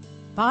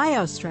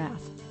 BioStrath,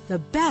 the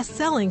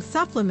best-selling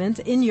supplement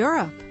in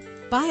Europe.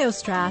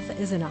 BioStrath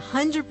is an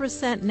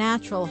 100%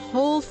 natural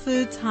whole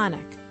food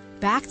tonic.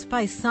 backed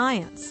by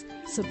science,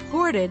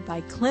 supported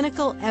by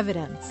clinical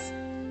evidence.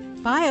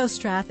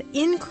 BioStrath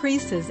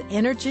increases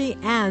energy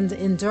and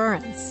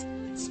endurance,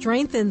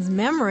 strengthens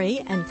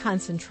memory and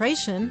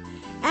concentration,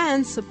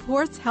 and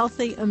supports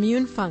healthy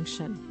immune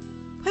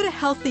function. Put a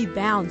healthy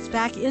bounce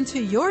back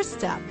into your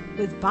step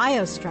with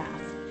BioStrath.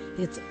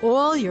 It's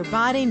all your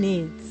body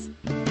needs.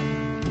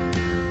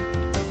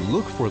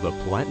 Look for the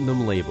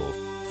platinum label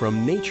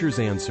from Nature's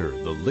Answer,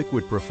 the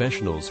liquid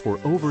professionals for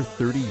over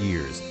 30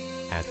 years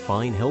at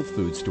fine health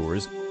food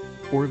stores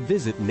or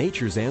visit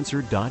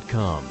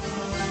naturesanswer.com.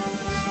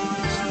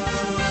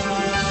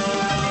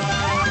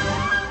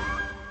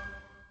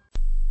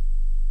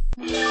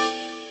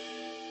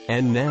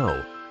 And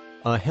now,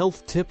 a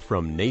health tip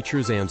from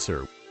Nature's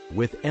Answer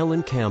with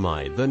Ellen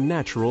Kamhi, the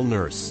natural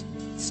nurse.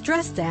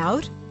 Stressed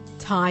out?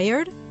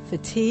 Tired?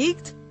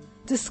 Fatigued?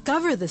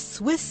 Discover the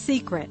Swiss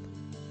secret.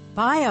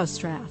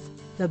 BioStrath,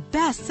 the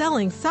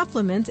best-selling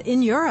supplement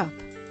in Europe.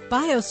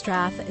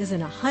 BioStrath is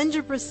an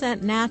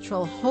 100%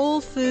 natural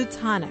whole food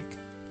tonic,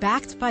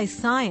 backed by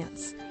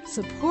science,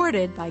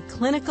 supported by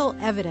clinical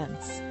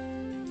evidence.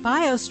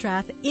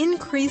 BioStrath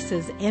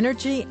increases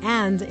energy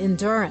and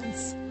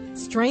endurance,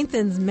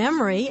 strengthens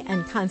memory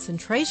and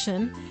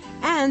concentration,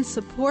 and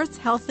supports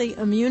healthy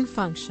immune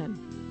function.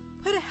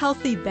 Put a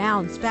healthy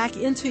bounce back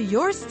into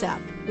your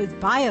step with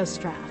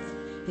BioStrath.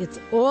 It's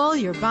all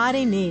your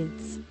body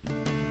needs.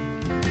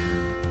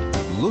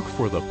 Look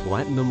for the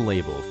platinum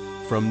label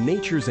from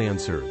Nature's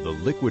Answer, the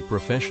liquid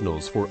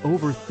professionals for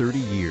over 30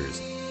 years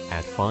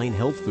at fine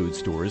health food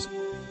stores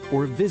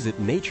or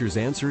visit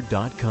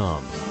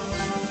naturesanswer.com.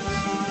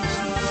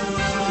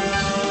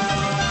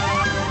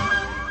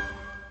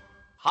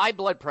 High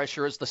blood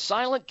pressure is the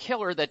silent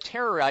killer that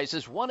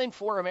terrorizes 1 in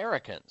 4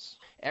 Americans.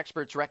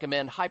 Experts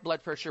recommend high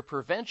blood pressure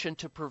prevention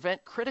to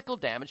prevent critical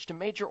damage to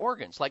major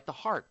organs like the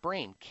heart,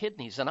 brain,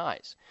 kidneys, and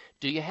eyes.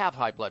 Do you have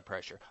high blood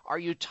pressure? Are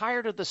you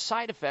tired of the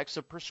side effects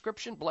of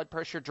prescription blood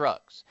pressure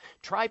drugs?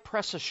 Try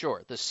Press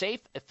Assure, the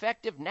safe,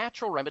 effective,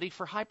 natural remedy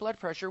for high blood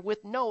pressure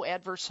with no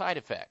adverse side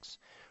effects.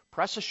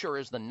 Press Assure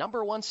is the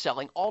 #1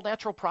 selling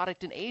all-natural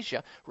product in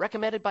Asia,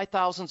 recommended by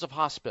thousands of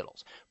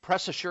hospitals.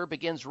 Press Assure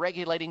begins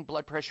regulating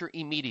blood pressure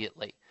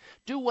immediately.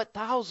 Do what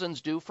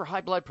thousands do for high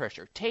blood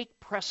pressure. Take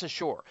Press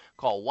Assure.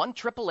 Call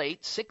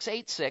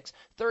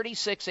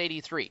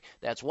 1-888-686-3683.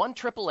 That's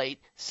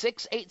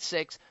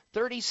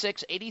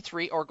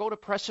 1-888-686-3683, or go to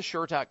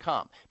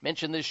PressAssure.com.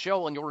 Mention this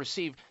show and you'll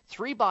receive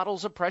 3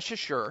 bottles of Press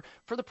Assure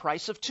for the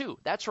price of 2.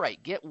 That's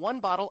right. Get 1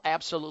 bottle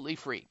absolutely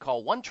free.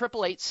 Call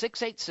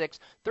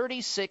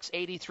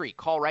 1-888-686-3683.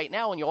 Call right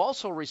now and you'll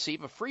also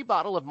receive a free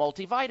bottle of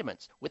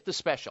multivitamins with the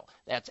special.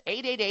 That's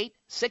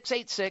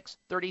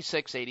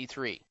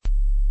 888-686-3683.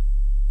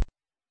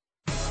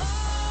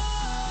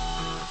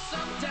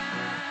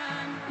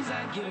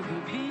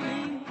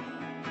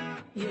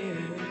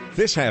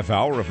 This half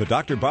hour of the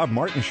Dr. Bob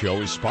Martin Show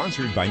is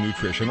sponsored by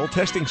Nutritional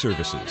Testing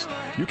Services.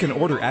 You can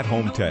order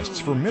at-home tests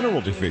for mineral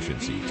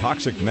deficiency,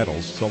 toxic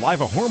metals,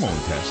 saliva hormone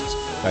tests,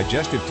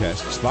 digestive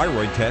tests,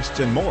 thyroid tests,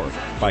 and more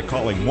by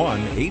calling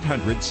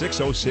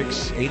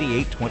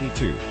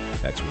 1-800-606-8822.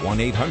 That's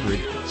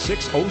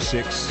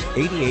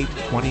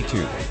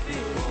 1-800-606-8822.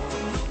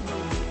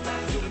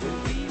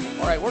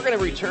 All right, we're going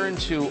to return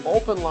to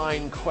open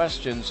line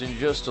questions in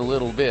just a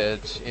little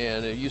bit,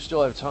 and you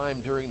still have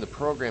time during the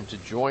program to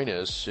join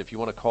us if you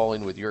want to call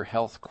in with your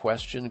health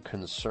question,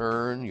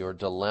 concern, your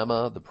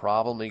dilemma, the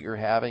problem that you're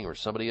having or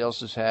somebody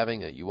else is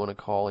having that you want to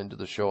call into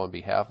the show on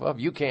behalf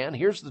of. You can.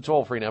 Here's the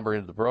toll-free number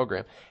into the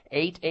program,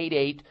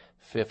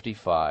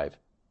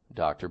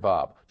 888-55-Dr.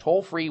 Bob.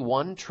 Toll-free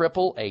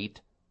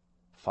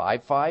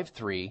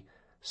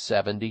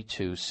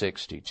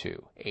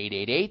 1-888-553-7262.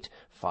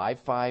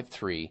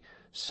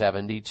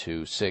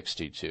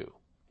 888-553-7262.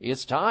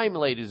 It's time,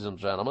 ladies and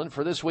gentlemen,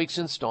 for this week's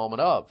installment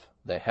of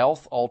the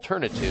Health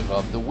Alternative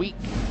of the Week.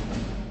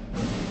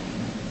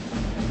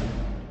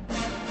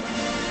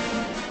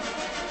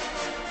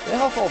 The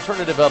Health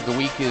Alternative of the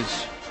Week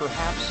is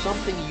perhaps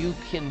something you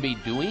can be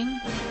doing,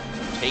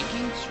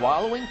 taking,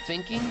 swallowing,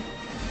 thinking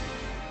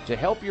to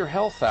help your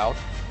health out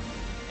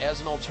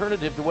as an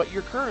alternative to what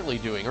you're currently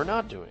doing or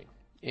not doing.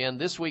 And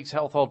this week's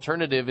health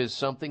alternative is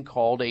something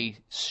called a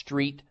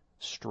street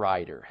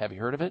strider. Have you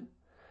heard of it?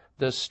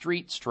 The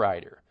street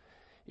strider.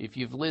 If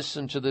you've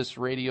listened to this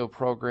radio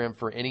program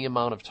for any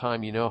amount of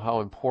time, you know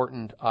how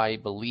important I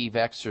believe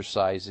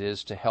exercise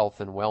is to health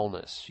and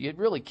wellness. You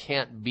really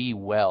can't be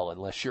well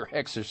unless you're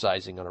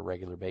exercising on a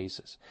regular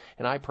basis.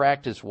 And I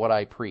practice what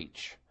I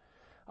preach.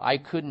 I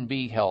couldn't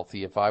be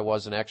healthy if I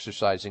wasn't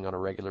exercising on a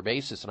regular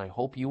basis, and I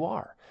hope you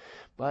are.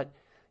 But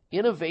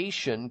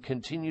innovation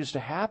continues to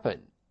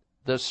happen.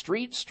 The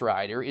Street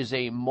Strider is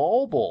a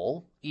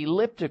mobile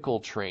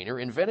elliptical trainer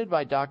invented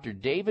by Dr.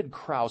 David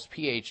Krause,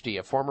 Ph.D.,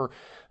 a former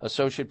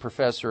associate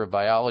professor of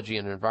biology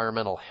and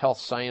environmental health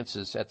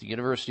sciences at the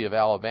University of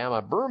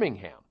Alabama,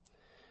 Birmingham.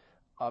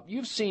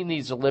 You've seen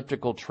these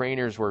elliptical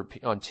trainers where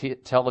on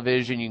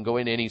television you can go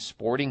into any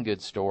sporting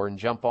goods store and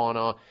jump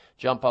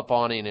up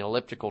on an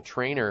elliptical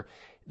trainer.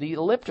 The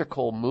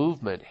elliptical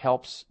movement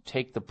helps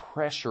take the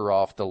pressure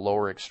off the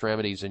lower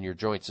extremities in your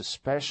joints,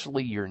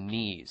 especially your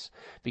knees,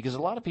 because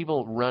a lot of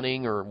people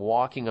running or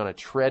walking on a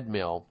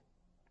treadmill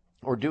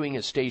or doing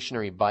a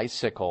stationary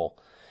bicycle,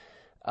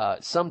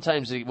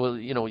 sometimes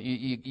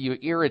you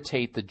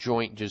irritate the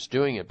joint just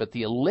doing it. But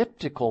the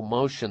elliptical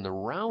motion, the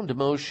round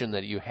motion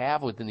that you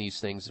have within these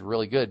things is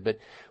really good. But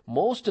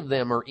most of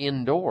them are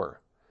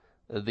indoor,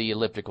 the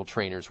elliptical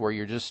trainers, where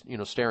you're just,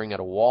 staring at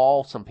a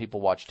wall. Some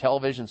people watch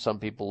television. Some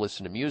people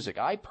listen to music.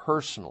 I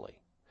personally,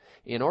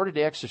 in order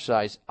to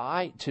exercise,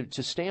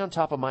 to stay on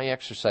top of my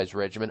exercise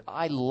regimen,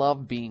 I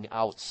love being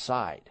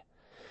outside.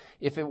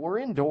 If it were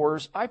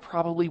indoors, I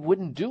probably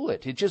wouldn't do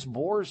it. It just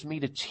bores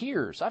me to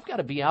tears. I've got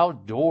to be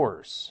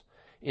outdoors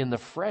in the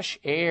fresh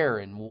air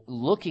and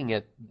looking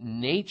at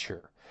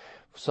nature.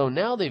 So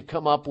now they've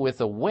come up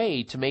with a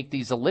way to make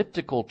these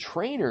elliptical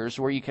trainers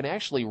where you can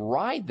actually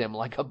ride them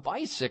like a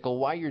bicycle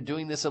while you're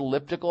doing this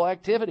elliptical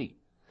activity.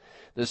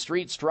 The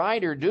Street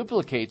Strider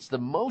duplicates the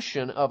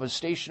motion of a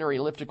stationary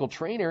elliptical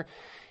trainer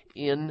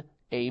in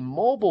a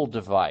mobile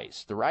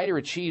device. The rider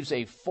achieves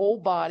a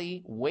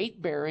full-body,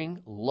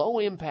 weight-bearing,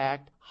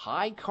 low-impact,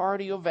 high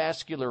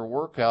cardiovascular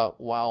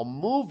workout while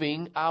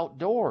moving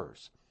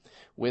outdoors.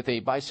 With a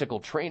bicycle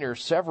trainer,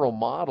 several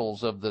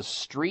models of the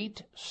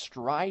Street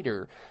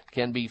Strider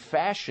can be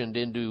fashioned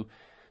into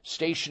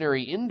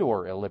stationary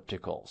indoor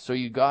elliptical. So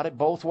you got it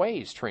both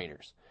ways,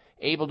 trainers.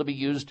 Able to be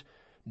used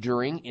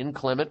during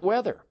inclement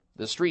weather.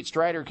 The Street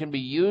Strider can be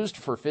used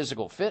for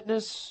physical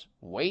fitness,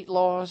 weight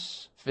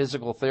loss,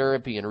 physical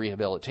therapy and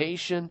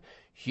rehabilitation,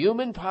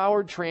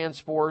 human-powered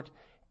transport,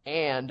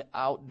 and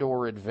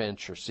outdoor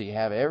adventure. So you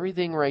have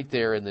everything right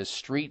there in this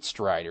Street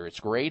Strider. It's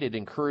great. It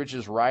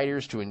encourages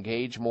riders to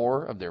engage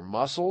more of their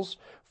muscles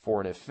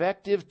for an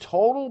effective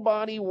total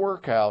body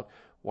workout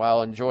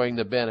while enjoying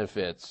the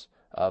benefits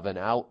of an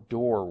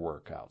outdoor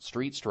workout.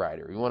 Street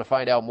Strider. If you want to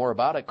find out more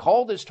about it,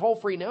 call this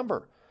toll-free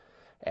number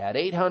at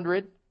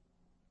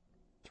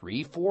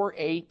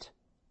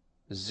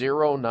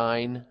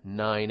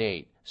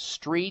 800-348-0998.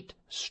 Street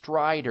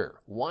Strider,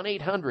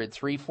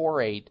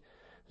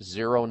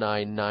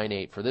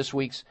 1-800-348-0998 for this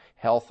week's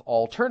Health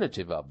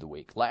Alternative of the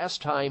Week.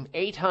 Last time,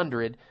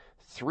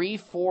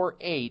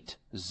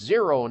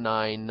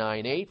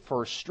 800-348-0998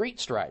 for Street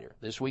Strider,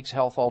 this week's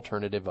Health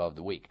Alternative of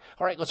the Week.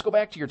 All right, let's go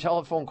back to your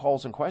telephone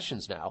calls and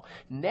questions now.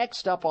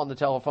 Next up on the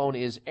telephone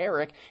is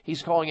Eric.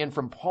 He's calling in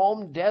from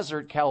Palm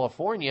Desert,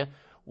 California.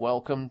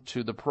 Welcome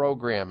to the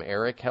program,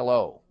 Eric.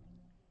 Hello.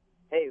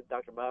 Hey,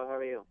 Dr. Bob, how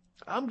are you?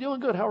 I'm doing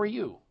good. How are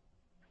you?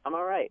 I'm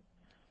all right.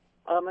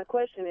 My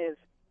question is,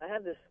 I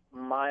have this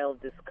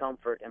mild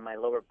discomfort in my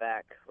lower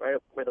back, right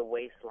up where the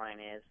waistline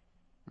is,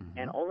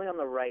 and only on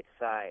the right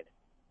side.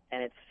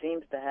 And it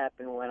seems to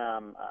happen when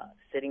I'm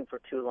sitting for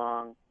too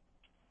long,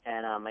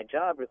 and my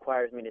job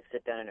requires me to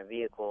sit down in a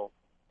vehicle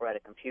or at a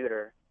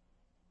computer.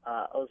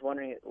 I was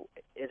wondering,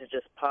 is it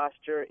just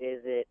posture?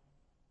 Is it...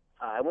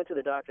 I went to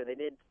the doctor. They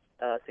did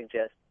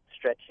suggest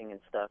stretching and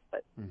stuff,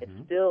 but it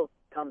still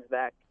comes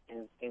back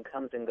and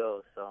comes and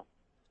goes. So,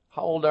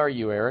 how old are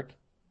you, Eric?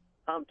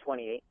 I'm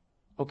 28.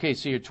 Okay,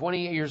 so you're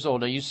 28 years old.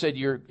 Now, you said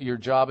your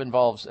job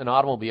involves an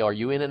automobile. Are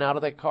you in and out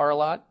of that car a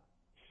lot?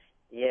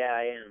 Yeah,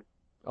 I am.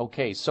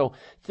 Okay, so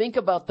think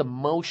about the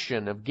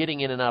motion of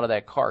getting in and out of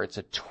that car. It's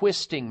a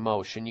twisting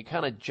motion. You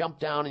kind of jump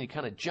down and you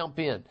kind of jump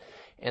in.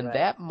 And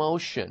that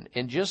motion,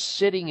 and just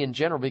sitting in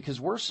general, because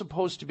we're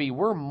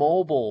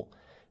mobile.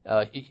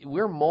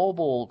 We're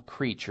mobile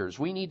creatures.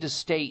 We need to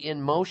stay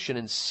in motion,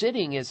 and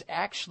sitting is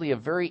actually a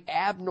very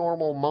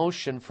abnormal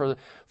motion for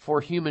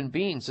human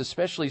beings,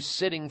 especially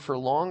sitting for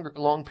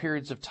long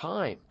periods of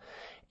time.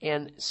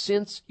 And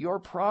since your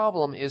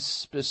problem is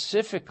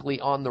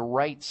specifically on the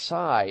right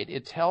side,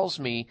 it tells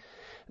me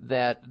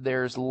that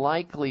there's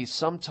likely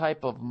some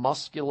type of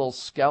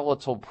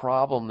musculoskeletal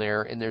problem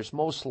there, and there's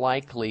most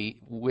likely,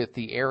 with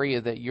the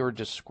area that you're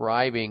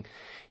describing,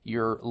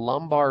 your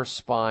lumbar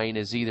spine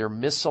is either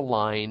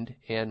misaligned,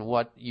 and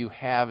what you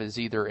have is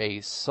either a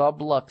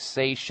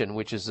subluxation,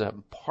 which is a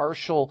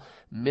partial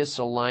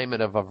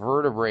misalignment of a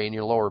vertebrae in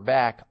your lower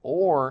back,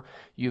 or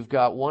you've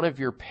got one of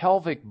your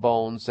pelvic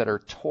bones that are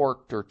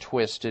torqued or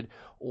twisted,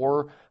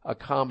 or a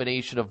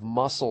combination of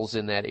muscles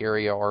in that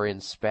area are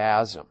in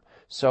spasm.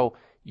 So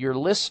you're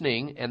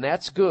listening, and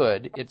that's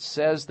good. It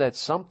says that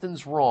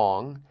something's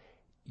wrong.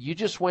 You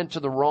just went to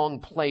the wrong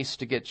place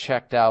to get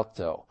checked out,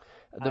 though.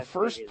 The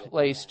first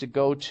place to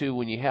go to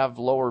when you have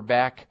lower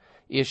back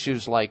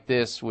issues like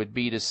this would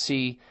be to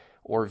see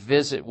or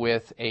visit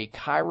with a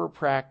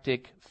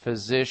chiropractic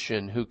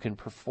physician who can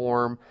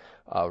perform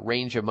a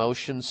range of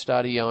motion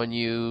study on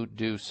you,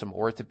 do some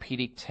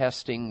orthopedic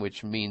testing,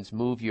 which means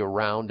move you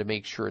around to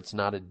make sure it's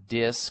not a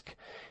disc.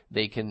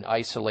 They can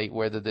isolate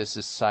whether this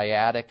is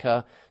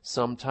sciatica.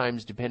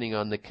 Sometimes, depending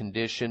on the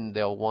condition,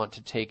 they'll want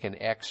to take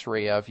an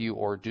x-ray of you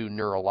or do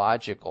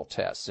neurological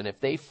tests. And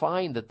if they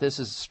find that this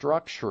is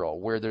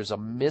structural, where there's a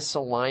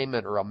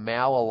misalignment or a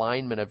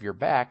malalignment of your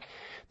back,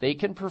 they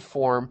can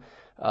perform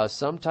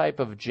some type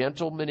of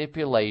gentle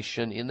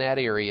manipulation in that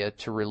area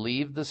to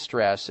relieve the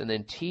stress and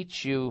then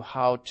teach you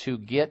how to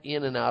get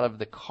in and out of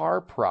the car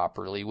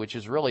properly, which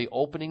is really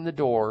opening the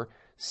door,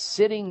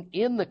 sitting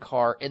in the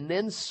car, and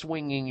then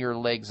swinging your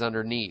legs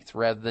underneath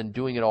rather than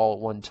doing it all at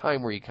one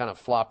time where you kind of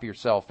flop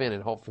yourself in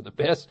and hope for the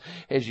best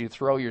as you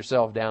throw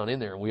yourself down in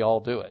there. We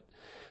all do it.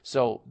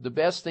 So the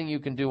best thing you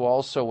can do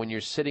also when you're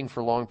sitting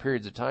for long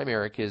periods of time,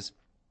 Eric, is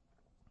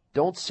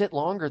don't sit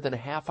longer than a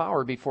half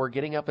hour before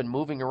getting up and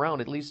moving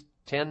around. At least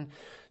 10,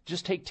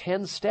 just take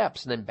 10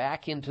 steps and then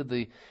back into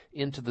the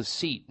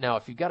seat. Now,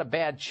 if you've got a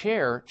bad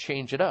chair,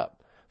 change it up.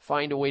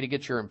 Find a way to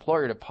get your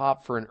employer to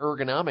pop for an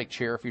ergonomic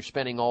chair if you're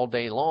spending all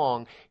day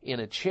long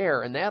in a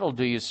chair, and that'll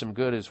do you some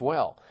good as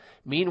well.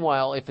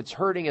 Meanwhile, if it's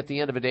hurting at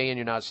the end of a day and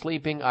you're not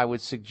sleeping, I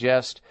would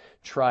suggest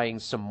trying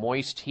some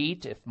moist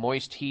heat. If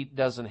moist heat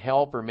doesn't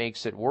help or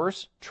makes it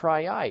worse,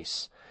 try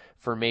ice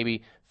for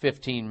maybe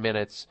 15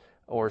 minutes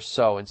or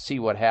so and see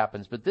what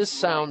happens. But this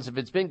sounds, if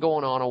it's been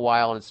going on a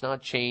while and it's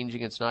not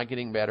changing, it's not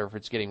getting better, if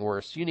it's getting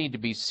worse, you need to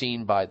be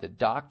seen by the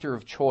doctor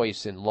of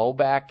choice in low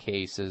back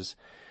cases,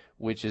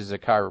 which is a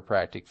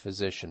chiropractic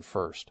physician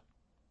first.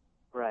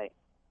 Right.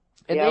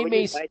 And yeah, they I would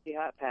may use icy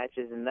hot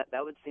patches, and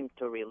that would seem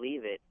to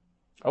relieve it.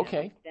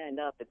 Okay. If I stand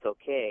up, it's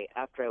okay.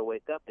 After I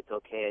wake up, it's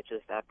okay. It's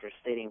just after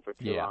sitting for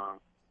too long.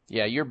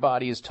 Yeah, your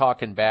body is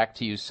talking back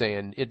to you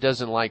saying it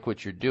doesn't like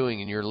what you're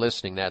doing and you're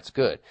listening. That's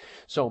good.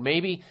 So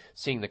maybe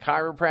seeing the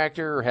chiropractor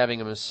or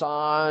having a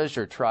massage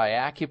or try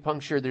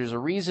acupuncture, there's a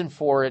reason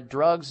for it.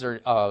 Drugs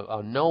are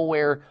a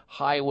nowhere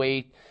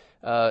highway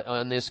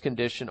on this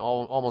condition.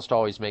 Almost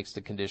always makes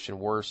the condition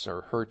worse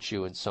or hurts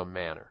you in some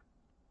manner.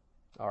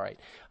 All right.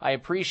 I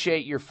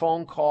appreciate your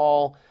phone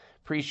call.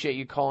 Appreciate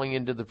you calling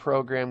into the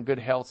program. Good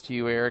health to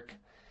you, Eric.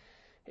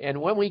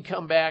 And when we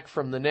come back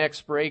from the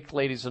next break,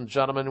 ladies and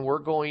gentlemen, we're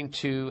going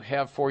to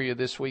have for you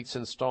this week's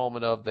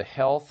installment of the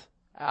Health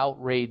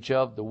Outrage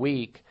of the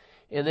Week.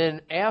 And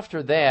then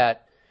after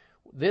that,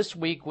 this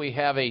week we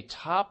have a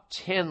top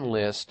 10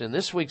 list. And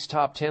this week's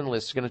top 10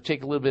 list is going to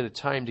take a little bit of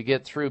time to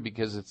get through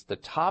because it's the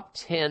top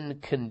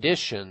 10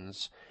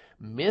 conditions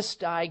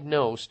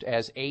misdiagnosed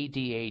as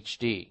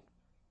ADHD.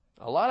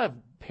 A lot of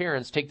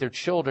parents take their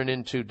children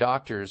into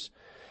doctors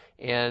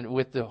and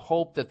with the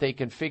hope that they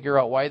can figure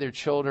out why their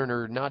children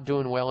are not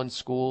doing well in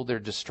school. They're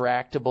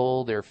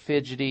distractible, they're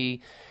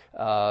fidgety,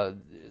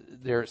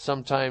 they're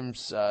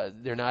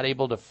not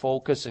able to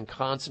focus and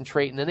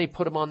concentrate, and then they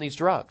put them on these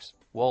drugs.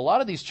 Well, a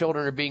lot of these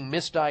children are being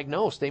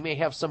misdiagnosed. They may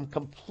have some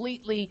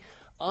completely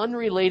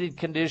unrelated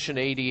condition,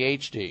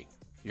 ADHD.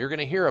 You're going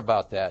to hear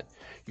about that.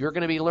 You're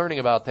going to be learning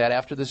about that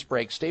after this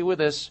break. Stay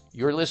with us.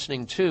 You're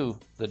listening to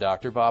The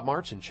Dr. Bob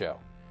Martin Show.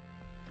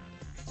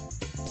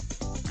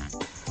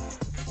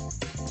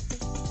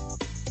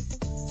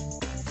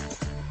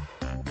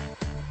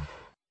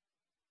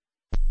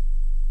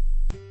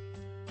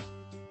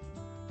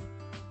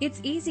 It's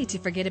easy to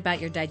forget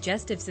about your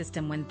digestive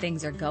system when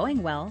things are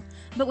going well,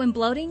 but when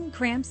bloating,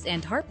 cramps,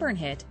 and heartburn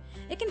hit,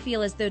 it can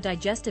feel as though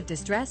digestive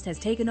distress has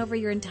taken over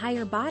your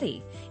entire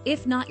body,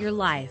 if not your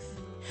life.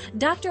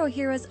 Dr.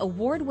 Ohhira's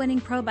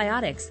award-winning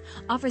probiotics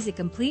offers a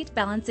complete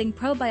balancing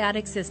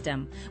probiotic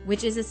system,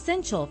 which is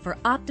essential for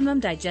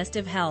optimum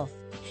digestive health.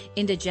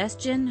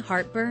 Indigestion,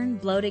 heartburn,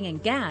 bloating,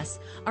 and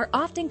gas are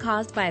often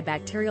caused by a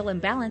bacterial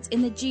imbalance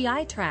in the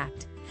GI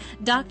tract.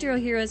 Dr.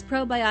 Ohhira's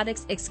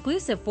Probiotics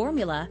exclusive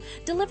formula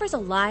delivers a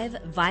live,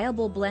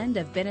 viable blend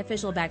of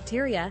beneficial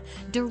bacteria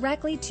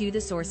directly to the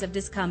source of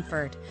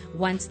discomfort.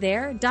 Once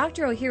there,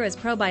 Dr. Ohhira's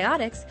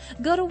Probiotics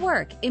go to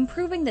work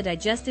improving the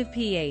digestive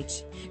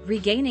pH,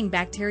 regaining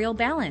bacterial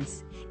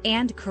balance,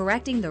 and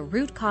correcting the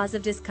root cause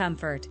of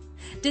discomfort.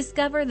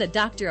 Discover the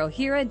Dr.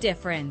 Ohhira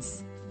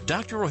difference.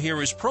 Dr.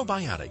 Ohhira's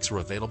Probiotics are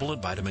available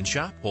at Vitamin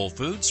Shop, Whole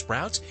Foods,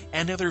 Sprouts,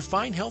 and other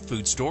fine health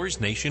food stores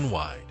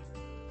nationwide.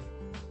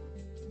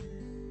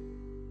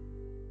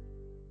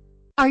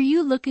 Are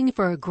you looking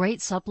for a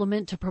great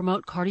supplement to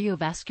promote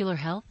cardiovascular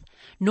health?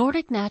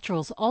 Nordic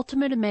Naturals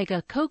Ultimate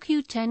Omega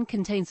CoQ10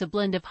 contains a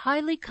blend of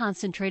highly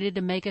concentrated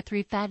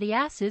omega-3 fatty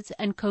acids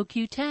and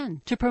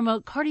CoQ10 to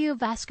promote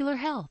cardiovascular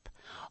health.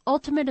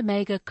 Ultimate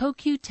Omega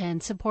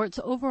CoQ10 supports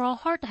overall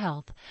heart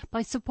health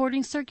by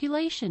supporting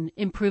circulation,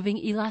 improving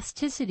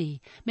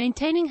elasticity,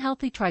 maintaining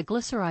healthy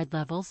triglyceride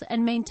levels,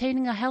 and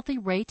maintaining a healthy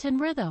rate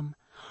and rhythm.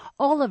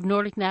 All of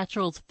Nordic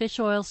Naturals fish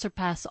oil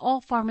surpass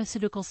all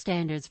pharmaceutical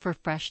standards for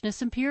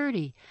freshness and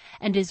purity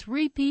and is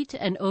repeat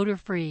and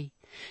odor-free.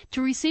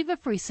 To receive a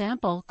free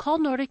sample, call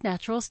Nordic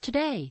Naturals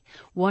today.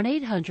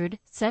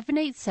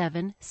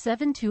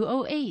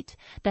 1-800-787-7208.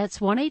 That's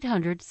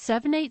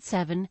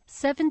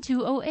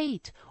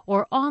 1-800-787-7208.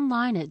 Or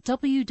online at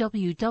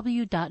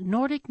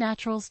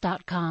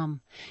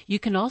www.nordicnaturals.com. You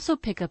can also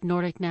pick up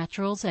Nordic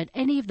Naturals at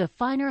any of the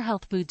finer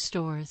health food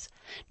stores.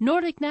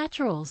 Nordic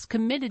Naturals,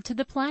 committed to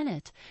the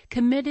planet,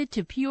 committed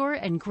to pure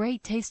and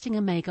great tasting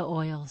omega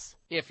oils.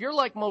 If you're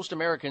like most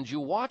Americans, you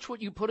watch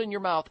what you put in your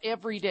mouth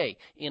every day.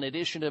 In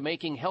addition to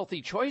making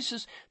healthy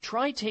choices,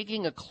 try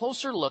taking a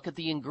closer look at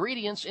the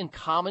ingredients in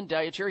common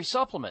dietary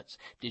supplements.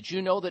 Did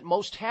you know that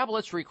most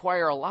tablets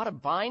require a lot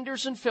of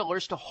binders and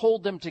fillers to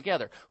hold them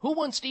together? Who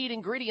wants to eat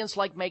ingredients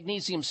like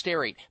magnesium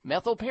stearate,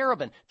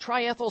 methylparaben,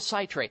 triethyl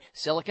citrate,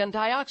 silicon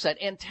dioxide,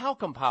 and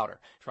talcum powder?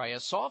 Try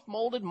a soft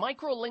molded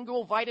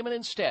microlingual vitamin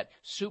instead.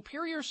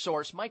 Superior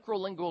Source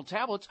microlingual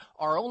tablets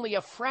are only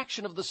a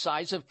fraction of the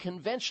size of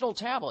conventional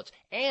tablets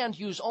and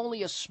use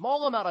only a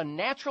small amount of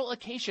natural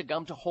acacia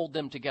gum to hold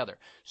them together.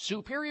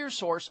 Superior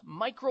Source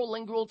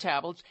microlingual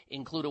tablets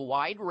include a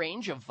wide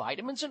range of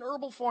vitamins and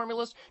herbal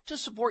formulas to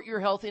support your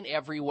health in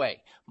every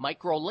way.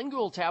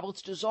 Microlingual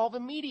tablets dissolve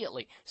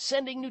immediately,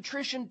 sending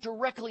nutrition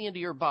directly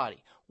into your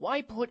body.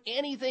 Why put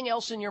anything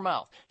else in your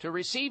mouth? To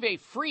receive a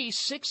free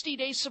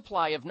 60-day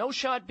supply of No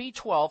Shot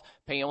B12,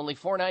 pay only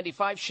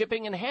 $4.95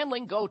 shipping and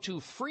handling. Go to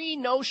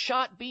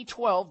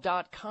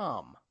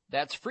freenoshotb12.com.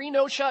 That's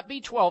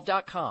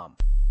freenoshotb12.com.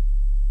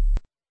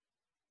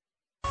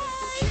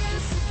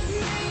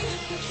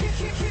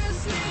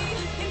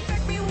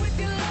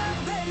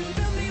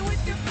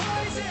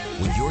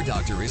 When your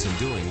doctor isn't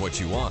doing what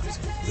you want,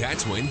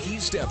 that's when he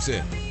steps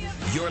in.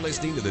 You're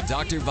listening to the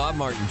Dr. Bob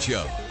Martin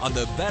Show on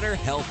the Better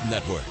Health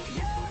Network.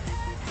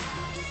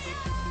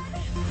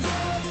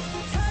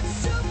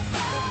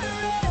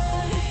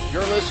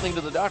 You're listening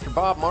to the Dr.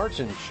 Bob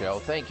Martin Show.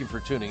 Thank you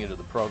for tuning into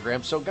the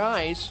program. So,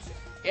 guys,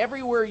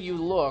 everywhere you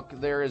look,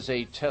 there is a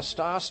new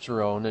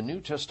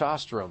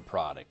testosterone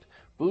product.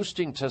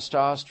 Boosting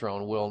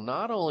testosterone will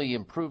not only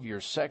improve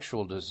your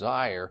sexual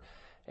desire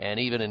and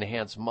even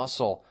enhance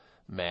muscle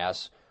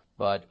mass,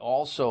 but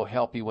also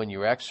help you when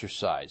you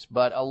exercise.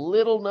 But a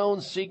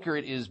little-known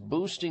secret is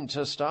boosting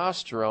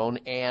testosterone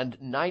and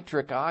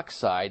nitric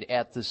oxide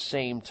at the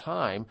same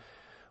time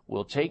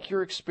will take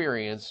your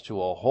experience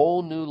to a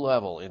whole new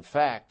level. In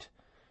fact,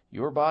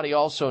 your body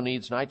also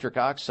needs nitric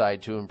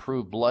oxide to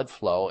improve blood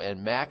flow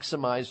and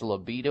maximize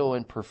libido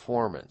and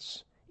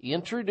performance.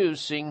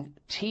 Introducing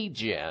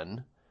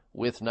T-Gen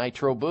with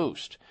Nitro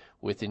Boost,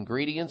 with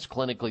ingredients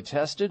clinically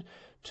tested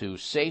to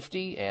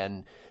safety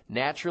and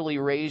naturally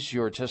raise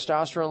your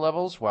testosterone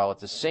levels while at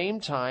the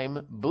same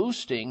time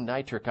boosting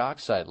nitric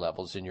oxide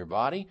levels in your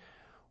body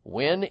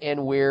when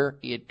and where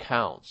it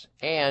counts.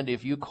 And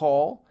if you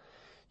call,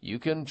 you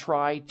can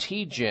try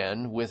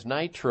T-Gen with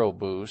Nitro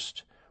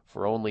Boost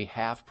for only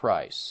half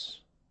price.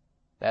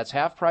 That's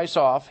half price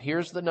off.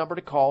 Here's the number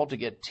to call to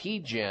get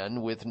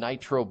T-Gen with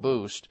Nitro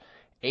Boost,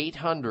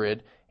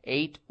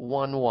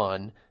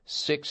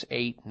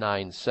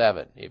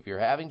 800-811-6897. If you're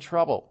having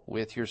trouble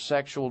with your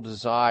sexual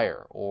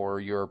desire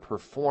or your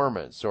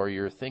performance, or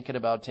you're thinking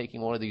about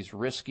taking one of these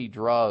risky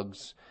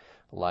drugs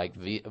like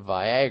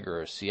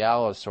Viagra,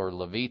 Cialis, or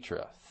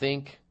Levitra,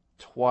 think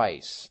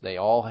twice. They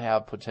all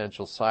have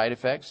potential side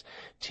effects.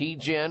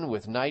 T-Gen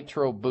with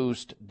Nitro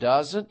Boost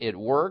doesn't. It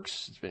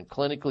works. It's been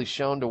clinically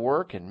shown to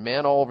work, and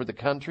men all over the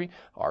country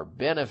are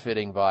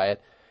benefiting by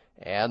it,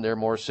 and their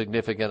more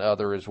significant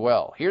other as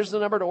well. Here's the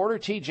number to order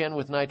T-Gen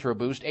with Nitro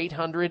Boost,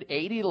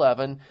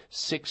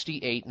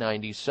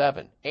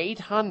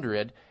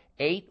 800-811-6897.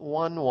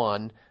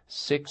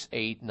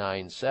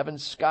 800-811-6897.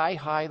 Sky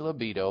High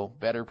Libido,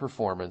 better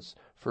performance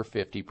for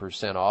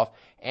 50% off.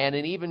 And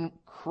an even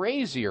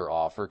crazier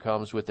offer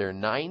comes with their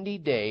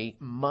 90-day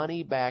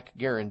money-back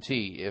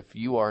guarantee if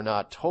you are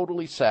not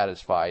totally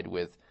satisfied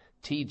with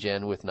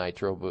T-Gen with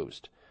Nitro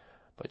Boost.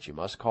 But you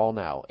must call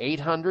now,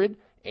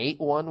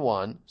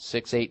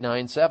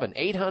 800-811-6897.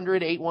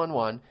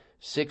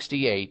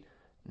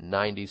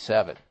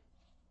 800-811-6897.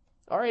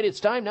 All right, it's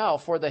time now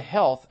for the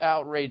health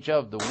outrage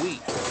of the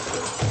week.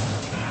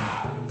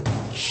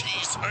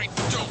 Jeez, I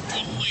don't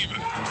believe it.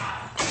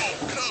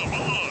 Oh, come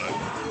on.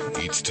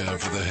 It's time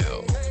for the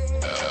health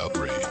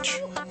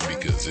outrage,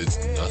 because it's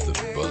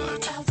nothing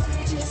but.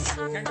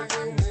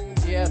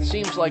 Yeah, it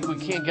seems like we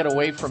can't get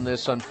away from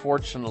this,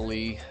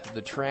 unfortunately,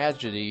 the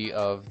tragedy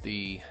of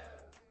the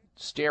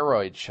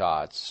steroid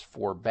shots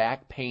for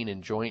back pain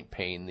and joint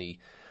pain, the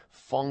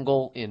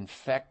fungal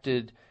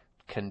infected,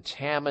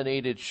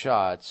 contaminated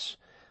shots.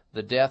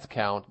 The death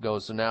count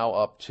goes now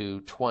up to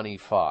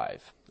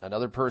 25.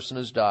 Another person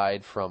has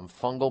died from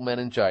fungal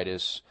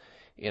meningitis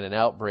in an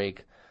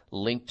outbreak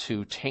linked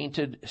to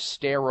tainted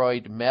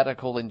steroid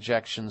medical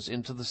injections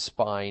into the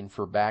spine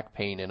for back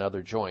pain and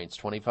other joints.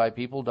 25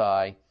 people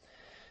die.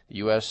 The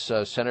U.S.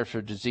 Centers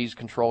for Disease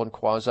Control and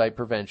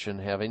Quasi-Prevention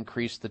have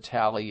increased the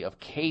tally of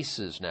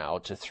cases now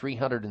to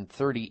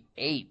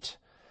 338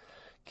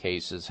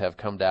 cases have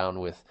come down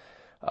with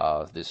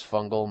this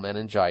fungal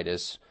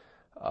meningitis.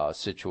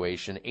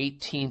 situation,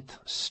 18th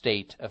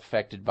state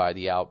affected by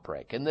the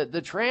outbreak. And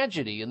the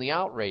tragedy and the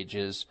outrage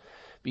is,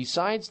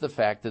 besides the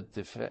fact that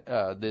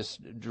this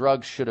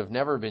drug should have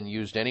never been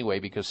used anyway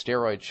because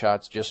steroid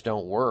shots just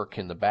don't work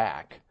in the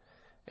back,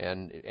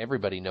 and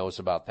everybody knows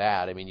about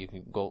that. I mean, you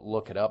can go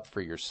look it up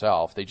for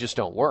yourself. They just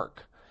don't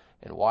work.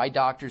 And why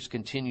doctors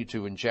continue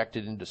to inject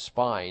it into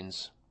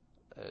spines,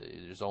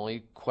 there's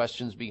only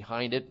questions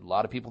behind it. A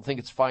lot of people think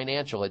it's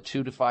financial at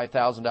 $2,000 to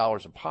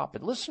 $5,000 a pop.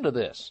 But listen to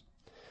this.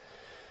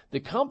 The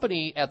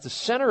company at the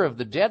center of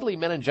the deadly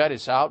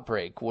meningitis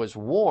outbreak was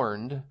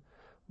warned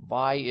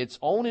by its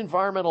own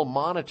environmental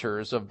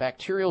monitors of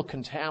bacterial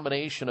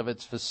contamination of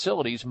its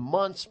facilities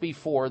months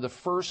before the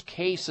first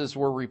cases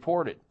were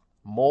reported.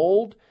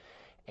 Mold,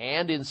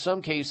 and in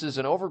some cases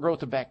an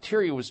overgrowth of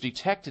bacteria, was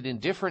detected in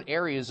different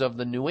areas of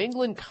the New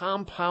England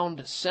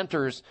Compound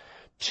Center's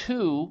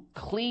 2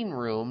 clean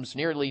rooms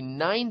nearly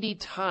 90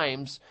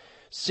 times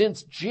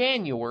since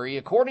January,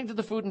 according to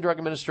the Food and Drug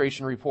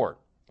Administration report.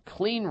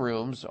 Clean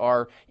rooms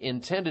are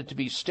intended to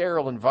be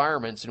sterile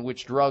environments in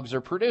which drugs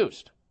are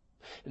produced.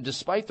 And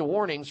despite the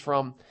warnings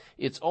from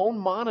its own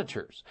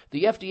monitors,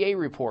 the FDA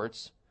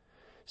reports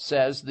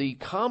says the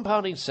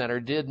compounding center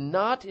did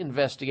not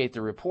investigate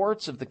the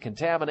reports of the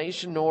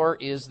contamination, nor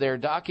is there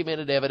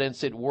documented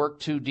evidence it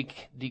worked to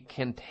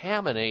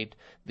decontaminate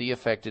the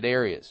affected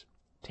areas.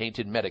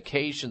 Tainted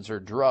medications or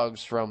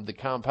drugs from the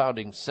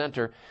compounding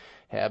center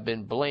have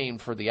been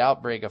blamed for the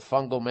outbreak of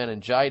fungal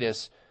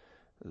meningitis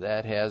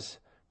that has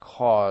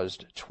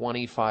caused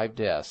 25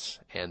 deaths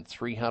and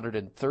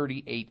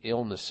 338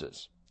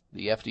 illnesses.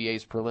 The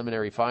FDA's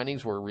preliminary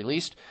findings were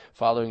released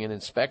following an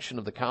inspection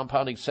of the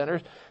compounding center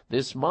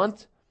this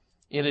month.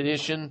 In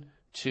addition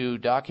to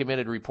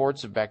documented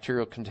reports of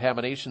bacterial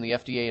contamination, the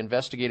FDA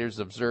investigators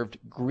observed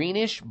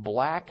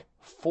greenish-black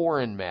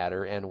foreign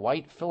matter and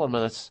white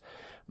filamentous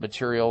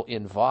material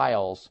in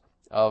vials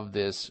of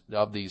these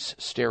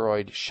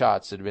steroid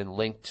shots that have been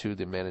linked to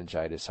the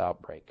meningitis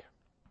outbreak.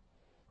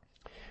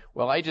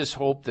 Well, I just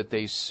hope that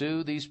they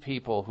sue these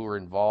people who are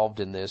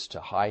involved in this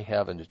to high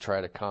heaven to try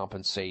to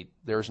compensate.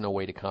 There's no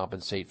way to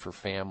compensate for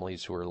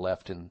families who are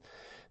left in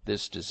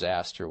this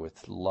disaster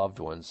with loved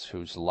ones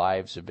whose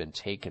lives have been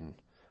taken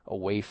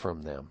away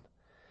from them.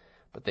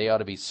 But they ought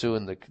to be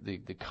suing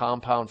the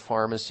compound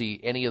pharmacy,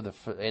 any of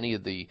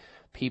the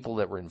people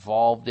that were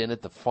involved in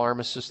it, the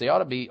pharmacists. They ought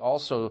to be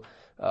also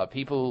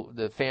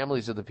the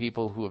families of the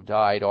people who have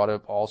died ought to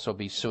also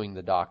be suing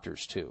the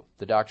doctors too.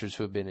 The doctors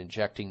who have been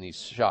injecting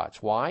these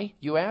shots. Why,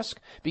 you ask?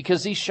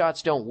 Because these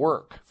shots don't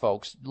work,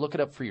 folks. Look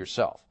it up for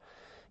yourself.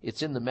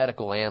 It's in the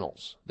medical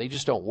annals. They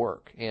just don't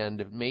work.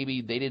 And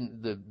maybe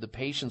the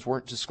patients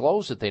weren't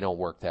disclosed that they don't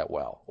work that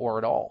well or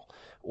at all.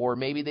 Or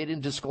maybe they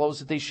didn't disclose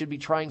that they should be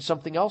trying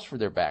something else for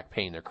their back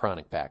pain, their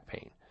chronic back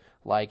pain,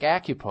 like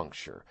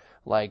acupuncture,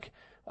 like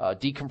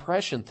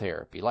decompression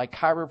therapy, like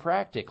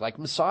chiropractic, like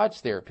massage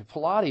therapy,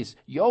 Pilates,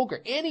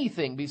 yoga,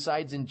 anything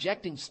besides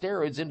injecting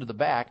steroids into the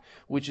back,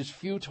 which is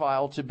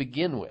futile to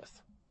begin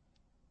with.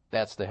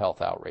 That's the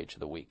health outrage of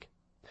the week.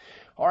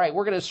 All right,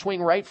 we're going to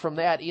swing right from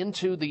that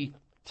into the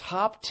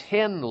top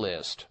 10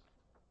 list.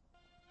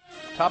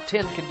 Top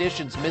 10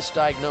 conditions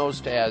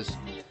misdiagnosed as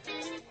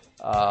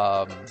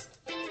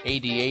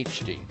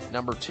ADHD.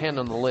 Number 10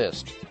 on the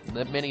list.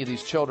 Many of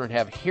these children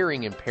have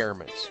hearing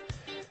impairments.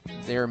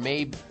 They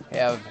may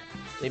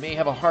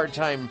have a hard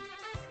time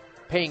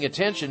paying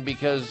attention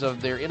because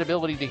of their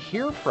inability to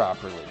hear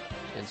properly.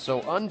 And so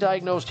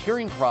undiagnosed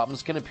hearing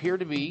problems can appear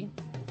to be,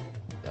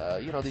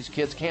 these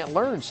kids can't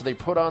learn, so they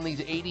put on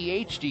these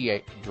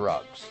ADHD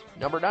drugs.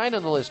 Number 9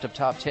 on the list of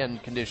top 10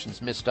 conditions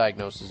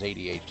misdiagnosed as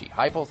ADHD,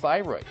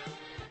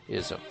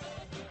 hypothyroidism.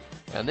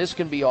 And this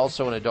can be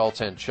also in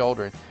adults and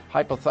children.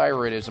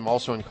 Hypothyroidism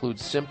also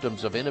includes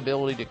symptoms of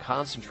inability to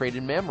concentrate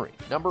in memory.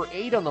 Number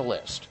 8 on the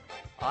list,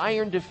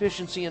 iron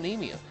deficiency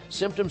anemia.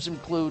 Symptoms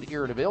include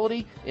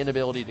irritability,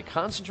 inability to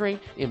concentrate,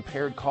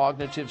 impaired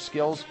cognitive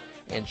skills,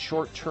 and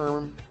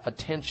short-term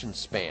attention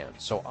span.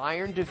 So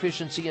iron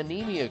deficiency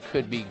anemia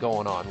could be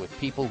going on with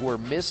people who are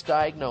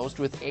misdiagnosed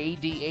with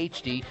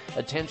ADHD,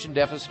 attention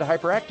deficit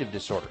hyperactive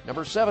disorder.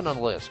 Number 7 on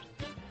the list,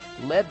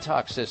 lead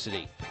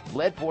toxicity.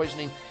 Lead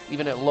poisoning,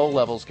 even at low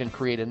levels, can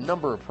create a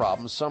number of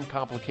problems. Some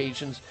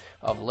complications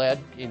of lead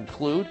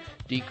include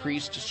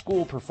decreased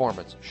school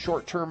performance,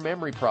 short-term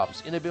memory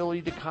problems,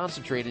 inability to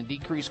concentrate, and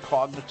decreased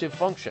cognitive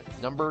function.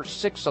 Number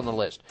 6 on the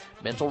list,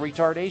 mental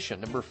retardation.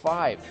 Number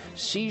 5,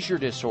 seizure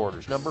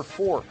disorders. Number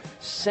 4,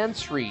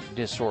 sensory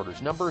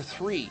disorders. Number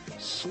 3,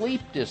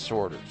 sleep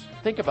disorders.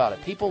 Think about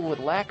it. People with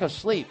lack of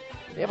sleep,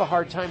 they have a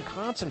hard time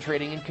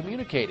concentrating and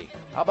communicating.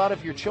 How about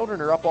if your children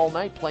are up all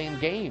night playing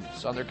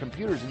games on their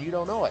computers and you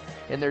don't know it,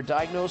 and they're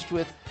diagnosed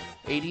with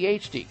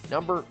ADHD?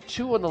 Number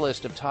 2 on the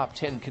list of top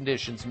 10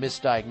 conditions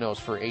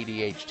misdiagnosed for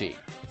ADHD,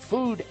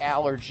 food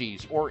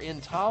allergies or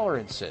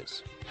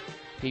intolerances.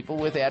 People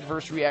with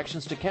adverse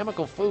reactions to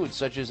chemical foods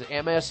such as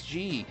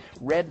MSG,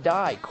 red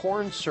dye,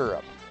 corn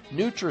syrup,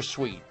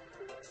 NutraSweet.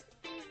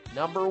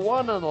 Number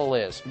 1 on the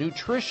list,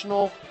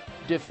 nutritional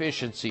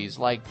deficiencies,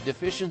 like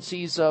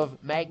deficiencies of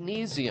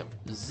magnesium,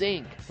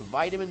 zinc,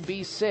 vitamin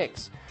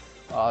B6,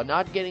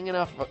 not getting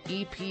enough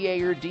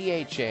EPA or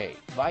DHA,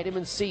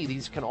 vitamin C.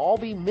 These can all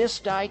be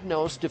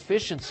misdiagnosed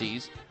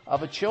deficiencies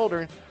of a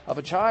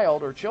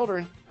child or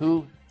children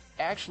who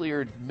actually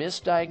are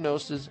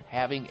misdiagnosed as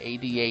having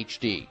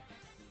ADHD,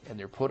 and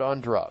they're put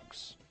on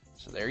drugs.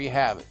 So there you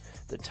have it.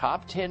 The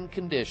top 10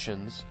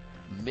 conditions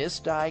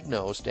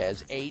misdiagnosed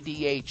as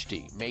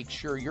ADHD. Make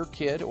sure your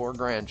kid or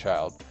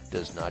grandchild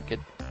does not get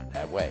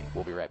that way.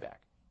 We'll be right back.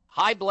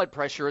 High blood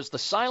pressure is the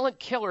silent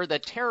killer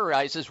that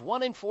terrorizes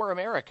 1 in 4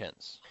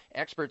 Americans.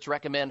 Experts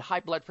recommend high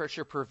blood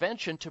pressure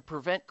prevention to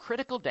prevent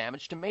critical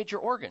damage to major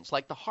organs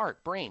like the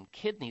heart, brain,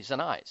 kidneys, and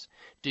eyes.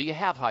 Do you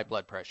have high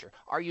blood pressure?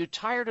 Are you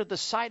tired of the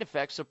side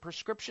effects of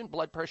prescription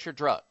blood pressure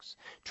drugs?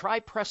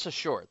 Try Press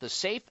Assure, the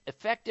safe,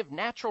 effective,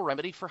 natural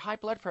remedy for high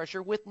blood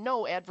pressure with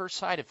no adverse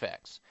side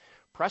effects.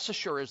 Press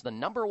Assure is the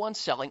 #1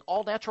 selling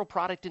all-natural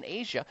product in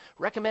Asia,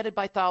 recommended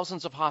by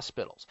thousands of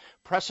hospitals.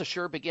 Press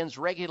Assure begins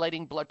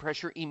regulating blood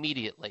pressure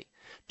immediately.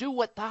 Do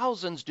what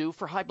thousands do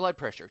for high blood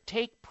pressure.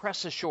 Take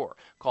Press Assure.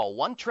 Call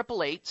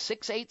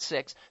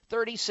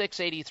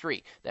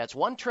 1-888-686-3683. That's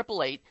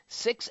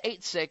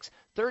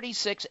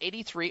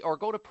 1-888-686-3683, or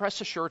go to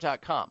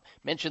PressAssure.com.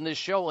 Mention this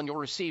show and you'll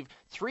receive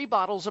 3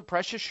 bottles of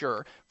Press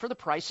Assure for the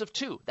price of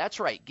 2. That's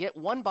right. Get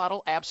 1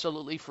 bottle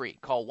absolutely free.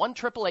 Call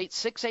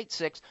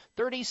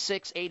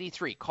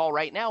 1-888-686-3683. Call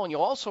right now and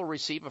you'll also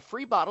receive a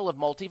free bottle of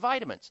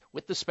multivitamins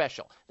with the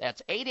special.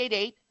 That's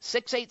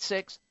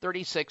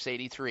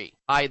 888-686-3683.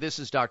 Hi, this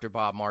is Dr.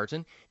 Bob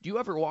Martin. Do you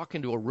ever walk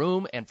into a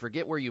room and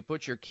forget where you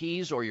put your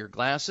keys or your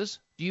glasses?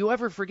 Do you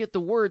ever forget the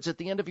words at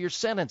the end of your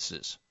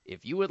sentences?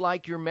 If you would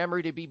like your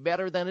memory to be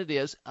better than it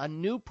is, a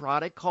new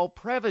product called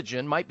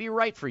Prevagen might be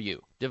right for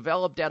you.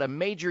 Developed at a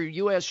major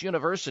U.S.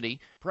 university,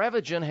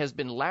 Prevagen has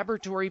been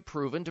laboratory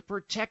proven to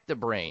protect the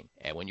brain.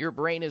 And when your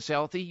brain is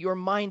healthy, your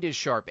mind is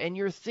sharp and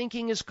your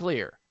thinking is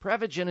clear.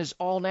 Prevagen is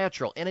all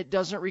natural and it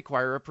doesn't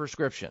require a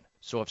prescription.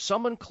 So if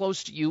someone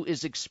close to you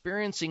is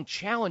experiencing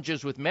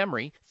challenges with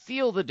memory,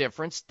 feel the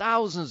difference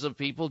thousands of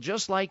people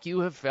just like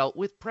you have felt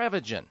with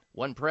Prevagen.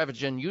 One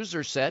Prevagen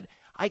user said,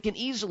 "I can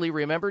easily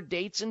remember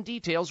dates and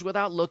details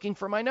without looking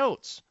for my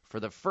notes.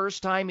 For the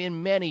first time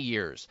in many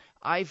years,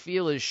 I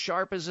feel as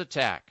sharp as a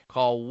tack."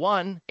 Call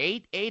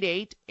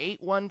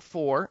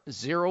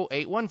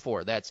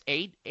 1-888-814-0814. That's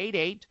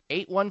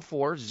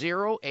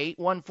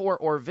 888-814-0814,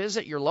 or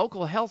visit your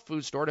local health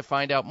food store to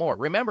find out more.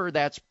 Remember,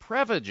 that's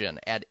Prevagen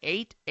at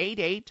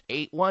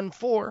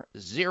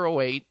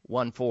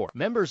 888-814-0814.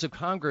 Members of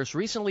Congress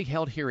recently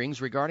held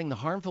hearings regarding the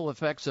harmful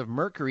effects of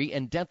mercury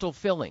in dental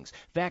fillings,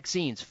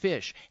 vaccines,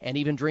 fish, and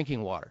even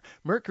drinking water.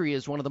 Mercury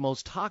is one of the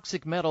most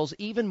toxic metals,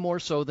 even more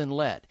so than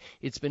lead.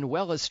 It's been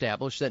well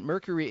established that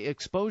mercury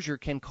exposure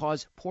can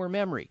cause poor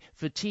memory,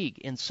 fatigue,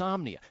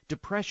 insomnia,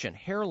 depression,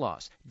 hair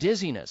loss,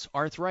 dizziness,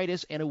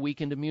 arthritis, and a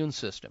weakened immune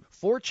system.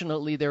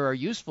 Fortunately, there are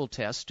useful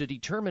tests to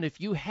determine if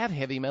you have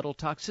heavy metal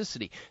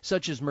toxicity,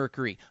 such as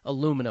mercury,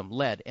 aluminum,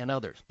 lead, and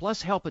others.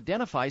 Plus, help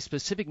identify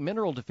specific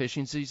mineral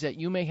deficiencies that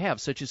you may have,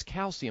 such as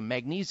calcium,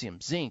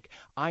 magnesium, zinc,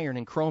 iron,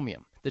 and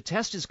chromium. The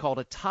test is called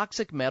a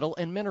toxic metal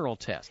and mineral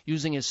test.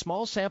 Using a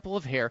small sample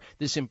of hair,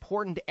 this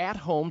important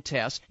at-home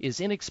test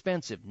is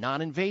inexpensive,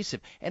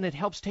 non-invasive, and it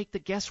helps take the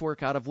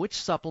guesswork out of which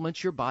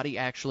supplements your body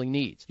actually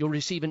needs. You'll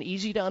receive an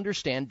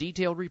easy-to-understand,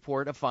 detailed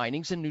report of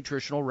findings and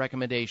nutritional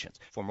recommendations.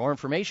 For more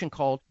information,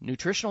 call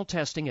Nutritional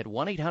Testing at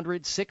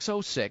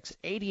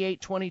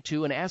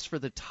 1-800-606-8822 and ask for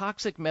the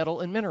toxic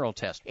metal and mineral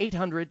test,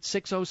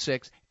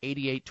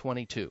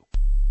 800-606-8822.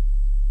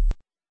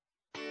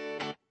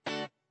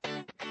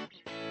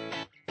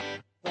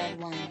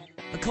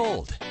 A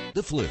cold,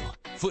 the flu,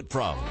 foot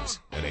problems,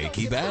 an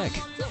achy back.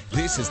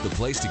 This is the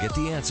place to get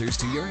the answers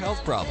to your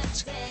health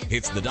problems.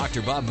 It's the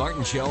Dr. Bob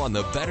Martin Show on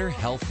the Better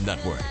Health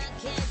Network.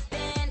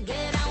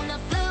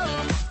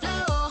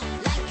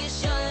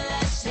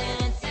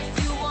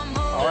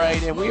 All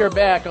right, and we are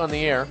back on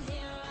the air.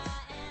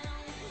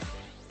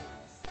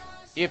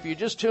 If you're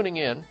just tuning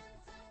in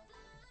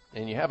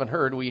and you haven't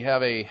heard, we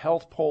have a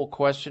health poll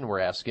question we're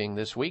asking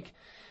this week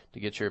to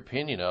get your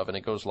opinion of, and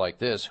it goes like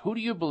this. Who do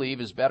you believe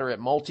is better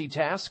at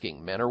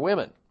multitasking, men or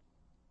women?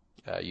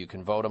 You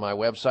can vote on my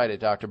website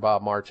at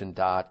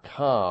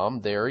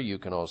drbobmartin.com. There you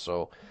can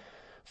also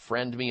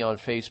friend me on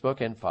Facebook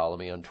and follow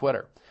me on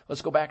Twitter.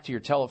 Let's go back to your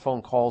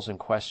telephone calls and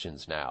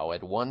questions now at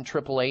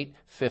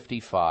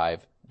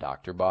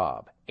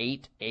 1-888-55-DR-BOB,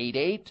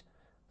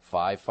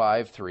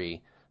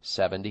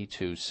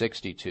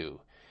 888-553-7262.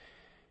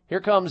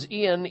 Here comes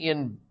Ian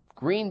in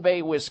Green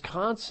Bay,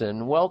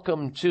 Wisconsin.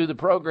 Welcome to the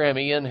program,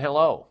 Ian.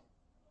 Hello.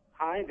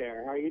 Hi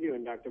there. How are you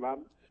doing, Dr. Bob?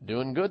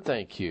 Doing good,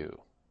 thank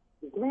you.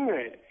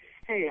 Good.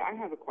 Hey, I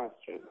have a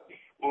question.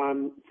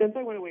 Since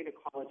I went away to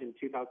college in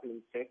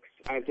 2006,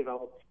 I've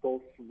developed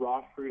both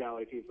raw fruit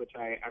allergies, which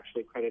I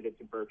actually credited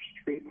to birch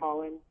tree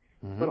pollen,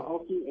 but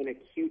also an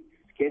acute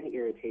skin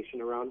irritation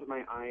around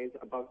my eyes,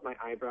 above my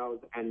eyebrows,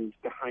 and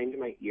behind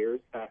my ears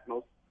that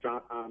most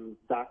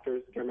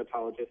doctors,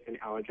 dermatologists, and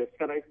allergists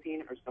that I've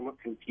seen are somewhat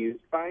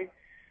confused by.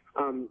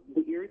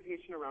 The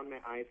irritation around my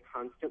eyes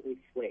constantly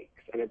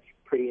flakes, and it's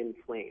pretty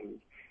inflamed.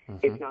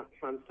 It's not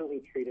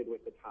constantly treated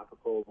with the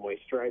topical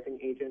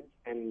moisturizing agents,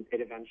 and it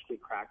eventually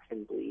cracks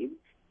and bleeds.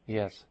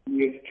 Yes.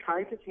 We've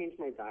tried to change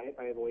my diet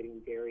by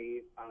avoiding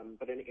dairy,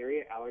 but an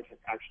area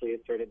allergist actually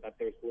asserted that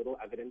there's little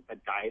evidence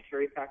that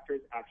dietary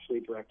factors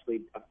actually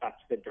directly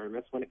affect the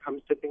dermis when it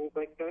comes to things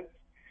like this,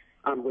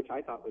 which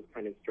I thought was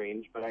kind of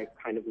strange, but I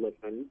kind of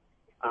listened.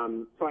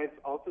 So I've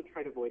also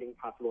tried avoiding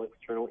possible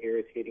external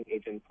irritating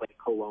agents like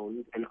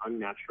colognes and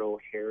unnatural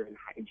hair and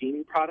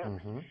hygiene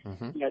products.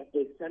 Yet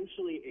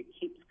essentially it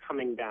keeps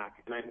coming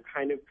back, and I'm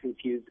kind of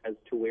confused as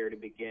to where to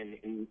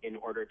begin in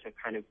order to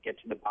kind of get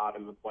to the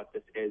bottom of what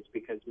this is,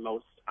 because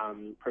most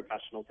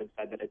professionals have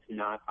said that it's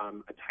not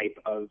a type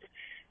of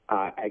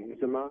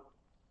eczema.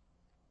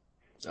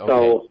 Okay.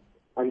 So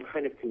I'm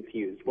kind of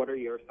confused. What are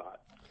your thoughts?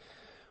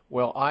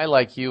 Well, I,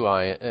 like you,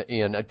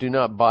 Ian, do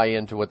not buy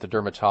into what the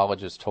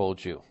dermatologist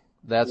told you.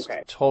 That's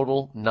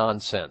total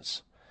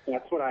nonsense.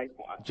 That's what I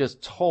thought.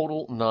 Just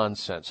total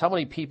nonsense. How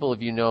many people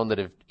have you known that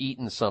have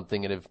eaten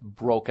something and have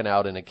broken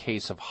out in a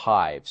case of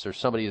hives, or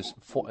somebody has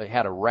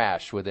had a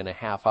rash within a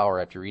half hour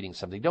after eating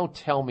something? Don't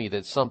tell me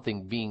that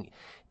something being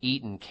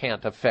eaten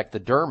can't affect the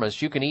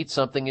dermis. You can eat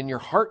something and your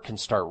heart can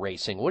start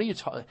racing. What are you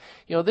talking?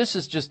 You know, this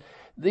is just...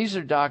 These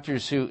are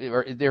doctors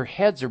who their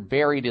heads are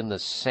buried in the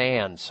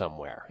sand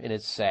somewhere, and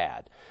it's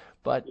sad.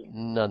 But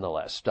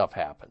nonetheless, stuff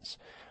happens.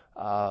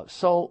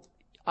 So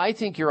I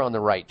think you're on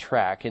the right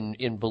track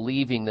in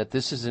believing that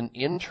this is an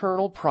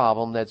internal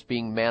problem that's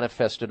being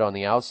manifested on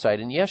the outside.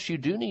 And yes, you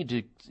do need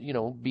to,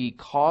 be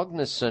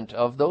cognizant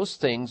of those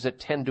things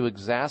that tend to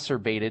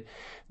exacerbate it,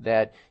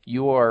 that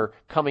you are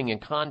coming in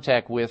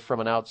contact with from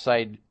an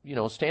outside,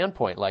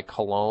 standpoint, like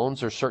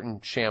colognes or certain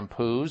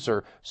shampoos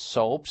or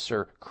soaps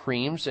or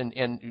creams.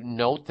 And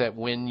note that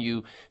when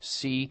you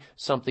see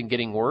something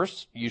getting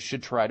worse, you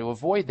should try to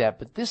avoid that.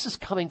 But this is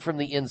coming from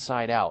the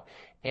inside out.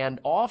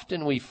 And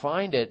often we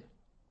find it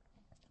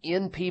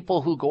in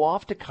people who go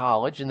off to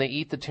college and they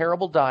eat the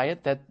terrible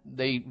diet that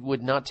they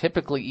would not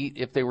typically eat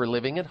if they were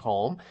living at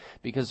home,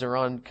 because they're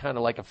on kind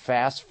of like a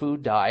fast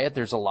food diet.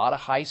 There's a lot of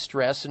high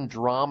stress and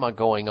drama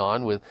going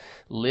on with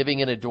living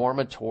in a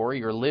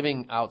dormitory or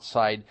living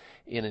outside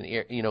in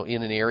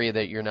an area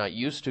that you're not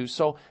used to.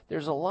 So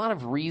there's a lot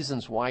of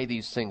reasons why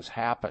these things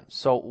happen.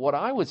 So what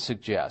I would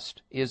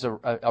suggest is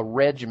a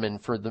regimen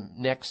for the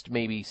next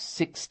maybe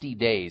 60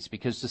 days,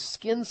 because the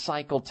skin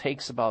cycle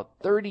takes about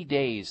 30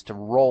 days to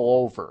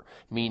roll over,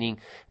 meaning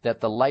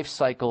that the life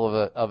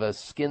cycle of a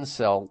skin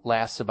cell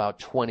lasts about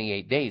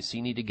 28 days. So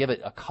you need to give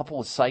it a couple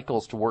of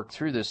cycles to work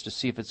through this to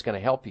see if it's going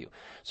to help you.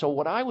 So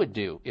what I would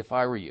do if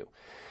I were you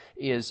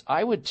is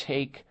I would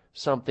take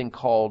something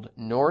called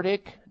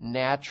Nordic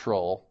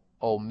Natural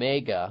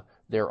Omega,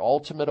 their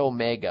Ultimate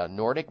Omega,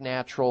 Nordic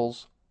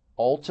Naturals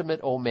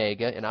Ultimate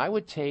Omega, and I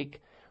would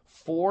take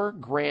 4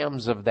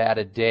 grams of that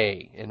a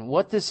day. And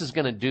what this is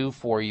going to do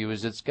for you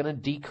is it's going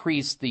to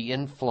decrease the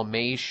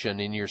inflammation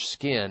in your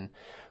skin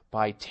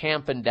by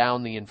tamping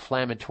down the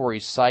inflammatory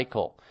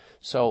cycle.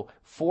 So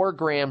 4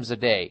 grams a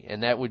day,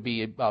 and that would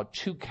be about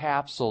 2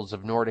 capsules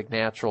of Nordic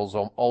Naturals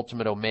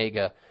Ultimate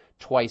Omega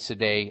twice a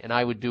day, and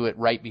I would do it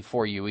right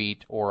before you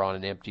eat or on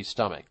an empty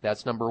stomach.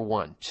 That's number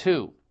 1.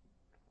 2,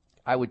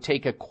 I would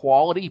take a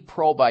quality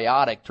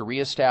probiotic to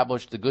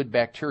reestablish the good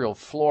bacterial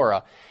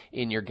flora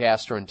in your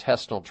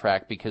gastrointestinal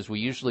tract, because we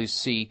usually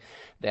see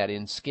that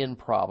in skin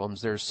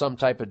problems there's some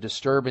type of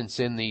disturbance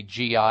in the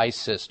GI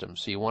system.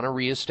 So you want to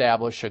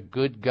reestablish a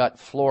good gut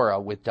flora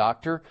with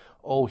Dr.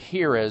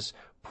 Ohhira's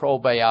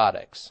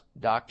probiotics.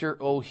 Dr.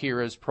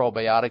 Ohhira's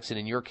probiotics, and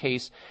in your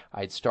case,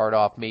 I'd start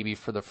off maybe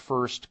for the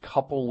first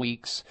couple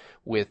weeks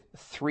with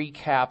 3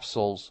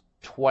 capsules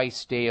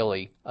twice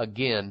daily,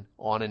 again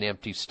on an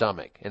empty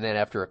stomach. And then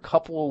after a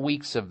couple of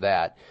weeks of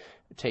that,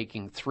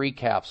 taking 3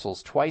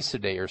 capsules twice a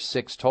day, or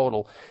 6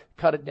 total,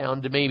 cut it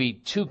down to maybe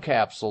 2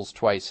 capsules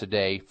twice a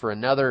day for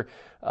another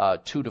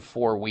 2 to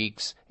 4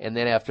 weeks, and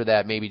then after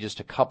that maybe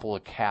just a couple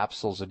of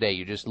capsules a day.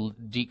 You're just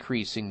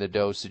decreasing the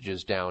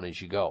dosages down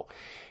as you go.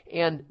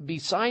 And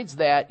besides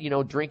that,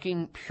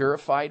 drinking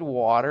purified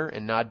water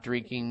and not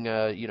drinking,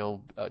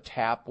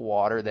 tap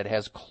water that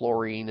has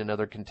chlorine and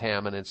other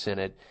contaminants in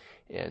it,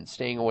 and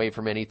staying away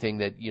from anything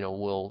that,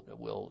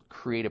 will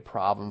create a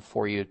problem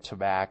for you,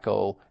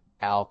 tobacco,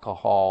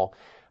 alcohol.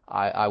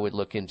 I would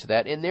look into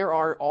that. And there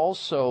are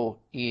also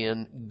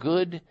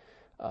good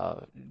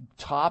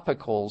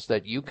topicals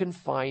that you can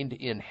find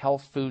in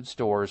health food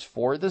stores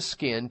for the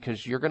skin,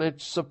 because you're going to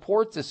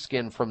support the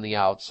skin from the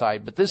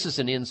outside, but this is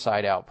an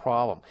inside-out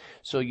problem.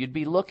 So you'd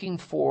be looking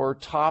for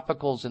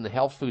topicals in the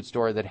health food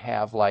store that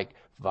have like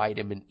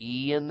vitamin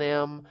E in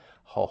them,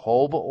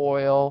 jojoba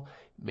oil,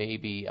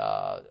 maybe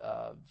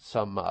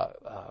some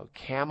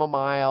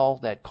chamomile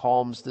that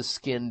calms the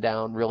skin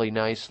down really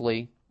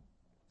nicely,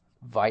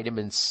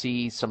 vitamin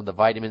C, some of the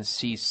vitamin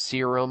C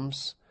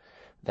serums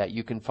that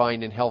you can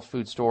find in health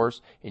food stores,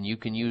 and you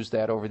can use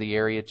that over the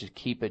area to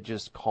keep it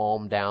just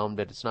calmed down,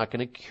 but it's not going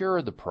to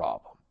cure the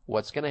problem.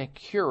 What's going to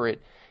cure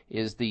it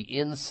is the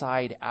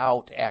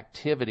inside-out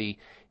activity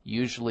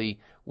usually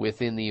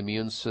within the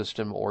immune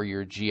system or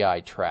your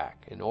GI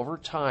tract. And over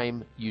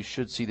time, you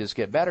should see this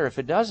get better. If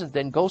it doesn't,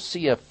 then go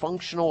see a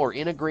functional or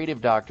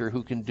integrative doctor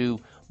who can do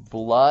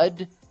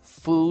blood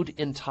food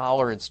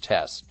intolerance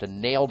tests to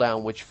nail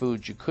down which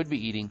foods you could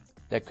be eating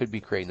that could be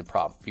creating the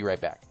problem. Be right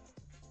back.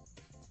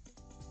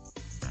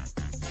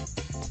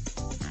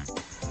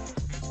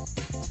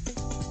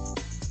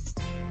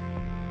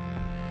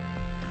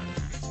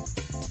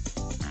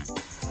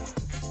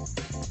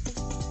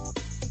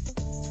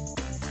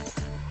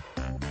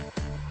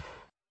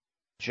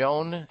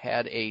 Joan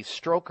had a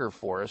stroker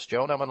for us.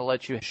 Joan, I'm going to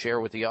let you share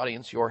with the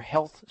audience your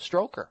health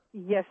stroker.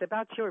 Yes,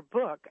 about your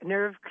book,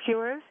 Nerve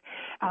Cures.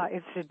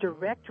 It's a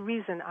direct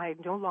reason I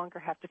no longer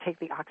have to take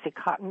the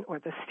OxyContin or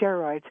the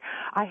steroids.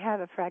 I have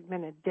a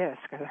fragmented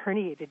disc, a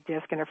herniated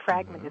disc, and a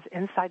fragment is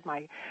inside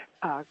my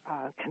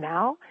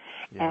canal,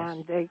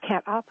 and they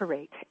can't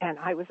operate. And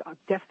I was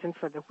destined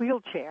for the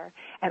wheelchair.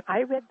 And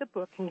I read the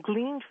book and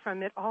gleaned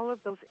from it all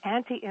of those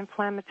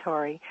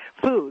anti-inflammatory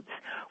foods,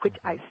 which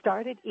I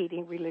started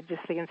eating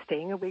religiously and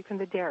staying away from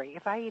the dairy.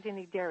 If I eat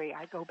any dairy,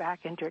 I go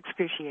back into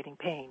excruciating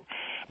pain.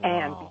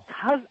 And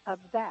because of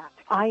that,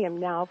 I am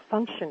now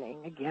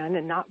functioning again,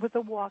 and not with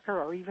a walker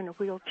or even a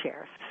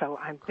wheelchair. So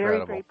I'm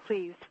very, very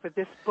pleased with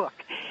this book.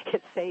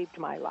 It saved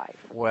my life.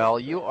 Well,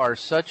 you are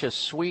such a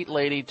sweet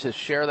lady to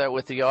share that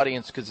with the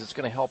audience, because it's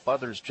going to help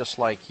others just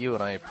like you,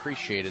 and I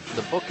appreciate it.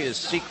 The book is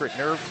Secret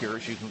Nerve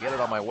Cures. You can get it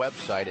on my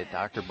website at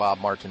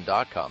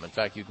drbobmartin.com. In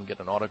fact, you can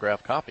get an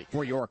autographed copy.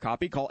 For your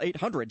copy, call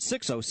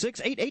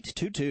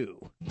 800-606-8822.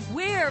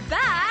 We're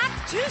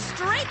back to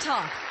Straight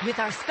Talk with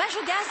our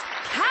special guest,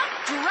 Count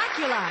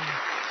Dracula.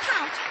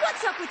 Count,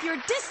 what's up with your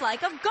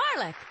dislike of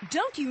garlic?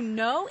 Don't you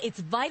know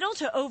it's vital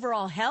to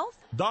overall health?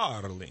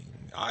 Darling,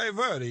 I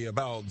worry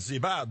about the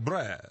bad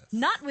breath.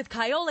 Not with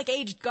Kyolic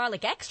aged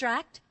garlic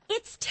extract.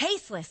 It's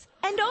tasteless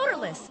and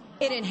odorless.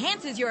 It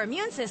enhances your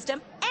immune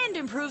system and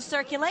improves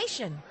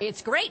circulation.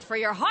 It's great for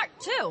your heart,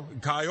 too.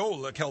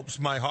 Kyolic helps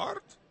my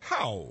heart?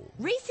 How?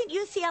 Recent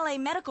UCLA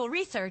medical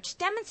research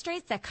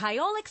demonstrates that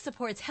Kyolic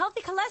supports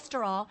healthy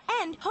cholesterol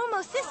and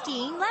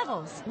homocysteine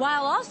levels,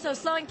 while also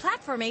slowing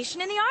plaque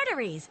formation in the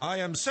arteries. I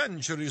am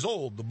centuries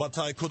old, but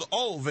I could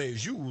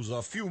always use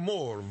a few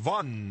more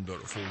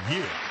wonderful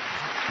years.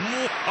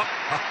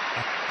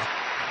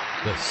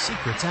 The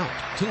secret's out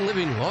to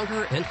living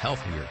longer and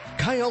healthier.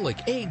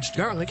 Kyolic Aged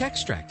Garlic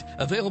Extract.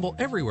 Available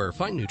everywhere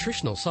fine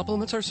nutritional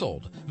supplements are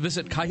sold.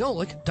 Visit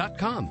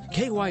kyolic.com,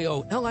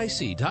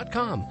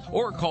 KYOLIC.com,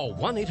 or call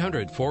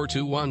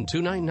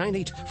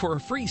 1-800-421-2998 for a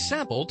free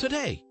sample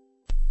today.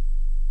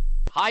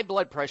 High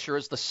blood pressure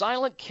is the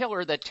silent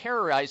killer that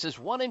terrorizes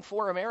 1 in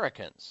 4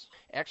 Americans.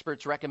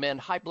 Experts recommend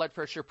high blood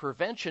pressure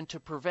prevention to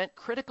prevent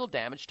critical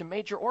damage to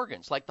major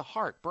organs like the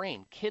heart,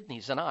 brain,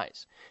 kidneys, and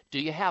eyes. Do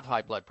you have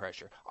high blood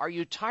pressure? Are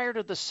you tired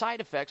of the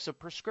side effects of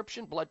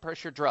prescription blood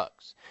pressure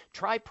drugs?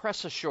 Try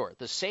Press Assure,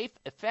 the safe,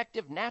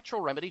 effective, natural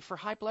remedy for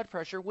high blood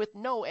pressure with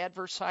no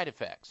adverse side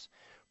effects.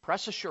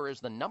 Press Assure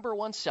is the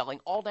 #1 selling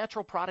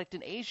all-natural product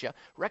in Asia,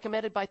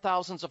 recommended by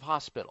thousands of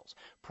hospitals.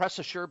 Press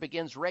Assure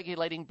begins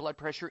regulating blood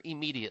pressure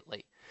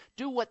immediately.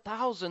 Do what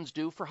thousands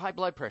do for high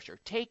blood pressure.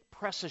 Take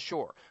Press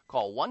Assure.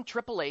 Call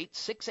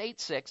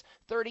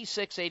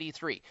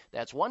 1-888-686-3683.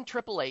 That's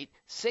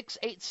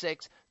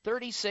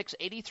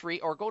 1-888-686-3683,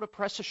 or go to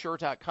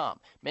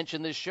PressAssure.com.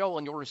 Mention this show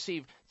and you'll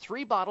receive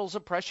 3 bottles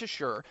of Press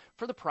Assure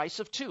for the price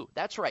of 2.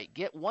 That's right.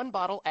 Get 1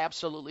 bottle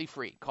absolutely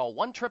free. Call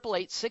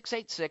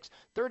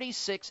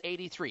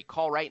 1-888-686-3683.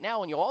 Call right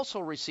now and you'll also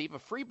receive a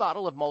free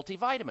bottle of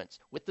multivitamins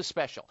with the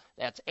special.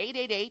 That's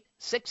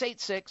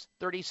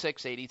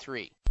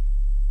 888-686-3683.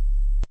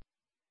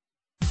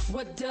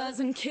 What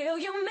doesn't kill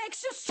you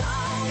makes you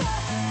stronger.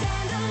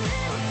 Stand a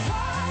little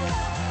taller.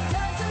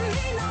 Doesn't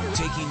mean I'm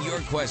Taking your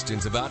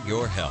questions about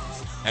your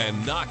health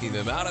and knocking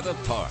them out of the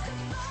park.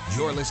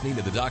 You're listening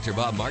to the Dr.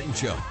 Bob Martin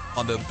Show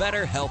on the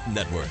Better Health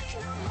Network.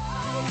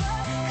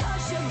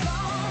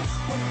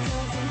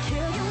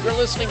 You're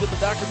listening to the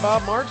Dr.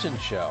 Bob Martin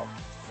Show.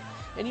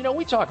 And you know,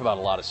 we talk about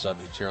a lot of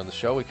subjects here on the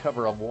show. We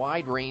cover a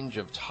wide range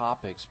of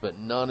topics, but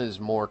none is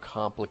more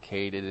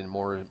complicated and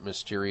more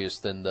mysterious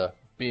than the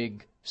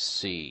big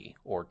C,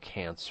 or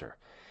cancer.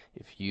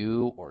 If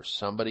you or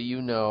somebody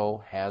you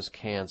know has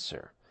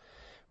cancer,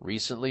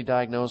 recently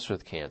diagnosed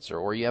with cancer,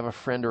 or you have a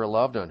friend or a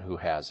loved one who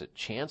has it,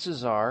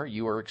 chances are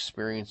you are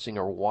experiencing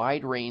a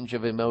wide range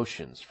of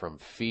emotions, from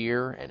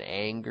fear and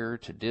anger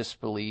to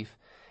disbelief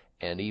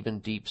and even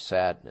deep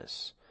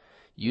sadness.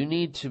 You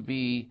need to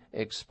be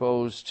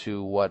exposed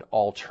to what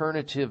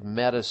alternative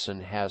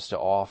medicine has to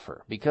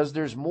offer, because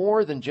there's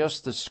more than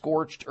just the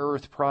scorched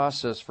earth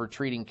process for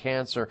treating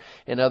cancer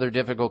and other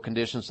difficult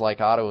conditions like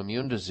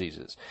autoimmune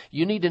diseases.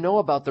 You need to know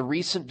about the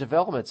recent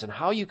developments and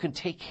how you can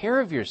take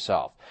care of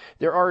yourself.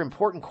 There are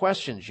important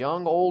questions.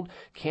 Young, old,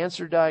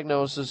 cancer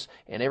diagnosis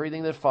and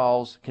everything that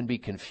follows can be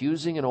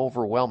confusing and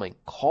overwhelming.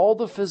 Call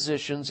the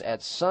physicians at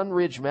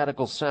Sunridge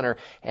Medical Center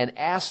and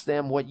ask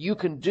them what you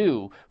can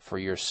do for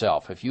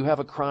yourself. If you have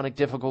a chronic,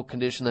 difficult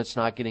condition that's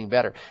not getting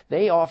better.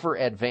 They offer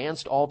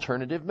advanced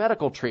alternative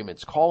medical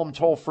treatments. Call them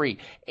toll-free,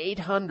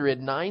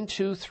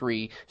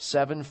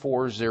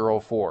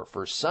 800-923-7404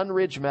 for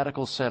Sunridge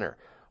Medical Center,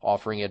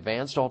 offering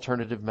advanced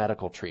alternative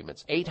medical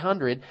treatments.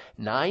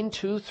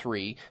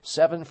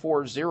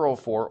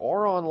 800-923-7404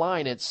 or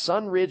online at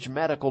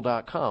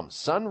sunridgemedical.com.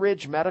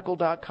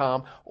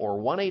 sunridgemedical.com or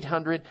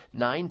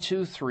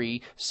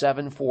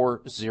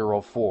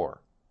 1-800-923-7404.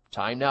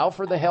 Time now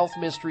for the health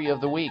mystery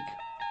of the week.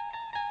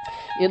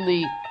 In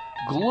the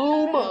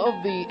gloom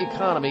of the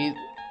economy,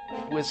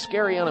 with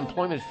scary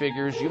unemployment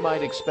figures, you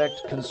might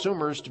expect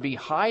consumers to be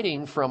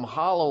hiding from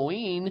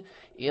Halloween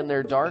in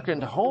their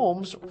darkened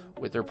homes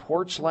with their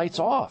porch lights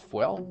off.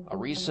 Well, a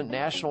recent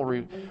national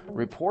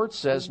report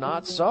says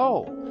not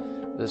so.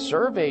 The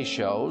survey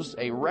shows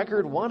a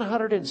record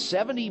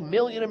 170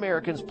 million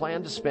Americans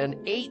plan to spend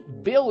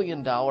 $8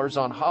 billion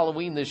on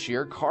Halloween this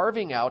year,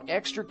 carving out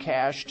extra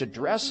cash to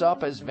dress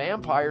up as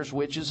vampires,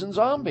 witches, and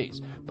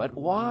zombies. But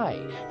why?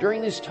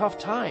 During these tough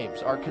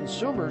times, are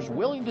consumers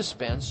willing to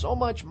spend so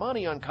much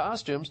money on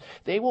costumes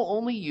they will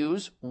only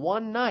use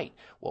one night?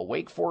 Well,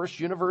 Wake Forest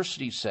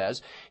University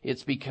says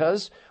it's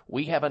because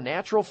we have a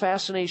natural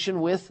fascination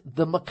with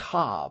the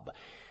macabre.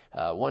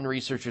 One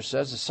researcher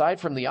says,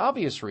 aside from the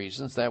obvious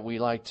reasons that we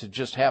like to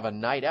just have a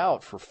night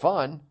out for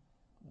fun,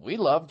 we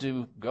love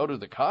to go to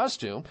the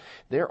costume,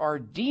 there are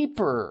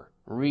deeper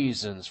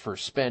reasons for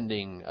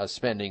spending a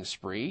spending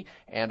spree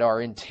and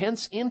our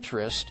intense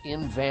interest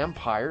in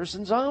vampires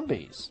and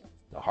zombies.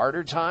 The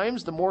harder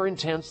times, the more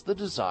intense the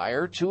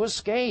desire to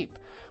escape.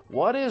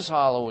 What is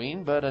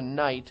Halloween but a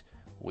night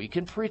we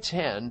can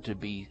pretend to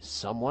be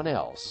someone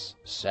else,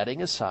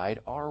 setting aside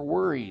our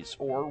worries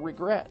or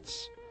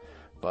regrets?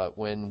 But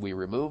when we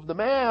remove the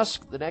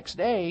mask the next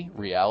day,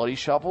 reality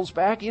shuffles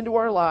back into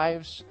our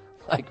lives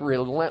like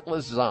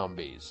relentless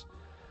zombies.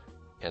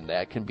 And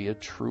that can be a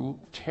true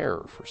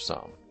terror for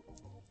some.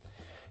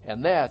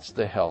 And that's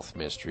the health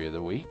mystery of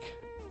the week.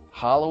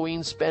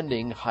 Halloween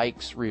spending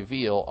hikes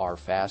reveal our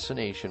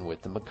fascination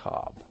with the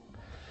macabre.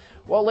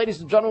 Well,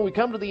 ladies and gentlemen, we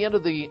come to the end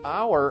of the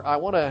hour. I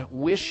want to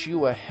wish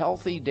you a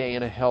healthy day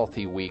and a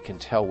healthy week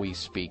until we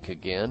speak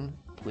again,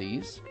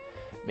 please.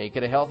 Make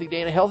it a healthy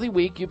day and a healthy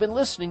week. You've been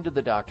listening to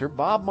the Dr.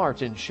 Bob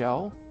Martin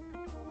Show.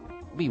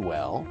 Be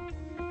well.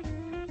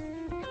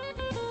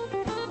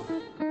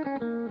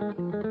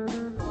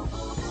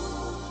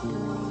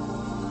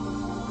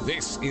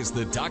 This is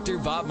the Dr.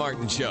 Bob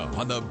Martin Show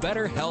on the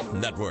Better Health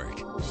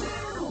Network.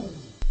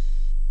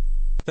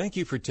 Thank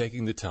you for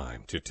taking the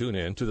time to tune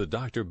in to the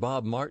Dr.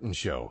 Bob Martin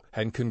Show,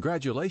 and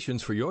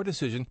congratulations for your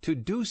decision to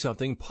do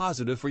something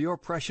positive for your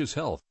precious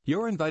health.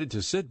 You're invited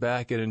to sit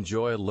back and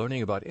enjoy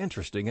learning about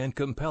interesting and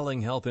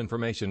compelling health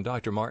information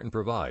Dr. Martin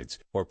provides.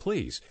 Or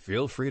please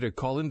feel free to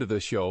call into the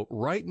show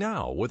right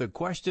now with a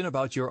question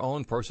about your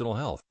own personal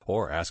health,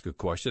 or ask a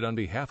question on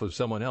behalf of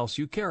someone else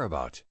you care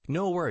about.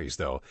 No worries,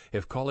 though.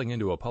 If calling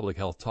into a public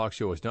health talk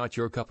show is not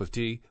your cup of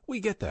tea,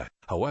 we get that.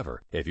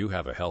 However, if you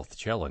have a health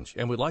challenge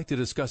and would like to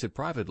discuss it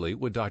privately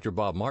with Dr.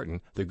 Bob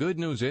Martin, the good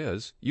news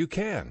is you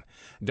can.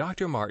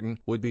 Dr. Martin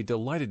would be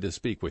delighted to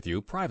speak with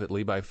you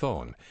privately by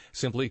phone.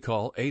 Simply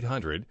call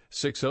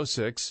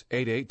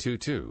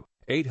 800-606-8822.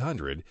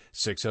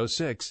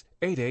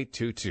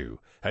 800-606-8822.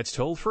 That's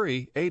toll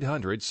free,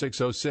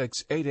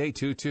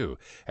 800-606-8822,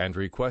 and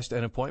request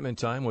an appointment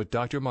time with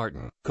Dr.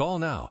 Martin. Call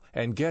now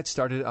and get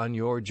started on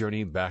your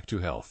journey back to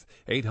health.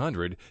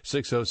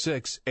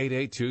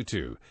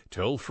 800-606-8822.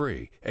 Toll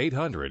free,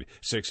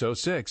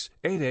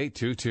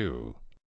 800-606-8822.